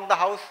simply lock the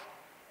house,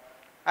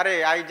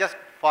 arey, I just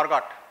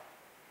forgot.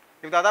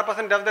 If the other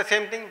person does the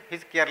same thing, he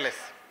is careless.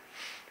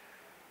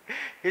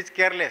 He is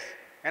careless.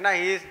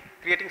 He is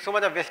creating so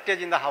much of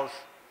wastage in the house.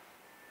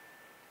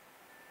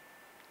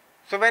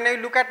 So when I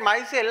look at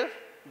myself,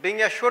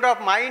 being assured of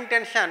my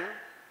intention,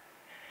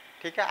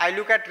 I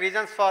look at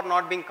reasons for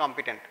not being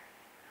competent.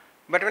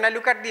 But when I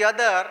look at the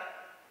other,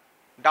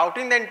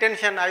 doubting the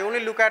intention, I only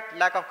look at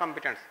lack of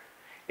competence.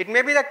 It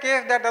may be the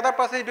case that the other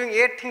person is doing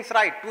 8 things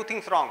right, 2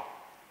 things wrong.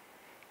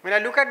 When I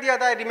look at the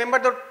other, I remember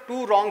the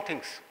 2 wrong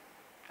things.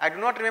 I do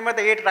not remember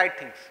the 8 right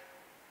things.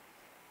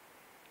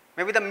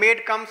 Maybe the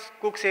maid comes,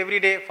 cooks every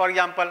day, for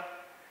example.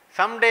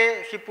 Some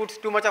day she puts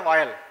too much of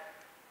oil.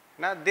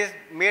 This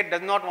maid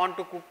does not want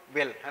to cook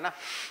well.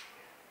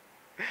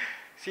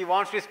 She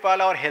wants to spoil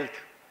our health.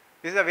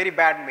 This is a very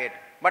bad maid.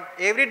 But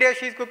every day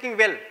she is cooking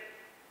well.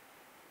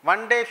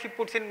 One day if she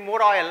puts in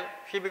more oil,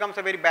 she becomes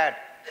a very bad.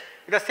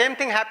 The same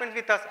thing happens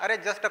with us.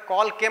 Arey, just a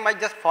call came, I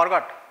just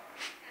forgot.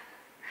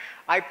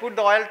 I put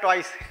the oil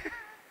twice.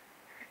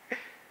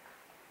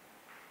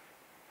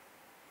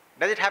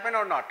 Does it happen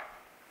or not?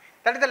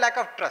 That is the lack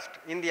of trust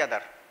in the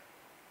other.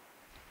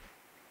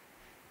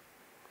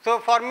 So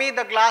for me,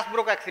 the glass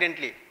broke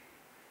accidentally.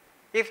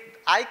 If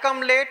I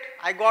come late,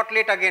 I got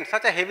late again,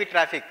 such a heavy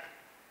traffic.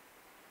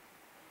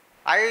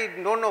 I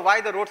don't know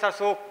why the roads are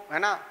so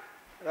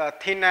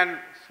thin and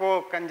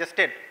so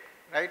congested,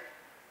 right?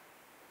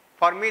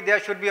 For me, there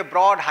should be a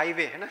broad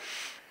highway.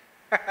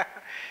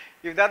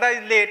 If the other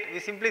is late, we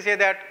simply say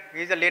that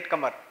he is a late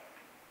comer.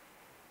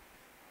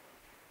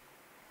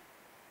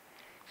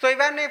 So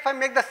even if I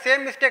make the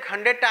same mistake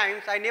 100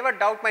 times, I never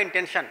doubt my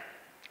intention.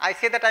 I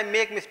say that I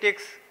make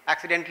mistakes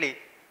accidentally,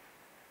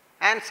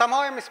 and somehow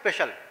I am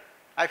special.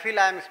 I feel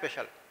I am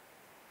special.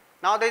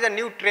 Now there is a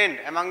new trend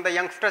among the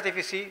youngsters. If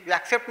you see, you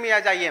accept me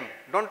as I am.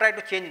 Don't try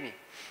to change me.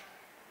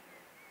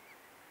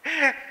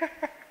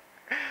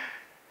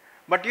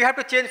 But you have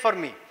to change for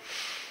me.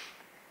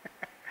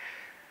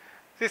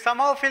 See,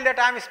 somehow feel that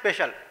I am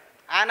special,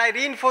 and I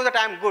reinforce that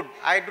I am good.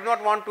 I do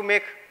not want to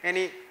make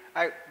any.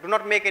 I do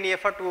not make any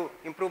effort to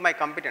improve my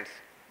competence.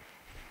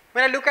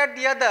 When I look at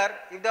the other,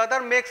 if the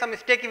other makes a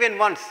mistake even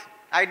once,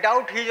 I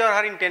doubt his or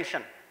her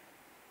intention.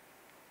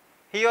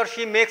 He or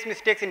she makes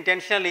mistakes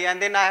intentionally,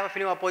 and then I have a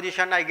feeling of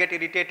opposition, I get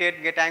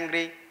irritated, get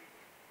angry,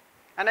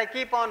 and I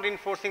keep on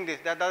reinforcing this,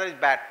 that the other is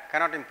bad,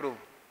 cannot improve.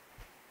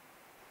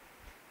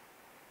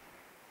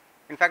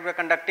 In fact, we are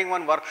conducting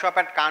one workshop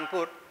at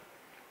Kanpur,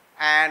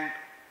 and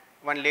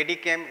one lady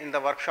came in the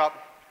workshop,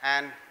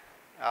 and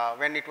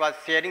when it was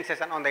sharing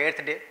session on the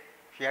 8th day,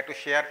 she had to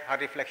share her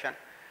reflection.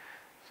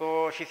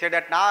 So she said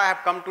that now I have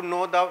come to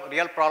know the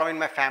real problem in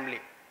my family.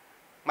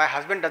 My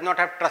husband does not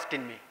have trust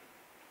in me.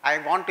 I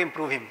want to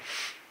improve him.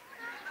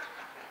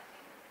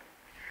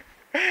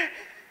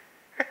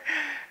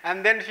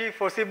 And then she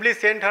forcibly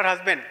sent her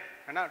husband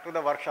to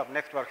the workshop,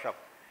 next workshop.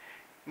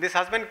 This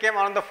husband came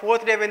on the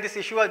 4th day when this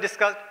issue was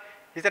discussed.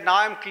 He said, now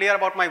I am clear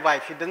about my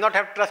wife. She does not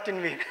have trust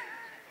in me.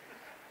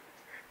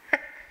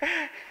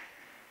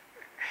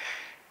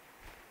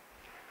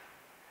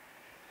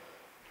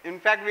 In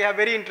fact, we have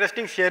very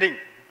interesting sharing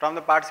from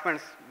the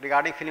participants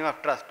regarding feeling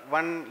of trust.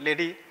 One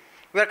lady,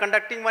 we are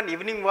conducting one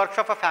evening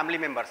workshop for family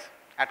members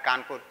at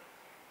Kanpur.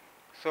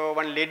 So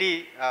one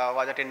lady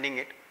was attending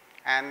it,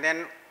 and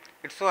then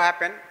it so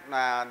happened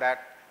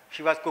that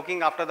she was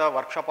cooking after the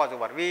workshop was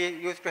over. We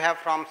used to have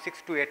from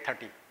 6 to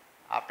 8:30.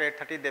 After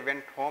 8:30 they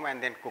went home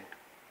and then cooked.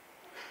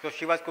 So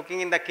she was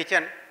cooking in the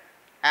kitchen,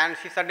 and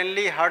she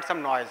suddenly heard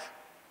some noise.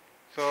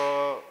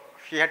 So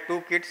she had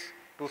 2 kids,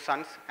 2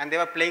 sons, and they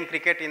were playing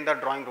cricket in the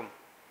drawing room.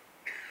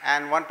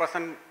 And one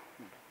person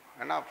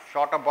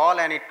shot a ball,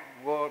 and it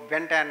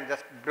went and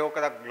just broke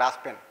the glass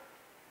pane.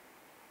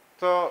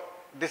 So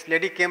this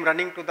lady came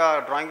running to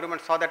the drawing room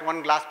and saw that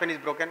one glass pane is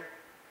broken.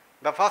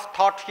 The first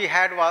thought she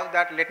had was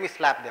that let me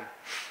slap them.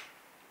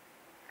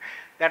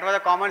 That was a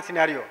common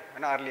scenario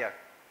earlier.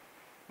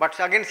 But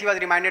again she was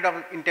reminded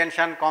of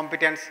intention,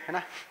 competence.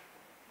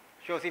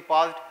 So she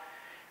paused,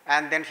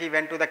 and then she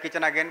went to the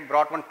kitchen again,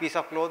 brought one piece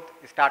of cloth,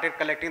 started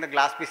collecting the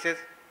glass pieces.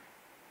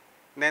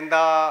 Then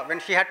when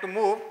she had to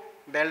move,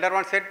 the elder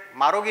one said,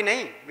 "Marogi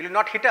nahi, will you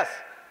not hit us?"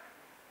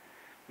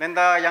 Then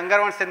the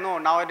younger one said, "No,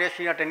 nowadays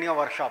she is attending a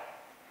workshop."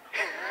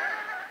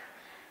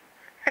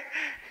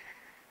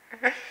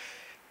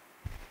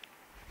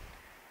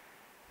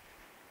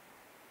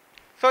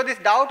 So this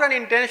doubt and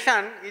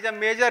intention is a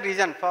major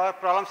reason for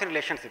problems in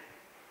relationship.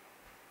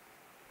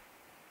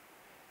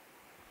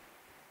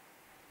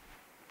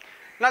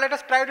 Now let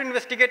us try to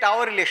investigate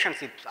our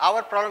relationships,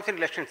 our problems in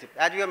relationship.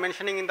 As we were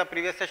mentioning in the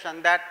previous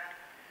session that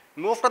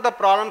most of the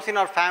problems in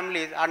our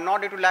families are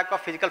not due to lack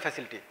of physical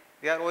facility.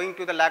 They are owing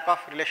to the lack of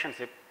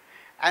relationship.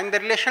 And the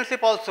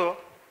relationship also,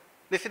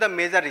 this is the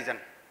major reason.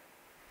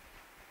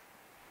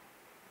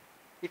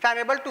 If I am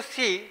able to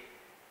see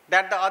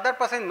that the other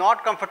person is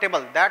not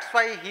comfortable, that's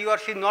why he or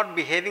she is not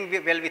behaving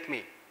well with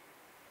me,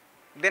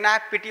 then I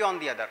have pity on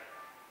the other.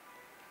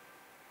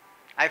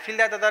 I feel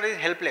that the other is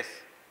helpless.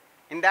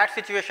 In that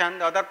situation,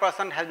 the other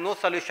person has no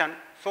solution,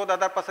 so the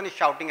other person is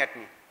shouting at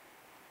me.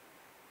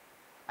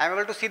 I am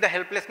able to see the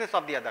helplessness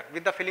of the other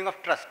with the feeling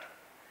of trust.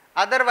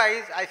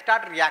 Otherwise, I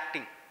start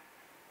reacting.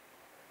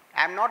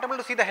 I am not able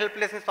to see the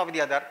helplessness of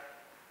the other.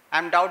 I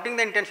am doubting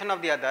the intention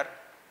of the other,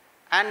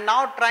 and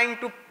now trying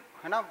to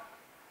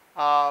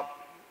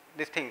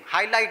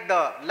highlight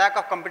the lack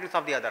of competence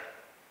of the other.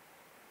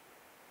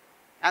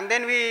 And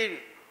then we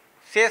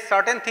say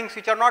certain things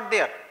which are not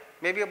there.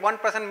 Maybe one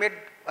person made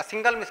a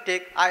single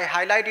mistake, I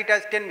highlight it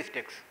as 10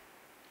 mistakes.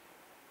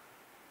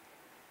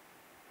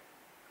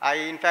 I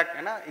in fact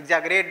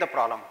exaggerate the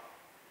problem.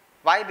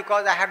 Why?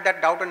 Because I have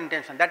that doubt and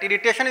intention. That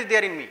irritation is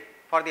there in me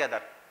for the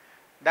other.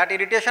 That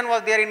irritation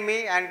was there in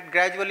me and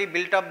gradually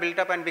built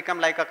up and become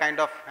like a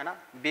kind of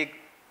big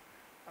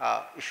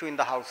issue in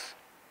the house.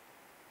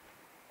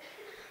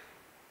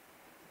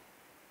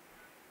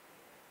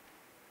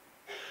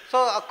 So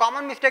a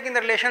common mistake in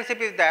the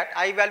relationship is that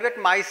I evaluate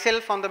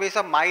myself on the basis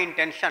of my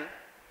intention.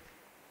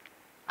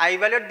 I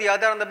evaluate the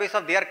other on the basis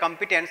of their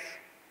competence,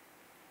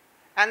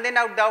 and then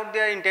I doubt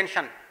their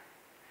intention.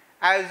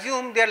 I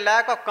assume their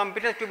lack of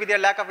competence to be their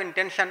lack of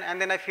intention, and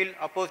then I feel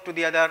opposed to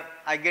the other.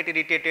 I get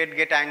irritated,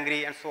 get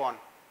angry, and so on.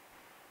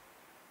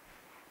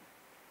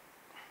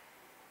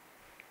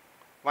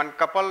 One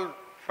couple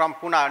from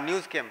Pune,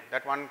 news came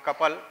that one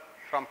couple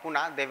from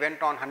Pune, they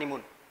went on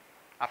honeymoon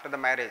after the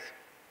marriage.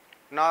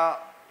 Now,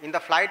 in the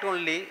flight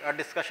only, a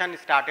discussion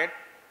started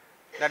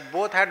that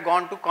both had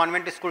gone to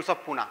convent schools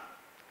of Pune.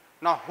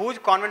 Now, whose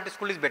convent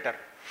school is better?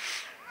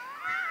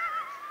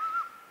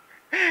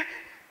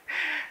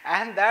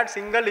 And that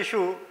single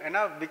issue,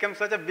 became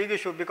such a big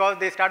issue because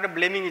they started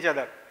blaming each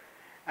other.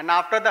 And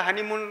after the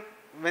honeymoon,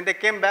 when they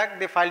came back,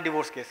 they filed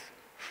divorce case.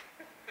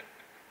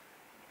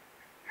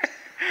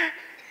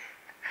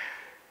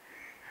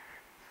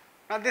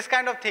 Now this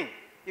kind of thing,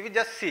 if you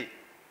just see.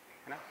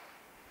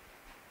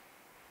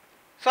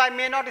 So I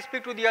may not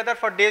speak to the other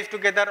for days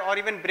together or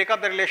even break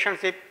up the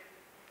relationship,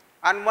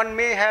 and one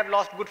may have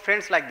lost good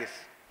friends like this.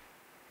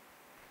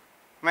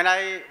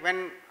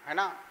 When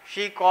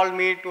she called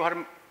me to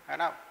her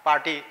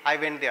party, I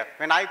went there.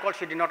 When I called,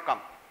 she did not come.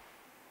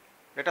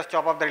 Let us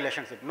chop off the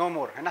relationship, no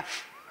more.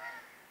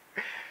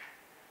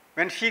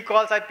 When she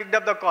calls, I picked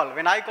up the call.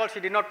 When I called, she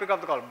did not pick up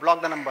the call,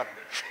 block the number.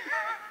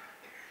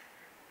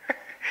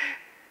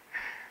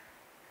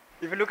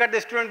 If you look at the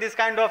student, this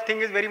kind of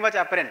thing is very much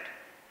apparent.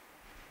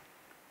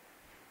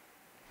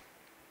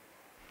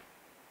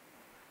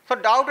 So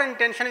doubt and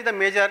intention is the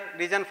major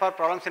reason for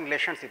problems in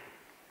relationship.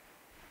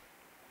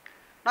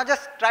 Now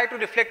just try to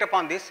reflect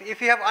upon this.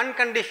 If you have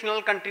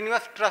unconditional,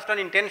 continuous trust and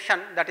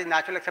intention, that is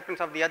natural acceptance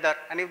of the other,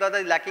 and if the other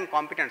is lacking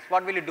competence,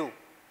 what will you do?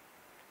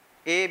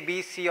 A,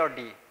 B, C or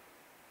D?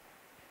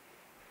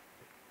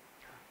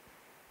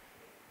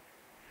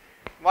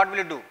 What will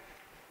you do?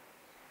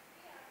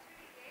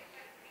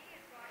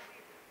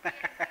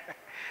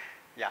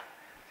 Yeah.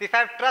 So if I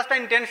have trust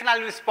and intention, I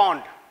will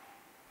respond.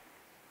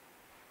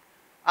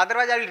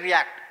 Otherwise, I will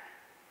react.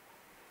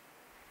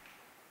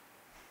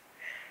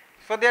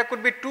 So there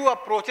could be two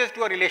approaches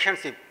to a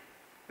relationship,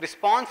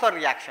 response or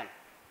reaction.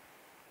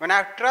 When I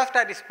have trust,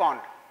 I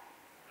respond.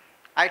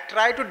 I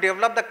try to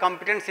develop the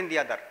competence in the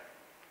other.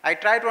 I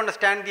try to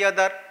understand the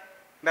other,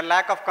 the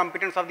lack of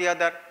competence of the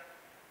other,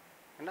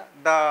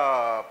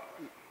 the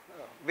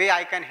way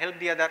I can help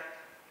the other,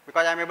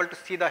 because I am able to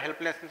see the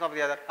helplessness of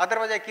the other.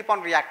 Otherwise, I keep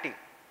on reacting.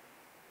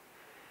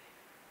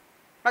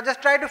 Now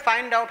just try to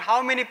find out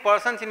how many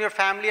persons in your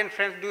family and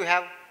friends do you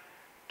have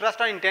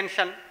trust or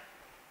intention,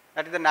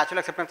 that is the natural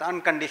acceptance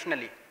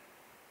unconditionally,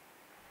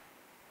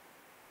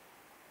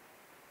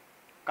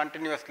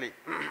 continuously.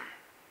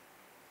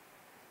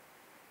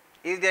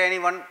 Is there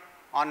anyone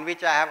on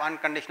which I have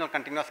unconditional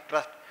continuous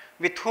trust,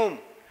 with whom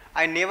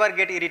I never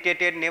get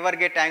irritated, never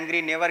get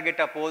angry, never get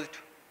opposed?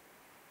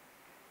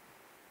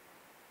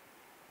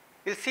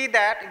 You will see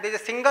that if there is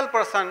a single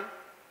person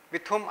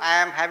with whom I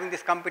am having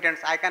this competence,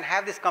 I can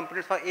have this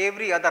competence for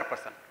every other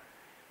person,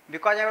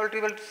 because I am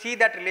able to see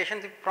that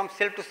relationship from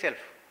self to self.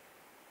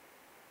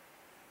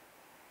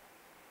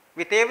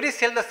 With every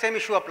self, the same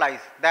issue applies,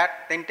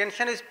 that the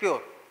intention is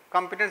pure,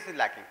 competence is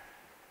lacking.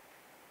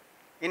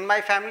 In my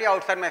family,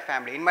 outside my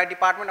family, in my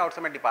department,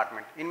 outside my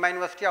department, in my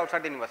university,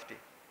 outside the university.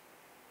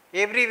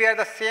 Everywhere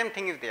the same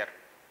thing is there.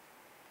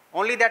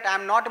 Only that I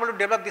am not able to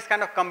develop this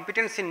kind of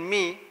competence in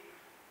me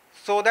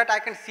so that I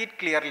can see it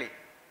clearly.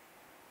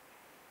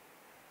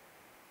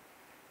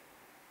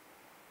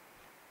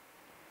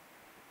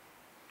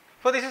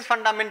 So this is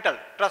fundamental.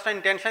 Trust and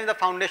intention is the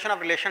foundation of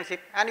relationship,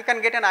 and you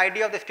can get an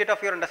idea of the state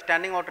of your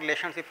understanding about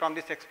relationship from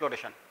this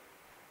exploration.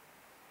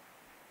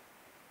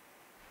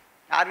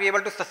 Are we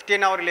able to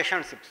sustain our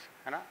relationships,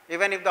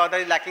 even if the other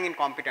is lacking in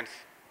competence?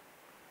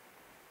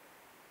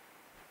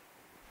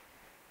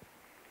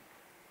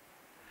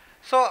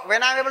 So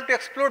when I am able to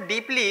explore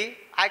deeply,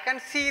 I can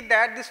see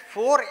that this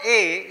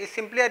 4A is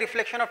simply a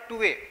reflection of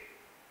 2A.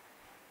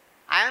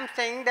 I am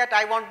saying that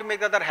I want to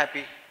make the other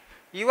happy.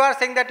 You are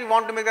saying that you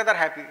want to make the other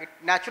happy. It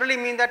naturally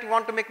means that you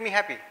want to make me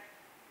happy.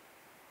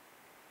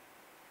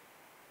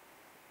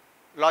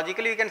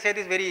 Logically, you can say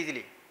this very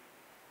easily,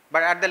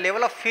 but at the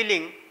level of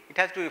feeling, it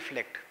has to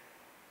reflect.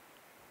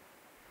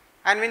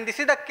 And when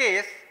this is the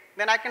case,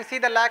 then I can see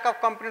the lack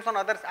of competence on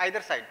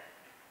either side.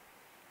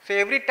 So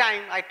every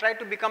time I try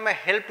to become a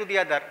help to the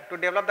other, to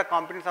develop the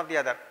competence of the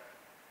other.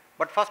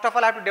 But first of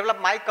all, I have to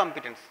develop my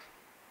competence,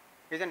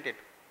 isn't it?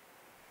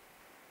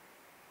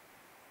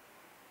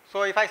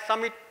 So if I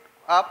sum it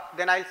up,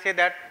 then I will say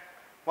that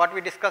what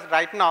we discussed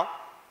right now,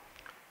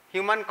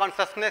 human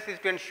consciousness is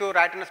to ensure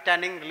right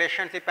understanding,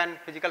 relationship and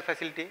physical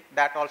facility,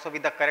 that also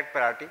with the correct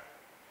priority.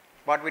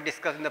 What we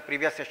discussed in the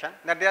previous session,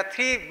 that there are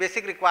 3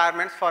 basic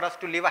requirements for us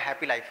to live a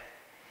happy life: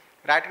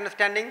 right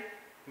understanding,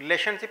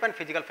 relationship and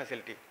physical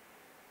facility.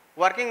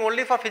 Working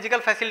only for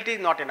physical facility is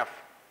not enough.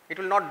 It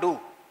will not do,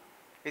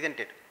 isn't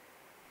it?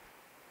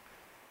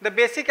 The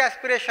basic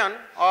aspiration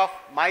of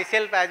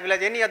myself as well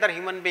as any other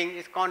human being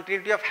is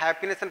continuity of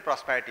happiness and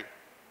prosperity.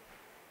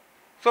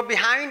 So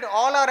behind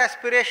all our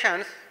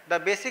aspirations, the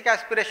basic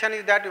aspiration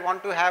is that we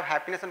want to have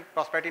happiness and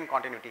prosperity in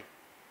continuity.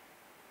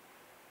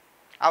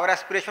 Our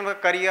aspiration for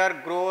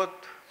career, growth,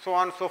 so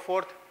on and so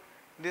forth,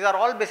 these are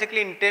all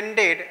basically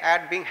intended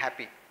at being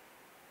happy.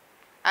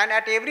 And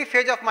at every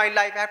phase of my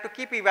life, I have to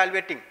keep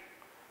evaluating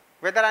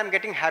whether I am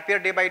getting happier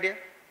day by day.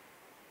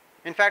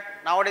 In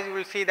fact, nowadays you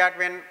will see that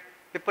when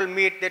people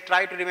meet, they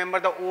try to remember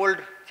the old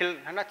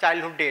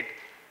childhood days,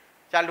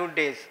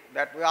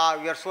 that we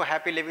are so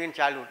happy living in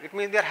childhood. It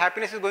means their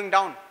happiness is going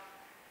down.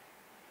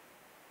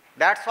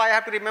 That's why I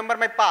have to remember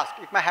my past.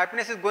 If my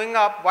happiness is going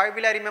up, why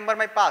will I remember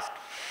my past?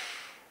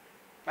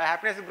 My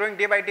happiness is growing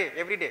day by day,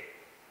 every day.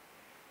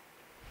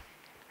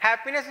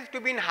 Happiness is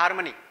to be in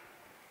harmony.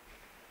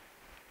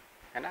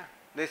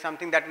 This is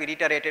something that we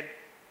reiterated.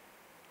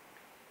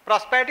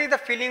 Prosperity is the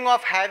feeling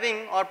of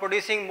having or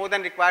producing more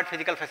than required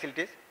physical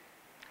facilities.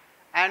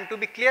 And to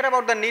be clear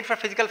about the need for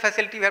physical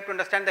facility, we have to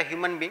understand the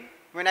human being.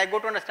 When I go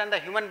to understand the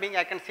human being,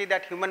 I can see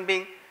that human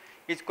being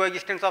is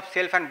coexistence of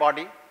self and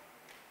body.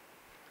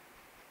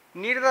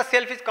 Need of the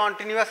self is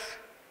continuous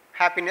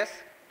happiness,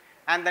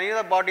 and the need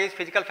of the body is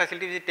physical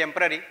facility, which is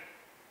temporary.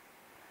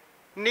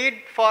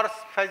 Need for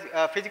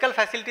physical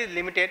facility is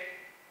limited.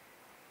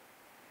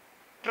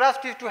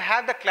 Trust is to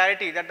have the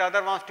clarity that the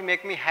other wants to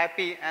make me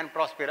happy and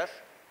prosperous.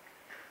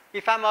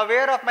 If I am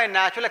aware of my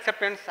natural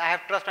acceptance, I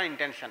have trust and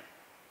intention.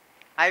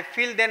 I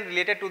feel then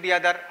related to the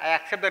other, I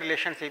accept the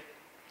relationship.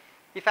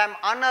 If I am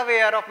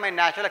unaware of my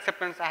natural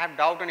acceptance, I have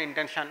doubt and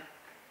intention,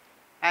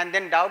 and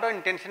then doubt or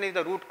intention is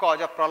the root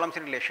cause of problems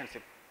in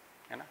relationship.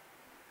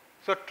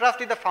 So trust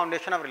is the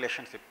foundation of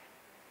relationship.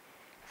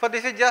 So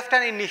this is just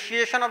an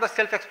initiation of the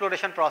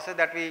self-exploration process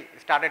that we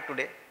started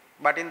today,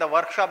 but in the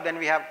workshop then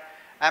we have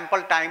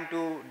ample time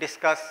to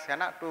discuss,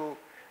 to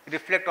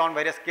reflect on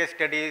various case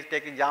studies,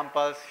 take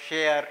examples,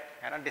 share,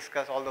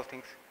 discuss all those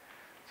things.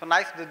 So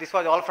nice, this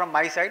was all from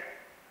my side.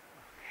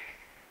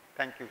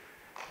 Thank you.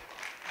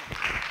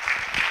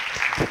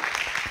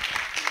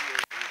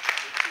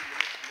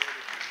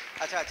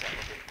 Acha.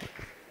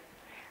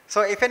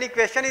 So if any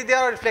question is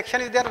there or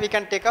reflection is there, we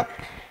can take up.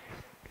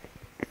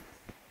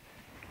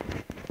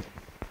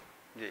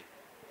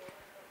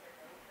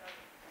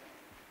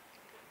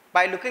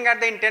 By looking at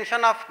the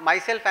intention of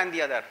myself and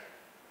the other,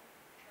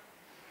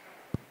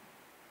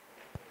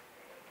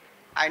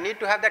 I need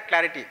to have that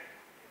clarity.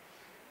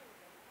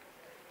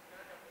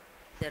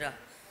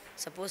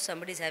 Suppose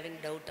somebody is having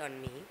doubt on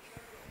me,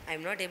 I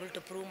am not able to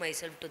prove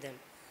myself to them.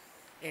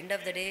 End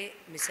of the day,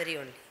 misery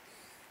only.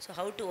 So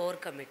how to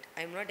overcome it?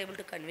 I am not able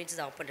to convince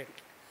the opponent.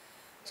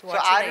 So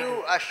what are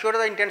you assured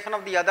of the intention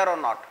of the other or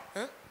not?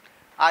 Huh?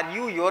 Are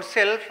you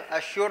yourself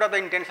assured of the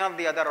intention of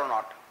the other or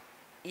not?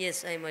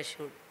 Yes, I am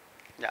assured.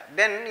 Yeah,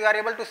 then you are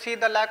able to see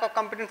the lack of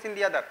competence in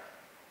the other.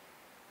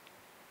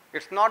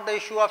 It's not the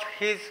issue of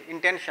his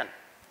intention,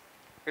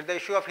 it's the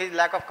issue of his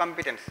lack of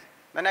competence.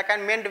 Then I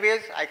can mend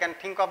ways, I can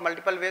think of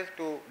multiple ways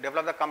to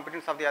develop the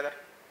competence of the other.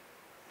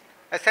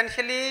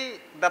 Essentially,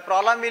 the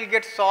problem will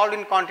get solved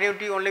in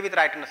continuity only with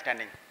right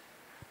understanding.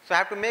 So I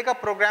have to make a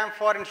program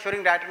for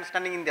ensuring right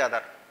understanding in the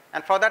other,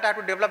 and for that I have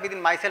to develop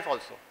within myself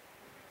also.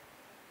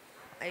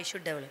 I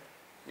should develop.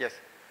 Yes,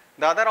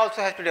 the other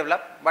also has to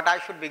develop, but I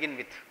should begin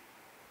with.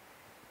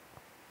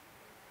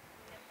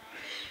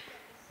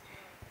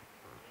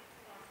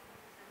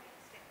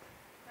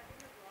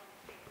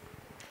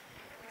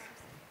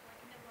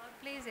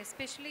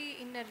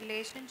 Especially in a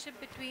relationship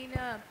between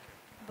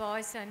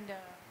boys and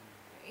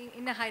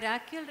in a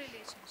hierarchical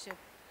relationship,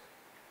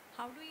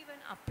 how do you even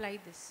apply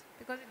this?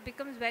 Because it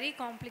becomes very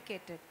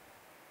complicated.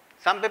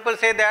 Some people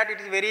say that it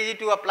is very easy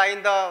to apply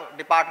in the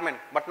department,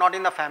 but not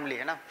in the family.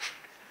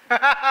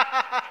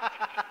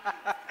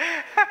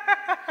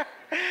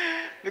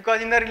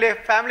 Because in the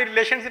family,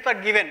 relationships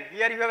are given.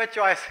 Here you have a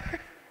choice.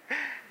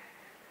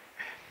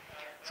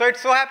 So it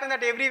so happens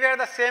that everywhere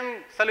the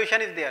same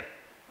solution is there.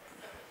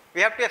 We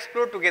have to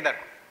explore together.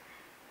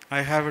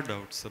 I have a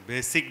doubt, a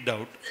basic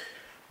doubt.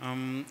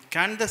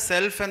 Can the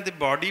self and the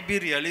body be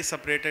really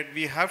separated?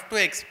 We have to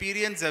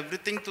experience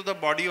everything through the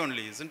body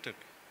only, isn't it?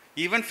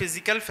 Even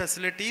physical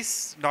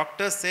facilities,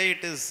 doctors say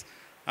it is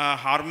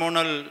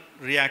hormonal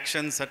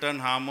reactions, certain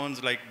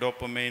hormones like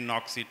dopamine,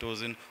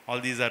 oxytocin,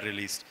 all these are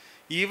released.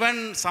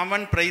 Even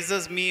someone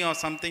praises me or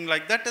something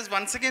like that is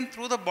once again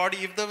through the body.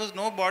 If there was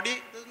no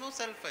body, there is no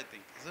self, I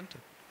think, isn't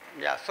it?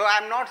 Yeah, so I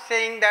am not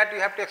saying that you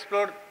have to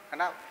explore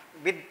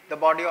with the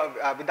body or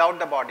without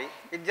the body.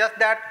 It's just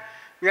that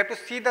we have to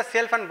see the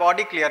self and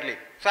body clearly.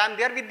 So I am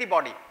there with the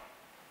body.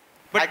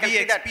 But we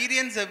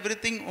experience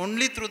everything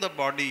only through the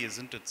body,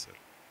 isn't it, sir?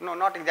 No,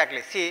 not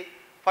exactly. See,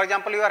 for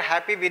example, you are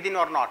happy within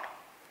or not.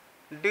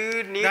 Do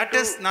you need that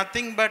is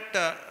nothing but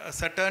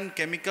certain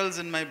chemicals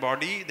in my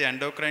body, the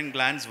endocrine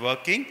glands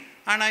working,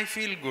 and I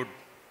feel good.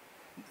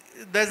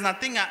 There's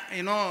nothing,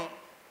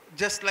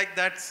 just like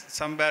that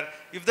somewhere.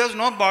 If there's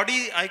no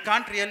body, I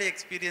can't really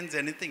experience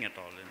anything at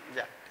all.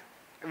 Yeah.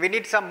 We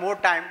need some more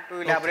time to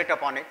elaborate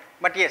upon it.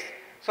 But yes,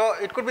 so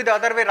it could be the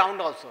other way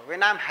around also.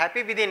 When I am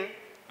happy within,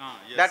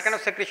 yes. that kind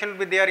of secretion will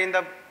be there in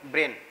the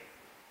brain.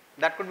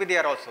 That could be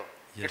there also.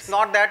 Yes. It's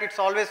not that it's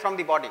always from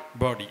the body.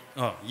 Body,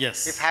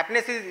 yes. If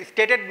happiness is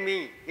stated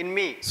in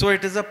me. So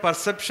it is a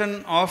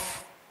perception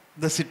of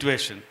the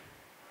situation.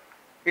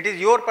 It is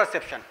your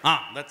perception.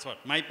 That's what,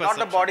 my perception.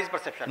 Not the body's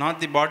perception. Not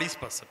the body's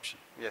perception.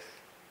 Yes.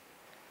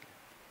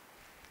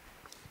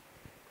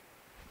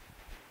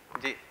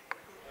 Ji.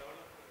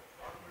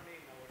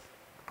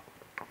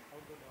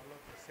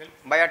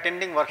 By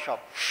attending workshop.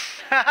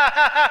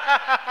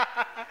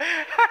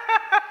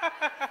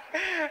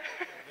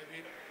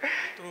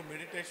 Through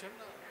meditation?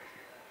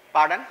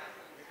 Pardon?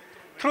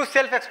 Through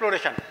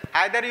self-exploration.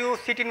 Either you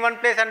sit in one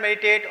place and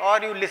meditate,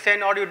 or you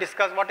listen, or you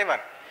discuss, whatever.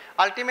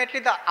 Ultimately,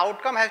 the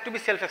outcome has to be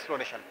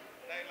self-exploration.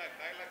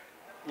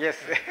 Yes.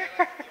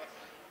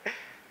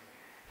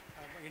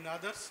 In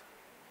others?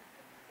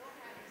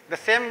 The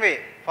same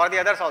way for the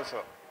others also.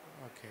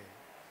 Okay.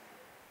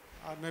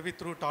 Or maybe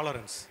through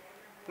tolerance.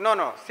 No,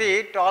 no.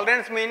 See,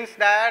 tolerance means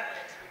that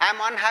I am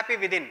unhappy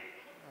within.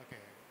 Okay.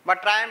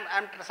 But I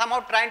am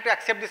somehow trying to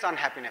accept this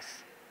unhappiness.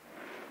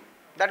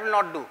 That will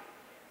not do.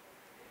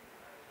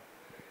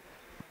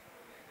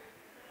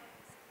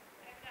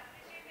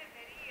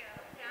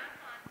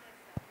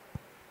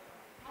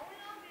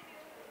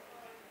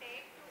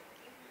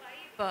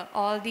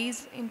 All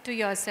these into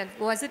yourself?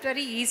 Was it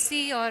very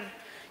easy, or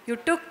you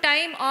took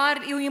time,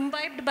 or you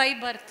imbibed by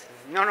birth?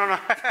 No, no, no.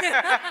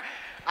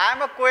 I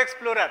am a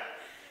co-explorer.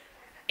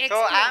 So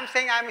I am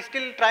saying I am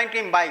still trying to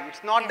imbibe.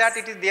 It's not that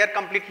it is there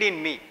completely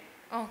in me.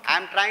 Okay. I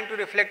am trying to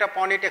reflect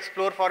upon it,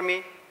 explore for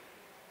me,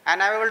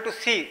 and I am able to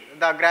see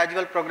the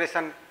gradual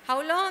progression.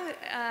 How long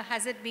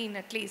has it been,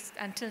 at least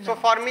until now? So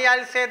for me, I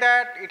will say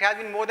that it has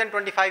been more than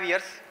 25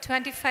 years.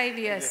 25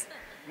 years. Yes.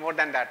 More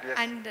than that, yes.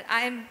 And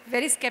I am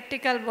very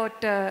skeptical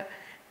about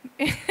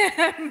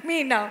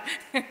me now.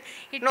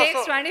 It No,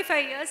 takes so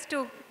 25 years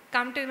to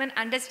come to even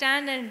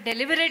understand and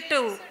deliver it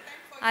to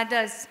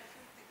others.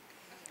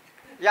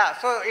 yeah,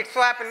 so it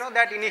so happened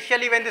that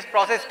initially when this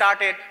process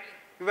started,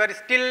 we were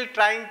still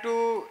trying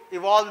to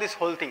evolve this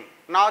whole thing.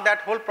 Now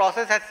that whole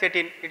process has set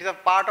in, it is a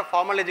part of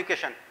formal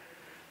education.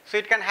 So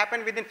it can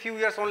happen within few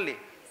years only.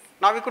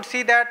 Now we could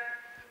see that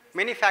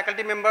many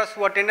faculty members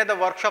who attended the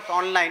workshops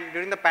online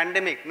during the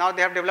pandemic, now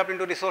they have developed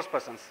into resource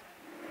persons.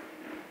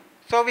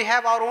 So we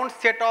have our own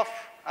set of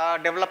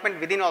development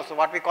within also,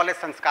 what we call as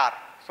sanskar.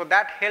 So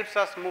that helps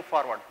us move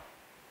forward.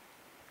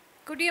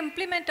 Could you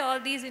implement all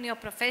these in your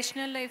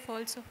professional life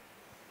also?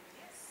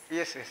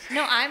 Yes, yes.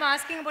 No, I'm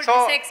asking about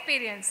So, this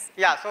experience.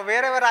 Yeah, so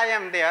wherever I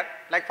am there,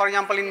 like for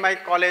example in my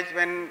college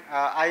when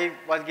I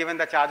was given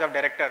the charge of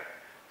director,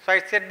 so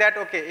I said that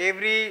okay,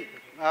 every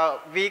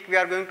week we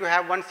are going to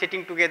have one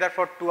sitting together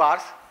for 2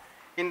 hours.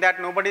 In that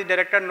nobody is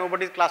director,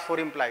 nobody is class 4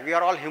 employee. We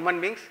are all human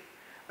beings.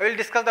 We will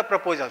discuss the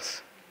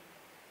proposals.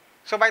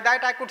 So by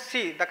that I could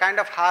see the kind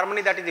of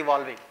harmony that is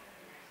evolving.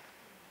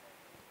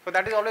 So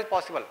that is always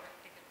possible.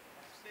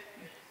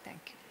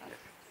 Thank you. Yes.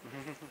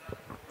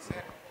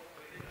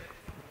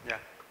 Yeah.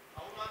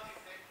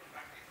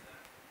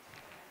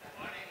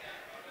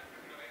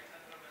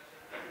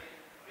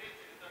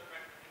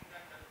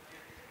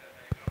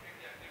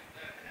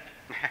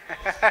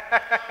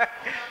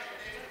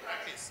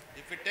 Practice.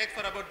 If it takes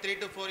for about 3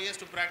 to 4 years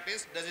to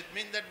practice, does it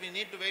mean that we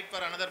need to wait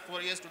for another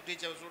 4 years to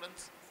teach our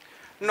students?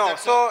 No,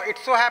 so it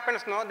so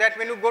happens that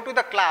when you go to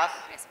the class,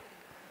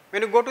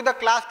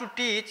 to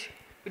teach,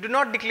 you do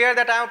not declare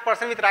that I am a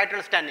person with right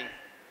understanding.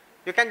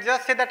 You can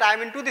just say that I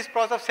am into this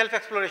process of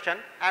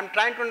self-exploration, I am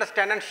trying to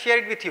understand and share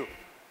it with you.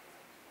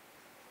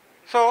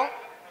 So,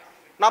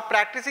 now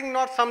practicing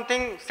not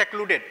something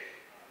secluded.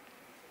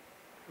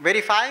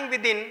 Verifying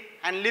within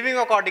and living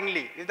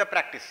accordingly is the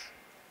practice.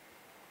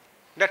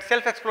 That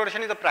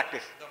self-exploration is the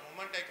practice. The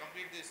moment I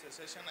complete this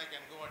session, I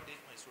can go and teach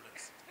my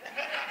students.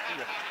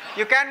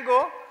 You can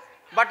go,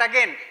 but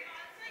again,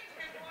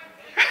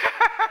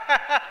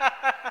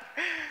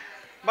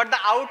 but the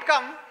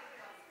outcome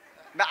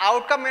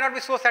may not be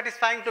so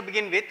satisfying to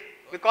begin with,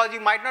 because you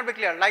might not be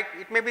clear. Like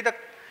it may be the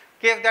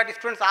case that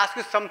students ask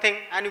you something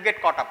and you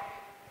get caught up.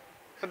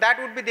 So that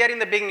would be there in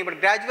the beginning, but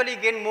gradually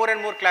gain more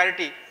and more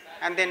clarity,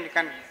 and then you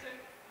can.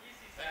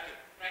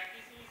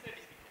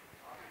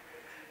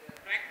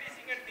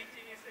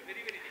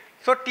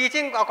 So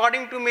teaching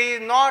according to me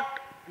is not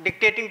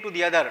dictating to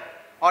the other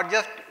or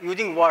just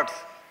using words.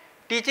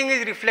 Teaching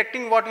is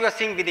reflecting what you are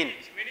seeing within.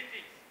 Many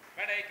things,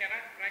 but I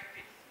cannot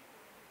practice.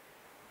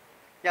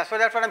 Yeah, so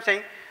that's what I am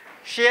saying.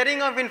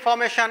 Sharing of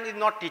information is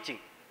not teaching.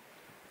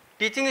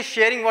 Teaching is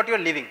sharing what you are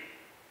living.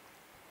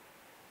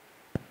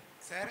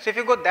 Sir, So if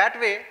you go that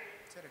way,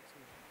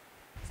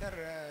 sir,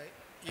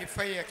 if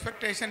my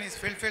expectation is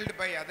fulfilled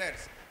by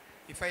others,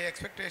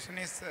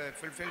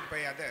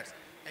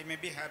 I may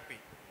be happy.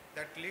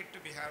 That lead to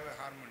have a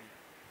harmony.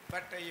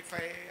 But if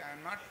I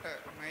am not,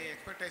 my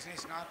expectation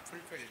is not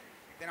fulfilled,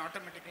 then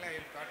automatically I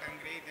will got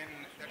angry. Then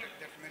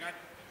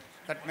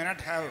that may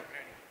not have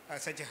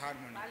such a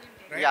harmony.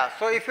 Right? yeah,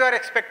 so if you are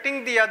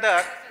expecting the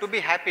other to be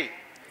happy,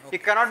 you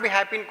cannot be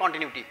happy in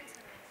continuity.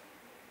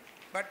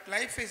 But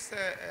life is,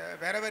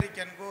 wherever you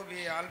can go,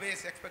 we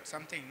always expect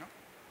something, no?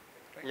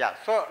 Right? Yeah,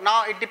 so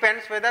now it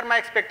depends whether my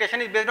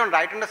expectation is based on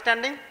right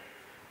understanding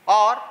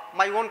or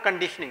my own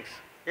conditionings.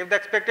 If the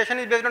expectation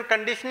is based on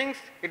conditionings,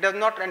 it does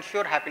not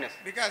ensure happiness.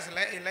 Because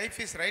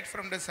life is right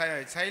from the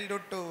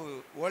childhood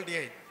to old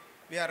age.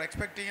 We are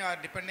expecting or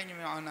depending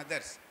on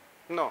others.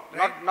 No,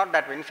 Right? not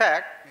that way. In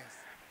fact,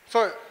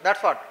 so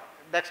that's what.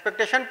 The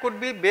expectation could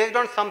be based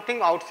on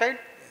something outside.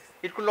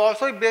 It could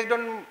also be based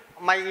on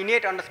my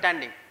innate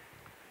understanding.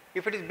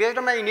 If it is based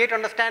on my innate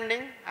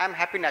understanding, I am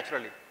happy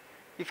naturally.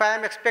 If I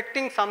am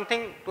expecting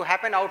something to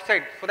happen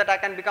outside so that I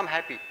can become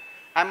happy,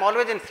 I am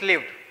always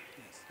enslaved.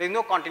 There is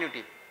no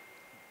continuity.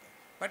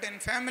 But in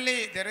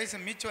family, there is a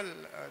mutual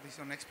this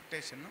one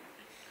expectation, no?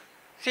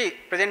 See,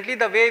 presently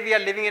the way we are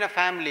living in a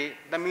family,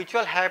 the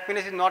mutual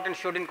happiness is not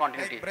ensured in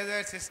continuity. Like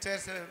brothers,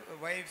 sisters,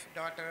 wife,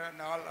 daughter,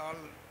 and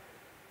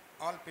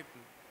all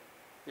people.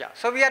 Yeah,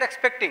 so we are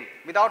expecting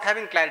without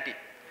having clarity.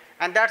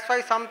 And that's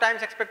why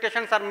sometimes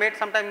expectations are made,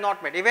 sometimes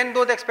not made. Even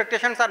though the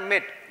expectations are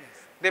made,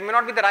 they may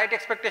not be the right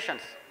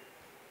expectations.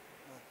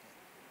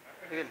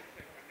 Okay.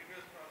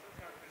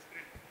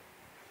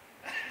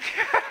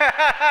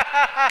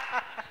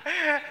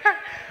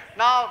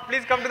 Now,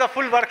 please come to the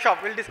full workshop.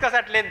 We'll discuss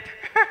at length.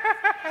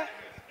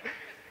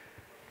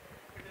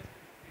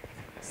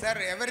 Sir,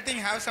 everything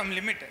has some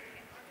limit,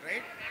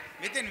 right?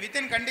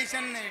 Within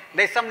condition.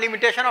 There is some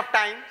limitation of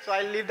time, so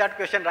I'll leave that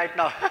question right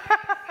now.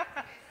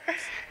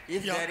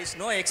 If there is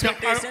no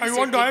expectations, I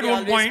want to add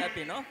one point.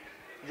 Happy, no?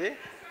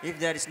 If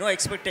there is no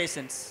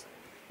expectations,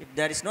 you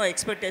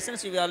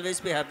will always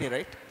be happy,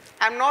 right?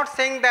 I'm not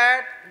saying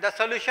that the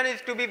solution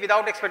is to be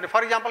without expectation.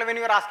 For example, when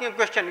you are asking a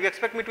question, you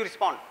expect me to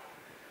respond.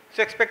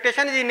 So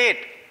expectation is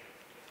innate.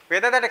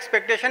 Whether that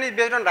expectation is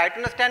based on right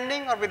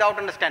understanding or without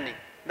understanding,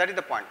 that is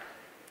the point.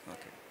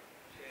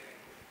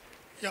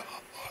 Yeah,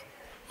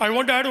 I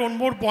want to add one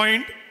more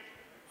point.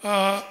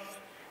 I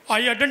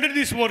attended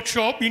this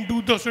workshop in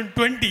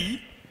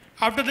 2020.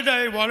 After that,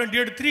 I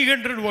volunteered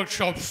 300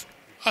 workshops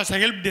as a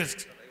help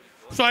desk.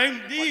 So I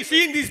am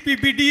seeing this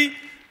PPT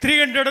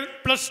 300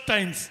 plus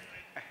times.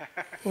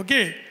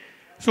 Okay.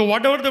 So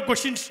whatever the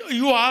questions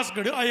you asked,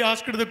 I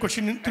asked the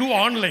question through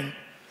online.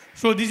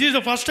 So this is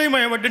the first time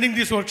I am attending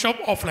this workshop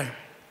offline.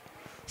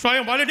 So I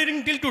am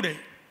volunteering till today.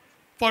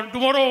 For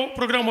tomorrow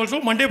program also,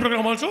 Monday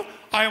program also,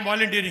 I am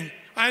volunteering.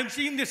 I am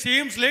seeing the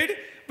same slide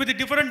with a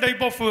different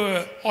type of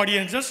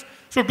audiences.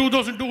 So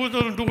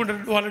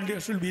 2,200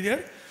 volunteers will be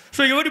there.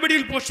 So everybody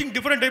will posting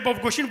different type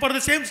of question for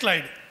the same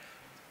slide.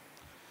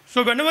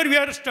 So whenever we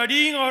are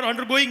studying or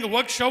undergoing a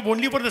workshop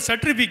only for the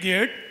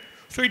certificate,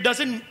 so it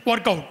doesn't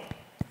work out.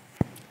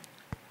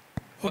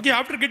 Okay,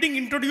 after getting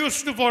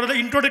introduced for the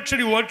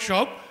introductory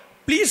workshop,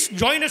 please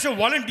join as a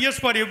volunteers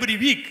for every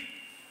week.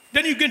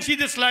 Then you can see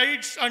the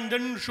slides and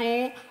then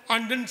show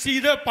and then see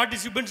the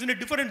participants in a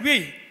different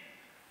way.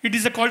 It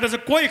is called as a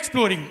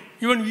co-exploring.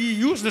 Even we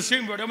use the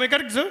same word. Am I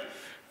correct, sir?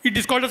 It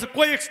is called as a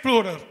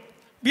co-explorer.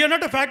 We are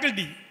not a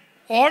faculty.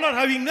 All are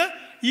having the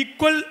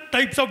equal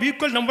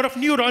number of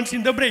neurons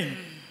in the brain.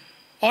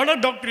 All are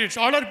doctorates,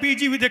 all are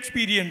PG with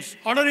experience,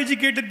 all are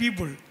educated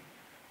people,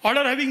 all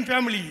are having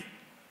family,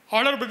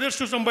 all are brothers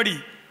to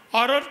somebody,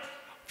 all are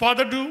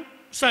father to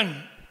son.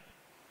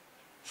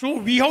 So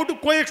we have to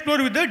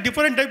co-explore with the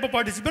different type of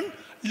participant,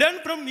 learn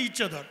from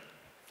each other,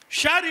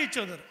 share each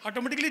other.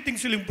 Automatically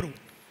things will improve.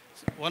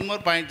 One more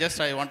point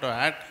just I want to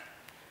add.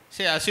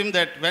 Say, assume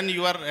that when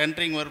you are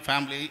entering your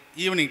family,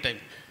 evening time.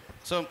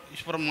 So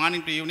from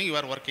morning to evening you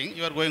are working,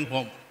 you are going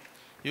home.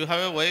 You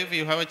have a wife,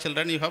 you have a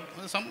children, you have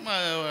some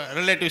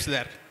relatives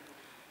there.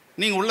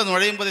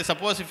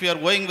 Suppose if you are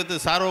going with the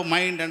sorrow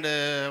mind and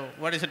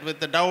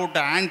with the doubt,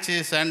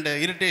 anxious and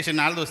irritation,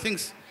 all those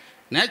things,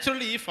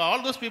 naturally if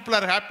all those people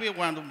are happy,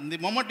 the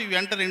moment you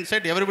enter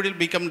inside, everybody will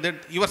become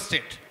your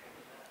state.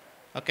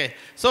 Okay,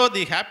 so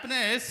the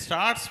happiness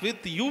starts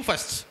with you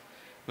first.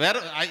 Where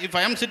if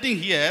I am sitting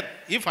here,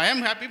 if I am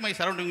happy, my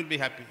surrounding will be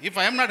happy. If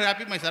I am not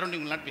happy, my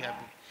surrounding will not be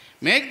happy.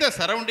 Make the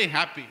surrounding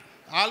happy.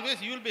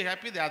 Always you will be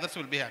happy, the others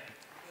will be happy.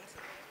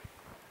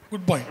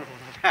 Good point.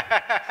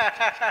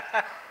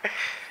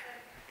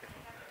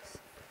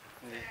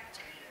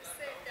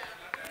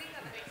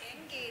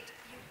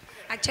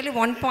 Actually,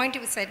 one point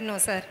you said, no,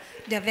 sir.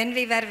 When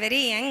we were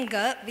very young,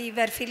 we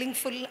were feeling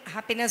full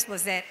happiness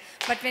was there.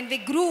 But when we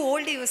grew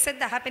old, you said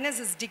the happiness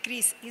is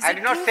decreased. I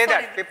did not say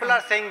that. People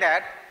are saying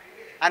that.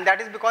 And that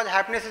is because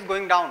happiness is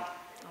going down.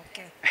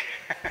 Okay.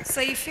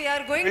 So if we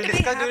are going to be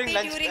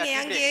happy during a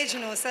young age,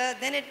 no, sir,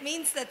 then it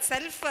means that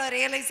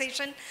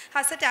self-realization,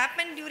 has it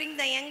happened during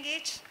the young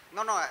age?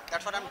 No,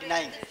 that's what I am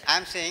denying. I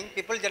am saying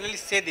people generally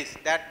say this,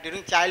 that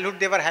during childhood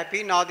they were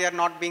happy, now they are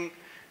not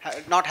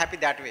happy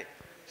that way.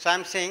 So I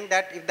am saying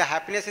that if the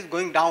happiness is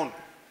going down,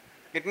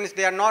 it means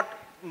they are not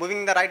moving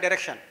in the right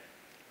direction.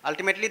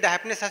 Ultimately, the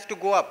happiness has to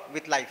go up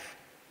with life,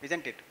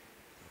 isn't it?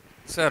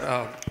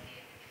 Sir,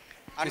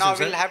 and now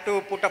we'll have to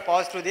put a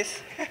pause to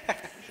this.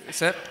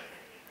 Sir,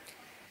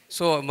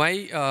 so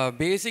my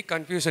basic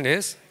confusion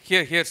is,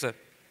 here, sir.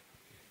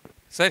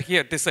 Sir,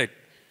 here, this side.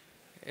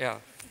 Yeah.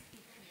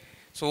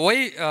 So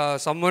why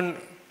someone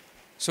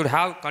should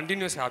have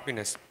continuous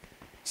happiness?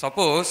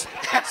 Suppose,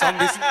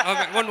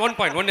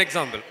 one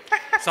example.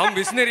 Some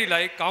visionary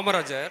like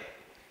Kamarajar,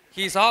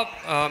 he saw,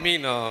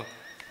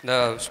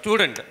 the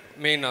student,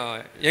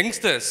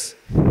 youngsters,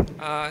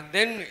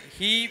 then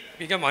he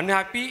became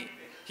unhappy,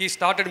 he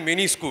started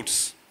many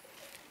schools.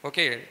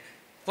 Okay,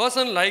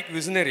 person like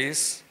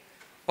visionaries,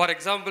 for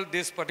example,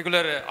 this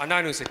particular Anna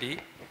University,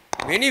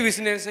 many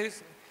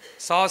visionaries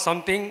saw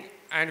something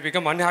and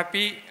become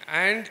unhappy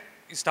and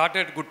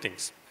started good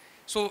things.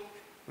 So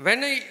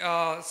when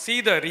I see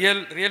the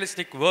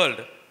realistic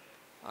world,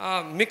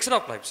 mixed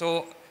up life.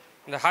 So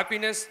the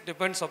happiness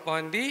depends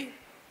upon the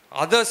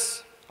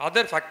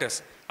other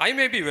factors. I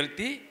may be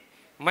wealthy,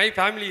 my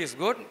family is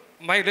good,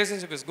 my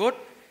relationship is good,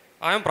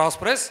 I am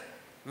prosperous.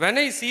 When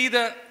I see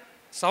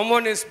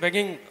someone is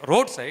begging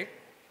roadside,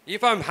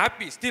 if I am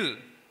happy still,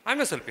 I am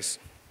a selfish.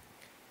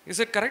 Is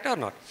it correct or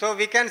not? So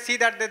we can see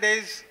that there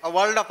is a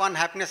world of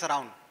unhappiness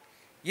around.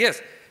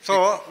 Yes.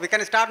 So we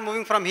can start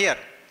moving from here.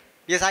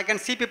 Yes, I can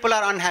see people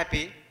are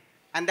unhappy,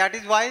 and that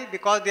is why,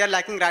 because they are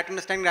lacking right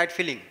understanding, right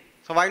feeling.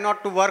 So why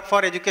not to work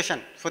for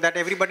education so that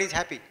everybody is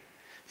happy?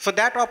 So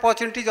that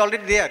opportunity is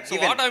already there. So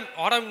given.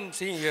 what I'm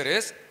seeing here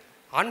is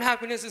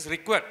unhappiness is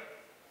required,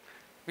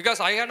 because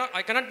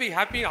I cannot be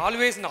happy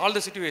always in all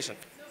the situation.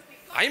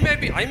 I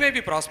may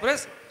be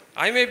prosperous,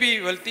 I may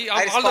be wealthy.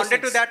 I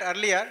responded to that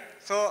earlier.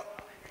 So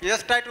you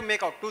just try to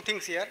make out two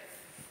things here.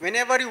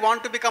 Whenever you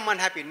want to become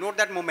unhappy, note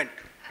that moment.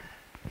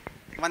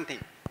 One thing.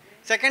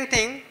 Second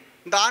thing,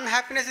 the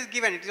unhappiness is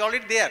given. It is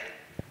already there.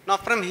 Now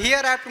from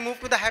here I have to move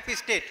to the happy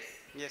state.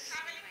 Yes.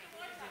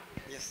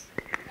 Yes.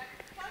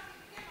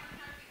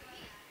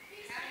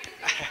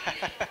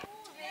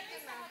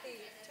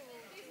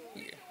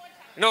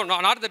 No,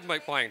 not that my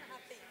point.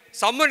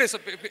 Someone is,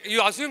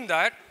 you assume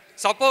that,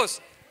 suppose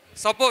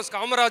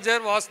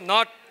Kamarajar was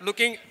not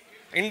looking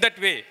in that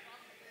way.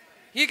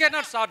 He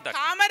cannot start that.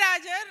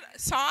 Kamarajar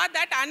saw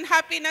that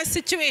unhappiness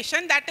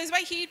situation. That is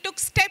why he took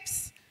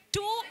steps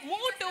to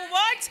move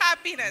towards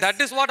happiness. That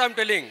is what I'm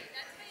telling.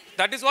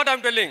 That is what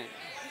I'm telling.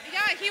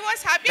 Yeah, he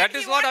was happy. That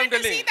is what I'm to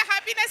telling. see the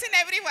happiness in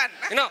everyone.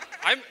 You know,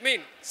 I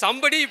mean,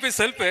 somebody if is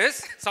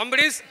selfish,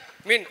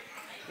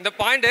 the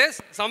point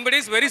is, somebody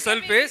is very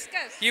selfish.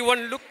 He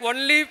won't look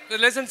only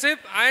relationship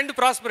and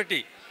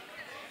prosperity.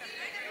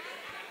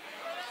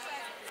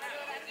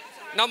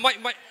 Now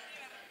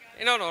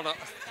no.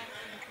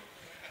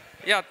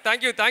 Yeah,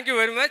 thank you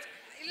very much.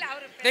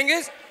 Thing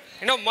is,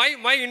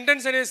 my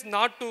intention is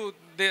not to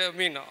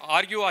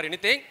argue or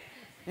anything.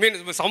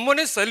 Someone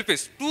is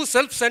selfish. Too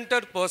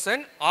self-centered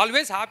person,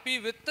 always happy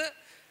with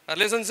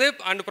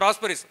relationship and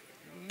prosperity.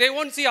 They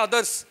won't see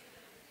others.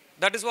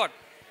 That is what.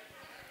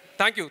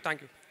 Thank you.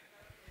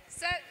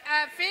 Sir,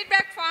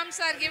 feedback forms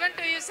are given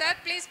to you, sir.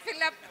 Please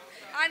fill up.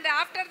 And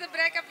after the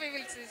breakup, we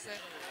will see, sir.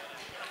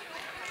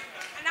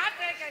 Not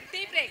break,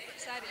 tea break.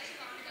 Sorry.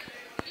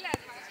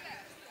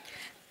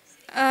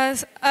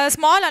 A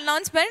small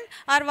announcement.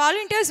 Our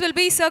volunteers will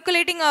be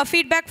circulating a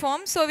feedback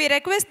form. So we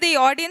request the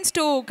audience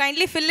to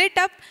kindly fill it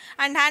up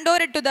and hand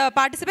over it to the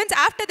participants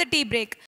after the tea break.